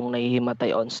 Yung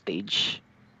nahihimatay on stage.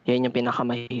 Yan yung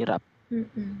pinakamahirap.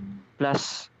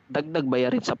 Plus, dagdag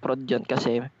bayarin sa prod yun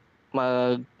kasi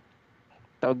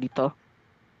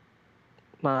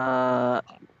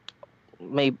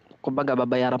may kumbaga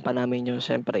babayaran pa namin yung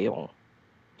siyempre yung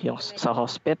sa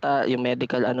hospital, yung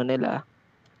medical nila,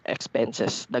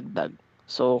 expenses, dagdag.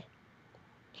 So,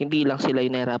 hindi lang sila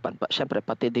yung nahirapan pa. Siyempre,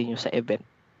 pati din yung sa event.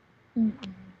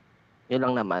 Yun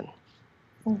lang naman.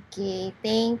 Okay,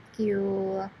 thank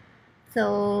you.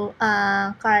 So,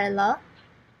 Carla,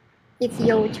 it's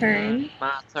your turn.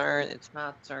 It's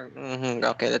my turn.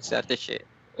 Okay, let's start the shit.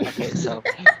 Okay, so.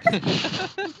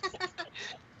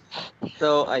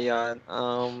 So, ayan.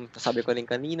 Sabi ko rin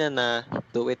kanina na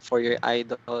do it for your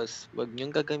idols. Huwag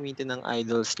niyong gagamitin ng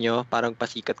idols nyo parang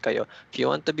pasikat kayo. If you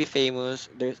want to be famous,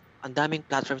 there's ang daming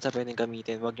platforms na pwedeng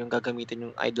gamitin. Huwag niyong gagamitin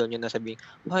yung idol nyo na sabihin,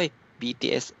 hoy,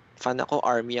 BTS fan ako,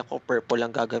 army ako, purple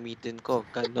lang gagamitin ko.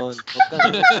 Ganon. Huwag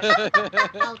ganon.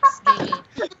 Outs, gay.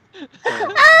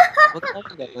 Huwag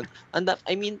naman ganon.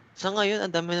 I mean, sa ngayon,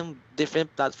 ang dami ng different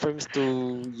platforms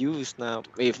to use na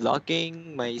may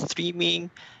vlogging, may streaming.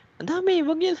 Ang dami,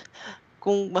 wag yan.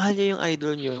 Kung mahal niyo yung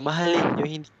idol niyo, mahalin niyo.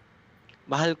 Hindi,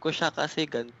 mahal ko siya kasi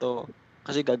ganito.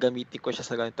 Kasi gagamitin ko siya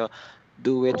sa ganito.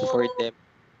 Do it for them.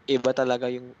 Iba talaga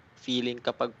yung feeling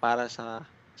kapag para sa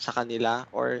kanila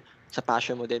or sa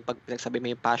passion mo din. Pag pinagsabi mo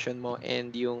yung passion mo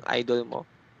and yung idol mo,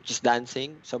 which is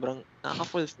dancing, sobrang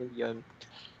nakaka-fulfill yun.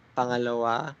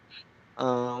 Pangalawa,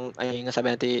 ayun nga sabi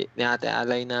natin ni Ate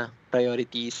Alay na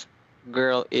priorities.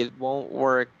 Girl, it won't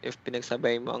work if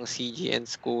pinagsabay mo ang CG and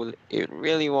school. It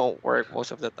really won't work most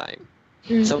of the time.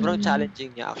 Sobrang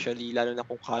challenging niya actually, lalo na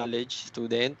kung college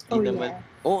student. Ang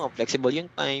flexible yung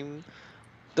time.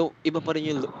 Though, iba pa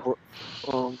rin yung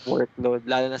workload,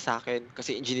 lalo na sa akin,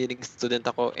 kasi engineering student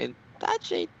ako, and that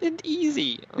ain't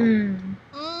easy.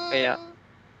 Kaya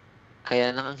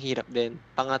lang ang hirap din.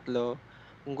 Pangatlo,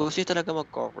 kung gusto nyo talaga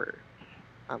mag-cover,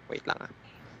 wait lang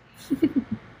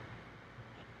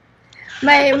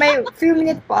May few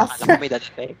minute pause.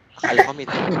 Akala ko may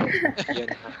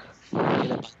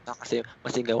yun na kasi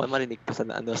masigawan marinig pa sa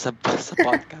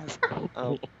podcast.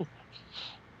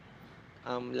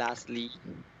 Lastly,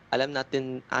 alam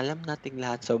natin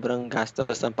lahat sobrang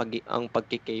gastos ang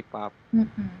pagki-K-pop.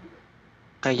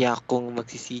 Kaya kung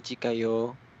magsi-CG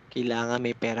kayo, kailangan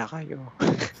may pera kayo.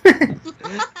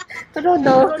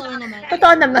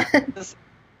 Totoo naman.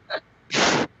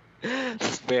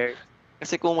 Spare.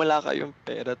 Kasi kung wala kayong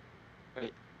pera,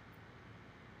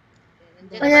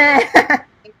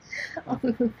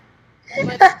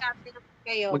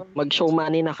 mag-show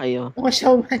money na kayo.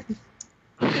 Show money.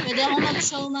 Pwede ako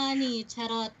mag-show money.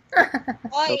 Charot.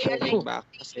 Oy, back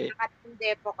kasi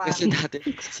dati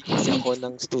ako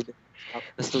ng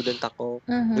student ako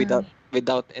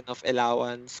without enough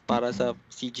allowance para sa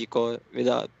CG ko,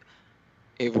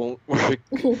 it won't work.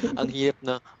 Ang hirap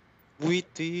na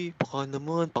wait baka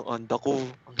naman pang-anda ko.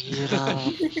 Ang hirap.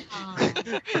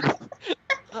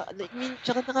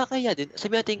 Tsaka nakakaya din.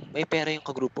 Sabi natin, may pera yung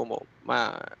kagrupo mo.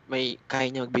 May kaya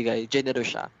niya magbigay.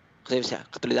 Generous siya. Kasi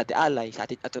katulad Ate Alay, at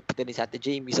pati ni Ate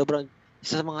Jamie, sobrang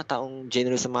isa sa mga taong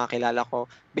generous sa mga kilala ko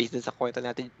based dun sa kwento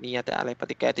ni Ate Alay,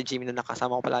 pati kay Ate Jamie na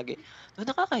nakasama ko palagi. So,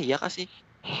 nakakahiya kasi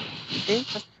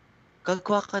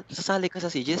sasali ka sa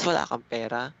CGS, wala kang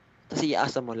pera. Tapos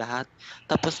iasa mo lahat.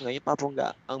 Tapos ngayon,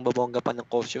 ang babongga pa ng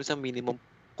costume sa minimum,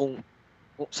 kung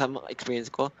sa mga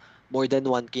experience ko, more than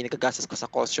 1K nagagastos ko sa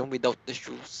costume without the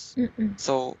shoes.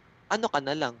 So, ano ka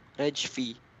na lang, reg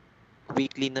fee,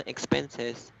 weekly na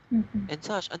expenses, and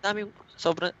such. Ang daming,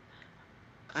 sobrang,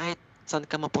 kahit saan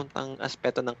ka mapuntang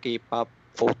aspeto ng K-pop,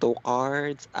 photo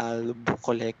cards, album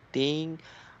collecting,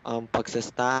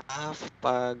 pag-staff,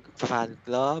 pag-fan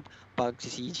club,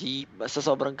 pag-CG, basta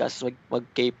sobrang gastos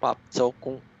mag-K-pop. So,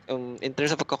 kung in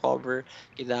terms of pagka-cover,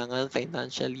 kailangan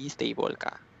financially stable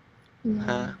ka.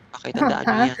 Ha? Pakitandaan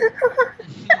nyo yan.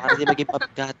 Para di maging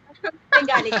pabigat.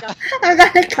 Galit ka.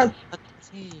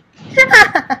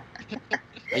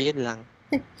 Ayun lang.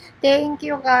 Thank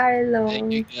you, Carlo.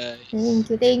 Thank you, guys.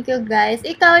 Thank you, guys.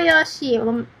 Ikaw, Yoshi,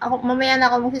 mamaya na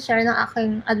ako mag-share ng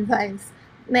aking advice.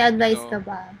 May advice ka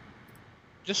ba?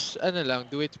 Just,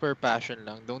 do it for passion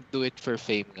lang. Don't do it for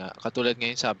fame nga. Katulad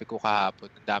ngayon sabi ko kahapon,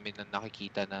 ang dami nang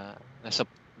nakikita na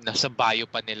nasa bio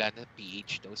pa nila na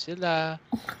PH daw sila.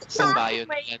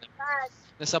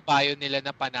 Nasa bio nila na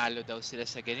panalo daw sila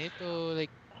sa ganito. Like,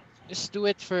 just do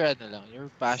it for your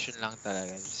passion lang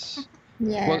talaga.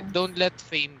 Yeah. Don't let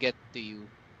fame get to you.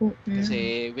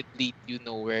 Kasi it will lead you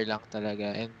nowhere lang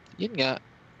talaga. And yun nga,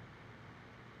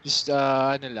 just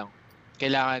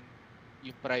kailangan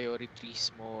yung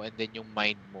priorities mo and then yung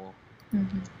mind mo,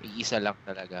 iisa lang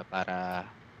talaga para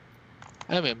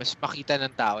mas makita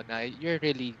ng tao na you're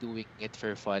really doing it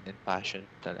for fun and passion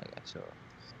talaga. So,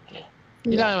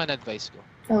 yun lang naman advice ko.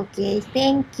 Okay,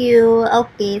 thank you.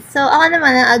 Okay, so ako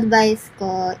naman ang advice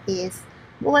ko is,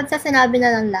 bukod sa sinabi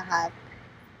na ng lahat,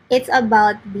 it's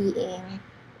about being,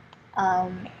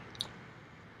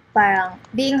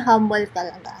 being humble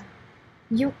talaga.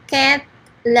 You can't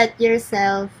let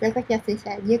yourself, like what Jeffrey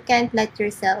said, you can't let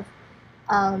yourself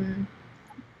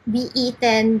be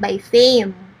eaten by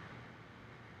fame.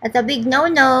 That's a big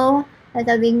no-no.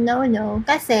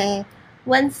 Kasi,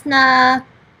 once na,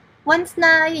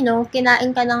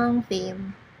 kinain ka ng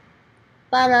fame,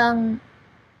 parang,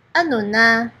 ano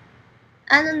na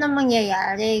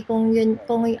mangyayari kung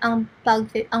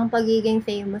ang pagiging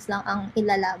famous lang ang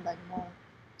ilalaban mo.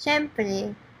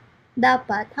 Siyempre,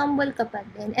 dapat humble ka pa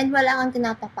din and wala kang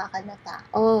tinatapakan na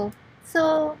tao.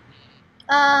 So,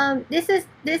 this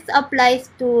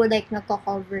applies to like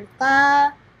nagko-cover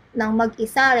ka ng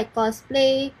mag-isa, like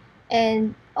cosplay,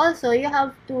 and also you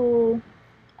have to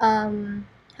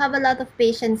have a lot of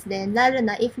patience din, lalo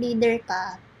na if leader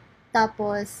ka,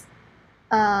 tapos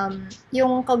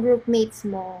yung ka-group mates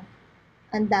mo,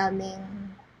 ang daming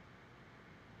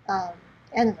I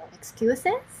don't know,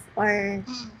 excuses or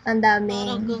ang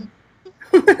daming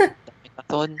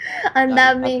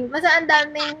basta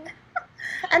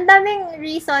ang daming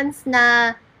reasons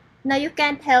na you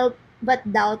can't help but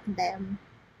doubt them.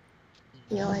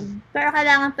 Yun. Pero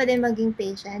kailangan pa din maging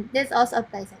patient. This also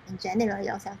applies in general.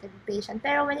 You also have to be patient.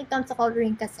 Pero when it comes to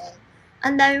covering kasi,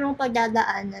 ang dami mong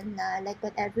pagdadaanan na like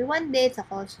what everyone did sa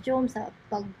costume, sa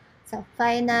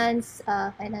finance,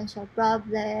 financial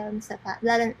problems,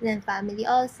 lalo na family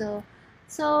also.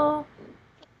 So,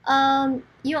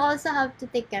 you also have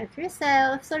to take care of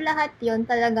yourself. So, lahat yun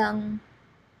talagang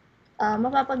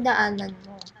mapapagdaanan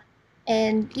mo.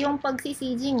 And yung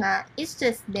pag-CCG nga, is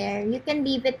just there. You can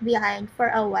leave it behind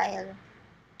for a while.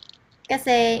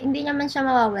 Kasi, hindi naman siya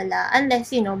mawawala.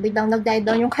 Unless, biglang nag-die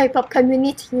down yung K-pop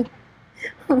community.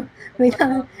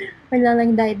 biglang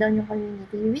nag-die down yung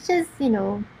community. Which is,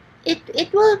 it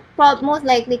will most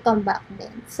likely come back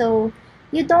then. So,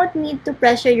 you don't need to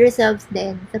pressure yourselves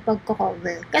then sa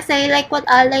pagko-cover. Kasi, like what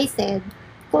Alay said,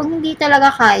 kung hindi talaga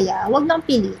kaya, wag nang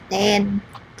pilitin.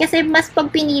 Kasi mas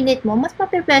pag pinilit mo, mas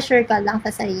mape-pressure ka lang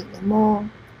sa sarili mo.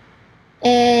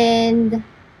 And,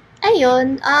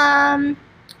 ayun,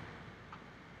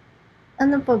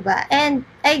 ano pa ba? And,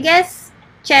 I guess,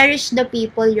 cherish the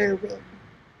people you're with.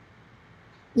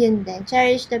 Yun din,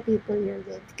 cherish the people you're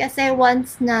with. Kasi I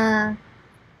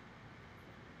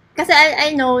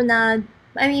know na,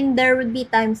 there would be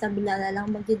times na bila na lang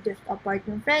mag-drift apart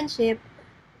yung friendship.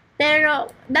 Pero,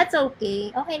 that's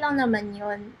okay. Okay lang naman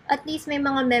yun. At least may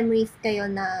mga memories kayo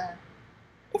na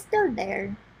is still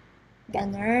there.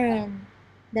 Ganun.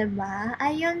 Diba?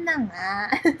 Ayun na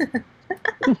nga.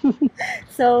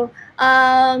 So,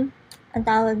 ang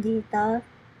tawag dito.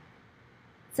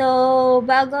 So,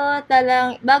 bago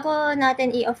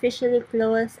natin i-officially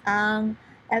close ang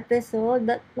episode,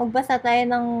 magbasa tayo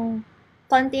ng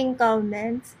konting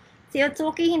comments. Si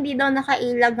Otsuki hindi daw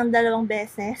nakailag ng 2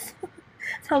 beses.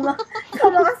 Sama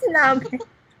kasi namin.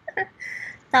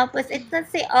 Tapos, ito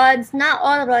si Odds na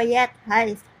all Royette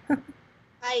Heist.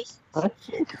 Heist.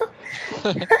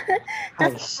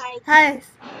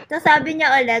 Heist. Tapos sabi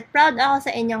niya ulit, proud ako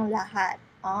sa inyong lahat.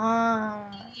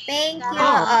 Thank you,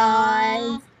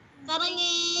 Odds.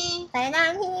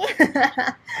 Sarangi.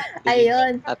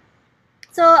 Ayun.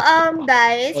 So,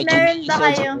 guys,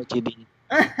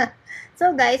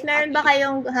 meron ba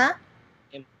kayong... ha?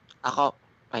 Ako.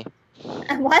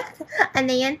 What? Ano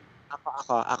yan?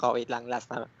 Ako. Wait lang. Last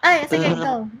time. Ay, sige,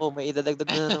 go. May idadagdag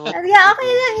na naman. Yeah,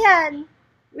 okay lang yan.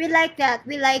 We like that.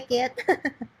 We like it.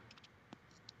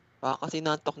 Kasi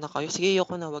nantok na kayo. Sige,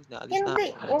 yoko na. Wag na. Alis na.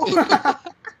 Hindi.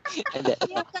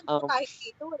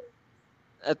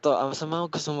 Ito, sa mga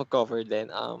gusto mag-cover din,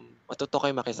 matuto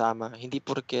kayo makisama. Hindi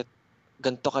porket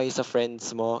ganito kayo sa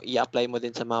friends mo, i-apply mo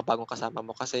din sa mga bagong kasama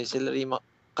mo. Kasi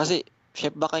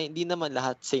chef, baka hindi naman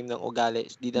lahat same ng ugali,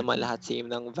 hindi naman lahat same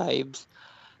ng vibes.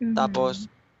 Mm-hmm. Tapos,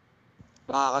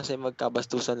 baka kasi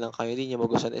magkabastusan lang kayo, hindi nyo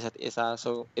magustuhan isa't isa.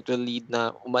 So, it will lead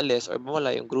na umalis or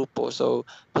mawala yung grupo. So,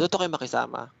 matuto kayo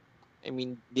makisama.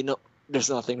 There's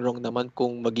nothing wrong naman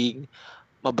kung maging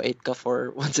mabait ka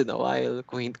for once in a while,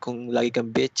 kung lagi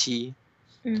kang bitchy.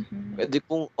 Mm-hmm. Pwede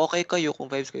kung okay kayo, kung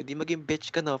vibes kayo, di maging bitch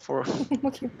ka na for...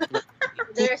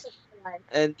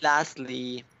 And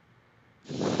lastly,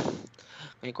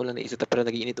 ngayon ko lang naisip pero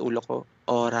nag-iinit ulo ko.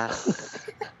 Oras,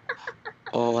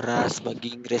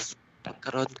 maging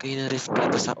karoon kayo ng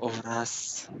respeto sa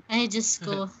oras. Ay, Diyos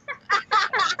ko.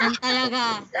 Yan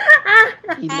talaga.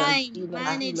 Time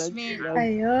management.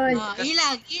 Ayun.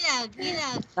 Ilag.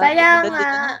 Kaya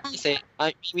nga. Kasi,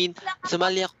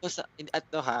 sumali ako sa,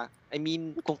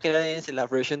 kung kilala yan sila,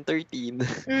 version 13,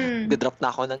 drop na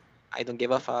ako ng I don't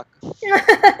give a fuck.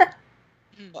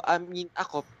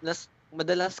 Ako,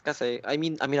 madalas kasi,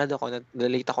 aminado ako,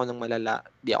 nalate ako ng malala,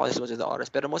 di ako sumunod sa oras.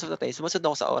 Pero most of the time, sumunod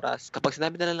ako sa oras. Kapag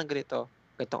sinabi na lang ganitong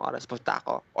oras, punta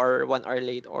ako. Or 1 hour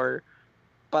late, or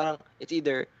parang, it's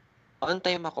either on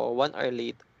time ako, 1 hour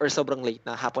late, or sobrang late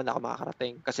na, hapon na ako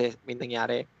makakarating kasi may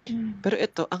nangyari. Pero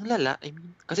ito, ang lala,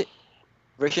 kasi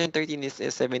version 13 is a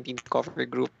 17 cover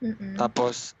group.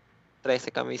 Tapos,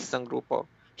 13 kami sa isang grupo.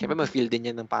 Siyempre, mag-feel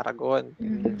din yan ng Paragon.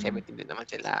 17 din naman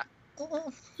sila.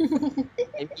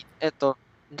 Eto,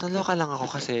 naloka lang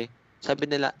ako kasi sabi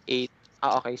nila 8.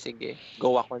 Okay, sige.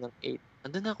 Go ako ng 8.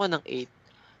 Andun ako ng 8.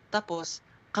 Tapos,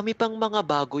 kami pang mga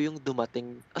bago yung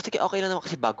dumating. Sige, okay lang naman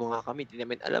kasi bago nga kami. Hindi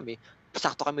namin alam eh.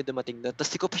 Sakto kami dumating doon.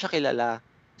 Tapos di ko pa siya kilala.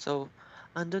 So,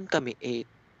 andun kami 8.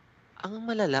 Ang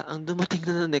malala, ang dumating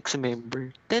na next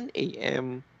member, 10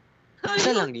 a.m.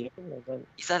 Isa lang yun.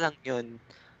 Isa lang yun.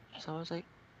 So, I was like,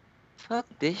 fuck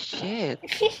this shit.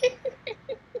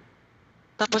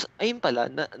 Tapos, ayun pala,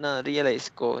 na-realize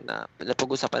ko na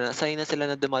napag-usapan na, sanay na sila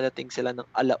na dumadating sila ng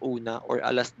 1:00 or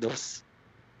 2:00.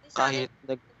 Kahit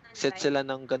nag-set sila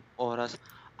ng ganung oras.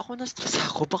 Ako na-stress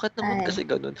ako. Bakit naman kasi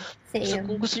ganun? So,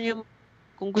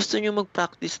 kung gusto niyo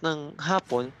mag-practice ng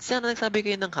hapon, sana nagsabi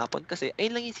kayo ng hapon kasi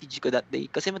ayun lang yung CG ko that day.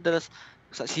 Kasi madalas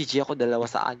sa CG ako 2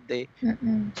 sa Ande.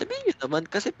 Sabihin niyo naman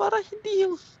kasi para hindi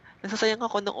yung nasasayang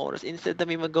ako ng oras instead na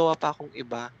may magawa pa akong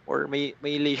iba or may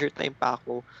leisure time pa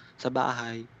ako sa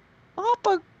bahay.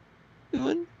 Makapag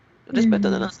yun, respeto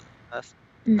na lang sa oras.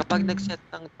 Kapag nag-set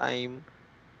ng time,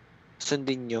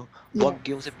 sundin nyo. Huwag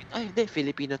yung sabihin, ay hindi,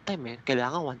 Filipino time eh.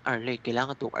 Kailangan 1 hour late,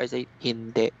 kailangan 2 hours late.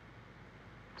 Hindi.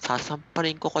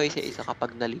 Sasamparin ko kayo sa isa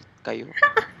kapag na-late kayo.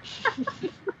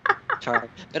 Char.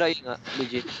 Pero ayun nga,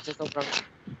 legit. Kasi sobrang,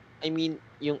 I mean,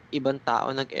 yung ibang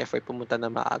tao nag-effort pumunta na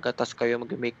maaga, tapos kayo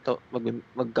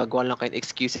maggagawa lang kayo ng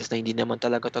excuses na hindi naman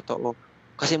talaga totoo.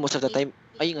 Kasi most of the time,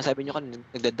 ayun nga, sabi nyo kanina,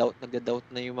 nagda-doubt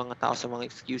na yung mga tao sa mga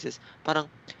excuses. Parang,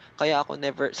 kaya ako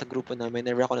never, sa grupo namin,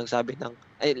 never ako nagsabi ng,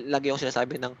 lagi ako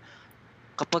sinasabi ng,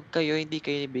 kapag hindi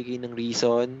kayo nabigay ng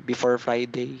reason before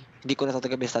Friday, hindi ko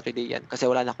natatagal Saturday yan kasi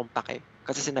wala na akong pake.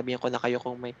 Kasi sinabihan ko na kayo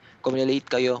kung late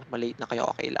kayo, malate na kayo,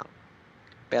 okay lang.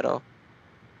 Pero,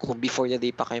 kung before the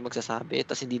day pa kayo magsasabi,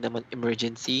 tapos hindi naman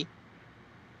emergency,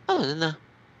 ano na.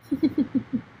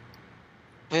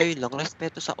 Ayun lang,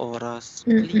 respeto sa oras.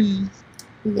 Please.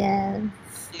 Yes.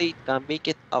 Late ka, make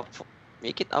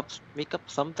up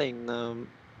something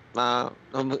na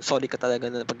sorry ka talaga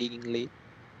na pagiging late.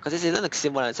 Kasi sila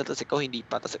nagsisimula sa tapos ikaw hindi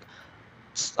pa. Tapos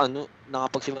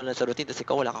nakapagsimula sa routine tapos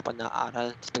ikaw wala ka pa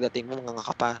na-aaral. Tapos pagdating mo, mga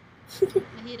ka pa.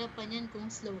 Mahirap pa yan kung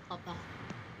slow ka pa.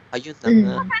 Ayun na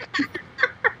nga.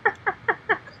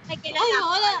 Ay,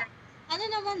 wala. Ano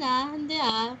naman hindi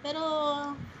pero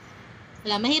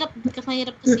wala, mahirap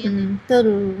kasi yan.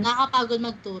 True. Nakakapagod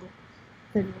magturo.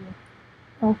 True.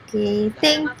 Okay.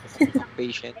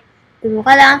 Patient. True.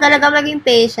 Kailangan talaga maging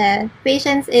patient.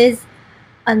 Patience is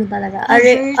talaga,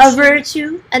 a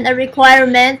virtue and a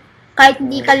requirement. Kahit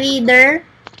hindi ka leader,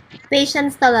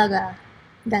 patience talaga.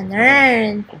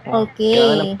 Ganun. Okay.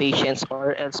 Kailangan ng patience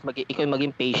or else ikaw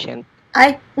maging patient.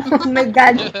 Ay, oh my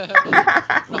God.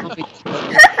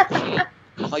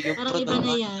 Parang iba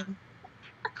na yan.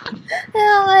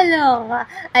 Nakakaloka.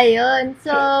 Ayun.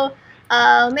 So,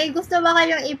 may gusto ba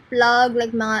kayong i-plug?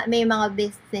 Like, may mga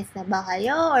business na ba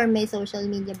kayo? Or may social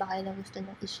media ba kayo na gusto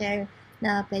nyo i-share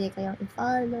na pwede kayong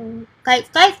i-follow?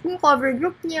 Kahit yung cover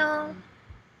group nyo.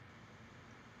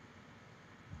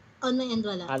 Ano and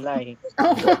wala? Alay.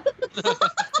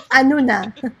 Ano na?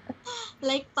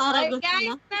 Like, Paragon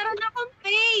guys, na? meron akong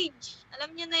page. Alam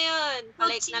niyo na yun.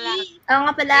 Palike na lang. Oo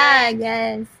nga pala,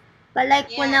 yes.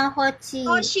 Palike po ng Hochi.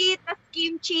 Hoshi, tas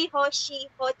kimchi, Hoshi,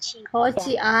 Hochi.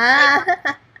 Hochi, Ang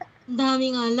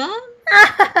daming alam.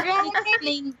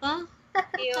 Explain pa.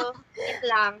 Yo, it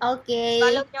lang. Okay.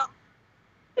 Follow nyo.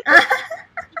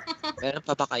 Meron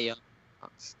pa ba kayo?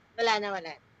 Wala na.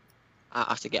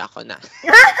 Sige, ako na.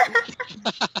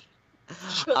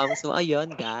 So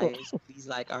ayun guys, please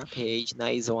like our page,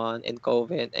 Nice One and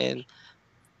Coven, and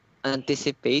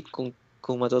anticipate kung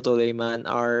matutuloy man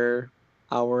our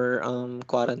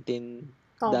quarantine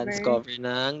dance cover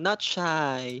ng Not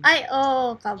Shy. Ay,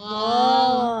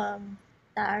 kabom.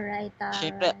 Taray.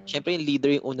 Siyempre yung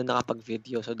leader yung una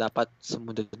nakapag-video, so dapat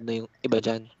sumunod na yung iba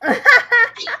dyan.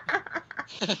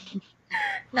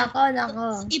 Nako.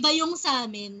 Iba yung sa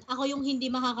amin. Ako yung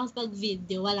hindi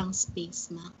makakapag-video, walang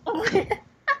space na.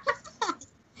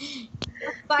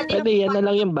 Pwede yan na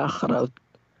lang yung background.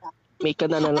 May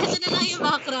ka na lang. Asa na lang yung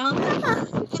background.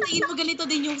 Patingin mo ganito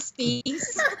din yung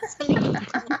space. Sa likod.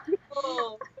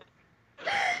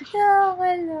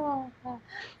 Nakakaloka.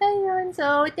 Ayun.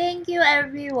 So, thank you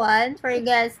everyone for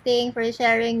guesting, for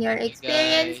sharing your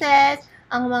experiences,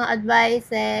 ang mga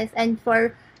advices,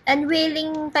 and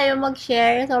willing kayo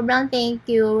mag-share. Sobrang thank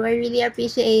you. I really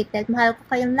appreciate it. Mahal ko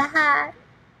kayong lahat.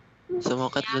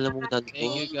 Sumakat na lamunan ko.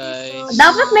 Thank you guys.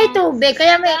 Dapat may tubig.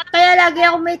 Kaya lagi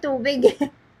ako may tubig.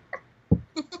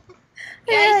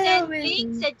 Guys, send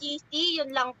link sa GC, yun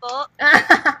lang po.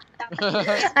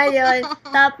 Ayun.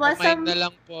 Tapos, Pamain na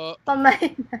lang po.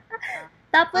 Pamain na.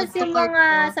 Tapos yung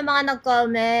sa mga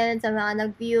nag-comment, sa mga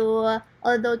nag-view,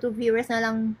 although 2 viewers na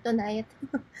lang tonight.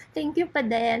 Thank you pa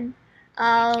din.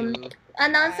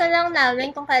 Announce na lang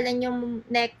namin kung kailan yung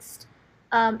next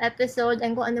episode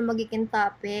and kung ano magiging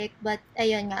topic. But,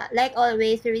 ayun nga, like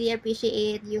always, we really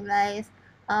appreciate you guys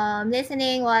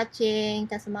listening, watching,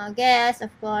 tas mga guests,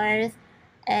 of course.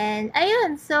 And,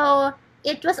 ayun, so,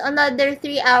 it was another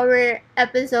 3-hour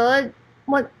episode.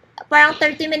 Parang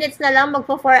 30 minutes na lang,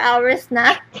 magpo 4 hours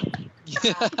na.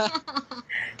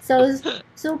 So,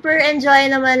 super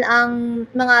enjoy naman ang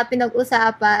mga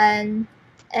pinag-usapan.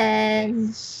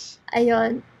 And,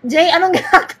 ayun. Jay, anong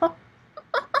gagawin?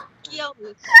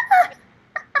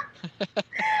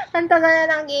 Ang tagal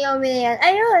na ng Kiyomi na yan.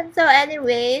 Ayun. So,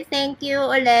 anyway, thank you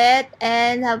ulit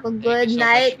and have a good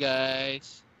night. Thank you so much, guys.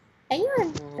 Ayun.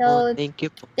 So, Thank you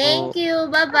po. thank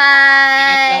you.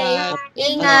 Bye-bye.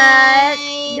 Ingat.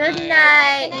 Good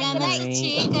night. Salamat,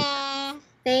 chika.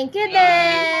 Thank you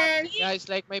then.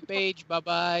 Guys, like my page.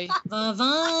 Bye-bye.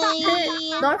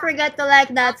 Bye-bye. Don't forget to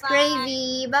like That's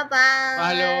Crazy.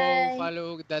 Bye-bye.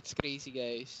 Follow. That's crazy,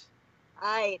 guys.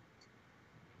 Ay.